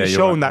 you've already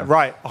shown that,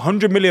 right,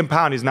 £100 million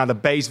is now the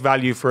base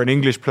value for an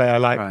English player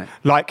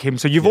like him.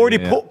 So you've already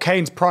put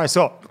Kane's price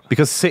up.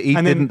 Because City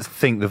didn't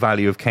think the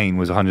value of Kane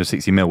was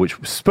 160 mil, which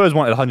Spurs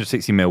wanted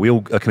 160 mil. We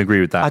all can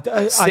agree with that.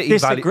 I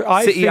disagree.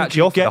 City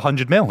actually offered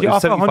 100 mil. It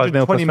was 75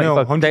 mil plus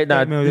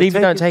 25 mil. Levy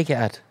don't take it,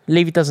 Ad.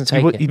 Levy doesn't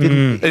take it. He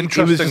didn't. It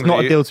was just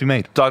not a deal to be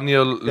made.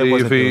 Daniel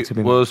Levy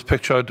was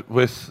pictured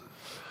with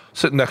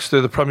sitting next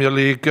to the Premier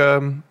League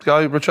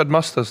guy, Richard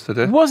Masters,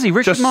 today. Was he?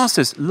 Richard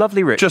Masters.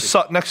 Lovely Richard. Just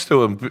sat next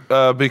to him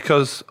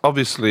because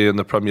obviously in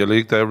the Premier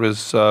League there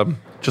is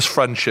just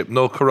friendship,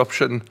 no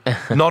corruption,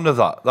 none of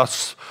that.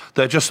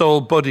 They're just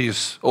old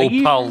buddies, old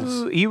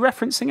pals. Are you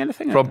referencing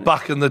anything? From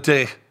back in the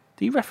day.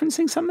 Are you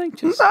referencing something?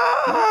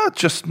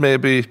 Just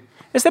maybe.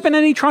 Has there been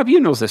any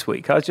tribunals this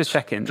week? I was just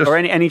checking. Or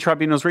any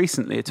tribunals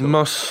recently at all?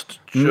 Must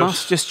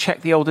just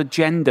check the old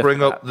agenda.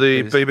 Bring up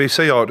the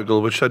BBC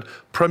article which said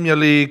Premier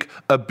League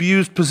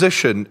abused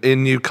position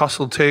in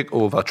Newcastle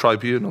takeover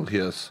tribunal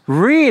hears.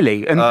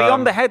 Really? And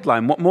beyond the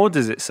headline, what more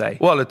does it say?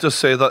 Well, it does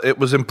say that it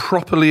was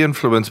improperly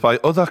influenced by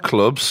other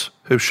clubs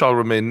who shall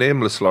remain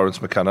nameless,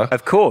 Lawrence McKenna.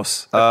 Of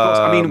course.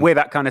 I mean, we're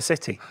that kind of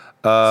city.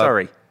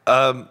 Sorry.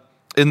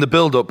 In the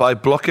build-up by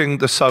blocking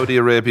the Saudi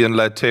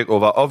Arabian-led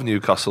takeover of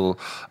Newcastle,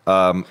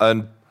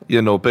 and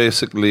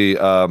basically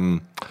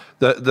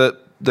the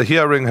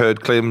hearing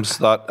heard claims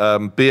that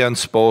BN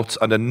Sports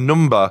and a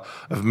number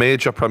of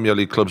major Premier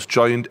League clubs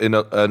joined in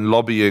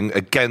lobbying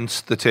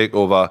against the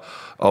takeover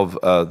of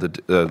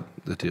the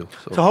deal.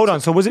 So hold on.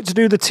 So was it to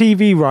do the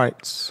TV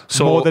rights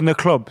more than the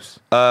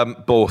clubs?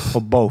 Both.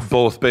 Or both?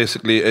 Both,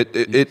 basically.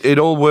 It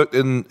all worked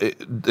in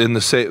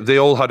the same. They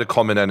all had a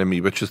common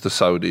enemy, which is the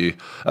Saudi.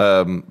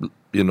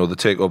 The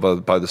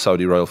takeover by the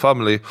Saudi royal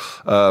family.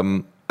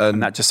 And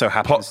that just so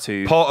happens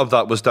to... Part of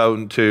that was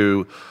down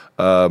to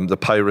the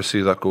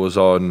piracy that goes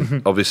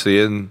on, obviously,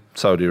 in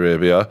Saudi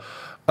Arabia.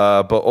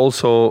 But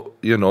also,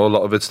 a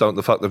lot of it's down to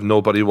the fact that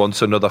nobody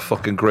wants another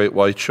fucking great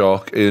white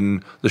shark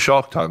in the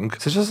shark tank.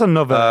 So it's just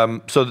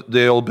another... so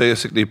they all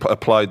basically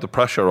applied the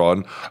pressure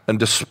on. And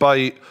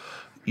despite...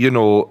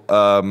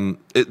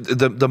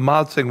 the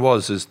mad thing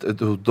is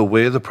the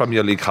way the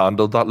Premier League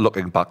handled that,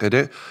 looking back at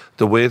it,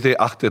 the way they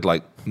acted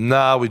like,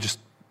 we just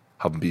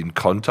haven't been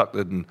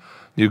contacted, and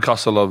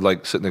Newcastle are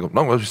sitting there going,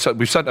 no,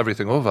 we've sent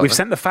everything over. We've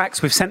sent the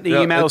facts, we've sent the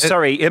emails.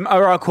 Sorry,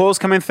 are our calls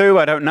coming through?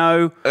 I don't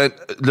know.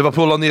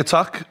 Liverpool on the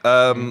attack,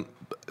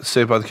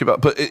 saved by the keeper.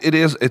 But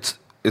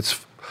it's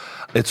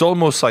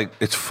almost like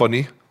it's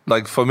funny.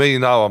 Like, for me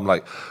now, I'm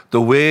like,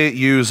 the way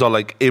yous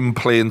are in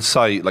plain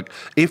sight.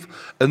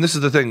 And this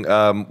is the thing,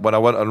 when I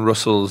went on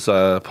Russell's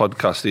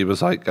podcast, he was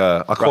like,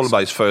 I call him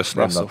by his first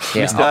name now.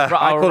 Yeah.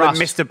 I call him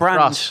Mr.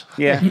 Brand.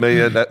 Yeah.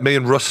 Me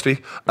and Rusty.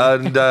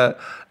 And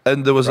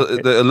there was a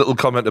little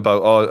comment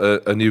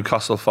about a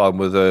Newcastle fan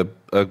with a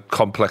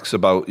complex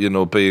about,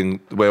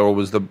 being, we're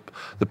always the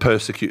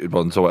persecuted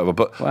ones or whatever.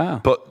 But, wow.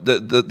 But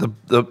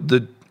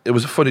it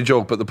was a funny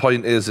joke, but the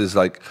point is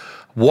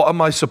what am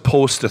I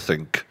supposed to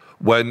think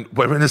when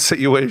we're in a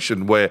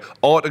situation where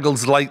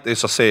articles like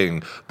this are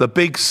saying the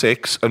Big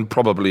Six, and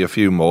probably a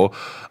few more,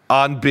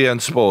 and BN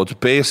Sports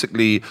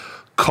basically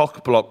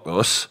cock-blocked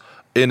us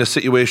in a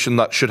situation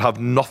that should have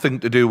nothing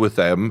to do with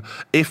them,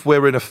 if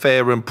we're in a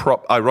fair and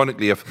proper,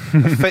 ironically, a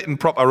fit and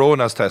proper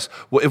owners test,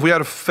 if we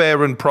had a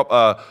fair and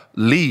proper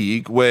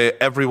league where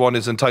everyone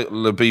is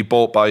entitled to be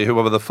bought by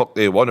whoever the fuck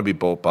they want to be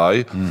bought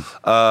by,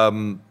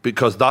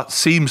 because that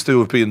seems to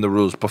have been the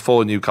rules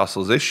before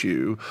Newcastle's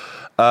issue,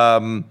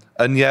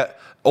 and yet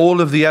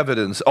all of the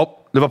evidence,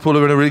 Liverpool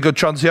are in a really good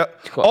chance here.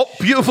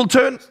 Beautiful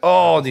turn.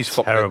 These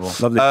fucking terrible.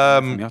 Lovely.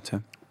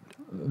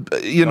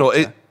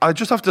 I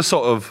just have to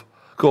sort of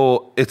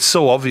go, it's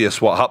so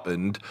obvious what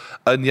happened,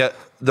 and yet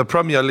the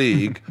Premier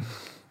League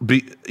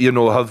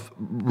have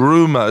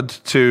rumoured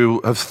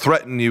to have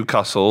threatened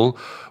Newcastle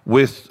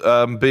with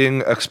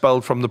being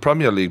expelled from the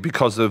Premier League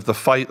because of the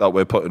fight that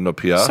we're putting up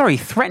here. Sorry,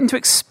 threatened to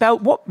expel?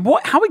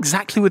 What? How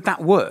exactly would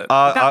that work? Would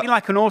that be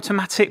like an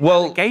automatic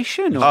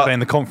relegation? Or? In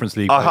the Conference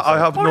League. I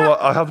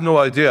have no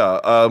idea.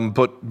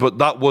 But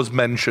that was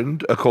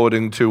mentioned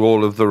according to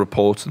all of the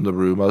reports and the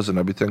rumours and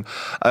everything.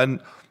 And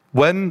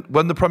when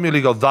the Premier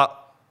League are that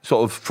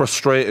sort of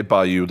frustrated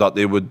by you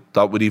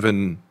that would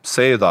even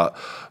say that,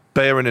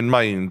 bearing in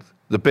mind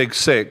the Big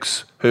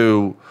Six,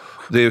 who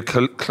they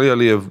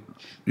clearly have,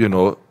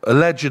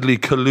 allegedly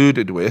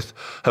colluded with,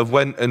 have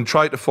went and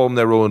tried to form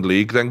their own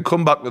league, then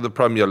come back to the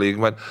Premier League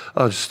and went,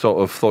 I just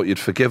sort of thought you'd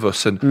forgive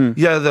us. And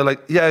they're like,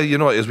 you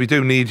know what it is, we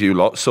do need you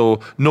lot, so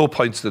no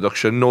points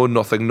deduction, no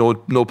nothing,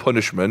 no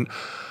punishment.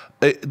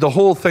 The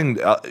whole thing,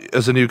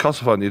 as a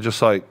Newcastle fan, you're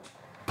just like,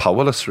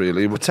 powerless,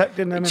 really.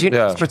 Protecting them.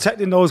 It's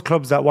protecting those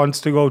clubs that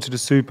wants to go to the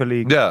Super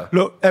League. Yeah.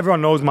 Look,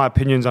 everyone knows my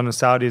opinions on the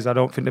Saudis. I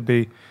don't think they'd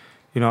be,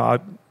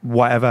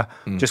 whatever.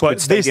 Just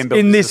but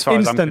in this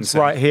instance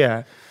right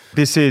here,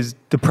 this is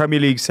the Premier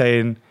League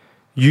saying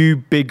you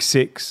big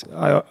six,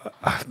 I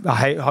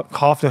hate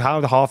half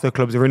the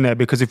clubs are in there,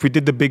 because if we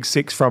did the big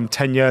six from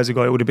 10 years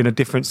ago, it would have been a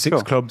different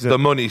six clubs. The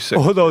money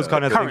six. All those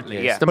kind of Currently,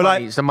 things. yeah.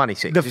 It's the money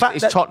six. the fact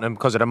It's that- Tottenham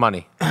because of the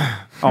money.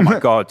 Oh my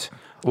God.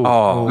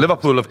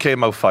 Liverpool have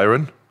came out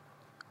firing.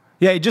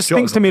 Yeah, it just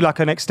thinks to me like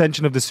an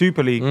extension of the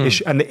Super League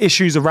and the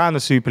issues around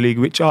the Super League,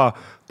 which are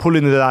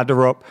pulling the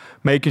ladder up,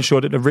 making sure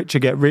that the richer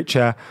get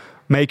richer,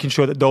 making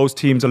sure that those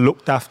teams are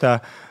looked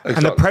after. And the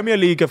Exactly. Premier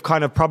League have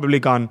kind of probably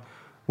gone,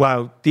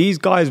 well, these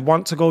guys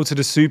want to go to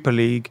the Super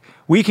League.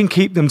 We can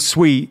keep them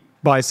sweet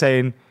by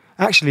saying,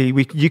 actually,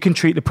 you can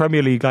treat the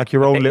Premier League like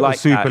your own bit little like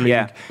Super that, League.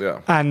 yeah.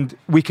 Yeah. And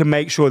we can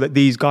make sure that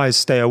these guys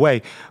stay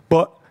away.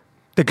 But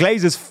the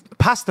Glazers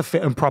passed the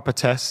fit and proper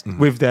test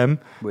with them.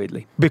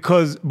 Weirdly.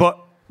 Because, but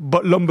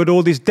lumbered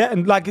all this debt,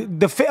 and like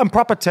the fit and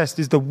proper test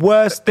is the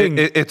worst thing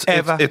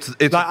ever. It's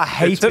like, I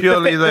hate it's it.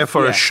 purely there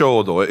for yeah. a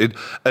show, though.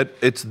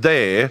 It's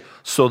there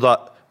so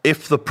that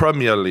if the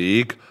Premier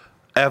League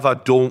ever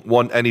don't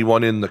want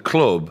anyone in the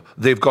club,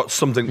 they've got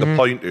something to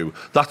point to.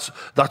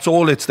 That's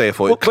all it's there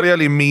for. It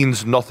clearly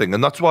means nothing,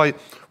 and that's why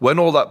when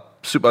all that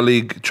Super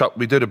League chat,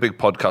 we did a big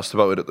podcast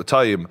about it at the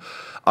time.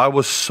 I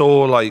was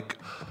so like,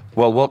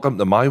 well, welcome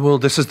to my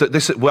world. This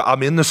is where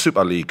I'm in the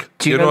Super League.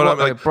 Do you know what, I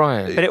mean? though,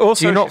 Brian? But it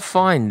also do you not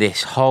find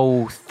this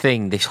whole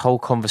thing, this whole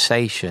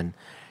conversation,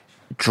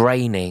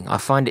 draining? I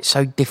find it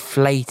so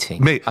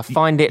deflating. Mate, I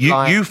find it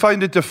you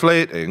find it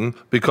deflating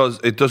because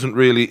it doesn't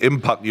really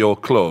impact your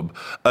club,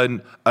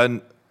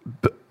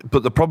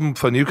 but the problem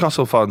for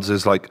Newcastle fans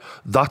is like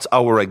that's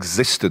our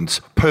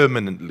existence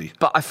permanently.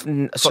 But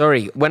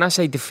sorry, when I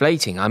say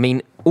deflating, I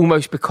mean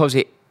almost because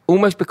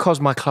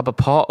my club are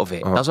part of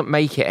it doesn't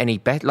make it any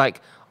better.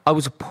 Like I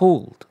was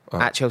appalled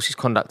at Chelsea's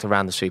conduct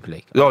around the Super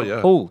League. Oh, yeah.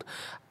 Appalled,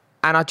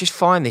 and I just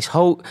find this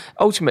whole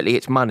ultimately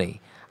it's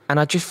money. And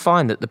I just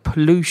find that the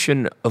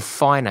pollution of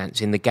finance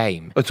in the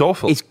game It's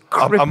awful. is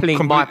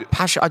crippling my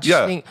passion. I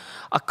just think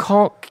I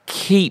can't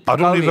keep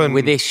going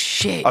with this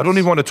shit. I don't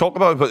even want to talk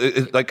about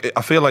it, but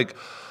I feel like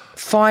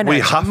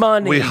finance,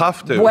 money, we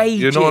have to.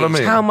 wages, You know what I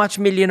mean? how much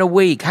million a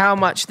week, how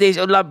much this,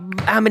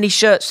 like, how many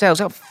shirt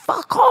sales. Oh,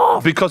 fuck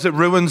off. Because it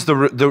ruins it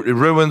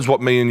ruins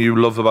what me and you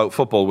love about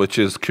football, which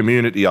is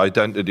community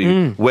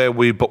identity, where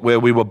we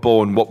were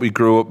born, what we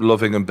grew up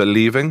loving and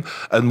believing,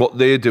 and what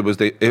they do is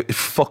it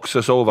fucks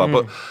us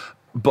over.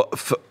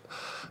 But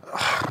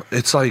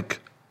it's like,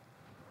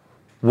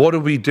 what do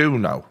we do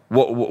now?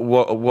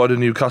 What are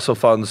Newcastle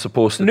fans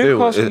supposed to do?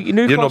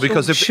 Newcastle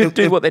because should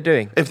do what they're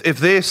doing. If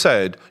they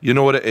said, you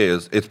know what it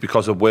is, it's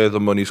because of where the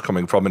money's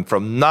coming from, and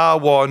from now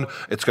on,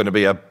 it's going to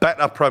be a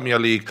better Premier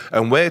League,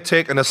 and we're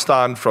taking a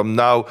stand from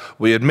now.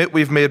 We admit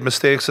we've made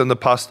mistakes in the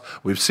past.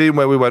 We've seen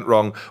where we went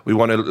wrong. We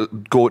want to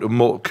go to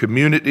more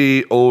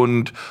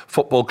community-owned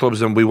football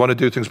clubs, and we want to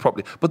do things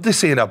properly. But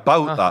this ain't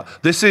about that.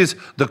 This is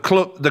the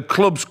club. The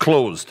club's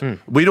closed.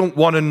 We don't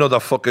want another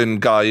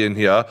fucking guy in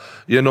here,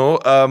 you know.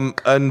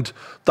 And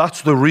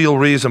that's the real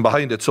reason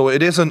behind it. So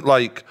it isn't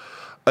like,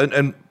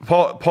 and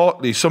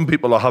partly some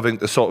people are having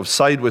to sort of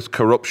side with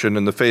corruption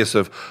in the face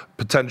of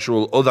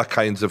potential other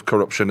kinds of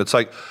corruption. It's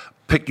like,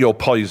 pick your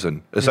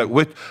poison. It's like,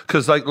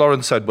 because like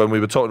Lauren said when we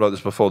were talking about this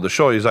before the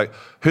show, he's like,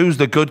 who's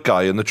the good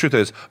guy? And the truth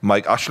is,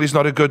 Mike Ashley's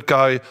not a good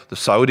guy. The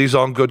Saudis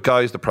aren't good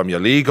guys. The Premier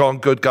League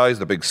aren't good guys.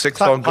 The Big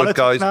Six aren't good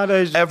guys.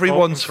 Nowadays,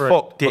 Everyone's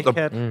fucked.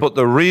 But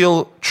the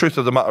real truth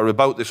of the matter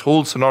about this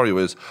whole scenario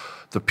is,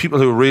 the people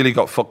who really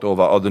got fucked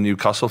over are the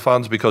Newcastle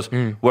fans, because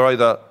we're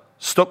either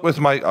stuck with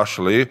Mike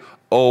Ashley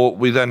or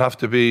we then have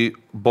to be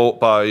bought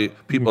by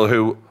people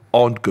who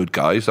aren't good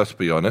guys, let's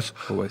be honest.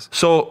 Always.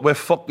 So we're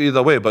fucked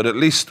either way, but at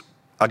least,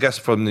 I guess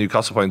from the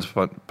Newcastle fans'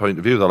 point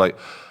of view, they're like,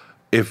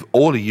 if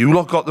all of you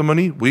lot got the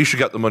money, we should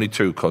get the money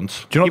too,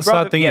 cunts. Do you know what the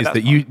sad thing is?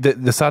 that's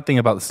The sad thing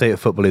about the state of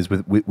football is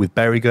with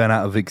Bury going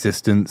out of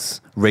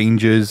existence,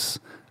 Rangers,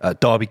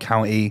 Derby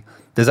County,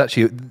 there's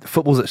actually,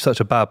 football's at such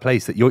a bad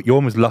place that you're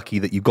almost lucky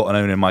that you've got an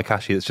owner in Mike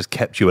Ashley that's just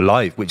kept you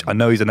alive, which I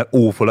know he's an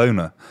awful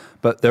owner.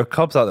 But there are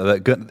clubs out there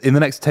that in the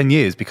next 10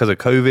 years, because of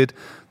COVID,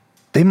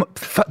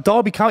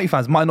 Derby County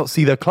fans might not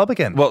see their club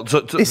again. Well,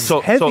 it's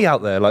heavy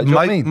out there. Like, do you know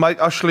what I mean? Mike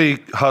Ashley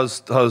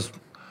has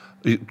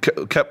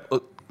kept.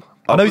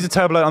 I know he's a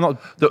terrible owner. I'm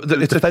not.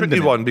 It's a tricky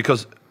one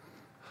because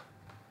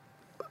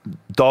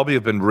Derby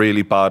have been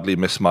really badly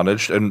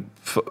mismanaged, and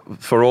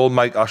for all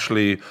Mike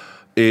Ashley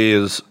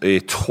is a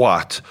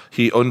twat,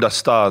 he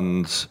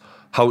understands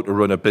how to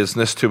run a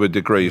business to a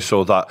degree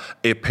so that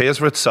it pays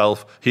for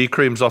itself, he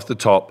creams off the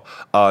top,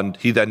 and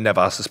he then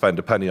never has to spend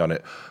a penny on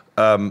it.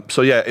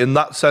 So yeah, in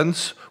that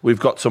sense, we've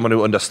got someone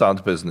who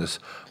understands business.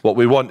 What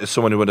we want is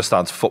someone who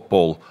understands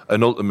football.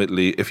 And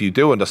ultimately, if you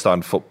do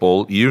understand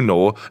football, you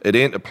know it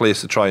ain't a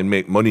place to try and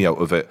make money out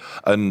of it.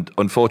 And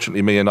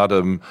unfortunately, me and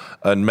Adam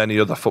and many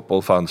other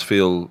football fans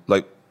feel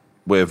like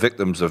we're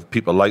victims of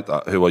people like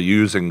that who are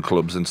using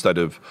clubs instead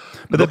of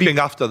looking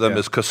after them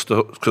as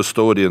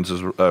custodians,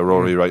 as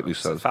Rory rightly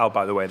says. Foul,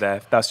 by the way,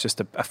 there. That's just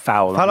a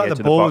foul. I felt like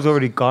the ball was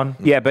already gone.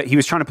 Yeah, but he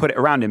was trying to put it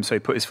around him, so he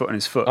put his foot on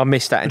his foot. I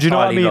missed that Do you know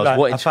what I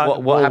entirely. mean? Loz. Like,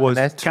 What happened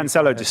there?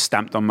 Cancelo just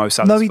stamped on Mo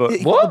Salah's foot.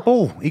 He got the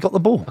ball. He got the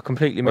ball. I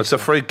completely Well, missed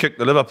it's a free kick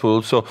to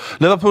Liverpool. So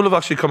Liverpool have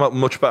actually come out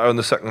much better in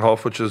the second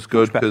half, which is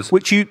good because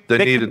Which they they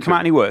needed couldn't come out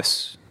any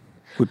worse.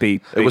 Would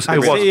be. It was- And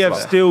it was- City have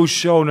still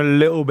shown a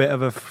little bit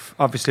of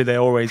obviously they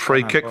always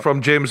free can, kick but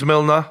from James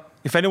Milner.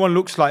 If anyone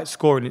looks like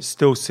scoring, it's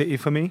still City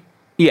for me.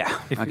 Yeah,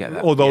 I get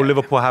that. Although Yeah.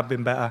 Liverpool have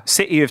been better.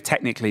 City have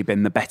technically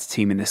been the better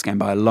team in this game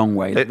by a long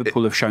way.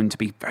 Liverpool have shown to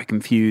be very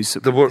confused,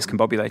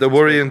 discombobulated. The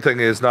worrying thing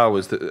is now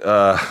is that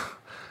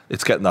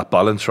it's getting that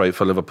balance right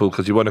for Liverpool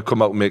because you want to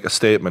come out and make a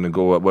statement and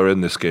go, we're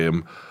in this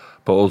game,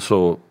 but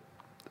also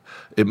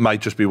it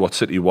might just be what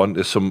City want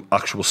is some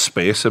actual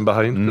space in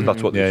behind because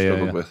that's what they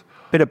struggled with.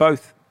 Bit of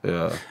both.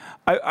 Yeah.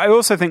 I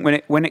also think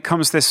when it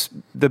comes to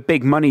the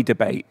big money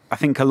debate, I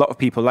think a lot of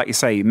people, like you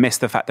say, miss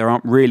the fact there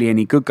aren't really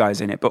any good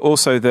guys in it, but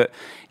also that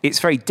it's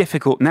very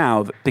difficult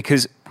now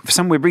because for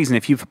some weird reason,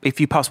 if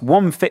you pass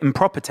one fit and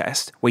proper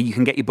test where you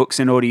can get your books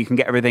in order, you can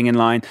get everything in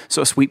line,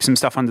 sort of sweep some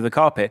stuff under the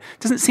carpet,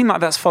 doesn't seem like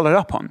that's followed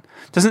up on.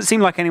 Doesn't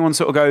seem like anyone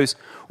sort of goes,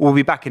 we'll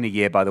be back in a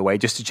year, by the way,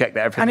 just to check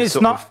that everything is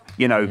sort of,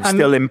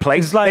 still in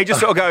place. They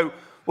just sort of go,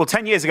 well,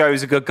 10 years ago he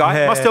was a good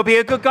guy. Must still be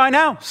a good guy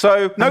now.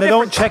 So They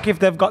don't check if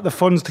they've got the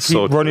funds to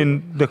keep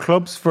running the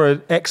clubs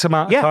for X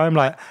amount of time.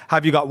 Like,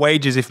 have you got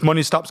wages? If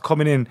money stops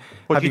coming in,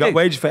 have you got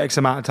wages for X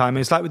amount of time?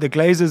 And it's like with the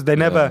Glazers, they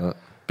never...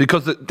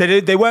 Because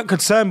they weren't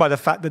concerned by the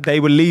fact that they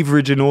were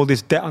leveraging all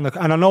this debt on the...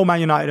 And I know Man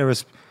United are a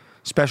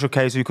special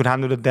case who could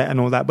handle the debt and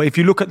all that. But if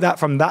you look at that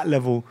from that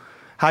level...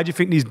 How do you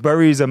think these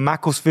Bury's and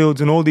Macclesfields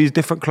and all these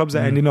different clubs are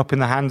ending up in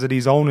the hands of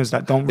these owners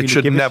that don't really it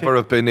should give a never shit?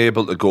 have been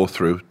able to go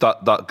through.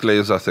 That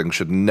Glazer thing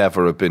should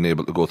never have been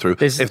able to go through.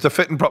 If the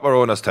fit and proper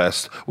owners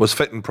test was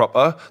fit and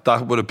proper,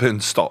 that would have been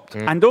stopped.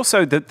 And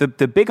also,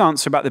 the big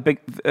answer about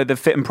the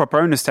fit and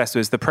proper owners test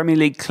was the Premier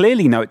League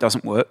clearly know it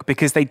doesn't work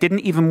because they didn't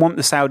even want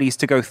the Saudis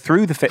to go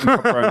through the fit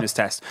and proper owners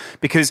test.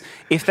 Because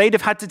if they'd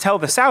have had to tell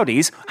the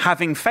Saudis,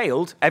 having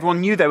failed, everyone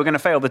knew they were going to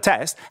fail the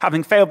test,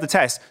 having failed the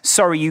test,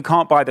 sorry, you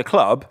can't buy the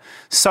club,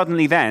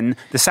 suddenly then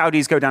the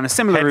Saudis go down a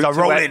similar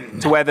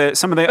route to where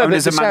some of the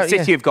owners of Man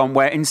City have gone,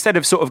 where instead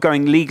of sort of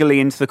going legally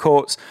into the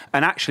courts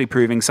and actually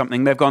proving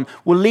something, they've gone,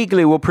 well,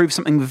 legally we'll prove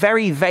something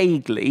very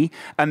vaguely,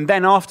 and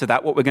then after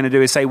that what we're going to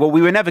do is say, well,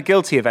 we were never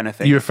guilty of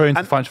anything. You're referring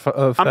to financial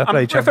fair play? I'm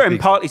referring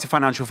partly to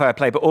financial fair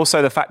play, but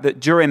also the fact that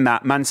during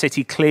that, Man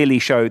City clearly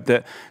showed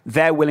that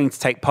they're willing to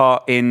take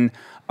part in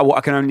what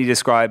I can only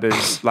describe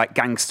as like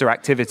gangster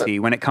activity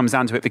when it comes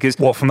down to it, because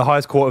From the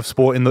highest court of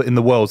sport in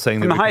the world, saying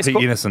that we're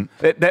completely innocent.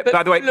 By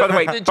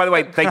the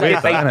way,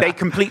 they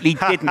completely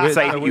didn't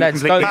say that you were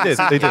completely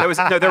innocent. They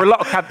did. There are a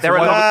lot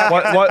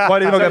of Why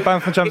did you not get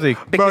banned from Champions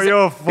League? Because,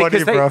 you're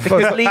funny, bro.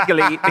 Because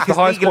legally, the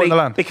highest court in the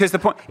land. Because the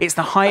point, it's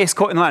the highest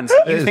court in the land.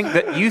 So you think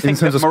that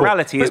terms of sport.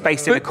 morality is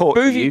based in a court?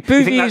 You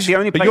think that's the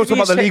only place? But you're talking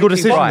about the legal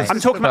decisions. Right.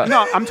 I'm talking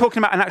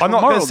about an actual I'm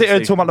not moral going to sit here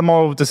and talk about the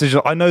moral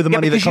decision. I know the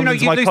money that because you comes know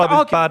into you'd my lose club the is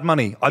argument. bad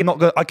money.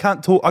 I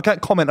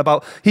can't comment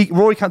about.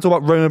 Rory can't talk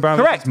about Roman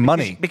Abramovich's Correct,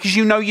 money. because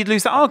you know you'd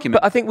lose that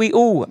argument. But I think we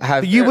all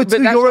have. But you would but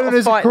too. that's Your not a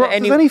owners fight are corrupt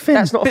that as anything.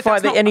 That's not a But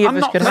fight that's that any not- of I'm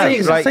us not can saying have.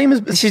 it's the same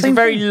as- This is a same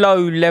very thing. low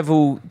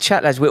level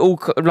chat, lads. We're all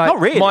like, Not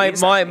really,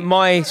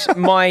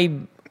 my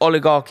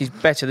oligarch is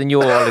better than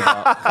your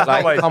oligarch.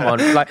 Like, come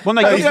on. Like, well,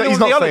 no, No, you're he's the only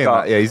not one saying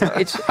oligarch. that. Yeah, he's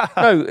it's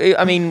no.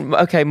 I mean,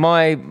 okay.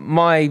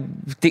 My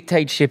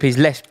dictatorship is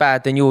less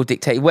bad than your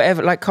dictator.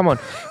 Whatever. Like, come on.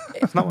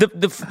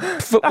 The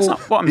football. That's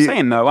not what I'm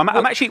saying, though. I'm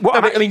actually. What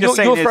I'm actually just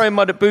saying you're is, throwing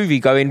mud at Boovy,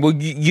 going, well,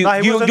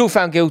 you're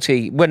found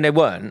guilty when they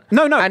weren't.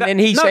 No, and then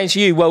he's saying to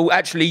you, well,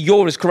 actually,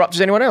 you're as corrupt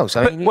as anyone else.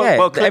 I mean,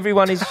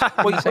 everyone is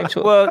the same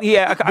sort. Well,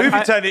 yeah.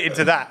 Boovy turned it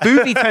into that.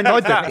 Boovy turned it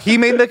into that. He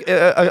made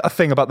a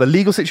thing about the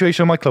legal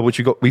situation of my club,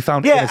 which we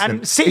found innocent.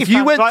 and City if you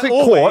fans, went like to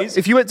court, always,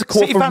 if you went to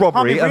court City for fans can't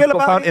robbery be and real got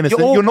about found it. innocent,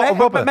 You're you're not a all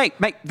robber. But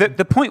mate,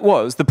 the point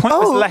was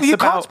less you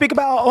about. can't speak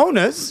about our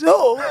owners.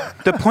 Oh.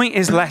 The point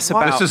is less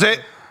about. This is it.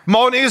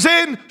 Money's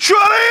in.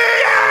 Surely.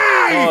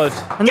 God.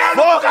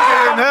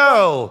 Fucking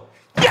hell.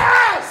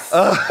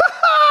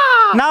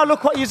 Now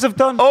look what yous have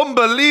done.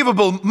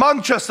 Unbelievable.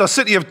 Manchester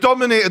City have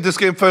dominated this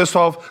game first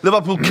half.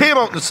 Liverpool came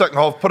out in the second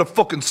half, put a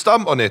fucking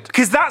stamp on it.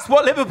 Because that's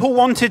what Liverpool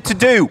wanted to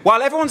do.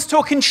 While everyone's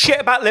talking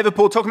shit about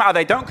Liverpool, talking about how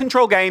they don't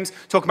control games,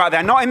 talking about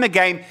they're not in the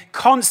game,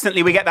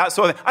 constantly we get that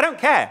sort of thing. I don't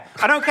care.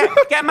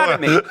 Get mad at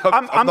me.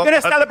 I'm going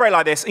to celebrate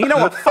like this. And you know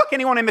what? Fuck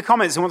anyone in the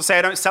comments who wants to say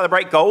I don't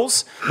celebrate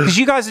goals. Because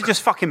you guys are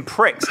just fucking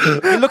pricks.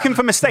 You're looking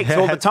for mistakes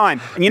all the time.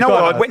 And you know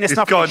what? I've witnessed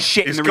nothing but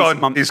shit in the recent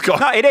months. He's gone.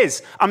 No, it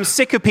is. I'm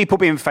sick of people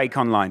being fake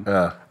online.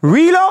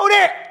 Reload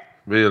it!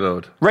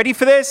 Reload. Ready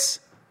for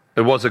this?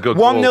 It was a good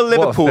 1-0 goal.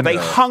 Liverpool. They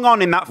finish. hung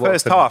on in that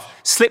first finish.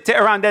 half. Slipped it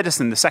around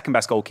Ederson, the second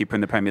best goalkeeper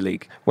in the Premier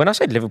League. When I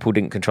said Liverpool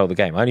didn't control the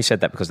game, I only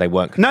said that because they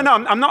weren't. No,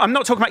 I'm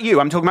not talking about you.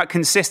 I'm talking about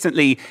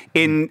consistently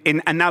in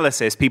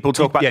analysis. People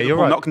talk about Yeah, you're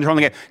Liverpool right. not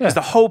controlling the game. Because the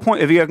whole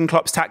point of Jurgen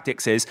Klopp's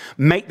tactics is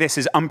make this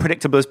as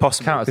unpredictable as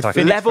possible. Counter-attack.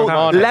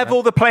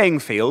 Level the playing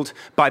field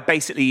by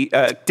basically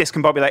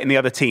discombobulating the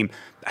other team.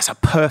 That's a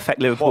perfect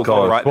Liverpool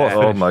goal right there.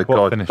 Oh my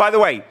God. By the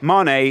way,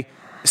 Mane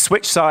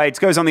switch sides,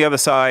 goes on the other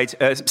side.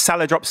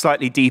 Salah drops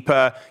slightly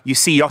deeper. You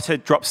see Jota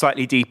drop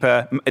slightly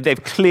deeper.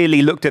 They've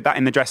clearly looked at that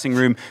in the dressing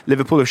room.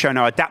 Liverpool have shown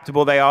how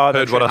adaptable they are.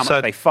 They've Heard what shown I how said.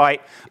 much they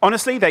fight.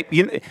 Honestly, they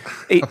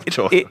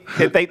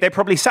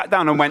probably sat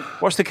down and went,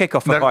 watch the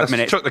kickoff for 5 Let's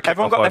minutes. chuck the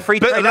Everyone kickoff got their on. free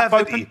Bit trade of app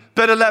levity. open?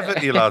 Bit of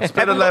levity, lads.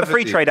 Bit of Everyone got the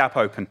free levity. trade app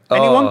open.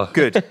 Anyone?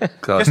 Good.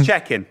 God. Just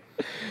checking.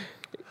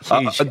 Do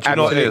you know what it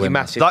Absolutely is?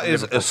 massive That for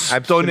is Liverpool. a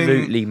stunning.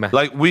 Absolutely massive.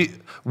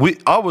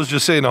 Like I was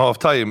just saying at half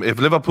time, if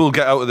Liverpool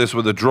get out of this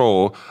with a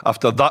draw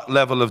after that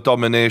level of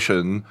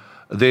domination,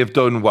 they've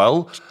done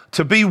well.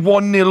 To be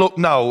 1-0 up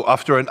now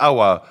after an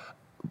hour,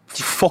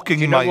 fucking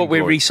You know what we're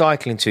mind-blowing.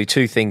 recycling to?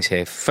 Two things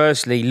here.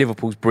 Firstly,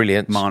 Liverpool's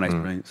brilliant. Mane's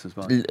brilliant as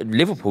well.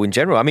 Liverpool in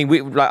general. I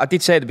mean, I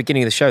did say at the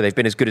beginning of the show, they've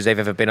been as good as they've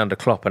ever been under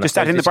Klopp. And Just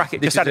I add in suppose the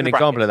bracket, This just is add in an the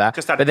bracket. example of that.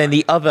 Just add in But then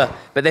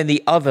the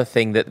the other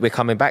thing that we're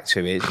coming back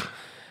to is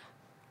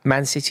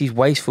Man City's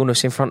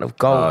wastefulness in front of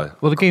goal. Aye.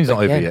 Well, the game's not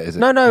over Again. yet, is it?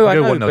 No, I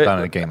Go know. 1-0 down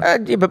in a game.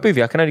 Yeah, but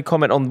Boovy, I can only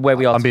comment on where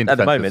we are I'm being at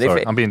the defensive, moment.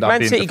 sorry. If I'm being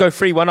Man City go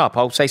defensive. 3-1 up,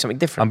 I'll say something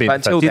different. I'm being But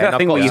until defensive. Do then, that I've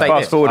thing got where to you say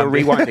fast this. forward or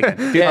rewind again.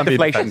 Do the Yeah.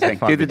 deflation thing.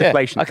 Do the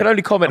deflation I can thing.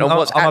 only comment on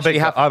what's actually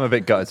happening. I'm a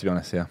bit gutted, to be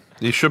honest, yeah.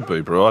 You should be,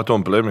 bro. I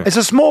don't blame you. It's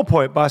a small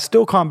point, but I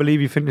still can't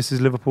believe you think this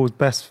is Liverpool's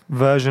best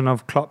version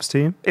of Klopp's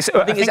team. I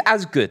think it's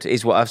as good,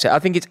 is what I've said. I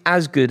think it's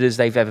as good as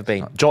they've ever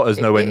been. Jota's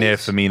nowhere It near is.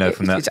 Firmino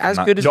from that. It's as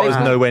from good as Jota's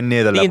they've nowhere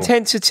near the The level.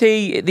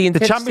 intensity, The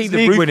Champions the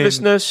League winning,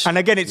 ruthlessness. and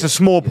again, it's a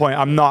small point.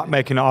 I'm not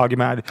making an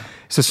argument.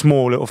 It's a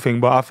small little thing,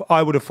 but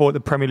I would have thought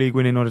the Premier League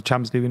winning or the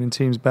Champions League winning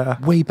team's better.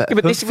 Way better. Yeah,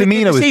 but this-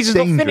 Firmino the is season's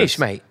not dangerous. finished,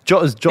 mate.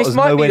 Jota's This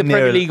might be nowhere the near.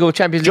 Premier League or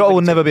Champions League Jota will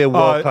winning never be a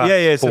world Oh, class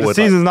yeah. So the forward.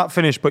 season's not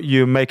finished, but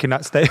you're making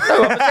that statement.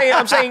 No,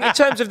 I'm saying in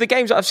terms of the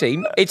games that I've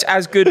seen, it's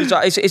as good as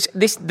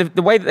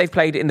the way that they've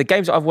played it in the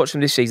games that I've watched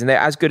them this season. They're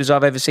as good as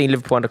I've ever seen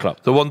Liverpool under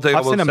Klopp. The one thing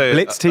I've I will seen them say,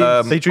 blitz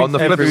teams. They drew on the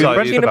flip every side,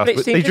 Brentford last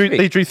week.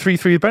 They drew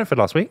 3-3 with Brentford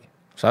last week.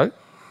 So,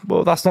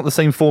 Well, that's not the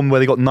same form where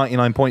they got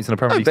 99 points in a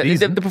Premier League but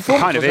season. the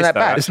performance Kind of wasn't is, that though.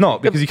 bad. It's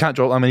not, because you can't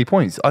draw that many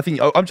points.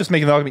 I'm just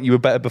making the argument you were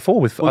better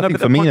before with. I think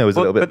Firmino was a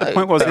little bit. But the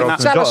point was in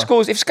that. Salah Jota.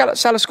 scores. If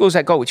Salah scores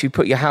that goal, which you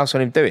put your house on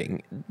him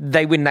doing,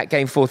 they win that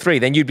game 4-3.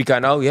 Then you'd be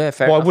going, oh yeah,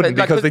 fair Well, I enough. wouldn't,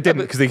 Like, because but- they didn't,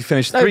 but- because they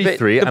finished No, but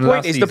 3-3. the And point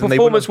last is, the season they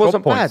wouldn't performance have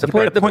wasn't dropped bad. points The to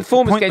Brentford.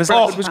 performance point against was-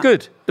 Brentford was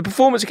good. The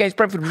performance against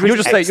Brentford was You're really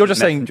just saying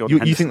Excellent you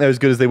Jordan think they're as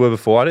good as they were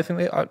before. I don't think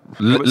they.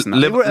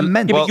 They were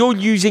immense. Yeah, but you're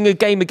using a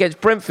game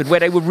against Brentford where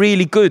they were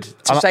really good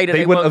to say that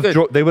they wouldn't weren't have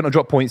good. they wouldn't have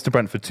dropped points to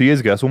Brentford 2 years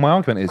ago. That's all my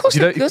argument is. Of course,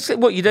 You don't- that's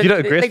what you don't. you don't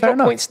agree? They Fair dropped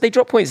enough. points. They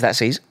dropped points that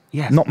season.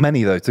 Yeah. Not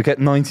many though to get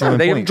 99 No,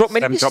 they haven't points. dropped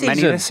many Haven't this dropped many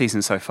season. this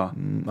season so far.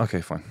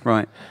 Okay, fine.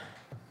 Right.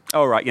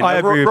 Oh, right. You know, I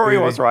agree with Rory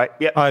Boovy. was right.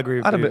 Yeah. I agree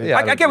with I'd have you. been- yeah.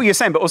 I get what you're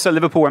saying, but also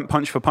Liverpool went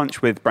punch for punch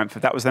with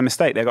Brentford. That was their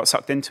mistake. They got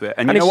sucked into it.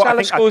 And you if know what? I Salah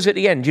think scores at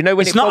the end, you know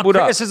when It's it not a bubbled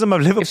up. criticism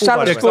of Liverpool. If Salah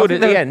by the way. scored at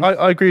the end,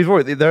 I agree with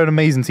Rory. They're an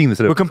amazing team.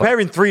 We're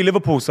comparing three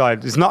Liverpool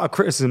sides. It's not a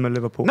criticism of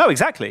Liverpool. No,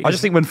 exactly. I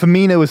just think when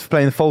Firmino was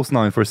playing false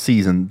nine for a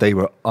season, they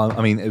were. I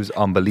mean, it was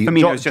unbelievable.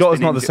 Firmino's just Jota's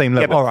been not the injured. same Yeah,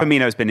 level. but All right.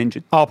 Firmino's been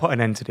injured. I'll put an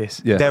end to this.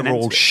 Yeah. They're An end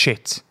all to it.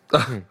 shit.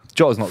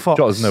 Jota's not. Fuck's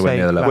Jota's nowhere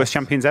near the sake, level. Worst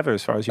champions ever,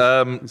 as far as you.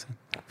 Jota's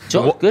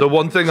good. The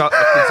one thing I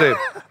can say,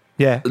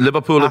 Yeah.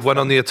 Liverpool have went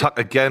on the attack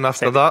again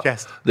after Save the that.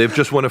 chest. They've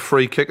just won a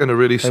free kick in a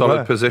really solid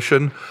were.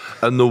 position.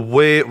 And the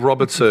way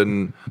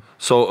Robertson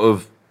sort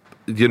of,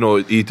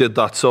 he did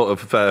that sort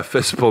of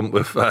fist bump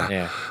with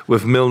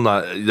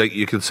Milner, like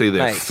you can see Mate,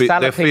 they're Salah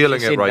they're picks feeling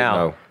this it in right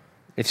now.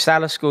 If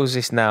Salah scores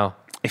this now,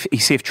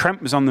 If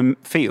Trent was on the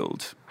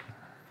field,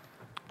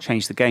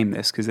 change the game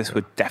because this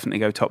would definitely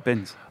go top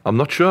bins. I'm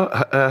not sure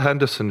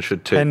Henderson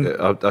should take And it.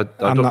 I I'm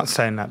don't, not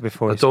saying that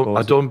before I he don't, scores.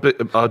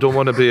 I don't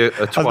want to be a I was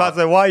about to twat.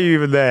 say, why are you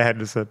even there,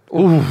 Henderson?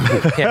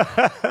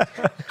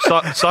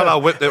 Salah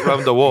whipped it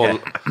round the wall.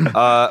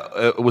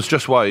 It was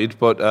just wide,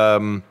 but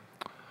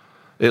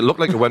it looked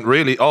like it went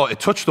really. Oh, it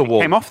touched the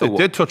wall. came off the It wall.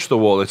 did touch the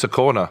wall. It's a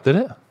corner. Did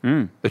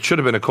it? It should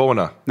have been a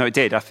corner. No, it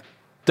did.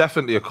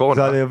 Definitely a Was that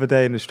corner. the other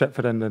day in the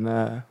Stretford end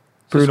and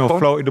Bruno fun?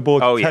 floated the ball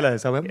to Oh, yeah.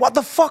 Tellers. I went, what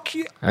the fuck?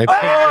 You? There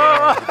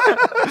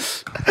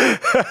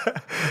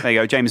you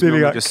go. James Nearly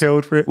Milner got just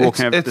killed for it.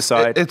 walking over to the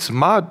side. It's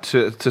mad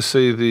to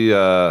see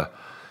the.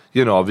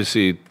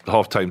 Obviously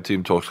half-time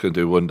team talks can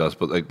do wonders,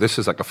 but like this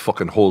is like a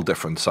fucking whole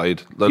different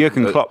side.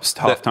 Jurgen Klopp's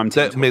half-time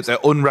team Mate, they're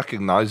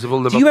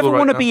unrecognisable. Do you ever Liverpool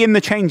want to right be in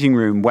the changing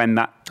room when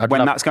that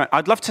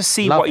I'd love to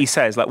see Love what it. he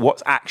says, like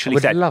what's actually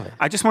Would said. love it.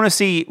 I just want to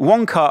see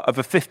one cut of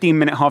a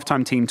 15-minute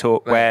halftime team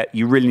talk where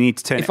you really need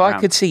to turn it If around. I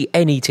could see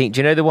any team, do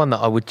you know the one that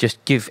I would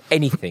just give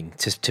anything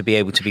to be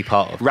able to be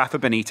part of? Rafa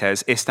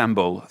Benitez,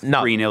 Istanbul,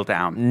 No. 3-0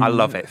 down. I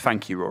love it.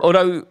 Thank you, Rory.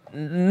 Although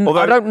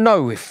I don't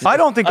know if I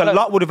don't think a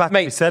lot would have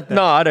actually mate, said that.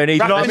 No, I don't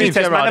either. You know what I mean?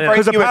 Benitez, man,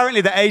 Because Because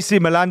apparently the AC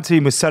Milan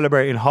team was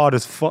celebrating hard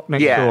as fuck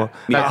next door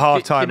at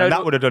half time, and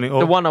that would have done it all.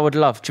 The one I would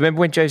love. Do you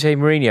remember when Jose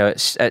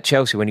Mourinho at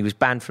Chelsea, when he was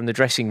banned from the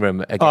dressing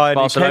room against and he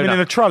Barcelona? came in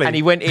a trolley? And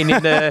he went in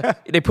the...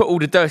 They put all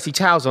the dirty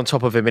towels on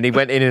top of him and he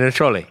went in a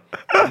trolley.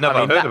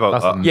 Never heard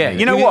about that. Yeah,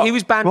 You know what? He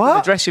was banned from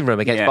the dressing room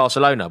against Yeah.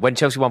 Barcelona when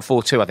Chelsea won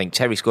 4-2. I think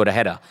Terry scored a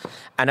header,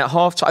 and at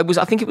half time,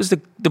 I think it was the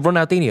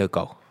Ronaldinho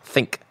goal. I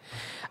think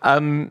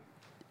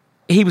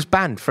he was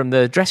banned from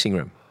the dressing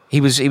room. He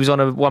was on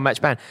a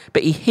one-match ban,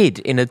 but he hid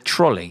in a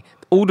trolley.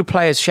 All the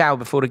players showered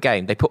before the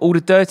game. They put all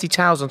the dirty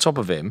towels on top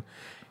of him.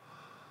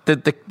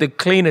 The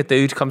cleaner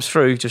dude comes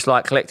through, just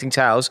like collecting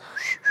towels,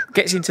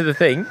 gets into the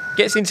thing,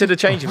 gets into the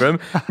changing room.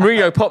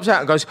 Mourinho pops out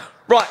and goes,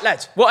 "Right,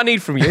 lads, what I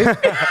need from you."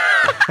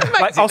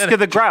 Like Oscar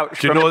the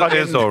Grouch. Do you know what it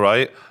is though,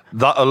 right?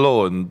 That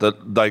alone,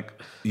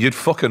 you'd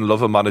fucking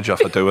love a manager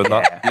for doing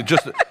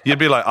that. You'd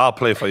be like, I'll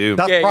play for you.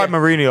 That's Yeah, prime yeah.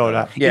 Mourinho,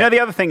 that. You know,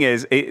 the other thing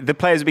is, the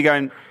players would be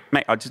going,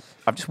 mate, I've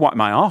just wiped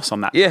my arse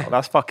on that. Yeah.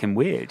 That's fucking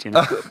weird, you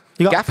know?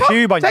 You got Gaffer?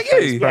 pube on Is your that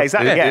face, you? bro. Yeah,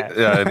 exactly, yeah.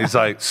 Yeah, and he's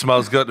like,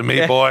 smells good to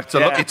me, boy. It's a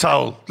lucky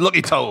towel.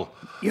 Lucky towel.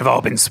 You've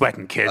all been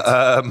sweating, kids.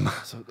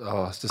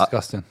 Oh, it's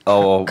disgusting.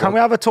 Can we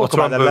have a talk what's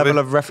about wrong, the level Booby?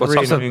 of refereeing?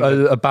 What's up? in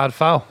England? A bad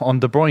foul on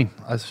De Bruyne.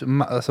 That's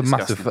a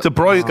massive. De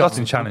Bruyne,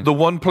 disgusting challenge. the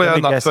one player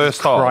in that Guess he's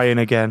first half crying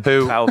again.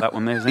 who Foul that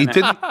one there, isn't he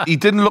it?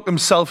 didn't look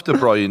himself, De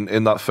Bruyne,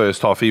 in that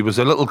first half. He was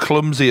a little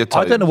clumsy at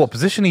times. I don't know what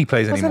position he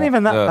plays Wasn't anymore.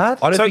 even that bad.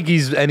 I don't think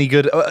he's any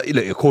good.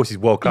 Look, of course, he's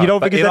world class. You don't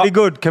but think he's in any our-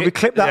 good? Can we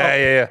clip that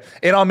Yeah, up?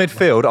 yeah. In our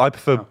midfield, I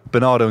prefer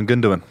Bernardo and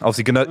Gundogan.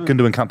 Obviously,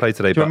 Gundogan can't play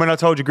today. Do you remember when I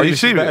told you Are you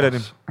Grealish is better than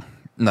him? serious?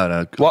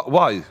 No.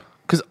 Why?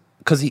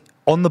 Because he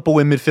on the ball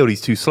in midfield, he's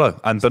too slow.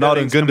 And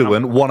Bernardo and Sterling's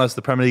coming Gundogan won us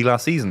the Premier League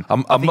last season.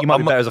 I think he might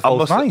be better as a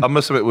false nine. I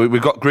must admit,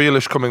 we've got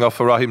Grealish coming off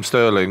for Raheem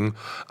Sterling.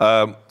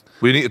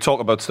 We need to talk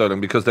about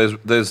Sterling because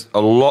there's a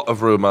lot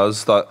of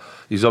rumours that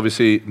he's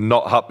obviously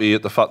not happy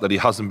at the fact that he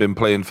hasn't been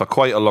playing for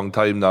quite a long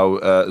time now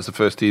as the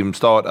first team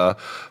starter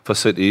for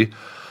City.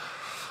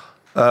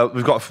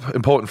 We've got an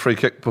important free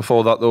kick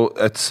before that though.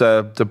 It's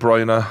De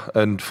Bruyne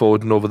and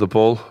Foden over the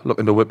ball,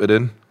 looking to whip it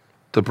in.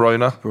 De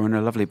Bruyne. Bruyne,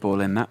 a lovely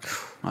ball in that.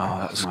 Oh,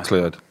 that was nice.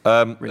 Cleared.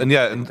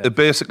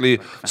 Basically,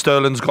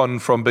 Sterling's gone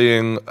from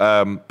being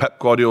Pep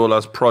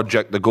Guardiola's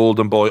project, the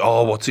golden boy.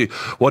 Oh,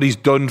 what he's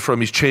done for him.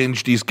 He's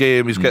changed his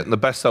game. He's getting the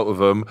best out of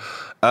him.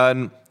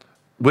 And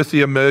with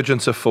the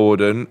emergence of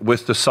Foden,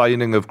 with the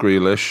signing of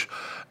Grealish,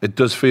 it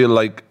does feel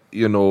like,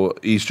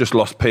 he's just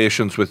lost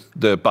patience with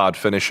the bad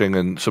finishing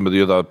and some of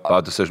the other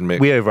bad decision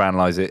making. We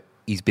overanalyze it.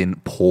 He's been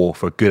poor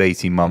for a good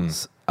 18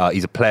 months.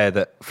 He's a player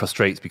that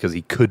frustrates because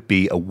he could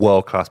be a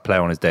world-class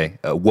player on his day,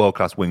 a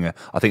world-class winger.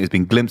 I think there's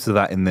been glimpses of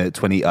that in the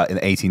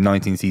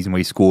 18-19 season where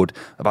he scored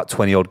about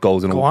 20-odd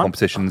goals in all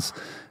competitions.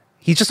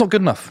 He's just not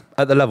good enough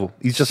at the level.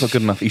 He's just not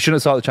good enough. He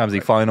shouldn't start the Champions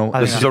League final.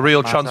 This is a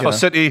real chance for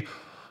City.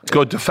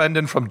 Good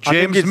defending from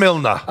James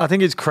Milner. I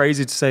think it's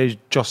crazy to say he's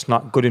just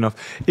not good enough.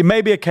 It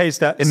may be a case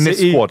that In this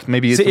squad,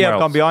 maybe it's City somewhere have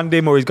gone else. beyond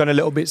him or he's gone a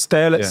little bit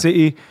stale at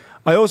City.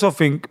 I also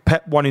think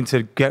Pep wanting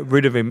to get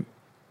rid of him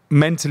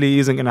mentally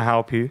isn't going to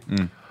help you.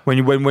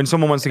 When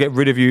someone wants to get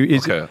rid of you,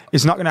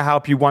 it's not going to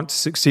help you want to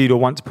succeed or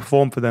want to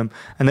perform for them.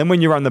 And then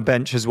when you're on the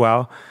bench as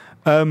well.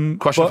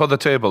 Question for the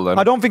table then.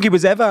 I don't think he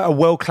was ever a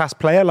world-class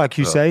player, like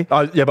you say.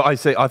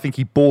 I think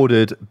he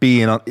bordered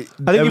being on.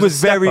 I think he was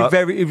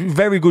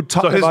very good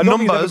top. So his I don't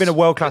think he's numbers ever been a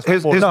world-class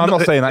footballer. No, I'm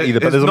not saying that either,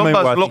 but His there's a moment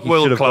numbers where I look think he should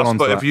world have gone class, on to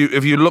but that.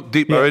 if you look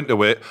deeper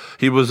into it,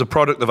 he was a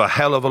product of a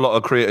hell of a lot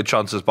of created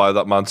chances by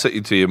that Man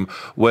City team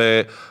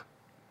where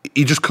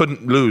he just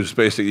couldn't lose,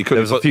 basically. He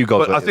couldn't, There was a few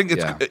goals But I where think it-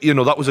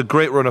 that was a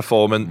great run of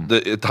form, and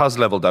it has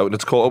levelled out, and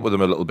it's caught up with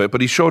him a little bit.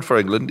 But he showed for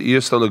England. He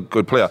is still a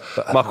good player.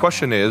 My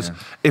question is,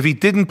 if he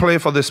didn't play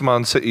for this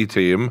Man City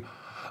team,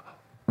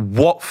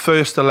 what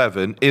first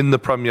 11 in the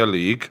Premier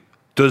League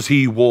does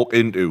he walk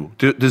into?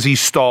 Does he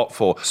start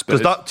for?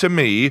 Because that, to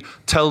me,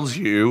 tells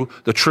you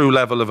the true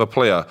level of a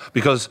player.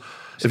 Because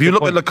if you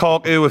look at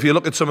Lukaku, if you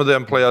look at some of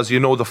them players,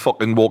 they're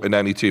fucking walking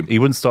any team. He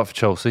wouldn't start for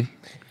Chelsea.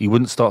 He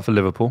wouldn't start for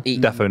Liverpool.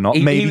 Definitely not.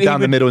 he- Maybe he down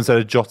the would- middle instead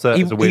of Jota.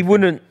 He as a weird thing.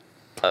 wouldn't.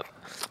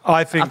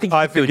 I think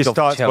he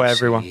starts for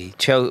everyone.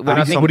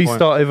 Would he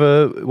start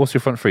over? What's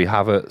your front three?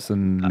 Havertz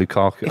and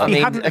Lukaku.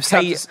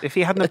 If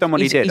he hadn't have done what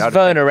he did, he's I'd-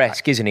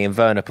 Werner-esque, isn't he? And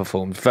Werner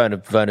performed.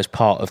 Werner's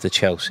part of the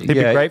Chelsea. He'd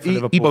be great for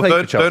Liverpool. But played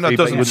for Chelsea, Werner but he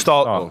doesn't wouldn't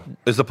start, start. though,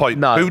 is the point.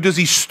 No. Who does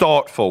he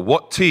start for?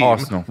 What team?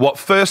 Arsenal. What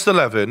first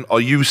 11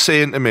 are you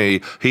saying to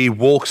me he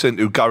walks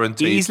into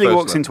guaranteed? He easily first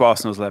walks 11? into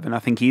Arsenal's 11. I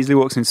think he easily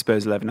walks into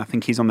Spurs' 11. I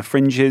think he's on the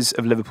fringes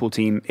of Liverpool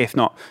team, if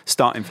not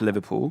starting for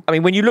Liverpool. I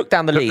mean, when you look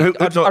down the league, who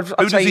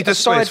does he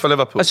displace for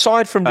Liverpool?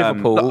 Aside from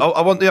Liverpool, No, I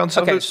want the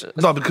answer. Okay,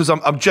 No, because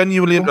I'm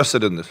genuinely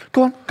interested in this.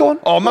 Go on.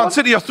 Oh, Man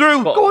City are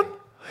through. Go on.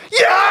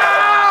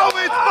 Yeah!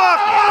 It's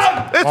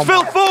back! It's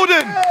Phil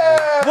Foden.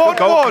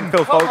 1-1.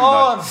 Phil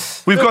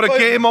Foden, We've got a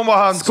game on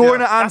our hands. Scoring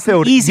here. at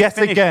Anfield easy yet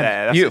finish again.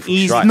 there. That's Beautiful an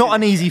easy strike. Not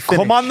an easy finish.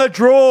 Come on, the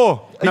draw.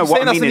 No, you what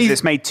saying I that's mean an is easy-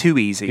 it's made too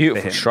easy for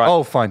Beautiful him. strike.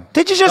 Oh, fine.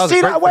 Did you That just was a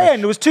see great that away finish.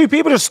 end? There was two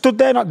people just stood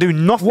there not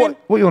doing nothing.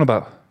 What are you on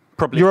about?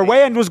 Probably Your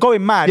away end was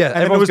going mad, Yeah, and then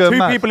there everyone's was two going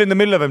mad. people in the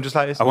middle of him just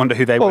like this. I wonder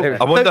who they Well, were.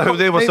 I wonder who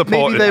they were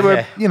supporting. Maybe they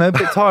were, Yeah. a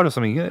bit tired or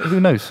something. Who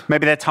knows?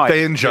 Maybe they're tired.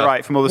 Danger. You're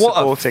right, from all the What a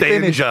supporting.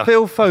 finish. Danger.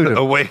 Phil Foden.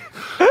 Away.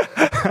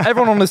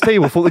 Everyone on this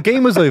table thought the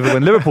game was over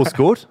when Liverpool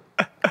scored.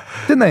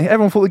 Didn't they?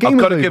 Everyone thought the game I've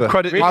was got to over. give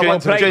credit Really well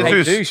to played,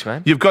 Jesus. Jesus,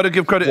 man. You've got to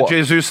give credit What? to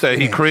Jesus there.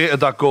 He created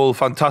that goal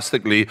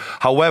fantastically.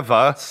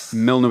 However,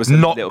 Milner was a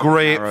not little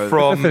great narrow.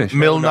 from Finish.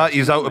 Milner.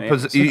 He's out of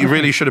position. He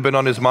really should have been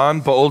on his man.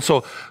 But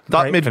also,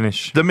 that Great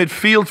finish. the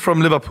midfield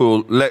from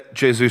Liverpool let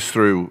Jesus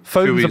through. too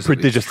Foden's a easily.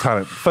 prodigious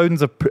talent.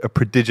 Foden's a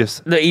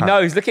prodigious. Look, he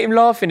talent. knows. Look at him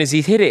laughing as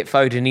he's hit it,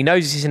 Foden. He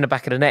knows he's in the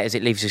back of the net as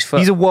it leaves his foot.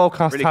 He's a world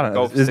class Really good talent.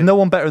 goal There's for no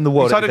one better in the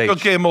world. He's had at a his good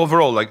age. game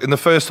overall. Like in the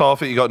first half,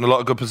 he got in a lot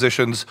of good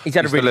positions. He's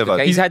had a really delivered.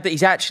 good game.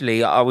 He's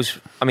actually.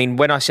 I mean,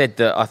 when I said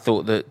that, I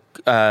thought that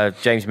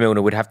James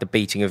Milner would have the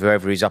beating of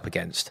whoever he's up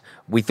against.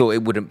 We thought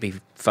it wouldn't be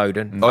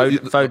Foden.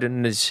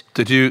 Foden is.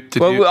 Did you?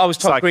 Well, I was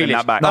told Cycling Grealish.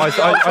 that back. No, I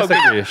said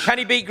Grealish. Can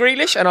he beat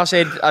Grealish? And I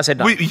said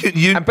no.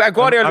 you And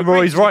Guardiola And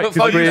Rory's agreed, right. but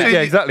 'Cause Foden- Grealish- yeah,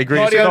 exactly. Grealish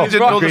Guardiola's did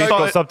right. not. Grealish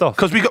got subbed off.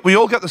 because we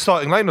all get the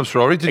starting lineups,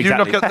 Rory. Did you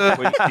not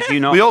Exactly. get the? Did you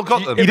not? We all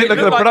got them. You didn't look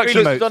at the It looked like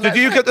production Grealish notes. was on that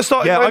Did you get the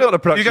starting Yeah, lineup? I got the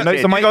production You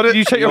notes. So got it?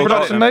 you check your You got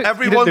production it. notes.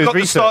 Everyone got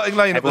the starting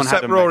lineup Everyone except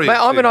had them, Rory. Mate,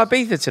 I'm in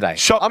Ibiza today.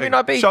 Shocking. I'm in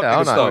Ibiza, Shocking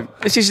aren't I? stuff.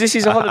 This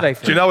is a holiday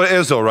for Do you know what it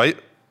is, though, right?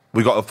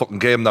 We got a fucking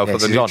game now for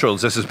this the is on.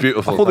 neutrals. This is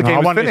beautiful. I thought the I game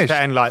was want this finished. to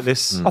end like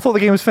this. I thought the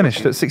game was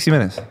finished at 60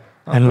 minutes.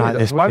 End like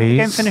this, Why would the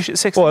game please. finish at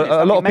 6 Well, minutes? a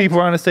lot of That'd be people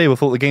around the table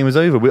thought the game was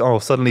over.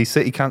 Suddenly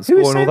City can't Who score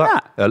was and all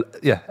saying that.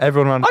 Yeah,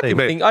 everyone around the I table.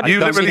 didn't think- I You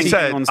don't literally think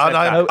said, anyone and said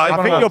that. I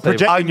think you're I'm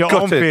projecting your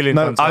own gutted. feelings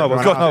No, onto I it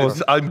wasn't. right now. I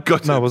wasn't. I'm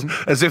gutted. No, I wasn't.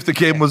 As if the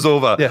game was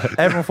over. Yeah,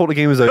 everyone thought the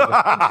game was over.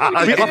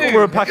 I thought we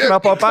were packing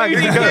up our bags.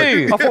 Including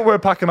you. I thought we were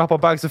packing up our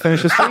bags to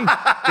finish the stream.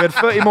 We had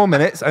 30 more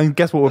minutes, and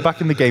guess what? We're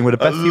back in the game. We're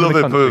the I best team in love the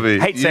it, country. Booby.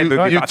 Hate saying Booby, You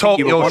but I think talk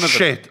you were your one of them.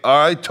 shit, all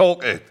right?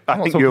 Talk it. I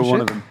I'm think not you were talking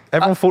one of shit. them.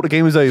 Everyone thought the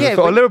game was over. Yeah,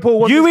 Thought but Liverpool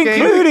won you this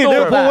game. included.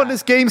 Liverpool that. won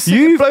this game.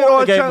 You Played thought our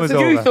the game chances. was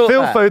over. You thought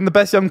Phil that. Foden, the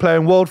best young player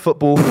in world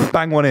football,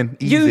 bang one in.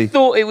 Easy. You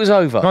thought it was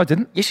over. No, I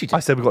didn't. Yes, you did. I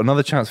said we got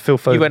another chance. Phil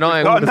Foden. You went,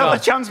 I Got am another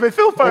chance with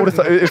Phil I would've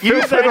thought Foden. if You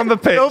Phil said Foden on the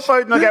pitch- Phil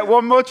Foden will get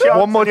one more chance.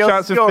 One more and he'll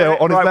chance with score Phil it.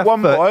 on his Right, left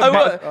one foot.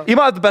 more. He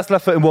might have the best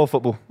left foot in world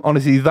football.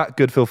 Honestly, he's that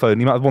good, Phil Foden.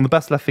 He might have one of the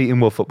best left feet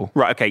in world football.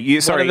 Right, okay. You,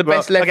 sorry, of the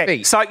best left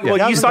feet. Well, He you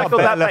hasn't got cycled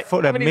better that left back.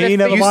 foot than How many me, left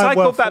never feet? You mind cycled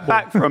world that football.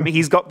 back from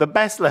he's got the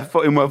best left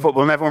foot in world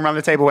football, and everyone around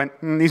the table went,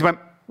 he's went,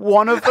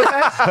 one of the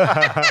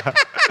best.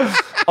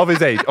 Of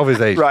his age.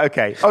 Right,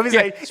 okay.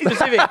 Obviously,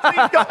 specific. he's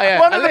got Yeah,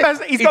 one of the unless-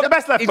 best. He's got the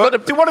best left he's got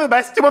foot. To one of the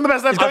best left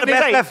Got the foot in his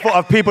best age. left foot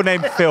of people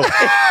named Phil.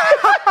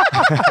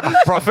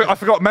 I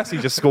forgot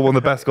Messi just scored one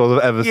of the best goals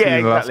I've ever seen Yeah,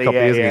 in the last exactly. couple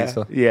of years Yeah, against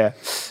us. yeah.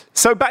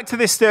 So back to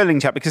this Sterling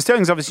chat, because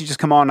Sterling's obviously just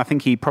come on. I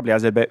think he probably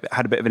had a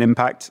bit of an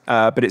impact,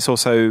 but it's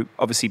also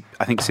obviously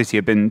I think City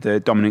have been the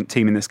dominant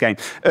team in this game.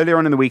 Earlier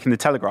on in the week in the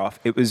Telegraph,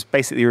 it was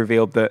basically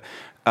revealed that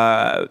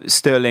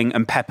Sterling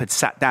and Pep had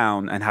sat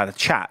down and had a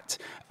chat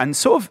and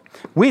sort of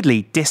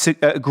weirdly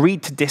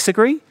agreed to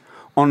disagree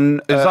on.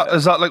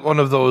 Is that like one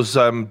of those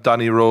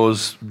Danny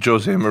Rose,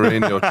 Jose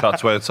Mourinho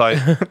chats where it's like,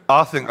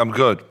 I think I'm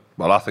good.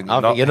 Well, I think you're I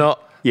not. think you're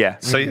not. Yeah.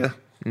 See ya.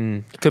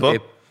 Could be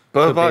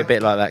a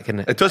bit like that,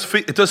 couldn't it?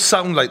 It does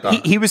sound like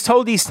that. He was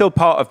told he's still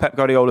part of Pep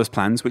Guardiola's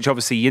plans, which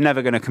obviously you're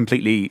never going to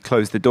completely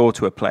close the door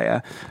to a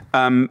player.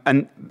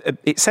 And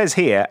it says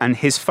here, and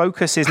his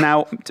focus is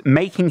now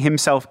making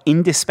himself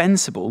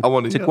indispensable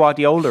to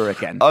Guardiola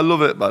again. I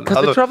love it, man. 'Cause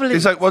I the love trouble it. is-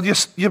 He's like, well,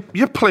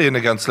 you're playing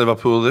against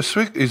Liverpool this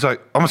week. He's like,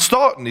 I'm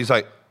starting. He's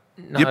like,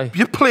 No.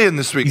 you're playing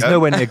this week. He's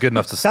nowhere near good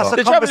enough to That's start. a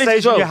The trouble is as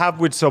conversation well- you have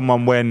with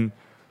someone when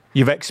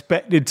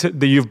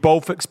you've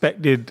both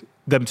expected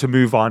them to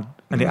move on,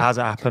 and it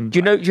hasn't happened. Do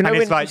you know and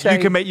when it's like you say- you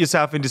can make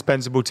yourself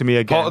indispensable to me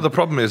again. Part of the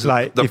problem is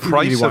Like, the if you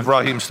really price of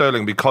want- Raheem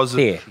Sterling because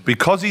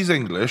he's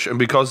English and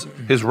because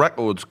his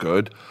record's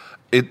good.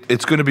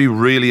 It's going to be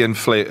really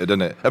inflated,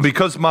 isn't it? And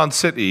because Man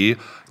City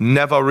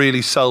never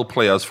really sell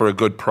players for a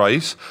good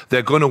price,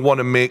 they're going to want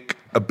to make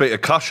a bit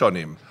of cash on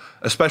him,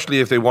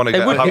 especially if they want to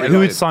get would. Harry Who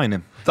would Kane. sign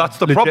him? That's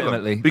the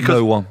Legitimately, problem.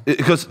 no one.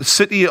 Because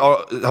City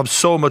have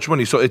so much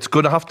money, so it's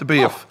going to have to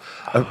be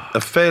a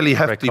fairly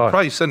hefty high.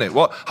 price, isn't it?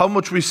 How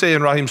much we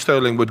saying Raheem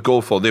Sterling would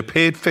go for? They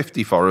paid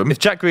 50 for him. If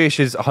Jack Grealish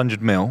is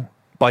 100 mil,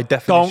 by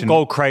definition, Don't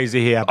go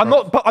crazy here. I'm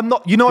bro. not. But I'm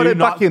not. You know I Do don't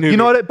not back him. do You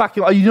know I it. don't back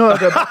him. You know I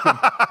don't back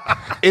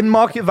him. In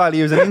market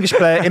value, as an English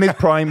player in his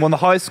prime, one of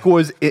the highest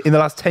scorers in the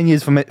last 10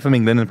 years from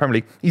England in the Premier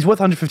League, he's worth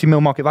 150 mil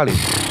market value.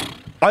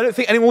 I don't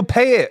think anyone will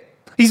pay it.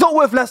 He's not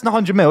worth less than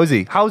 100 mil, is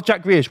he? How's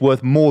Jack Grealish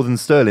worth more than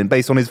Sterling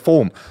based on his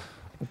form?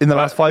 in the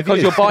last 5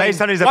 Because years. you're buying,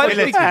 Based on his I don't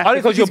ability. think- I don't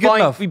because think you're he's good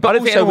buying, enough. but I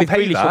don't think also anyone with will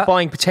pay Grealish, that. you're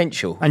buying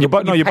potential. And you're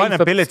buying pay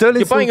for- ability.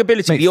 You're buying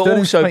ability, but you're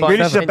Sterling's also mate, buying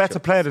Grealish is a potential. better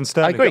player than I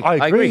Sterling. agree.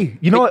 I agree.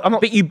 You know what? I'm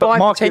not- but you but buy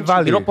market potential.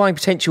 value. You're not buying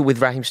potential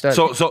with Raheem Sterling.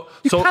 So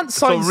can't sign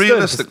Sterling for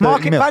realistically,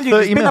 Market value.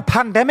 There's been a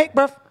pandemic,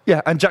 bruv.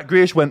 Yeah, and Jack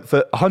Grealish went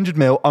for 100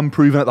 mil,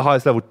 unproven at the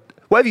highest level.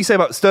 Whatever you say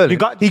about Sterling,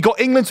 he got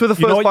England to the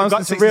You know first what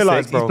finals you've in got to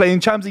realise, 66. bro? He's playing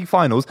Champions League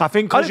finals. I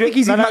think don't think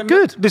he's even that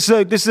good. This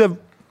is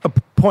a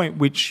point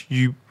which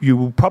you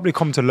will probably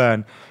come to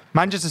learn.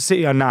 Manchester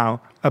City are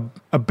now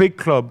a big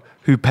club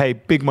who pay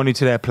big money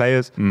to their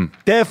players.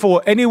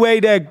 Therefore, anywhere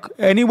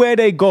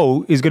they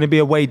go is going to be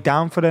a way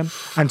down for them,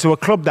 and to a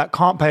club that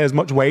can't pay as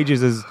much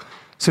wages as.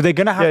 So they're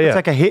going to have to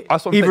take a hit,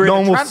 That's what I'm either saying. in No a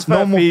one will- transfer no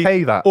one will fee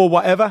pay that. or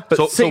whatever.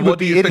 So City what would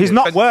do be you in- think? He's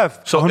not worth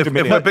So 100 if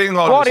million. we're being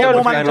honest, Guardiola's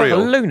and going real,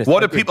 like a lunatic.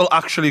 what are people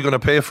actually going to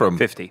pay for him?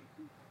 50.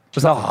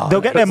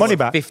 They'll get their money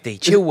back. 50.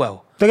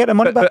 Chilwell. They'll get their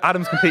money But back.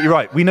 Adam's completely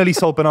right. We nearly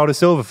sold Bernardo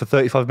Silva for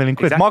 35 million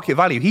quid. Exactly. Market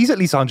value, he's at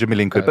least 100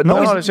 million quid. But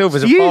Bernardo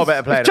Silva's a he far is.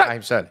 better player If than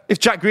Raheem Sterling. If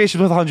Jack Grealish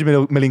was worth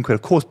 100 million quid,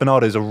 of course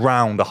Bernardo's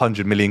around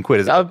 100 million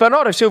quid.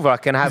 Bernardo Silva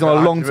can have He's on a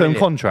 100 long-term million,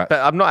 contract. But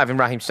I'm not having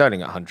Raheem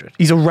Sterling at 100.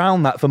 He's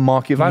around that for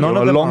market value. None of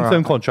On a them are long-term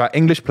around. contract,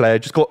 English player,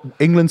 just got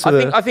England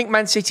to I think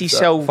Man City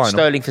sell final.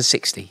 Sterling for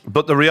 60.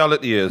 But the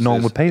reality is, No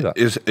one would pay that.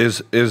 Is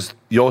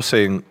you're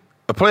saying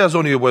a player's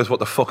only worth what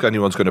the fuck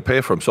anyone's going to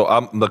pay for him.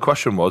 So the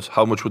question was,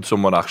 how much would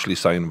someone actually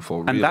sign him for?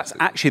 And that's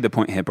realistically? actually the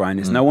point here, Brian,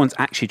 is no one's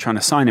actually trying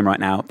to sign him right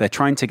now. They're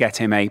trying to get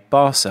him a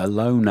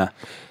Barcelona.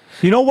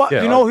 You know what?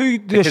 Yeah, you know who they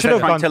Because should they're have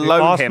trying gone to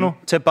loan Arsenal. him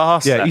to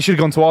Barca. Yeah, you should have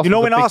gone to Arsenal. You know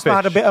when the big Arsenal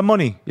had a fish. bit of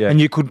money, Yeah.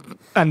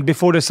 and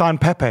before they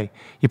signed Pepe,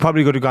 you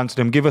probably could have gone to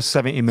them. Give us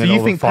 70 So million.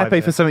 you think Pepe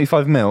for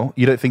 75 mil?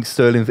 You don't think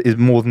Sterling is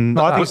more than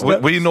No, I that?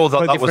 think we know that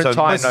But that was a different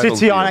time. mental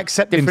City deal. aren't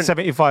accepting Different-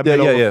 75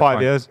 million over 5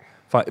 fine. years.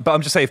 Fine. But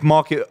I'm just saying, if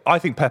market, I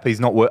think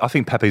Pepe's not worth. I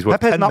think Pepe's worth.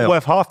 Pepe's 10 not mil.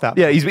 worth half that.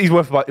 Yeah, he's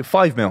worth about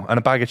 5 mil and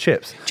a bag of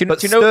chips. Do you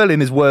but know-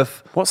 Sterling is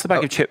worth. What's the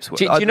bag of chips?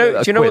 Do you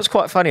know quid. what's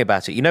quite funny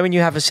about it? You know when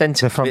you have a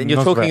sentence from and you're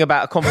Nusret. talking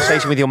about a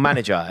conversation with your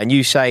manager and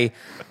you say,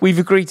 we've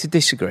agreed to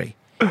disagree.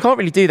 You can't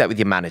really do that with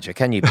your manager,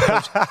 can you?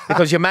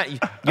 Because your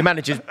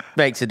manager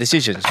makes the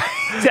decisions.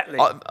 Exactly.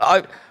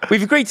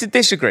 We've agreed to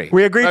disagree.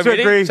 We agreed to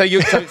agree.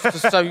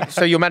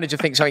 So your manager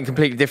thinks something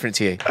completely different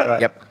to you.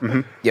 Yep.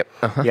 Mm-hmm. Yep.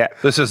 Uh-huh. Yeah.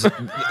 This is,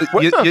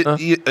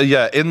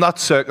 yeah. In that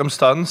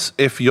circumstance,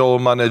 if your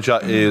manager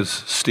is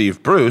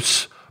Steve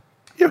Bruce,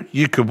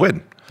 you could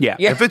win. Yeah.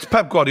 Yeah. If it's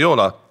Pep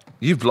Guardiola,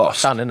 you've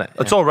lost. Done, innit?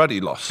 It's already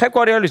lost. Pep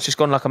Guardiola's just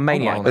gone like a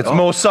maniac. It's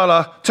Mo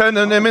Salah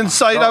turning him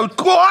inside out.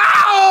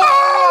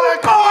 Wow!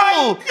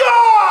 Goal!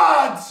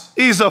 God!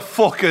 He's a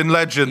fucking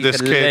legend. He's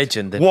This a kid.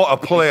 legend. What a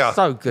player! He's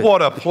so good.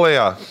 What a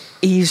player!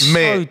 He's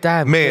so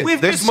damn mate,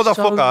 good. this So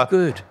motherfucker.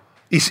 good.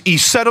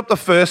 He's set up the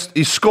first.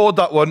 He's scored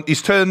that one.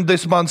 He's turned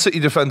this Man City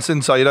defence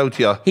inside out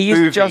here. He is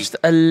Boovy. just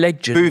a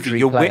legendary Boothie,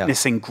 you're player.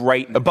 witnessing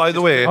greatness. And by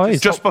the way,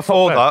 he's just top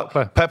before player, that, top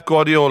player. Pep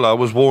Guardiola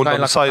was warned Going on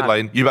the like a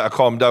sideline, you better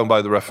calm down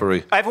by the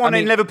referee. Everyone I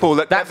mean, in Liverpool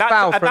that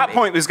foul at from- that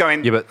point was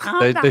going. Yeah, but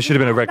there should have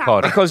been a red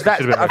card. Because that,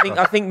 Should have been a red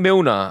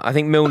I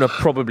think Milner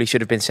probably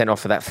should have been sent off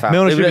for that foul.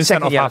 Milner It should was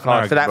have been sent a second off yellow half an hour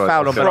card for that ago,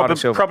 foul on Bernardo Probably,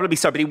 Silva. probably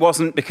so, but he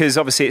wasn't, because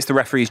obviously it's the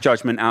referee's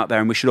judgment out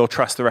there, and we should all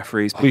trust the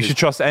referees. We should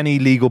trust any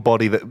legal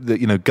body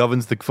that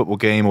governs the football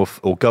game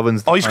or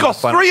governs. Oh, he's got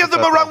three of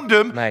them around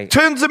him, Mate.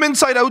 turns them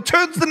inside out,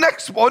 turns the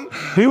next one.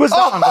 Who was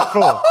that on the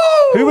floor?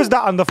 Who was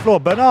that on the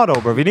floor?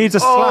 Bernardo, bro. He needs a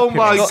slap. Oh you know.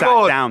 my Sat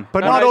God. down.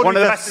 Bernardo one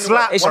of the needs a best in the slap.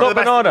 world. It's One of not the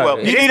best in the Bernardo. world.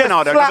 You It You is need a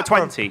Bernardo, slap, number bro.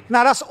 20.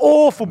 Nah, that's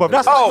awful, bro.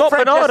 That's not not Fred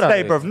Bernardo.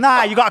 yesterday, bro.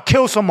 Nah, you got to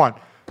kill someone.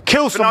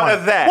 Kill someone.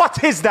 Bernardo there.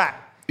 What is that?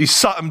 He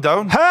sat him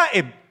down. Hurt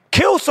him.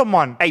 Kill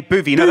someone. Hey,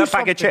 Boovy, you know Do that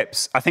bag of something.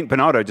 chips? I think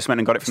Bernardo just went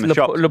and got it from the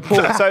shop.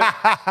 Laporte. So,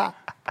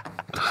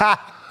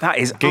 that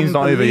is Game's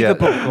not over yet.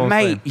 unbelievable. Go on,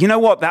 Mate, say. you know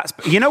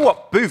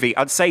what? Boovy,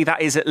 I'd say that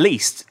is at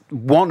least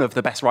one of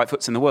the best right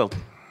foots in the world.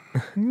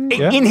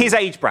 In his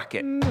age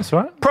bracket. That's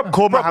all right.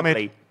 Call Mohammed.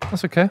 Probably.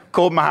 That's okay.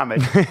 Called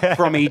Mohammed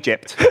from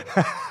Egypt.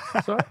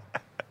 That's all right.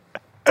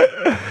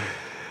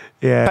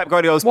 Yeah. Pep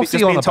Guardiola's What's just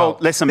he on been told,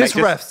 about? listen, This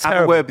mate, ref's just have a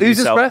terrible. word with Who's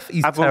this yourself. ref?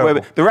 He's Have a word terrible.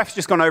 with- The ref's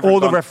just gone over All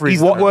and the gone, referees. He's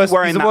the worst.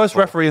 we're He's in the that worst for.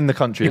 referee in the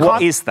country.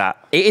 What is that?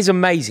 It is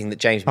amazing that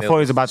James I Milner thought he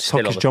was about to still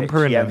tuck on his the jumper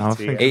pitch. in. Yeah, then. I was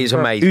me too, thinking, It is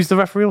amazing. Who's the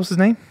referee? What's his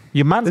name?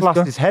 your man's This lost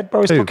guy? his head,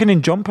 bro. He's Who? tucking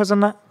in jumpers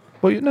and that.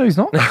 Well, no, he's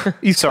not.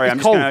 He's Sorry, it's I'm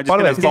just cold. gonna By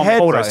the way, it's bomb head,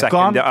 for bro. a second.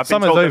 Gone. I've been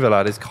Summer's told that- over,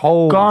 lad. It's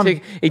cold. Gone.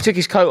 He took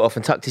his coat off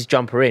and tucked his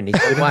jumper in. He's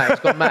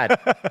gone mad.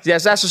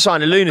 That's a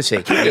sign of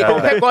lunacy.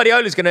 Pep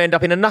Guardiola's going to end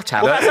up in a nut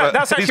house.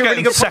 That's He's actually a really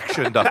getting good point.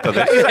 sectioned after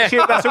That's this.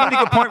 actually that's a really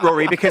good point,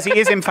 Rory, because he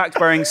is in fact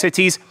wearing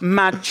City's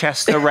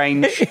Manchester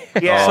range.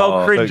 Yeah.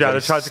 So cringe, don't I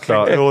get tried to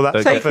started. click all that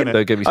Don't stuff get- in it.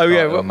 Don't get me Oh started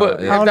yeah, on but that,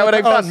 is yeah. that what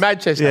they've Oh, done?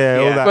 Manchester. yeah,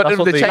 all that. But That's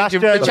the what they- changing Last year,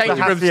 the changing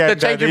the rooms, the hacienda,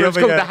 changing the rooms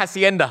other called year. the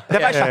hacienda.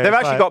 They've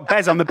actually got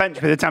Bez on the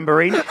bench with a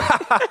tambourine.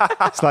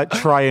 It's like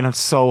trying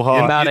so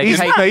hard. Now they He's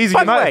hate- he's a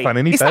By the United way, fan,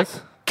 and he is that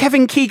says.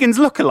 Kevin Keegan's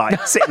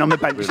lookalike sitting on the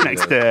bench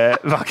next to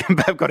fucking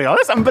Pep Guardiola.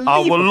 That's I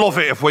unbelievable. would love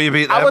it if we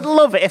beat them. I would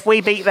love it if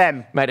we beat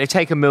them. Mate, they've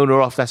taken Milner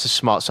off. That's a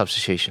smart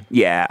substitution.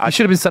 Yeah, He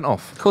should have been sent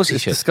off. Of course he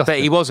It's should. disgusting. But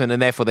he wasn't,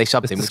 and therefore they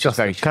subbed him, which is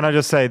very Can I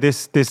just say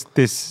this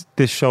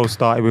show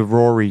started with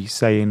Rory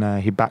saying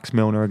he backs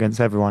Milner against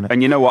everyone.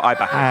 and you know what? I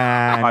back him.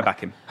 And I back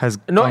him. has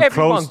Not gone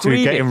everyone. close to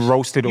getting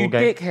roasted all you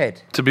game.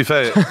 dickhead. To be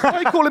fair, Why are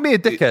you calling me a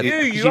dickhead?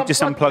 You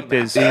just unplugged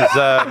his he's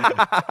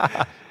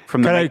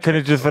from the. Can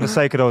I just, for the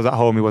sake of those at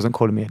home, he wasn't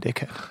calling me a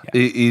dickhead.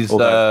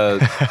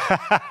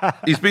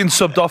 he's been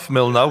subbed off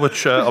Milner,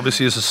 which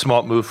obviously is a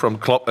smart move from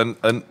Klopp, and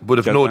would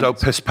have no doubt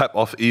pissed Pep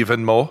off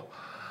even more.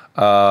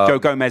 Joe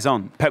Gomez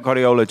on. Pep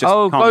Guardiola just.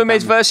 Oh, calmed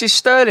Gomez down. versus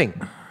Sterling.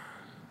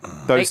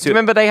 Those Do two. you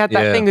remember they had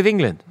that Yeah. thing with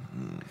England?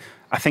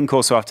 I think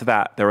also after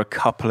that there were a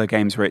couple of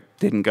games where it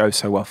didn't go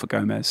so well for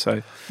Gomez.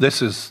 So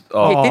This is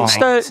Didn't Mate,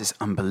 Sterling? this is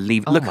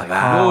unbelievable. Look Oh at my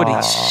that. Lord, And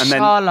then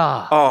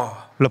Salah.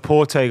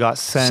 Laporte got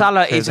sent.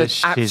 Salah to is the an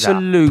shizza.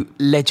 absolute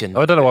legend.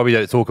 I don't know why we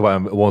don't talk about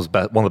him. One of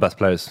the best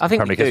players I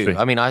think in we Premier League do.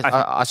 history. I mean,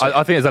 I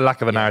think there's a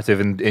lack of a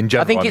narrative in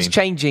general. I think I it's mean.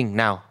 changing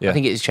now. Yeah. I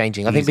think it is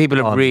changing. I think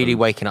people are really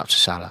waking up to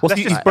Salah. What's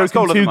Let's he's just- broken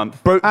goal of the two. month.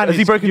 And Has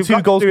he broken you've two got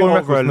to goals do it scoring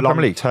over records a in the long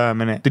Premier League? term,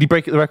 innit? Did he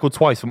break the record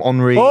twice from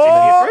Henri?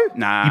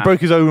 Nah. He broke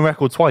his own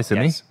record twice,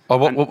 didn't Yes. oh,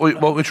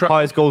 what we try.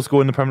 Highest goal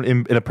scorer in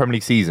a Premier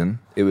League season.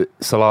 It was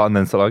Salah and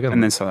then Salah again.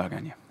 And then Salah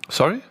again. Yeah.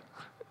 Sorry,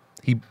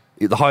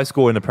 The highest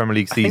score in the Premier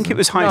League season. I think it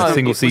was in higher. a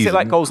single Was season. it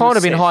like goals? Can't and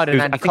have been assists? higher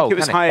than I Andy think Cole, it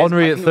was can it? higher.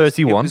 Henry I at think it was-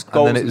 31, It was and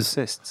goals then it and was-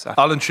 assists. I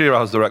Alan Shearer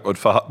has the record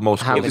for most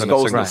think goals it was in a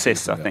goals and single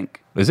assists. I season.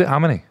 think. Is it? How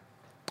many?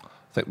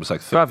 I think it was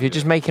like Bruv, you're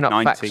just making up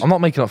 90. facts. I'm not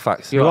making up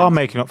facts. You are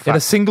making up In a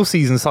facts. single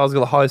season, Salah's got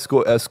the highest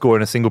score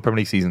in a single Premier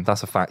League season.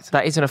 That's a fact.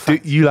 That isn't a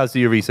fact. You lads do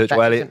your research. That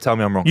Well, Elliot, isn't- tell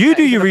me I'm wrong. You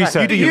do your That is a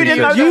research. fact. You do your didn't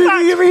know research. that You do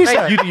fact? your research.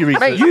 Mate, You do your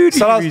research. Mate, you do your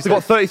Salah's research.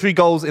 got 33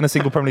 goals in a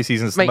single Premier League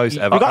season. It's the Mate, most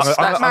you ever. got I'm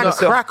stat gonna man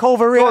sit- Crack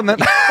over Go here. on then.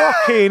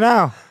 Fucking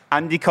now.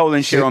 Andy Cole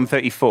and Shearer on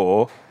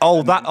 34.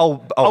 Oh, that.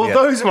 Oh, yeah.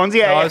 Those ones.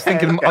 Yeah. No, I was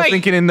thinking. I was Mate,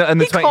 thinking in the he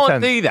 2010s.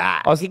 can't do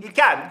that. I was, You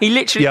can. He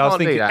literally yeah, I was can't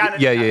thinking. do that.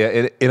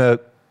 Yeah. In a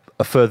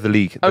further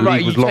league, the Oh, right,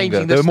 league was you're longer. changing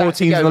the There were more stats.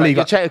 teams Yeah, in the right,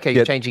 league.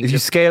 you're changing If you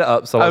the- scale it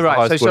up, so Oh,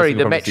 right. So sorry,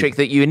 the metric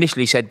that you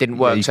initially said didn't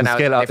work. you so can now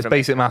scale it up. It's different.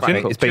 basic math. Right,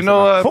 mate. cool. It's Do you basic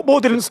know? math. Football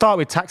didn't start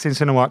with taxing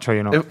Sinawacho,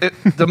 you know.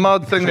 The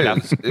mad thing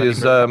is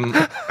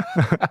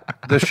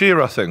the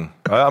Shearer thing.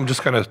 Right? I'm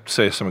just going to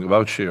say something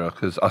about Shearer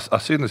because I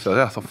seen this the other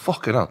day. I thought,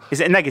 fucking hell.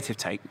 Is it a negative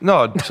take?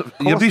 No,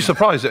 you'd be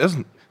surprised it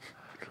isn't.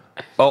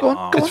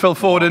 Oh, it's Phil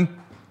Foden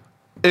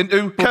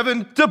into Kevin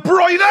De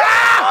Bruyne.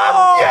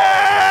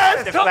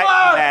 Yes! Come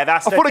on! Yeah,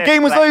 that's I thought the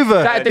game was over.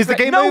 That Is the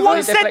game No over?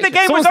 one said the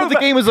game Someone was said over. the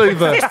game was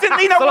over.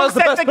 Consistently, no one Salah's the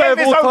said best the player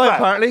game of is all over.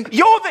 time, apparently.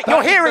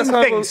 You're hearing Best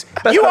player of things.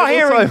 all- You best are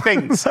player of all hearing time.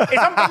 things.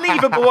 It's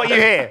unbelievable what you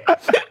hear.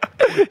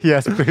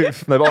 Yes,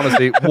 booth. No, but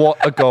honestly, what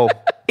a goal.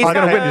 Is We're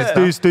going to that-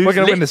 win this now. We're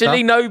going to win this now.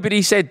 Literally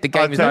nobody said the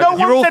game is No over. one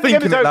You're all said the game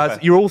thinking was it, over.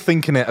 lads. You're all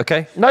thinking it,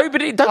 okay?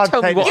 Nobody. Don't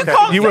tell me take what. it.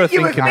 can't You were say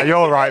you thinking were- it.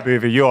 You're right,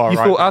 Boovy. You are You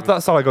right. thought after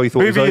that Salah goal, you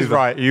thought it Boovy was is over.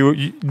 right.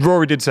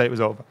 Rory did say it was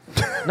over.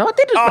 No, I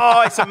didn't.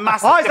 Oh, it's a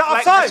massive. Oh, is that deflection.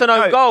 offside? That's an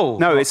own goal.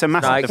 No, it's a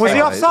massive. No, it deflection. Was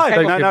he offside?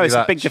 Don't No, give no, me it's a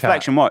that big chat.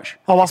 deflection. Watch.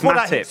 Oh, I It's thought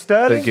that hit massive.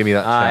 Sterling. Don't give me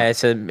that chat.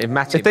 It's a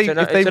massive. If they it's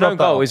rubbed an own that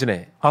goal, off. isn't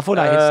it? I thought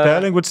that hit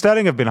Sterling. Would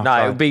Sterling have been No,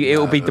 offside? it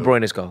will be De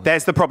Bruyne's goal.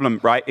 There's the problem,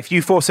 right? If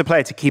you force a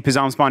player to keep his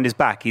arms behind his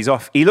back, he's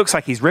off. He looks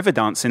like he's river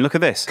dancing. Look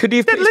at this. Could he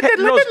have put his head,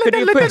 Roz, could he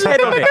have put his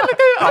head on it?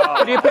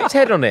 Could he have put his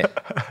head on it?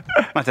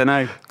 I don't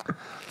know.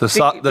 The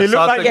sad It looked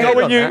like thing head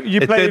when on you that. you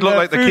It played did look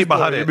like the keeper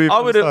had it.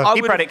 I would have.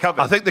 Keeper had it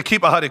covered. I think the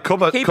keeper had it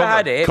covered. Keeper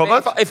had it.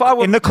 Covered? If I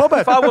were In the cupboard.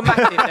 if I were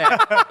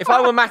Matip, if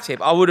I were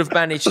Matip, I would have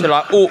managed to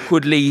like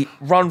awkwardly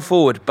run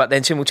forward, but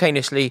then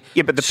simultaneously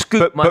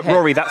scoop my but head.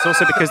 Rory, that's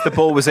also because the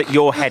ball was at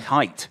your head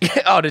height.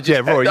 I'd have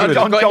just, Rory, you I'd would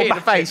have have got Goal hit in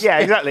the back. face. Yeah,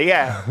 exactly.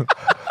 Yeah.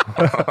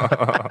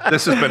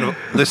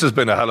 This has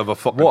been a hell of a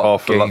fucking What a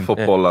half for that game.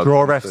 football, lads.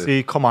 Draw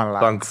FC. Come on,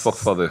 lads. Thank fuck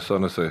for this,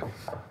 honestly.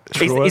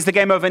 Is the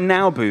game over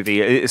now,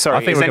 Boovy? Sorry, I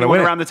think is we're gonna anyone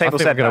win it. around the table I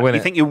think said we're gonna that? win You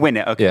it. think you win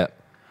it? Okay. Yeah.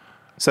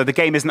 So the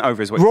game isn't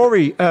over, is what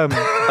Rory,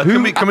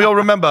 Can we all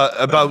remember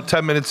about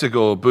 10 minutes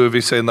ago,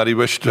 Boovy saying that he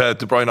wished De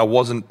Bruyne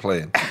wasn't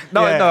playing?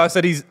 No, Yeah. no, I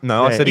said he's.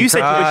 No, I Yeah. said You he's. said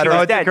you wish he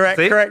was dead. correct.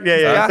 See?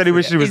 Yeah. I said he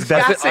wished he was He's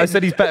dead. gassing. I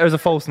said he's better as a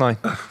false nine.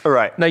 All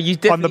right. No, you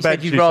On the definitely bench,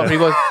 said you'd you rather said. he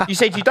was. You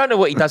said you don't know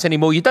what he does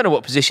anymore. You don't know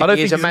what position I don't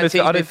he is. think A Man he's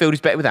City I don't- midfield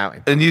is better without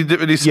him. And you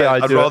literally said, Yeah, I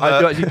I'd do. rather... I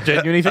do actually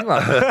genuinely think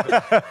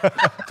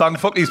that. Thank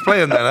fuck he's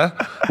playing then,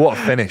 eh? What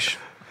a finish.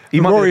 He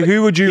might Rory, be-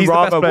 who would you he's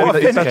rather? The best player what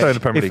that he's finish? ever in the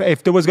Premier League.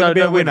 If there was going to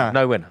be a winner,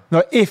 No winner.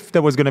 No, if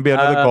there was going to be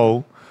another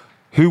goal,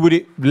 who would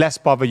it less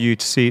bother you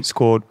to see it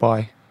scored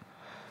by?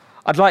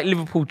 I'd like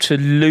Liverpool to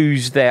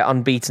lose their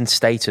unbeaten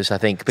status, I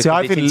think, because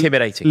I it's think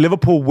intimidating.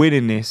 Liverpool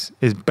winning this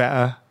is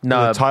better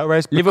No, than the title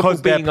race Liverpool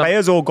because their being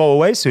players all go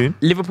away soon.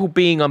 Liverpool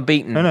being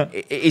unbeaten No.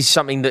 is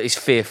something that is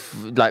fear,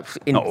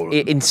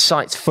 it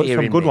incites But fear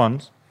some in good me.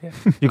 ones.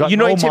 You got You're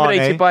not no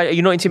intimidated Mane. by.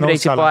 You're not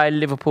intimidated Salah. by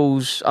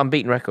Liverpool's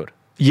unbeaten record.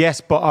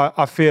 Yes, but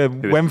I fear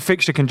when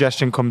fixture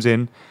congestion comes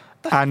in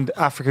and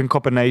African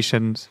Cup of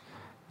Nations,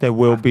 there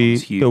will be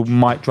huge. they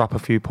might drop a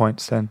few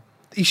points then.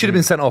 He should have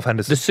been sent off,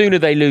 Henderson. The sooner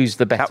they lose,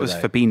 the better. That was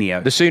though.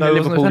 Fabinho. The sooner No, wasn't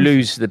it Liverpool Henderson?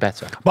 lose, the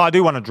better. But I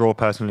do want to draw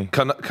personally.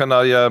 Can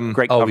I?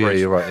 Great Oh, coverage. yeah,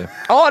 you're right.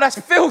 Yeah. Oh, that's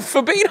Phil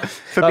Fabinho.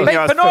 Fabinho Mate,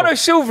 has Bernardo Phil.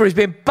 Silva has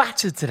been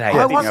battered today. I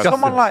think want that's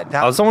someone like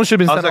that. Someone should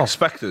have been As sent off.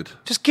 expected.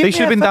 Just give They me should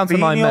have a been down to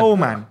 9 Fabinho,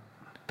 men. man.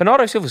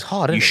 Bernardo Silva's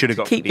hard. Isn't You he? should have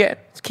got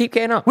keep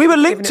getting up. We were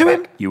linked to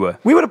him. You were.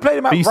 We would have played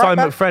him at But you right signed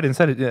back. Fred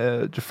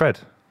instead, Fred,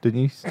 didn't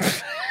you?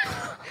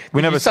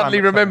 We never You suddenly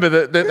signed remember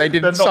that they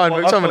didn't sign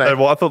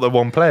McTominay. I thought they're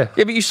one player.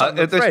 Yeah, but you signed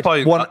At this Fred.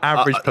 point, One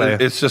average player.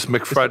 It's just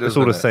McFred. It's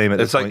all the same at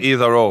this It's like point.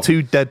 either or.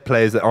 Two dead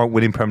players that aren't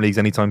winning Premier Leagues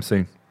anytime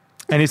soon.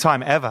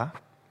 anytime ever.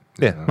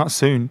 Yeah. Not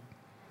soon.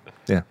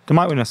 Yeah. They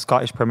might win a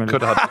Scottish Premier League.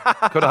 Could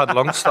have had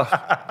Longstaff.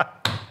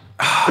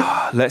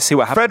 Let's see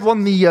what happens. Fred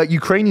won the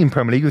Ukrainian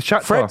Premier League with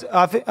Shakhtar. Fred,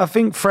 I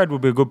think Fred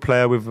would be a good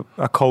player with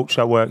a coach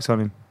that works on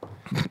him.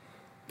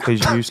 He's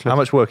useless. How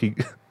much work he...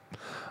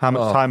 How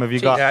much time have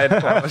you got?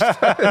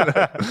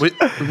 We,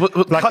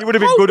 Like he would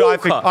have been good. I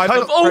think.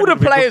 Of all the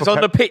players on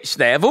the pitch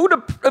there, of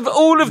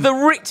all of the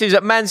riches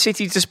at Man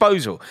City's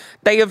disposal,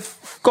 they have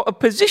got a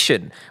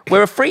position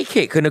where a free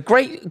kick and a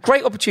great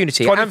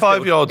opportunity. at 25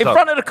 Anfield, yards in up.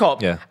 front of the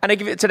Kop, Yeah. and they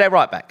give it to their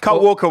right back.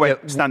 Can't walk away.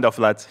 Stand off,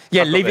 lads.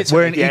 Yeah, leave it to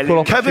We're in me.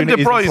 equal Kevin De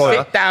opportunities employer.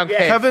 Bruyne. Sit down, Kev.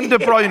 Kevin De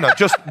Bruyne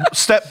just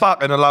stepped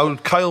back and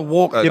allowed Kyle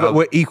Walker. Yeah, but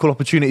we're equal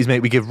opportunities, mate.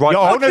 We give right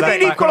You're back. owners What do you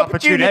mean equal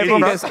opportunity?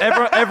 Everyone gets an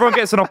opportunity. Everyone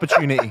gets an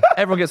opportunity.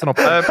 Everyone gets an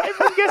opportunity.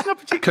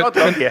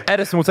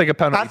 Edison will take a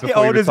penalty Ask your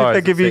before he owners if retires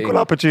they give at you City. equal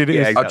opportunities.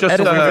 Yeah, exactly. just,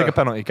 Edison will take a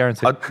penalty,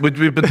 guaranteed.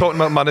 We've been talking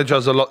about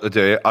managers a lot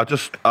today.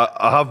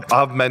 I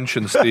have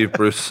mentioned Steve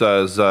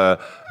Bruce's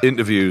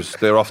interviews.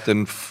 They're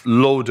often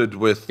loaded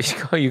with.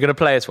 You're going to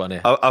play us one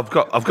here. I've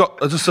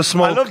got just a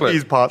small I love clip.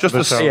 these parts Just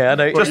of a the show. Yeah, I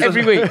know. Just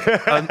Every week.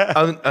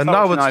 and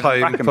now it's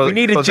time for We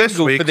need a for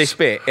jingle this for this week's,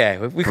 bit.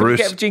 Yeah, we can Bruce,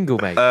 get a jingle,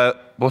 mate.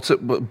 What's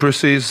it?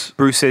 Bruce's.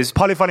 Bruce's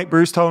Polyphonic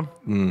Bruce tone.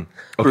 Okay,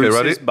 Bruce's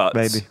ready? butts.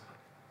 Maybe.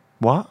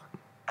 What?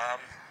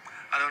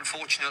 And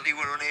unfortunately,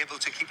 we're unable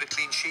to keep a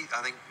clean sheet.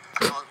 I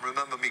can't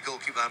remember my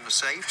goalkeeper having a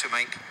save to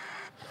make.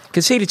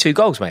 Conceded 2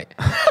 goals, mate.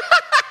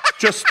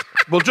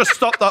 We'll just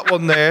stop that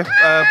one there.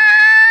 I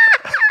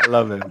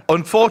love him.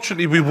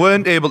 Unfortunately, we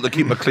weren't able to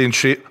keep a clean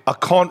sheet. I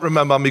can't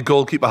remember my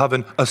goalkeeper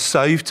having a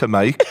save to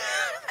make.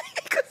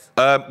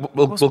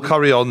 We'll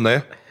carry on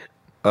there.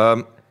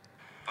 But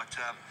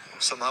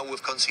somehow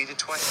we've conceded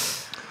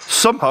twice.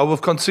 Somehow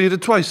we've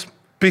conceded twice.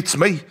 Beats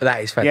me.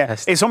 That is Yeah,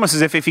 fantastic. it's almost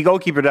as if your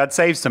goalkeeper had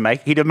saves to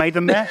make, he'd have made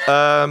them there.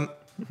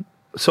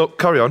 So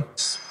carry on.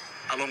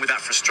 Along with that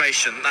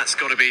frustration, that's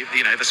got to be,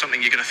 there's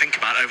something you're going to think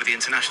about over the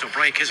international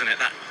break, isn't it?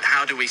 That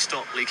how do we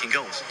stop leaking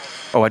goals?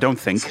 Oh, I don't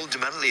think.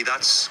 Fundamentally,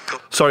 that's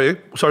got Sorry,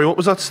 what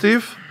was that,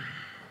 Steve?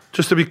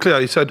 Just to be clear,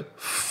 he said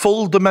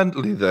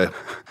fundamentally there.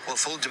 well,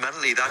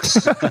 fundamentally,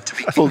 that's got to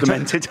be Full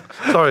demented.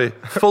 Sorry,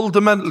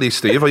 fundamentally,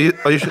 Steve. Are you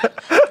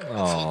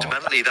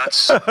fundamentally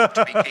that's got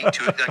to be key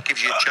to it. That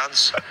gives you a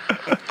chance.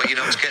 But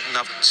it's getting.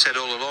 I've said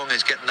all along,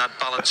 is getting that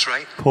balance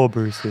right. Poor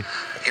Brucey.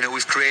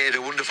 We've created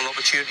a wonderful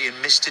opportunity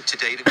and missed it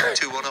today to go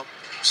 2-1 up.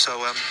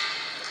 So,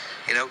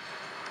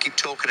 keep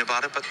talking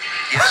about it. But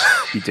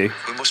yes, You do.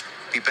 we must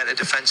be better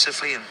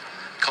defensively, and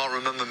can't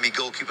remember me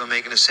goalkeeper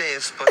making a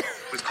save, but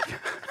we've got.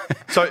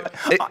 Sorry,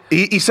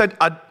 he said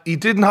he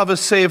didn't have a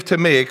save to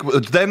make.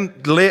 Then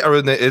later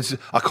in it,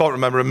 I can't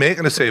remember him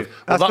making a save.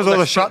 That's because all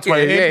the shots were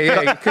in.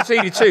 Yeah. You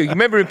conceded 2. You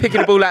remember him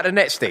picking the ball out of the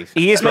net, Steve?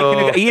 He is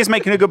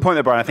making a good point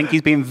there, Brian. I think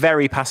he's being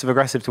very passive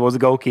aggressive towards the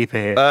goalkeeper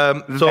here.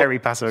 Very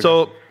passive aggressive.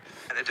 So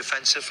Better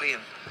defensively,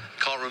 and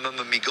can't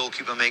remember me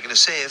goalkeeper making a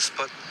save,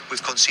 but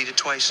we've conceded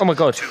twice. Oh, my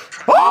God.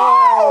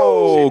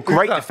 Oh,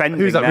 great defending.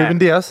 Who's that, there. Ruben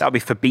Diaz? That'll be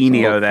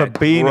Fabinho there.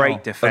 Fabinho.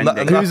 Great defending.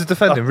 And Who's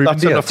defending? Ruben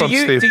That's Diaz? enough from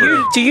Steve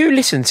Bruce. Do you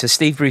listen to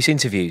Steve Bruce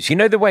interviews? You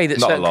know the way that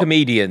Not a certain lot.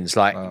 comedians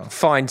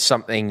find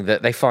something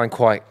that they find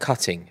quite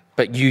cutting,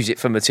 but use it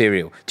for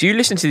material. Do you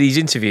listen to these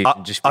interviews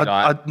and just be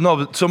like, no,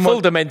 but someone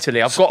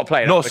fundamentally, I've got to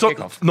play it No, off the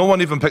kickoff? no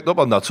one even picked up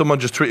on that. Someone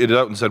just tweeted it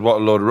out and said, "What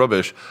a load of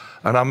rubbish."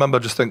 And I remember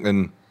just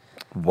thinking,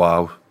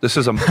 "Wow, this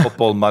is a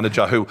football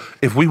manager who,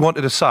 if we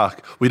wanted a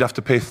sack, we'd have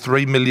to pay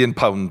 £3 million."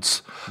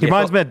 He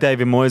reminds me of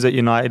David Moyes at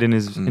United in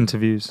his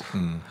interviews,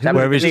 That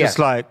where would he's be just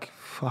it. like,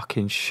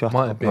 "Fucking shut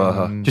Might up."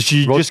 have been.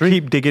 Just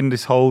keep digging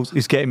this hole.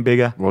 It's getting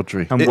bigger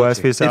Rodri. and worse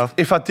for yourself.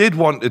 If I did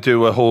want to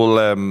do a whole,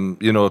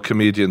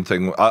 comedian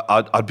thing,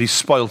 I'd be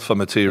spoiled for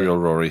material,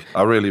 Rory.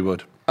 I really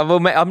would. Well,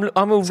 mate,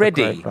 I'm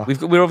already. great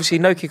rap. We're obviously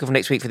no kickoff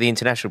next week for the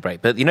international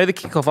break, but the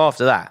kickoff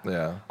after that.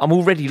 Yeah. I'm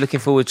already looking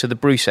forward to the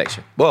Bruce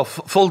section. Well,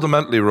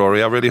 fundamentally,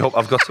 Rory, I really hope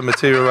I've got some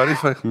material ready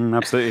for you.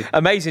 Absolutely.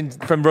 Amazing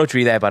from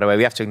Rodri there, by the way.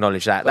 We have to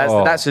acknowledge that.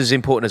 That's as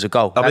important as a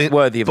goal. That's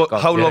worthy of a but goal.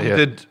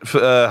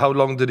 how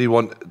long did he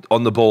want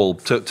on the ball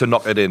to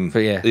knock it in? But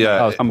yeah.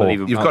 That was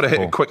unbelievable. You've got to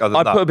hit it quicker than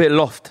I'd that. put a bit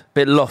loft,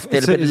 a little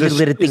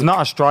bit of It's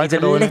not a striker,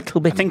 It's a though, innit?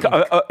 little bit. I think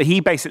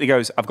he basically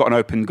goes, I've got an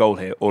open goal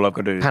here. All I've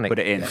got to do is Panic. put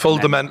it in.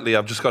 Fundamentally,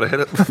 I've just got to hit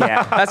it.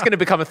 Yeah. That's going to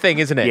become a thing,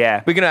 isn't it?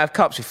 Yeah. We're going to have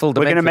cups with full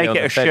We're going to make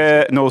it a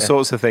shirt and all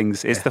sorts of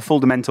things. It's the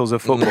fundamentals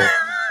of football.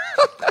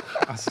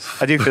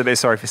 I do feel a bit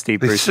sorry for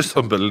Steve It's Bruce. just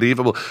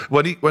unbelievable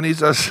when he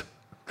says,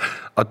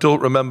 I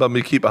don't remember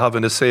me keeper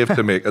having a save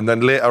to make. And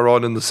then later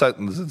on in the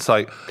sentence, it's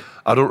like,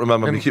 I don't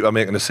remember me keeper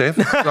making a save.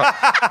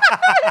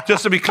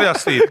 Just to be clear,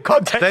 Steve,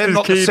 Context they're is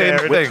not the key same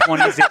there, thing.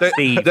 One is it,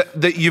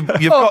 Steve? You've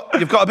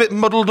got a bit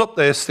muddled up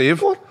there, Steve.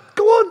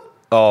 Go on.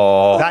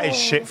 Oh, That is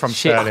shit from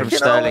Shit Sterling. from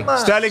Sterling.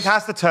 Sterling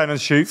has to turn and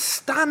shoot.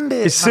 Stand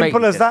it. It's simple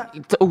Mate, as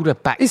that. All the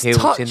back His heels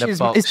in the touches,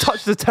 box. his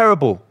touches are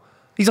terrible.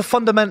 He's a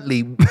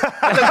fundamentally.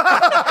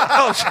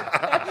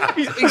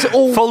 he's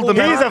all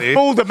Fundamental. He's a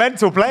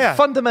fundamental player.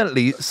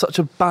 fundamentally such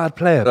a bad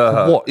player.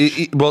 For what?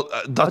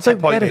 That's I the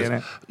don't point. get Is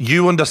it.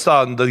 you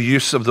understand the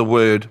use of the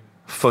word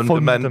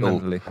fundamental.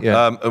 Fundamentally,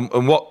 yeah.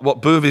 And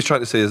what Bovey's trying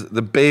to say is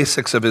the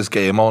basics of his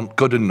game aren't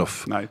good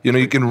enough. No. You know,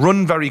 you can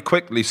run very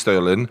quickly,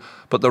 Sterling,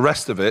 but the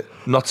rest of it,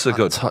 not so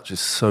good. touch is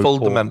so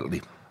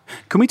fundamentally.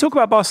 Can we talk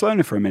about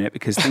Barcelona for a minute?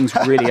 Because things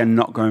really are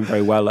not going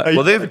very well.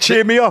 Well, they've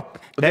Cheer me up.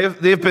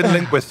 They've been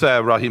linked with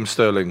Raheem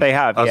Sterling. They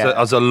have,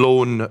 as a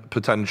loan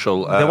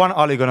potential. They want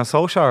Ole Gunnar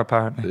Solskjaer,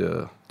 apparently,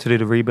 Yeah. to do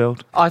the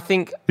rebuild. I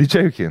think. You're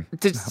joking?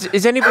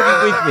 Is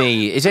anybody with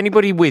me? Is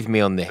anybody with me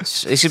on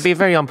this? This would be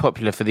very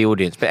unpopular for the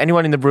audience, but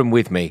anyone in the room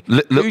with me?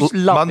 Who's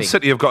loving? Man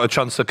City have got a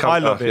chance to counter. I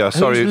love it. Yeah,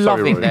 sorry, Who's sorry,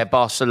 loving Rory. their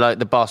Barcelona?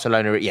 The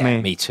Barcelona.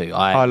 Yeah, me too.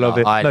 I love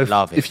it. I No,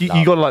 love it. If you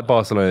love got to like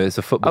Barcelona, it's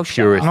a football Oh, shut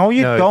purist. up. No,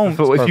 you don't.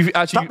 If you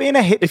actually, Stop being a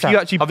hipster. If you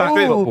actually Have back you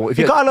been- football, if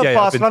You gotta love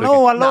I've been Barcelona. to a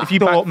Oh, I game. love If you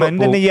back Dortmund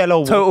football, in the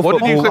yellow. total What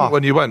did you football, think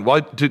when you went?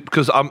 Why?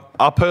 Because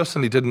I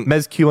personally didn't.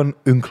 Mezcue on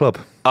un club.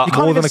 You can't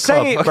More even than a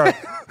say club. it,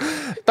 bro.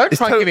 Don't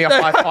try and give me a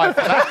high five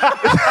for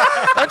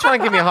that. Don't try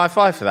and give me a high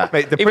five for that.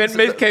 Mate, the he went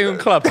mid-K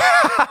club.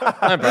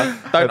 No,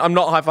 bro. I'm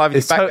not high fiving you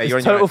It's, back there. You're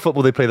it's on your total own.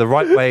 football. They play the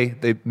right way.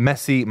 They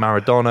Messi,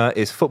 Maradona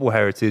is football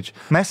heritage.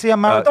 Messi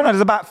and Maradona,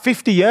 there's about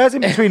 50 years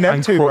in between them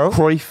And two, bro.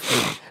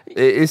 Cruyff.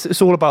 It's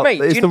all about.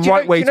 Mate, it's the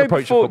right way to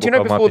approach before, football. Do you know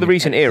club, in my before the opinion.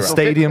 recent era?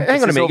 Stadium.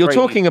 Hang on a minute. You're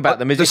talking about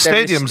them as The if they're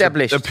stadium's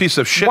established. a piece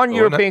of shit, One though,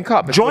 isn't European it?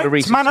 Cup before the Joint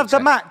recent man of the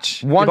success.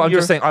 match. One But I'm Euro-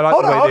 just saying, I like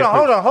Hold the way on, they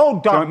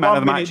hold on. Joint man of the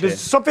One minute. match There's here.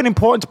 something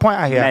important to point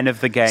out here. Men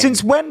of the game.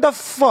 Since when the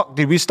fuck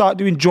did we start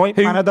doing joint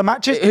man of the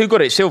matches? Who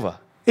got it? Silver.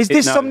 Is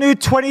this No. some new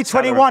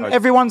 2021? Salah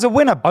Everyone's a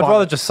winner. I'd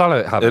rather just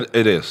Salah have it.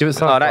 It is. Give it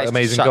Salah. Oh, that That is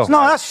amazing such- goal.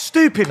 No, that's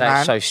stupid,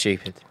 That's man. so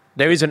stupid.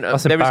 There isn't men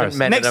of embarrassing.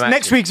 the match.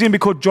 Next week's going to be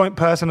called joint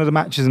person of the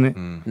match, isn't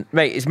it?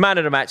 Mate, it's man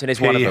of the match and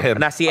it's one of them. Him.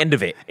 And that's the end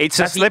of it. It's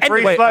a That's the end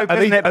slippery of it. slope, Are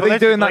isn't they, it? are they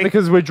doing that politically?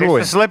 because we're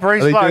drawing? It's a slippery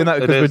Are they slope. doing that It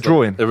because we're is.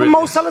 drawing? It really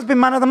Mo is. Salah's been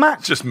man of the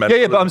match. Just mental.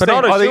 Yeah, but I'm saying,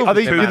 Bernardo are they, Silva's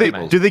been man of the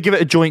match. do they give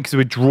it a joint because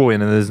we're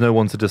drawing and there's no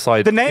one to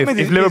decide? The name if, of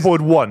it if Liverpool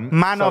had won,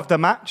 Man of the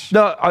match.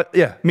 no,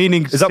 yeah,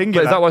 Meaning is that,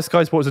 singular. is that why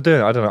Sky Sports are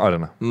doing it? I don't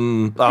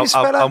know.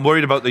 I'm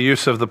worried about the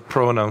use of the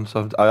pronouns.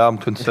 I am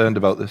concerned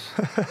about this.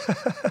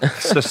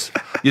 It's just,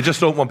 you just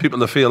don't want people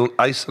to feel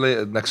isolated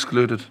and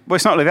excluded. Well,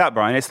 it's not like that,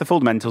 Brian. It's the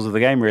fundamentals of the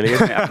game, really,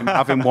 isn't it?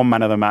 Having one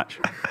man of the match.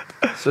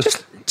 It's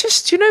just,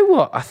 Just, you know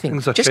what? I think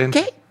Things are just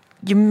changing. get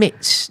your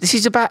mitts. This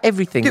is about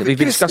everything that we've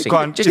been discussing. go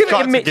on, Just you've get got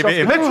your to mitts give off it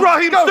him. the it's ball.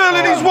 Raheem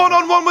Sterling. He's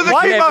one-on-one with a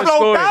Why keeper. is he Never slowed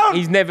scoring. down?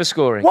 He's never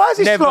scoring. Why is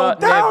he never, slowed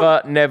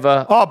down?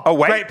 Never. Oh,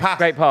 wait. great pass.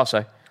 Great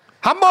passer.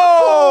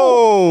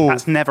 Hambo!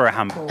 That's never a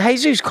handball.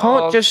 Jesus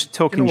can't just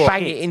talking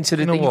bang shit. it into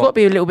the. You know You've what? got to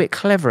be a little bit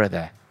cleverer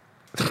there.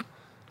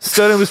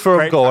 Sterling was for a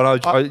Great. goal,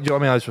 and you know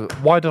what I mean?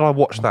 Why did I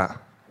watch that?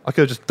 I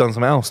could have just done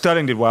something else.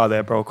 Sterling did well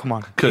there, bro. Come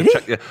on. Could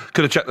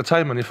have checked the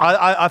time on your phone.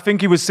 I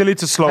think he was silly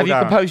to slow Have you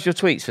down. composed your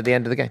tweets for the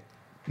end of the game?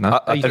 No,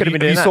 you could have been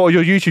doing you that.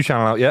 sorted your YouTube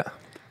channel out yet?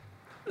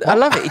 I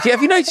love it.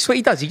 Have you noticed what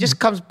he does? He just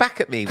comes back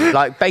at me with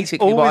like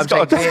basically what I'm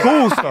saying. to him.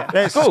 School stuff.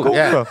 Yeah, it's school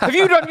Yeah. stuff. Have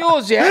you done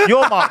yours yet?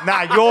 Your mum.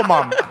 Your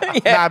mum.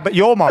 Nah, but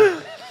your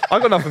mum. I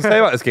got nothing to say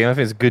about this game. I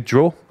think it's a good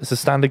draw. It's a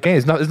standard game.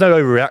 There's no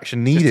overreaction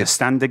needed. It's a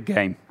standard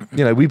game.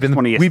 You know, we've been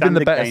one of your the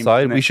standard better games,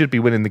 side. isn't it? We should be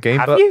winning the game,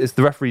 Have but you? it's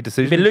the referee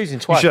decision. You've been losing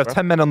twice, You should have bro.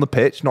 10 men on the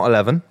pitch, not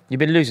 11. You've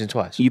been losing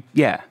twice.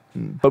 Yeah.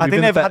 But I we've think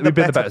been they've the had we've the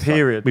been the better better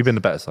period. side. We've been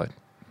the better side.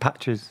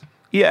 Patches.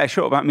 Yeah,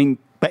 sure. But I mean,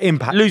 But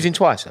impact. Losing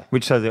twice, though.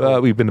 Which says it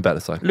all. We've been the better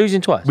side. Losing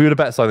twice. We were the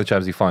better side in the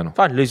Champions League final.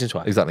 Fine, losing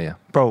twice. Exactly, yeah.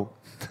 Bro,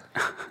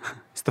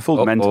 it's the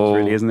fundamentals,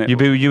 really, isn't it?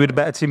 you were the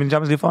better team in the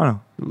Champions League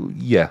final.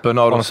 Yeah.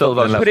 Bernardo On a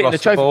Silva football Put it in the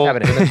lost the trophy ball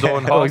cabinet. in his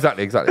own Oh, half.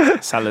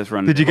 exactly. Salah's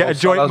run. Did you get a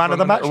joint Salah's man of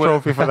the match running away.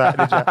 trophy for that?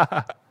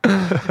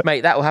 Did you?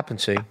 Mate, that will happen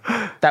soon.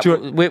 Do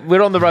you-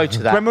 We're on the road to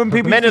that. Remember when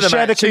people Men used of to the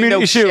share the match, soon community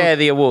they'll shield? share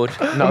the award.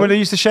 And when they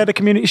used to share the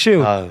community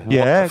shield? No, what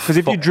Yeah, because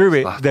if you drew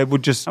it, they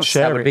would just that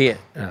share would it. be it.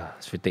 Oh,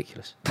 it's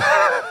ridiculous.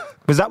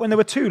 Was that when there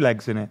were two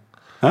legs in it?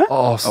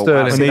 Oh,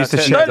 Sterling. When they used to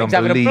that's share Sterling's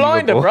having a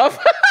blinder, unbelievable.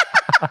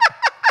 bruv.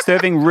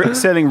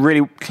 Sterling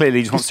really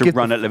clearly just wants to get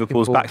run the at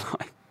Liverpool's fucking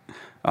backline.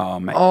 Oh,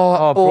 mate.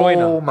 Oh,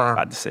 Bruyne. man.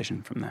 Bad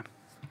decision from them.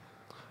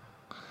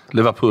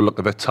 Liverpool look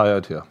a bit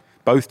tired here.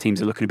 Both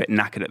teams are looking a bit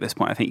knackered at this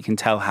point. I think you can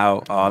tell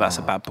how, that's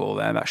a bad ball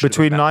there. That should have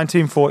Between been better.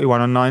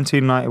 1941 and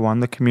 1991,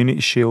 the community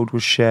shield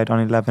was shared on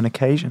 11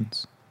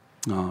 occasions.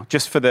 Oh,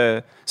 just for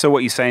the... So what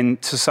you're saying,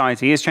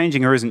 society is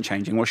changing or isn't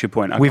changing? What's your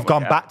point? I We've can't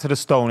gone work it back to the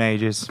Stone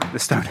Ages. out. The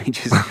Stone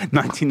Ages,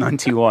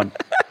 1991.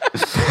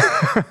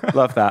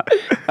 Love that.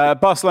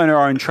 Barcelona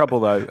are in trouble,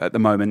 though, at the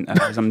moment.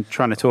 As I'm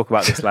trying to talk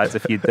about this, lads,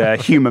 if you'd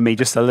humour me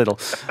just a little.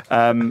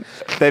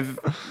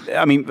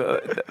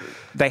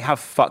 They have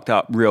fucked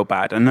up real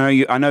bad.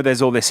 I know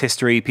there's all this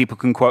history. People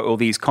can quote all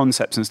these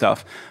concepts and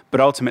stuff. But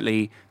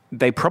ultimately,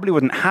 they probably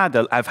wouldn't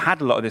have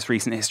had a lot of this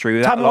recent history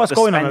without Tell me what's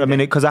going on at the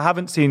minute, because I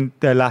haven't seen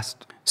their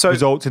last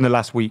results in the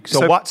last week.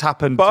 So what's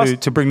happened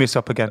to bring this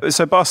up again?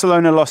 So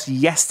Barcelona lost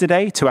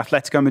yesterday to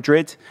Atletico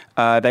Madrid.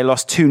 They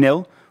lost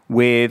 2-0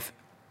 with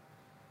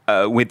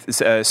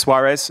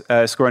Suarez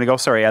scoring a goal.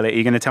 Sorry, Elliot, are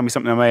you going to tell me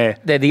something in my ear?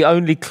 They're the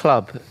only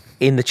club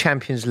in the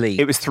Champions League.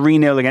 It was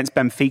 3-0 against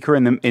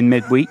Benfica in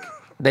midweek.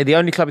 They're the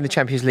only club in the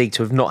Champions League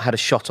to have not had a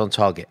shot on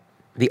target.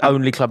 The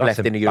only club left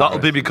in the Euro. That'll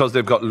be because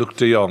they've got Luke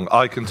de Jong.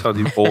 I can tell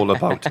you all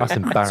about it. That's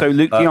embarrassing. So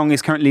Luke de Jong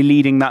is currently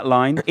leading that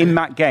line. In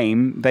that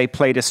game, they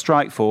played a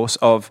strike force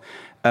of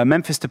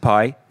Memphis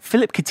Depay.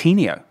 Philip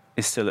Coutinho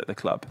is still at the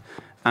club.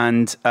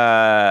 And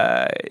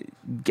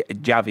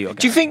Javi.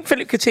 Do you think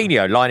Philip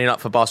Coutinho lining up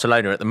for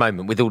Barcelona at the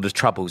moment with all the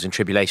troubles and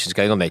tribulations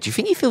going on there, do you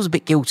think he feels a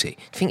bit guilty? Do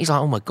you think he's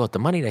like, oh my God, the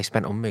money they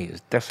spent on me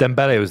is definitely...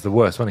 Dembele was the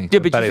worst, wasn't he? Yeah,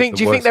 but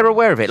do you think they're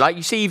aware of it? Like,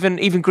 you see even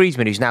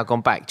Griezmann, who's now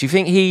gone back, do you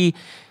think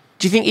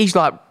he's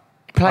like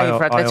playing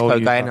for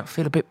Atletico going, I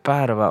feel a bit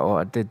bad about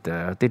what I did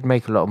there. I did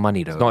make a lot of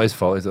money though. It's not his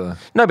fault, is it?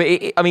 No, but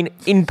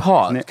in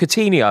part,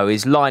 Coutinho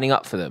is lining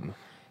up for them.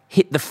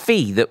 The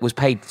fee that was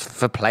paid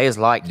for players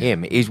like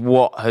him is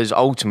what has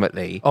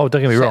ultimately. Oh,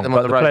 don't get me wrong,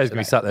 but the players today. going to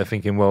be sat there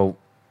thinking, well,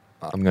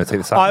 I'm going to take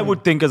the sack. I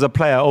would think as a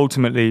player,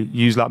 ultimately,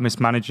 you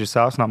mismanage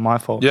yourself. It's not my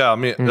fault. Yeah, I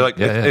mean,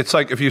 it's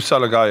like if you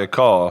sell a guy a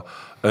car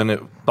and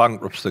it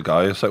bankrupts the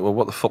guy, it's like, well,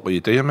 what the fuck were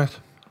you doing, mate?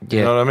 Yeah.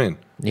 You know what I mean?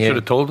 Yeah. You should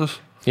have told us.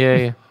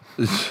 Yeah.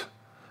 It's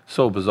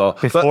so bizarre.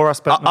 Before I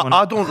spent money.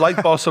 I don't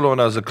like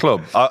Barcelona as a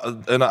club.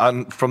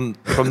 And from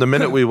the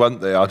minute we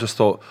went there, I just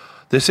thought,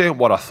 this ain't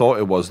what I thought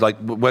it was. Like,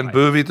 when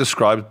Bouvy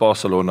described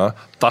Barcelona,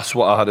 that's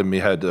what I had in my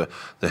head, the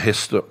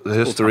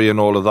history and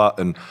all of that,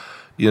 and,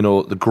 you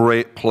know, the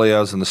great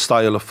players and the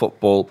style of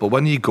football. But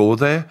when you go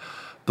there,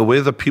 the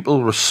way the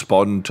people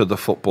respond to the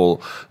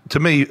football, to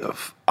me,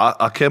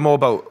 I care more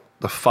about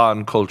the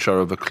fan culture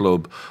of a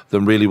club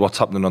than really what's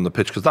happening on the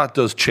pitch, because that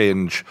does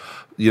change,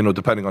 you know,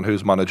 depending on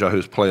who's manager,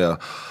 who's player.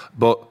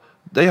 But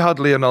they had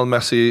Lionel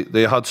Messi,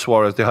 they had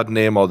Suarez, they had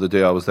Neymar the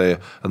day I was there,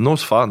 and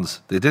those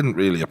fans, they didn't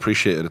really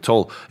appreciate it at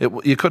all.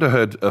 You could have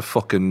heard a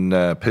fucking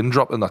pin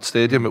drop in that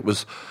stadium. It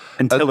was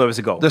until there was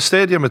a goal. The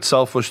stadium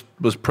itself was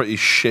pretty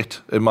shit,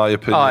 in my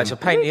opinion. Oh, it's a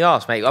pain in the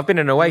arse, mate. I've been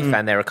an away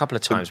fan there a couple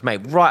of times,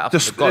 mate. Right up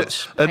the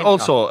gods. And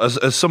also,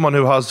 as someone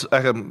who has,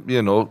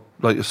 you know,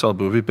 like yourself,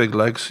 Bouvy, big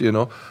legs, you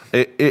know,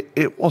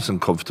 it wasn't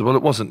comfortable.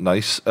 It wasn't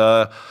nice,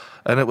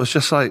 and it was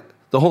just like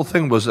the whole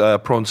thing was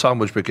prawn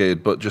sandwich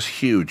brigade, but just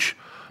huge.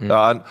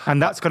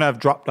 And that's going to have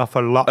dropped off a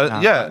lot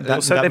now. Yeah.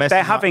 So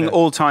they're having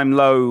all-time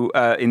low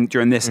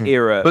during this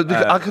era. But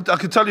I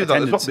could tell you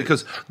that as well,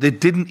 because they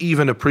didn't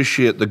even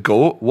appreciate the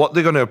goal. What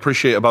they're going to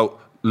appreciate about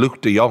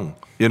Luke de Jong,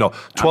 you know,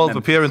 12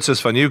 appearances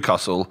for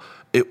Newcastle,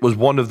 it was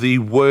one of the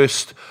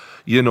worst,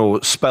 you know,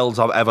 spells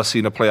I've ever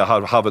seen a player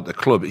have at the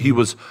club. He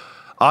was...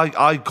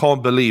 I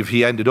can't believe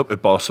he ended up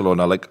at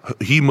Barcelona. Like,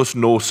 he must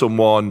know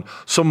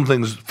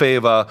something's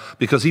favour,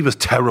 because he was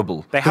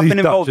terrible. They have been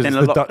involved in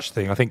a lot. The Dutch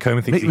thing. I think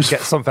Koeman thinks he can get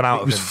something out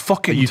of him. He was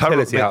fucking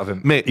utility terrible. out of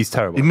him. Mate, he's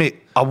terrible.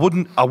 Mate, I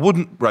wouldn't.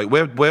 Right,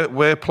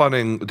 we're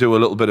planning to do a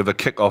little bit of a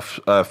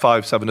kick-off,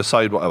 5-7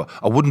 aside, whatever.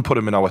 I wouldn't put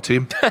him in our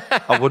team.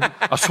 I wouldn't.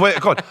 I swear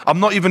to God, I'm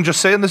not even just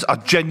saying this. I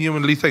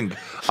genuinely think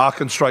I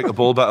can strike a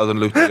ball better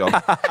than Luke de Jong,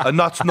 and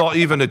that's not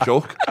even a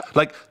joke.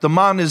 Like, the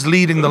man is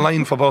leading the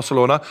line for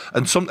Barcelona,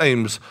 and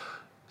sometimes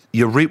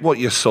you reap what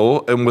you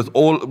sow. And with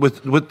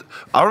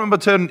I remember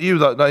turning to you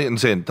that night and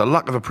saying the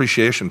lack of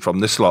appreciation from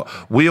this lot.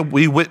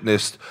 We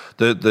witnessed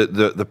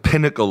the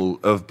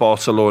pinnacle of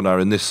Barcelona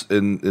in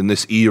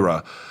this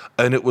era,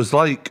 and it was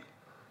like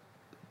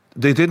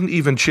they didn't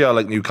even cheer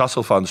like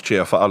Newcastle fans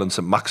cheer for Alan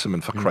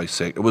St-Maximin, for Christ's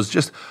sake. It was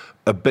just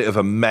a bit of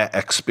a meh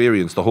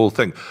experience, the whole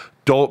thing.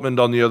 Dortmund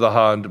on the other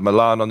hand,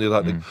 Milan on the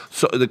other hand,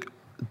 so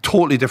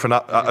totally different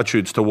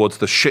attitudes towards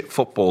the shit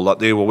football that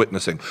they were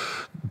witnessing.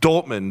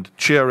 Dortmund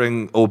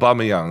cheering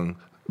Aubameyang,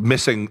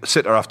 missing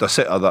sitter after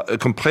sitter,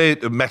 that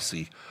compared to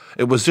Messi,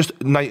 it was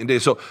just night and day.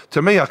 So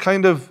to me,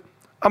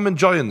 I'm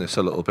enjoying this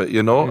a little bit,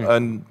 you know,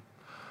 and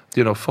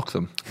you know, fuck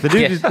them.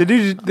 They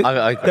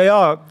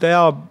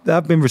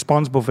have been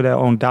responsible for their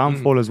own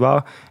downfall as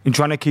well, in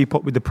trying to keep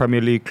up with the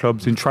Premier League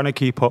clubs, in trying to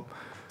keep up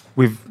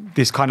with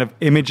this kind of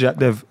image that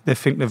they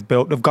think they've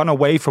built. They've gone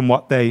away from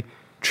what they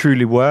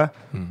truly were,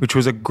 which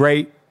was a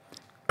great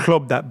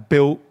club that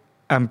built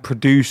and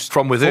produced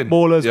from within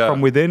footballers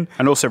from within,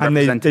 and also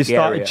represented they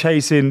started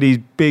chasing these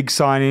big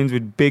signings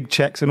with big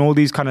checks and all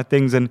these kind of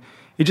things, and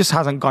it just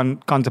hasn't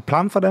gone to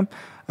plan for them.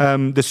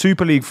 The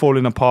Super League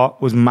falling apart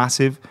was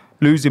massive.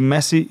 Losing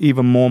Messi,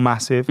 even more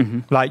massive.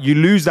 Like, you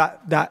lose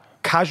that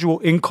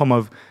casual income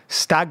of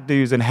stag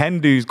do's and hen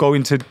do's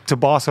going to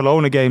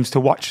Barcelona games to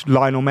watch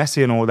Lionel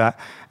Messi and all that,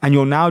 and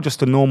you're now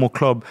just a normal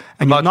club,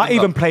 and you're not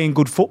even playing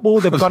good football.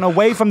 They've gone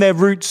away from their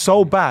roots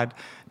so bad.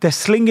 They're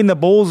slinging the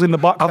balls in the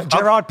box.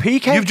 Gerard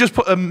Piqué. You've just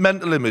put a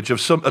mental image of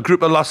a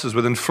group of lasses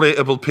with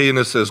inflatable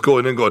penises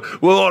going, well,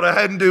 what a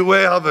hen do we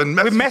have? And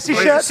with Messi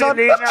shirts on.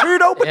 True,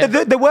 though,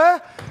 but they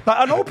were. Like,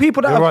 I know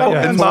people that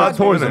have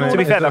To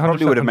be fair, that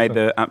probably would have made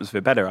the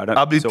atmosphere better.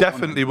 I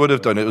definitely would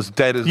have done. It was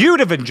dead as... You'd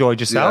have enjoyed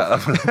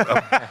yourself.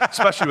 Yeah,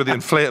 especially with the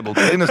inflatable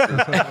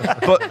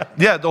penises. But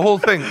yeah, the whole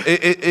thing,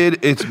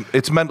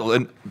 it's mental.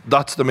 And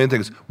that's the main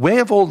thing. Is where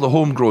have all the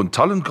homegrown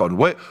talent gone?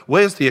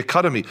 Where's the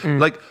academy?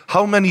 Like,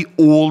 how many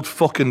old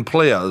fucking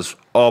players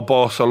are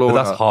Barcelona?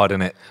 But that's hard,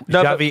 isn't it?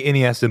 No, Xavi,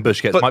 Iniesta and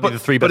Busquets might be the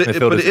three best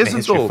midfielders in the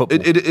history of football.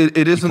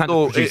 It isn't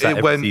though.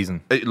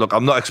 Season. Look,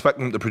 I'm not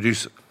expecting them to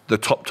produce the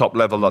top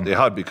level that they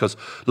had, because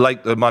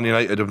like the Man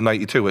United of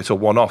 92, it's a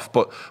one-off.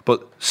 But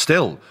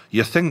still,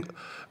 you think...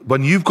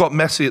 When you've got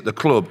Messi at the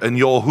club and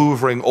you're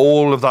hoovering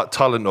all of that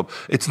talent up,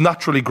 it's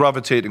naturally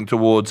gravitating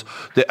towards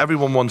that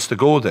everyone wants to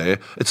go there.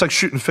 It's like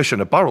shooting fish in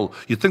a barrel.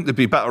 You'd think they'd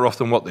be better off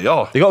than what they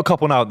are. They got a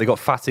couple now. They got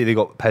Fati, they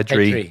got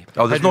Pedri.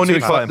 Oh, there's no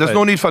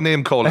need for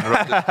name calling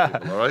around this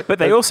table, all right? But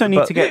they also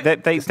need to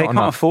get... They can't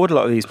afford a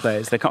lot of these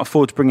players. They can't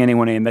afford to bring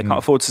anyone in. They can't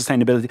afford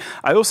sustainability.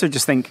 I also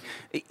just think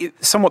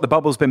somewhat the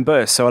bubble's been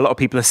burst, so a lot of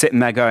people are sitting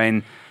there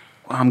going...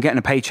 I'm getting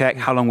a paycheck.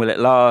 How long will it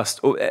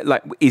last? Or,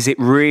 like, is it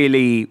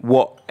really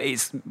what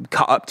it's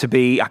cut up to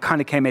be? I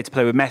kind of came here to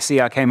play with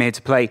Messi. I came here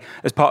to play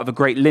as part of a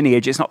great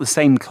lineage. It's not the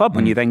same club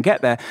when you then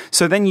get there.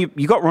 So then you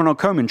got Ronald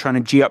Koeman trying to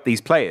G up these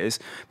players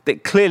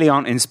that clearly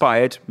aren't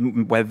inspired,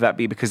 whether that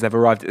be because they've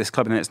arrived at this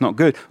club and it's not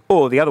good,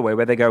 or the other way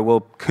where they go,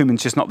 well,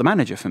 Koeman's just not the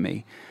manager for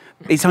me.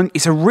 It's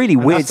a really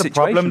weird situation. That's the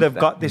problem. They've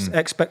got this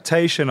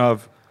expectation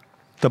of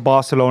the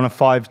Barcelona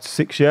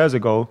 5-6 years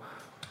ago.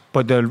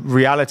 But the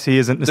reality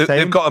isn't the same.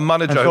 They've got a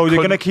manager. So they're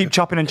going to keep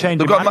chopping and changing.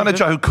 They've got a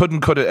manager who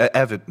couldn't cut it at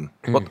Everton.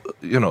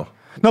 No,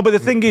 but the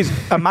thing is,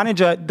 a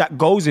manager that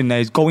goes in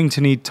there is going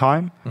to need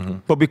time.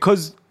 But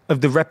because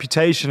of the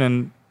reputation,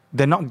 and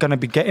they're not going to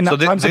be getting that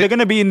time, so they're going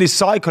to be in this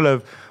cycle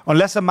of,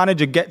 unless a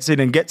manager gets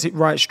in and gets it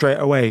right straight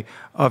away,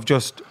 of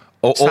just.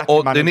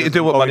 Or they need to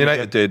do what Man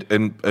United did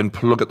and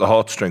plug at the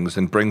heartstrings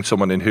and bring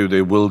someone in who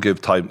they will give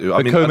time to.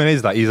 I mean, Koeman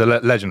is that. He's a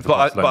legend for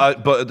Barcelona.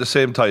 But at the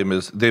same time,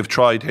 they've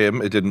tried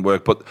him, it didn't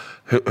work. But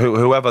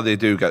whoever they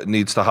do get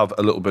needs to have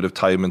a little bit of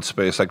time and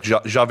space. Like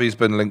Xavi's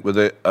been linked with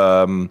it.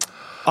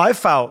 I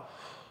felt...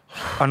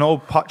 I know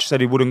Poch said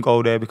he wouldn't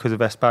go there because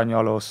of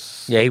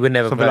Espanyol he would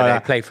never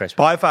play for Espanyol.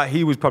 But I thought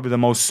he was probably the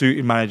most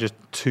suited manager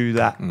to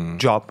that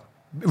job,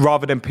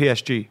 rather than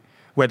PSG,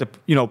 where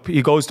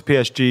he goes to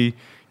PSG...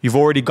 You've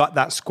already got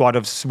that squad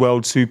of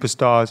world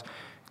superstars.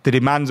 The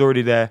demand's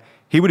already there.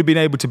 He would have been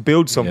able to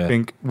build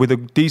something with a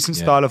decent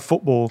style of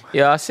football.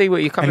 Yeah, I see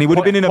what you're coming. And he would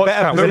have been in a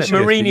better position.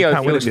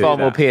 Mourinho feels far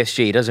more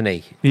PSG, doesn't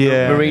he?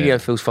 Yeah.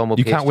 Mourinho feels far more PSG.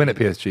 You can't win at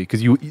PSG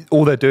because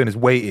all they're doing is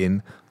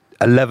waiting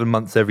 11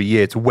 months every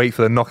year to wait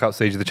for the knockout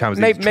stage of the Champions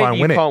League to try and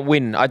win it. Maybe you can't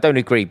win. I don't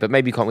agree, but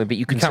maybe you can't win. But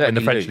you can can't win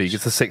the French lose. league.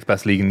 It's the 6th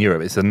best league in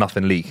Europe. It's a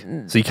nothing league.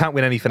 So you can't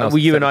win anything else. Well,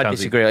 you and I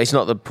disagree. It's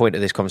not the point of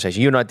this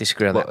conversation. You and I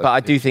disagree on that. But I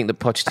do think that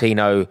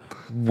Pochettino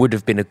would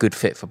have been a good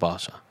fit for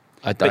Barca.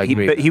 I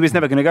agree. But he was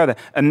never going to go there.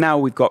 And now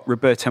we've got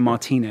Roberto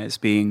Martinez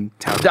being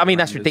touted. I mean,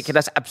 that's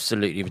ridiculous. That's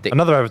absolutely ridiculous.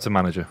 Another Everton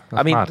manager.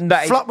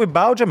 That's flop with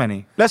Belgium,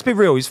 any? Let's be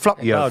real. He's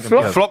flopped with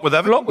Belgium. Flop with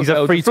Everton. He's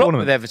a free tournament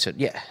with Everton.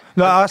 Yeah.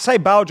 No, I say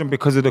Belgium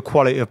because of the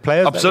quality of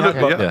players.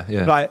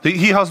 Absolutely. Like,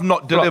 he has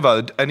not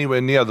delivered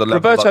anywhere near the level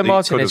Roberto that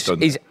Martinez he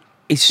could have done.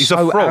 He's a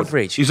fraud.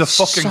 average. He's a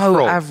fucking so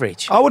fraud.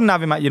 average. I wouldn't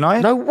have him at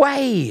United. No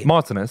way.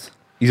 Martinez.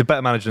 He's a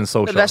better manager than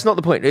Solskjaer. That's not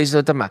the point. It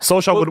doesn't matter.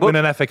 Solskjaer would win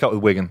an FA Cup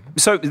with Wigan.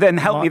 So then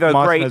help me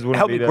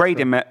grade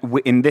him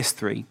in this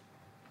three.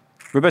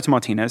 Roberto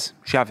Martinez,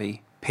 Xavi,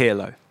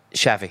 Pirlo.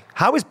 Xavi.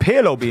 How is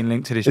Pirlo being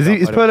linked to this?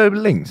 Is Pirlo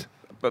linked?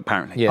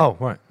 Apparently. Yeah. Oh,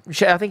 right.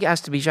 I think it has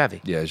to be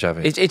Xavi. Yeah,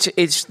 Xavi.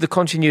 It's the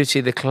continuity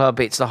of the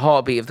club. It's the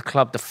heartbeat of the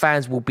club. The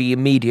fans will be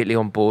immediately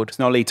on board. It's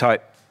not Lee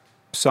type.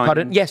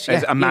 Pardon? Yes,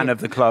 as a man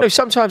of the club. No,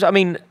 sometimes, I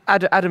mean,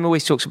 Adam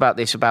always talks about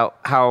this, about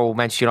how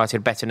Manchester United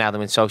are better now than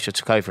when Solskjaer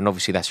took over, and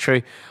obviously that's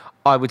true.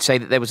 I would say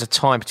that there was a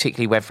time,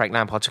 particularly when Frank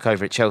Lampard took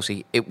over at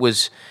Chelsea, it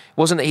wasn't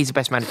that he's the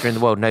best manager in the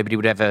world. Nobody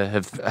would ever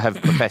have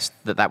professed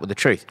that was the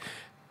truth.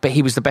 But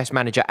he was the best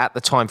manager at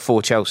the time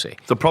for Chelsea.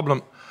 The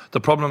problem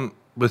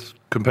with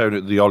comparing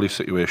it to the Ollie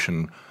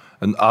situation,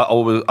 and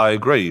I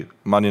agree,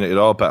 Man United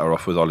are better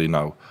off with Ollie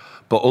now.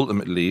 But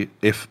ultimately,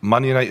 if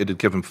Man United had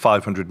given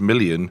 500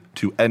 million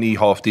to any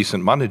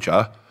half-decent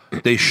manager,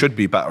 they should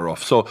be better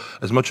off. So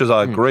as much as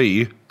I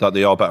agree that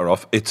they are better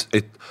off, it's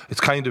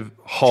kind of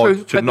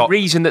hard to but not... the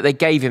reason that they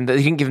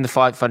didn't give him the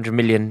 500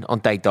 million on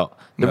day dot,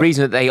 the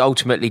reason that they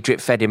ultimately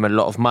drip-fed him a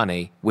lot of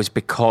money was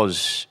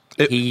because...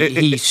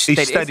 He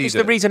steadied it's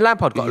the reason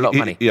Lampard got a lot of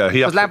money.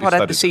 Because Lampard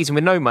had the season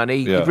with no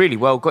money. He really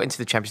got into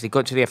the Champions League,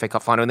 got to the FA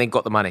Cup final, and then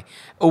got the money.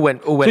 All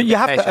went. So you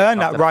have to earn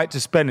that right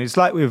to spend. It's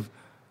like with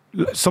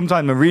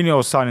sometimes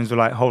Mourinho's signings were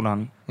like, hold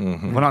on, we're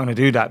not going to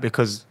do that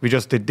because we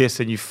just did this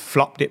and you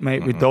flopped it,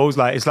 mate. With those,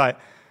 like it's like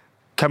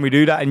can we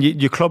do that? And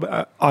your club,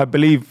 I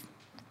believe,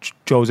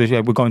 Jose,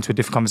 we're going to a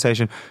different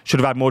conversation, should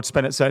have had more to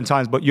spend at certain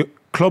times, but your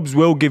clubs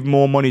will give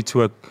more money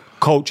to a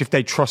coach if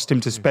they trust him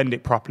to spend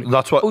it properly.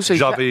 That's what Also,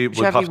 Xavi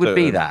would have Xavi would to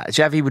be earn. that.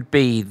 Xavi would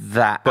be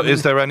that. But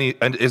is there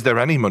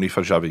any money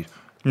for Xavi?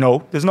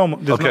 No, there's no.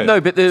 Okay. No,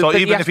 but the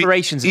even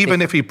aspirations are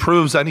even if he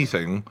proves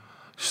anything,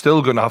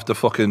 still going to have to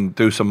fucking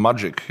do some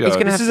magic. He's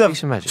going to have This to is do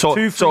some magic. So,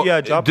 2-3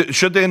 year job.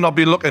 Should they not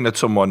be looking at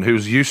someone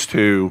who's used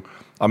to?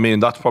 I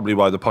mean, that's probably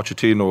why the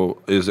Pochettino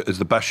is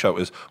the best shout.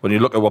 Is when you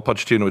look at what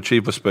Pochettino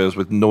achieved with Spurs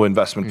with no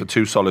investment for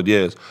 2 solid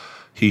years,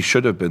 he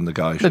should have been the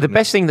guy. No, the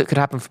best thing that could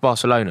happen for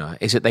Barcelona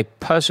is that they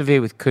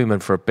persevere with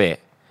Koeman for a bit.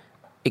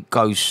 It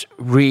goes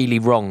really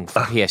wrong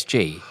for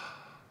PSG,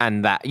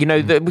 and that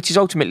which is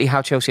ultimately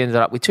how Chelsea ended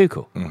up with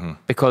Tuchel,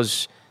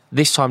 because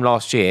this time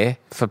last year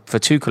for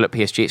Tuchel at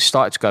PSG, it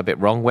started to go a bit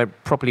wrong. Went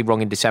properly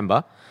wrong in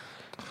December.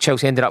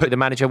 Chelsea ended up with a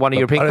manager won a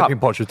European I don't Cup.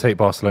 think Poch would take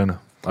Barcelona.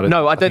 I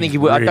don't think he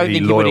would. I don't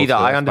think he would either.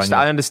 I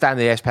understand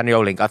the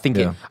Espanyol link. I think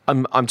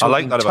I'm I like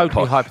talking that about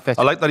totally Poch.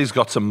 hypothetical. I like that he's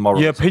got some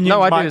morals. Your opinion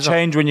No, I do might as well.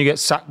 change when you get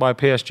sacked by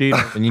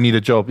PSG. And you need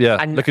a job, yeah.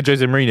 And- Look at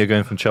Jose Mourinho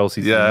going from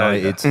Chelsea to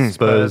United,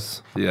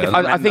 Spurs. Yeah.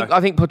 I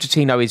think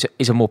Pochettino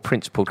is a more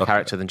principled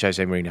character than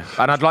Jose Mourinho,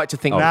 and I'd like to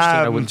think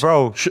Pochettino wouldn't.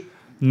 Bro,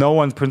 no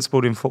one's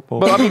principled in football.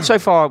 But I mean, so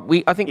far,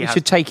 I think we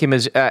should take him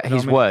as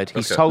his word.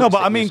 He's told No, us but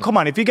that I mean, he's- come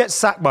on. If you get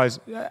sacked by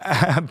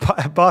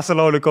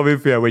Barcelona coming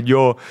for you when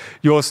your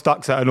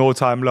stock's at an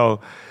all-time low,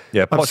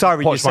 Yeah, I'm Poch- sorry,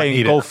 Poch you're might saying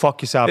need go it.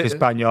 fuck yourself,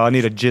 Espanyol. I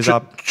need a jizz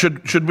up.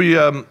 Should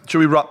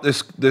we wrap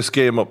this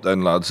game up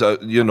then, lads?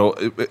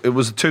 It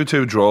was a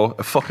 2-2 draw,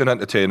 a fucking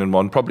entertaining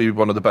one, probably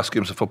one of the best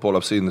games of football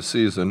I've seen this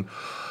season.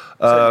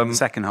 The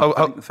second half, how-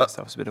 I think the first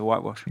half was a bit of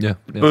whitewash. Yeah.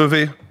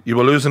 Bovey, you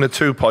were losing at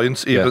 2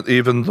 points,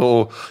 even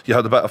though you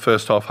had a better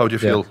first half. How do you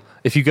feel?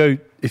 If you go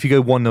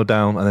 1-0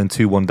 down and then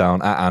 2-1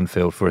 down at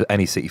Anfield for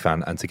any City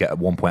fan and to get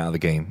 1 point out of the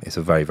game, it's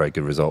a very, very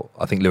good result.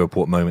 I think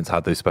Liverpool at moments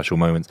had those special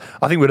moments.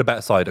 I think we're the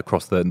better side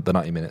across the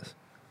 90 minutes.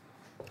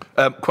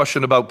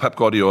 Question about Pep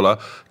Guardiola.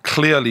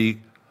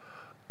 Clearly,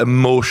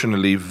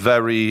 emotionally,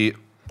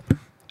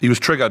 he was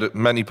triggered at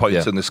many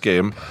points in this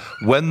game.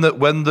 When the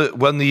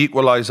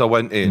equaliser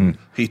went in,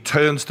 he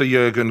turns to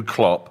Jurgen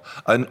Klopp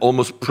and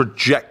almost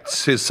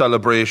projects his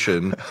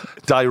celebration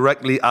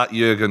directly at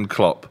Jurgen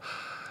Klopp.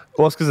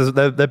 Well, it's because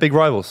they're big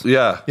rivals.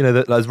 Yeah.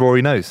 As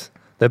Rory knows.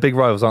 They're big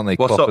rivals, aren't they?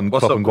 What's Klopp up, and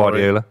Rory?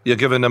 Guardiola. You're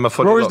giving them a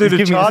funny Rory's look. doing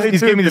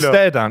He's giving me the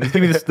stare down. He's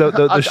giving me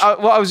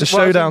the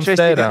showdown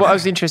stare down. What I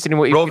was interested in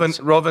what you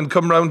Rovin,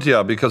 come round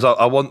here because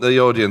I want the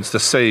audience to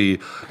see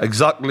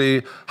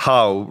exactly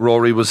how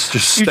Rory was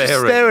just You're staring.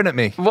 just staring at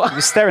me. You're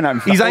staring at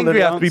him. He's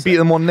angry after we beat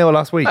them 1-0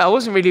 last week. I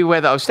wasn't really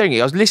aware that I was staring at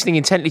you. I was listening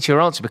intently to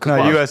your answer because No,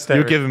 what I you was- were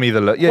staring. You're giving me the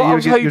look. what Yeah, I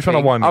was you're trying to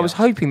hoping- wind me I up. was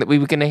hoping that we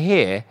were going to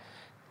hear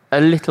a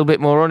little bit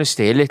more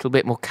honesty, a little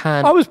bit more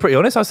candor. I was pretty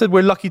honest. I said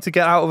we're lucky to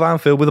get out of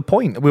Anfield with a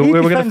point. He We're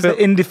going defends to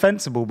the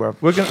indefensible, bro.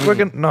 We're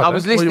going. No, I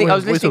was listening. I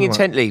was listening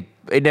intently.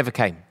 It never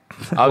came.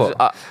 I was.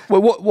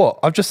 Well, what?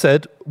 I've just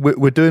said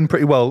we're doing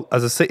pretty well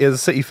as a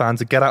City fan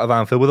to get out of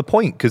Anfield with a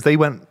point because they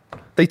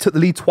took the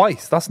lead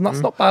twice. That's not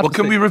bad. Well,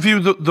 can we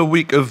review the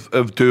week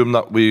of doom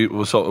that we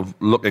were sort of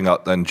looking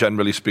at then,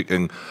 generally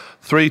speaking?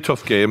 3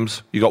 tough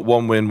games. You got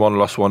 1 win, 1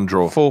 loss, 1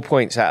 draw. 4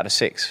 points out of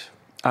 6.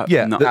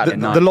 Yeah, not the adding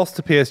nine. loss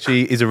to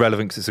PSG is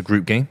irrelevant because it's a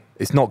group game.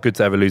 It's not good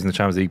to ever lose in the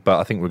Champions League, but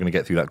I think we're going to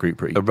get through that group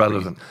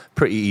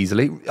pretty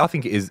easily. I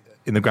think it is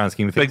in the grand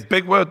scheme of things.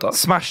 Big word, that.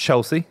 Smash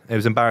Chelsea. It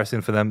was embarrassing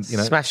for them.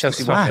 Smash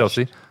Chelsea. Smash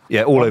Chelsea.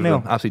 Yeah, all over 1-0.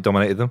 them. Absolutely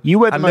dominated them. You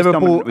were the and most Liverpool.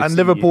 dominant with And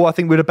City. Liverpool, I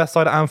think we're the best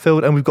side at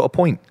Anfield, and we've got a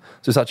point.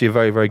 So it's actually a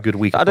very, very good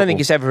week. I of don't think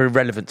football. it's ever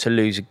irrelevant to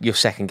lose your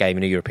second game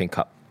in a European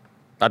Cup.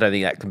 I don't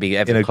think that can be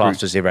In ever a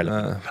classed group. as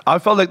irrelevant. I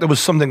felt like there was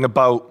something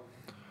about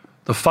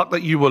the fact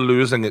that you were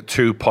losing at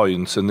 2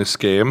 points in this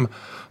game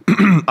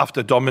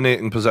after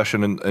dominating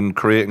possession and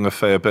creating a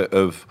fair bit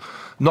of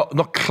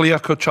not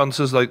clear-cut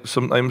chances like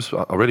sometimes.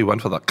 I really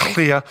went for that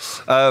clear.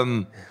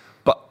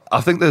 But I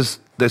think there's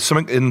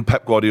something in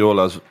Pep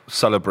Guardiola's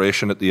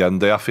celebration at the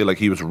end there. I feel like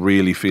he was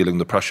really feeling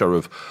the pressure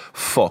of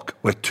fuck.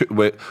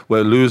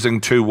 We're losing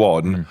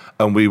 2-1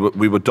 and we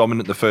were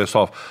dominant the first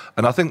half.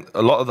 And I think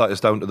a lot of that is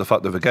down to the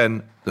fact of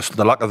again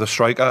the lack of the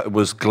striker. It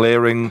was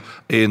glaring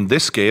in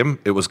this game.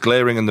 It was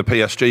glaring in the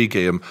PSG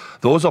game.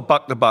 Those are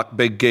back-to-back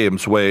big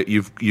games where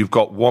you've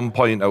got 1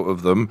 point out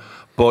of them,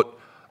 but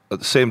at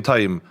the same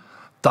time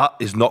that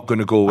is not going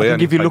to go away. I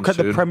think if you look at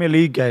anytime the soon. Premier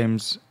League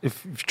games,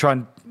 if you try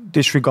and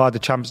disregard the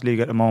Champions League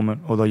at the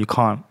moment, although you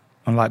can't,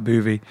 unlike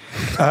Boovy,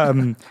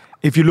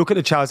 if you look at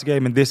the Chelsea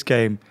game and this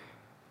game,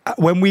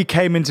 when we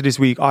came into this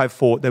week, I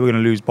thought they were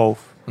going to lose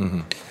both.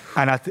 Mm-hmm.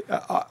 And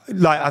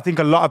I think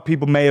a lot of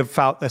people may have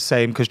felt the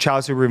same because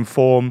Chelsea were in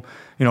form,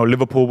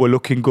 Liverpool were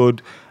looking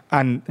good,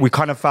 and we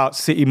kind of felt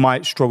City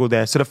might struggle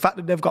there. So the fact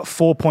that they've got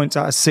 4 points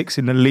out of 6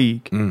 in the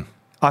league,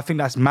 I think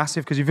that's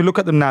massive because if you look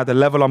at them now, they're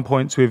level on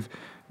points with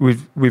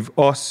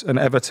us and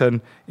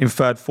Everton in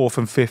 3rd, 4th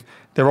and 5th.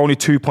 They're only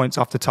 2 points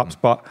off the top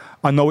spot.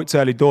 I know it's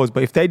early doors,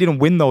 but if they didn't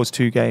win those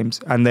 2 games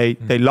and they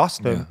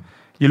lost them,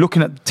 you're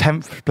looking at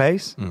 10th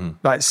place,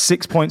 like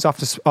 6 points off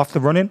the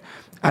running.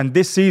 And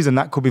this season,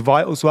 that could be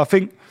vital. So I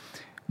think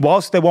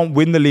whilst they won't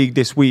win the league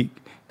this week,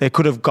 they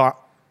could have got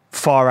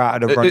far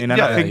out of the running.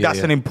 And I think that's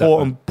an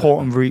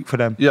important week for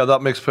them. Yeah,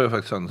 that makes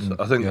perfect sense.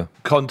 I think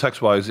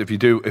context-wise, if you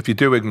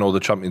do ignore the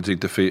Champions League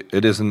defeat,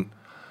 it doesn't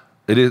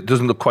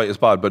look quite as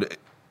bad. But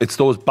it's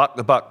those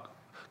back-to-back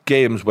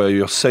games where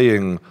you're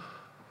saying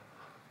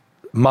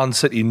Man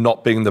City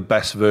not being the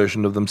best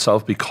version of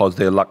themselves because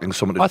they're lacking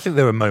someone. I think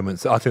there were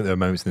moments. I think there were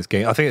moments in this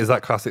game. I think it's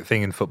that classic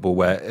thing in football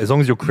where, as long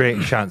as you're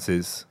creating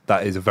chances,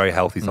 that is a very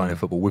healthy sign in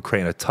football. We're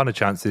creating a ton of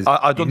chances.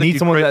 I don't you need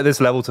someone at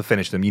this level to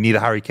finish them. You need a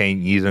Harry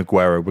Kane. You need an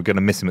Aguero. We're going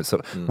to miss him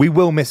we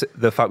will miss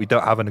the fact we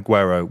don't have an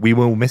Aguero. We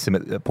will miss him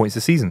at points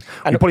this season.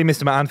 We probably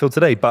missed him at Anfield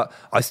today, but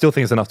I still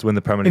think it's enough to win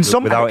the Premier League. In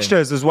some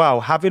fixtures as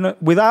well,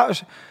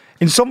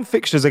 in some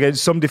fixtures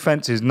against some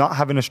defences, not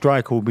having a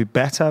striker will be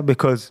better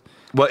because.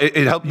 Well, it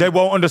helped. They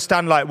won't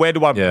understand who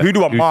do I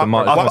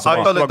mark? I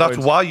feel like that's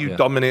why you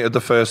dominated the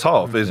first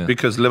half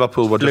because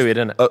Liverpool were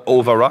just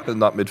overrun in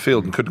that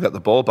midfield and couldn't get the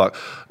ball back.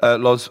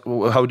 Loz,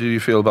 how do you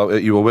feel about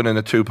it? You were winning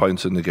at 2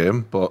 points in the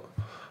game, but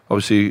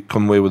obviously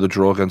come away with a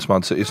draw against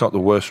Man City. It's not the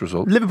worst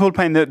result. Liverpool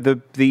playing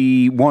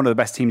the one of the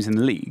best teams in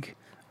the league,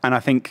 and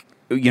I think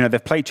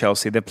they've played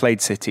Chelsea, they've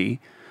played City.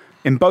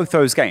 In both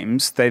those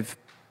games,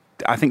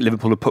 I think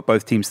Liverpool have put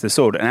both teams to the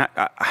sword, and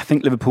I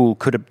think Liverpool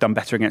could have done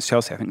better against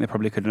Chelsea. I think they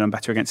probably could have done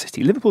better against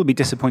City. Liverpool would be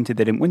disappointed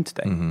they didn't win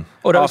today.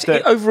 Although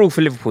overall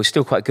for Liverpool, it's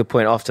still quite a good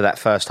point after that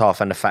first half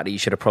and the fact that you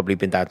should have probably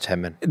been down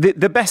 10 men.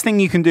 The best thing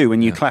you can do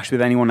when you clash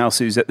with anyone else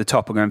who's at the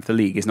top or going for the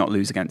league is not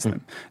lose against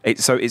them.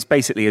 So it's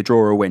basically a draw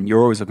or a win.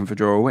 You're always looking for a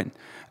draw or a win.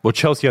 Well,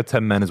 Chelsea had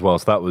 10 men as well,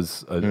 so that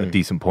was a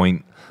decent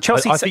point.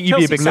 Chelsea, I think you'd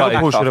be a big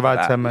Liverpool should have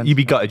had 10 men. You'd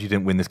be gutted you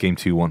didn't win this game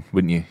 2-1,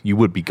 wouldn't you? You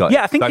would be gutted.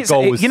 Yeah, I think it's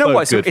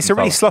a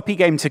really sloppy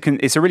game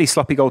it's a really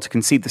sloppy goal to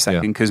concede the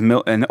second because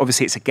and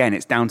obviously it's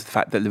down to the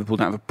fact that Liverpool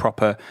don't have a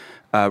proper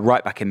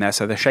right back in there,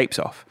 so their shape's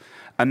off.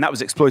 And that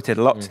was exploited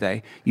a lot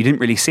today. You didn't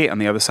really see it on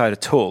the other side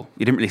at all.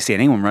 You didn't really see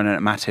anyone running at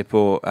Matip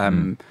or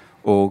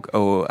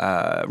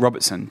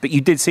Robertson, but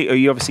you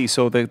obviously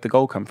saw the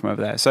goal come from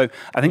over there. So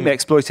I think they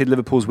exploited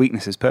Liverpool's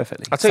weaknesses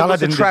perfectly. Salah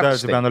didn't deserve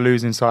to be on the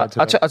losing side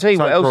today. I'll tell you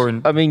what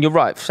else. I mean, you're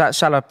right.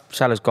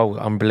 Salah's goal,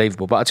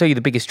 unbelievable. But I'll tell you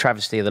the biggest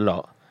travesty of the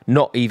lot,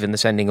 not even the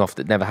sending off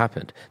that never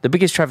happened. The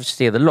biggest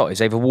travesty of the lot is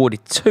they've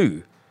awarded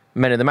 2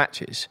 men of the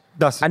matches,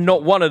 and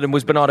not one of them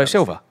was Bernardo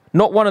Silva.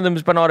 Not one of them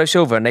was Bernardo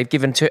Silva, and they've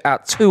given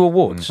out 2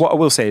 awards. What I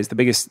will say is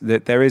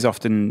that there is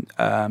often.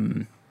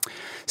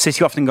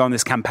 City often go on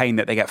this campaign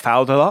that they get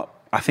fouled a lot.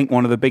 I think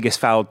one of the biggest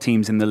fouled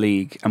teams in the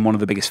league and one of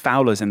the biggest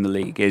foulers in the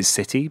league is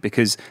City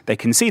because they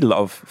concede a lot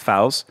of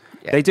fouls.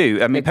 Yeah. They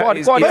do. I mean, It's part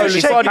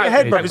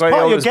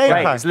of your game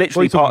plan. It's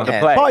literally part of the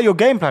play. Part of your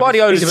game plan.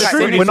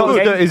 We're not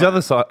as dirty as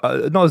other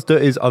sides. Not as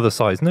dirty as other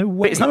sides. No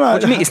way. What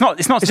do you mean? It's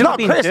not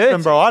being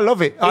dirty, bro. I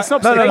love it. It's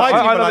not.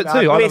 I love it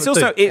too. It's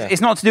also.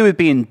 It's not to do with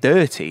being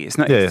dirty. It's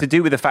not. It's to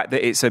do with the fact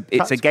that it's a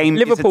game.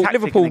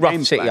 Liverpool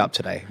roughed City up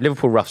today.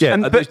 Liverpool roughed. Yeah,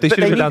 they should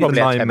have been down to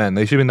 9 men.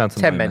 They should have been down to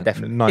 10 men.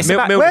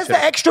 Definitely. Where's the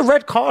extra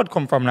red card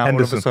come from now?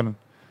 Henderson.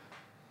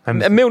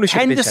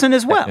 Henderson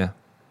as well.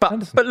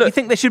 But look, you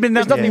think there should have been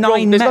there's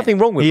nothing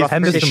wrong with rough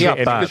City up.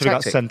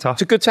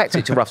 It's a good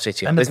tactic to rough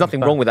City up. There's nothing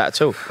wrong with that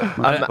at all.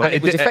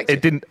 It was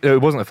effective. It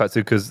wasn't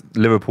effective because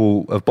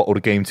Liverpool have bottled a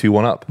game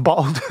 2-1 up.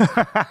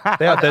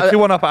 They're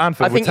 2-1 up at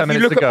Anfield with 10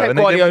 minutes to go. And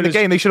they didn't win the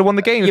game. They should have won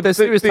the game. If there's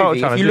serious title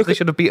challenges, they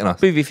should have beaten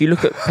us. If you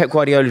look at Pep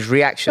Guardiola's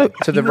reaction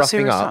to the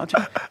roughing up,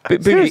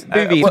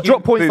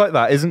 drop points like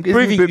that isn't.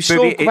 You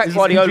saw Pep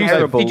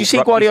Guardiola. Did you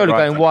see Guardiola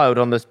going wild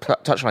on the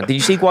touchline? Did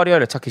you see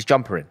Guardiola tuck his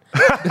jumper in?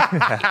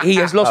 He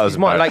has lost his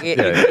mind. Like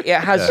it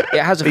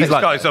has. These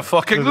guys are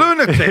fucking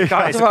lunatic.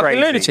 Guys are fucking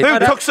lunatic. Who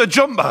tucks a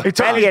jumper? He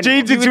tucks his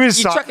jeans into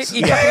his socks.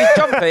 He's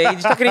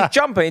tucking his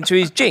jumper into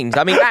his jeans.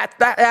 I mean,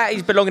 that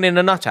is belonging in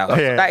a nut house.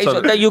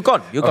 You're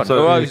gone. You're gone.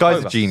 The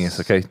guy's a genius.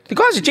 Okay, the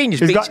guy's a genius.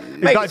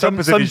 Some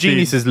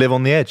geniuses live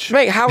on the edge.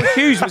 Mate, Howard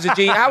Hughes was a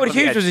genius. Howard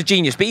Hughes was a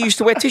genius, but he used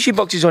to wear tissue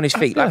boxes on his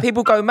feet. Like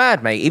people go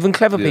mad, mate. Even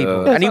clever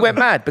people, and he went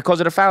mad because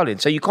of the fouling.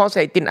 So you can't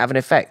say it didn't have an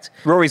effect.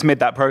 Rory's mid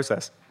that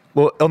process.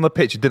 Well, on the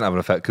pitch, it didn't have an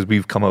effect because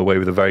we've come away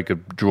with a very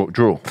good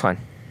draw. Fine.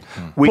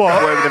 We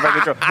come away with a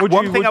very good draw.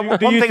 One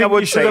thing I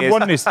would say is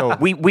won this though.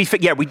 we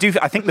do.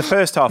 I think the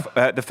first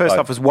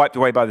half was wiped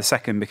away by the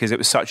second because it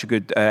was such a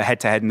good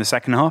head-to-head in the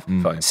second half.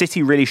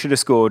 City really should have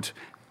scored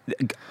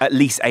at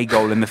least a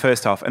goal in the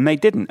first half, and they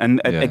didn't. And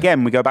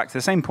again, we go back to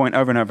the same point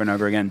over and over and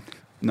over again.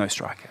 No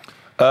striker.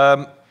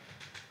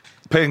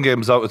 Playing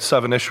games out at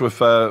 7ish with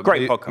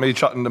me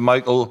chatting to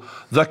Michael,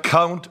 the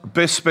Count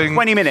Bisping.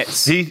 20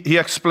 minutes. He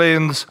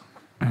explains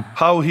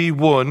how he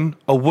won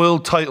a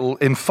world title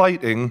in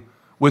fighting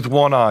with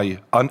one eye.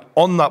 And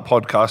on that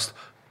podcast,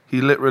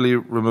 he literally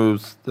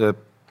removes the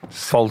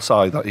false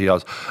eye that he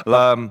has.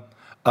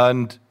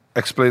 And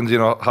explains,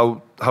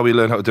 how he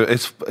learned how to do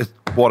it.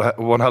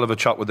 one hell of a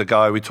chat with the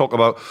guy. We talk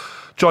about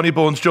Johnny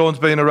Bones Jones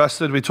being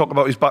arrested. We talk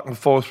about his back and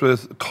forth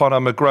with Conor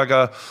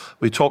McGregor.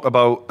 We talk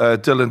about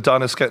Dylan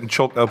Dennis getting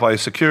choked out by a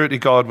security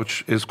guard,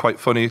 which is quite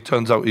funny.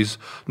 Turns out he's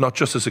not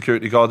just a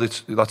security guard.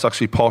 That's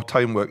actually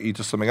part-time work. He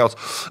does something else.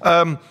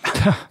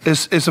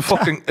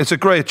 It's a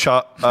great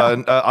chat,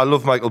 and I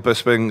love Michael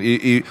Bisping.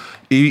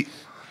 He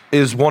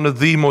is one of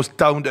the most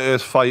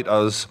down-to-earth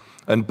fighters.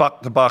 And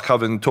back-to-back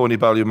having Tony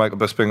Bellew and Michael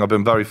Bisping, I've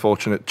been very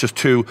fortunate. Just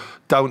two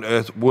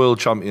down-to-earth world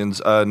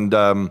champions. And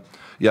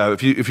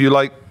if you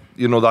like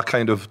that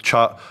kind of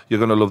chat, you're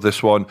going to love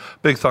this one.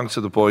 Big thanks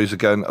to the boys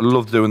again. I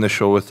love doing this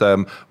show with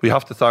them. We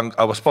have to thank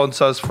our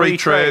sponsors, Free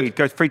Trade.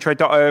 Go to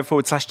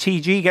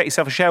freetrade.io/TG. Get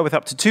yourself a share with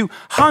up to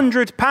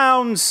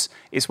 £200.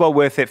 It's well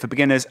worth it for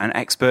beginners and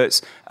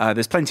experts.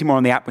 There's plenty more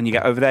on the app when you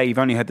get over there. You've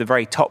only heard the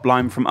very top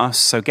line from us,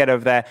 so get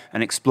over there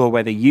and explore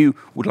whether you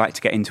would like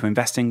to get into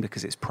investing,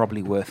 because it's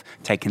probably worth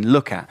taking a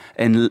look at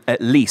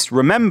least.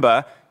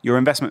 Remember, your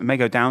investment may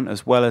go down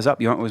as well as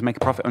up. You won't always make a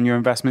profit on your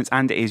investments,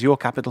 and it is your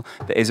capital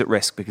that is at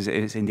risk, because it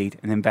is indeed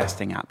an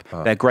investing app.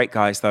 They're great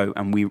guys, though,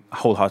 and we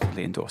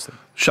wholeheartedly endorse them.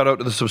 Shout out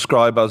to the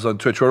subscribers on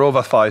Twitch. We're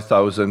over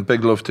 5,000.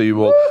 Big love to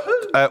you all.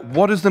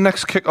 What is the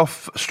next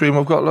kick-off stream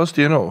we've got, Loz?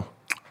 Do you know?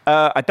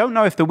 I don't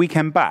know if the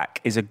weekend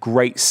back is a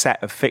great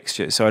set of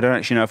fixtures, so I don't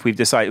actually know if we've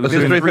decided. It's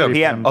 3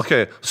 p.m.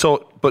 Okay,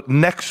 but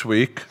next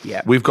week,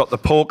 we've got the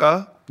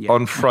poker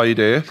on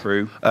Friday.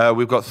 True.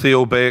 We've got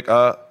Theo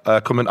Baker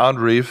coming, and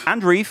Reeve.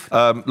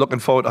 Looking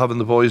forward to having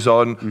the boys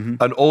on. Mm-hmm.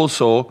 And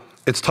also,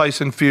 it's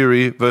Tyson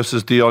Fury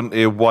versus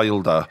Deontay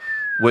Wilder,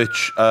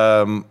 which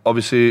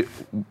obviously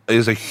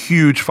is a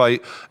huge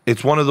fight.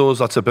 It's one of those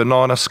that's a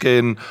banana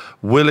skin.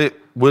 Will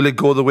it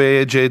go the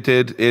way AJ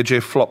did?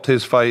 AJ flopped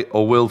his fight,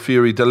 or will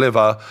Fury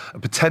deliver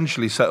and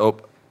potentially set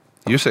up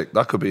Usyk?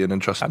 That could be an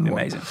interesting one.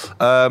 Amazing.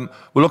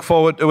 We look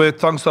forward to it.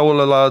 Thanks to all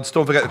the lads.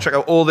 Don't forget to check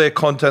out all their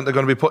content they're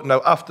going to be putting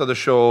out after the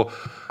show.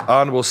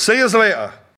 And we'll see you later.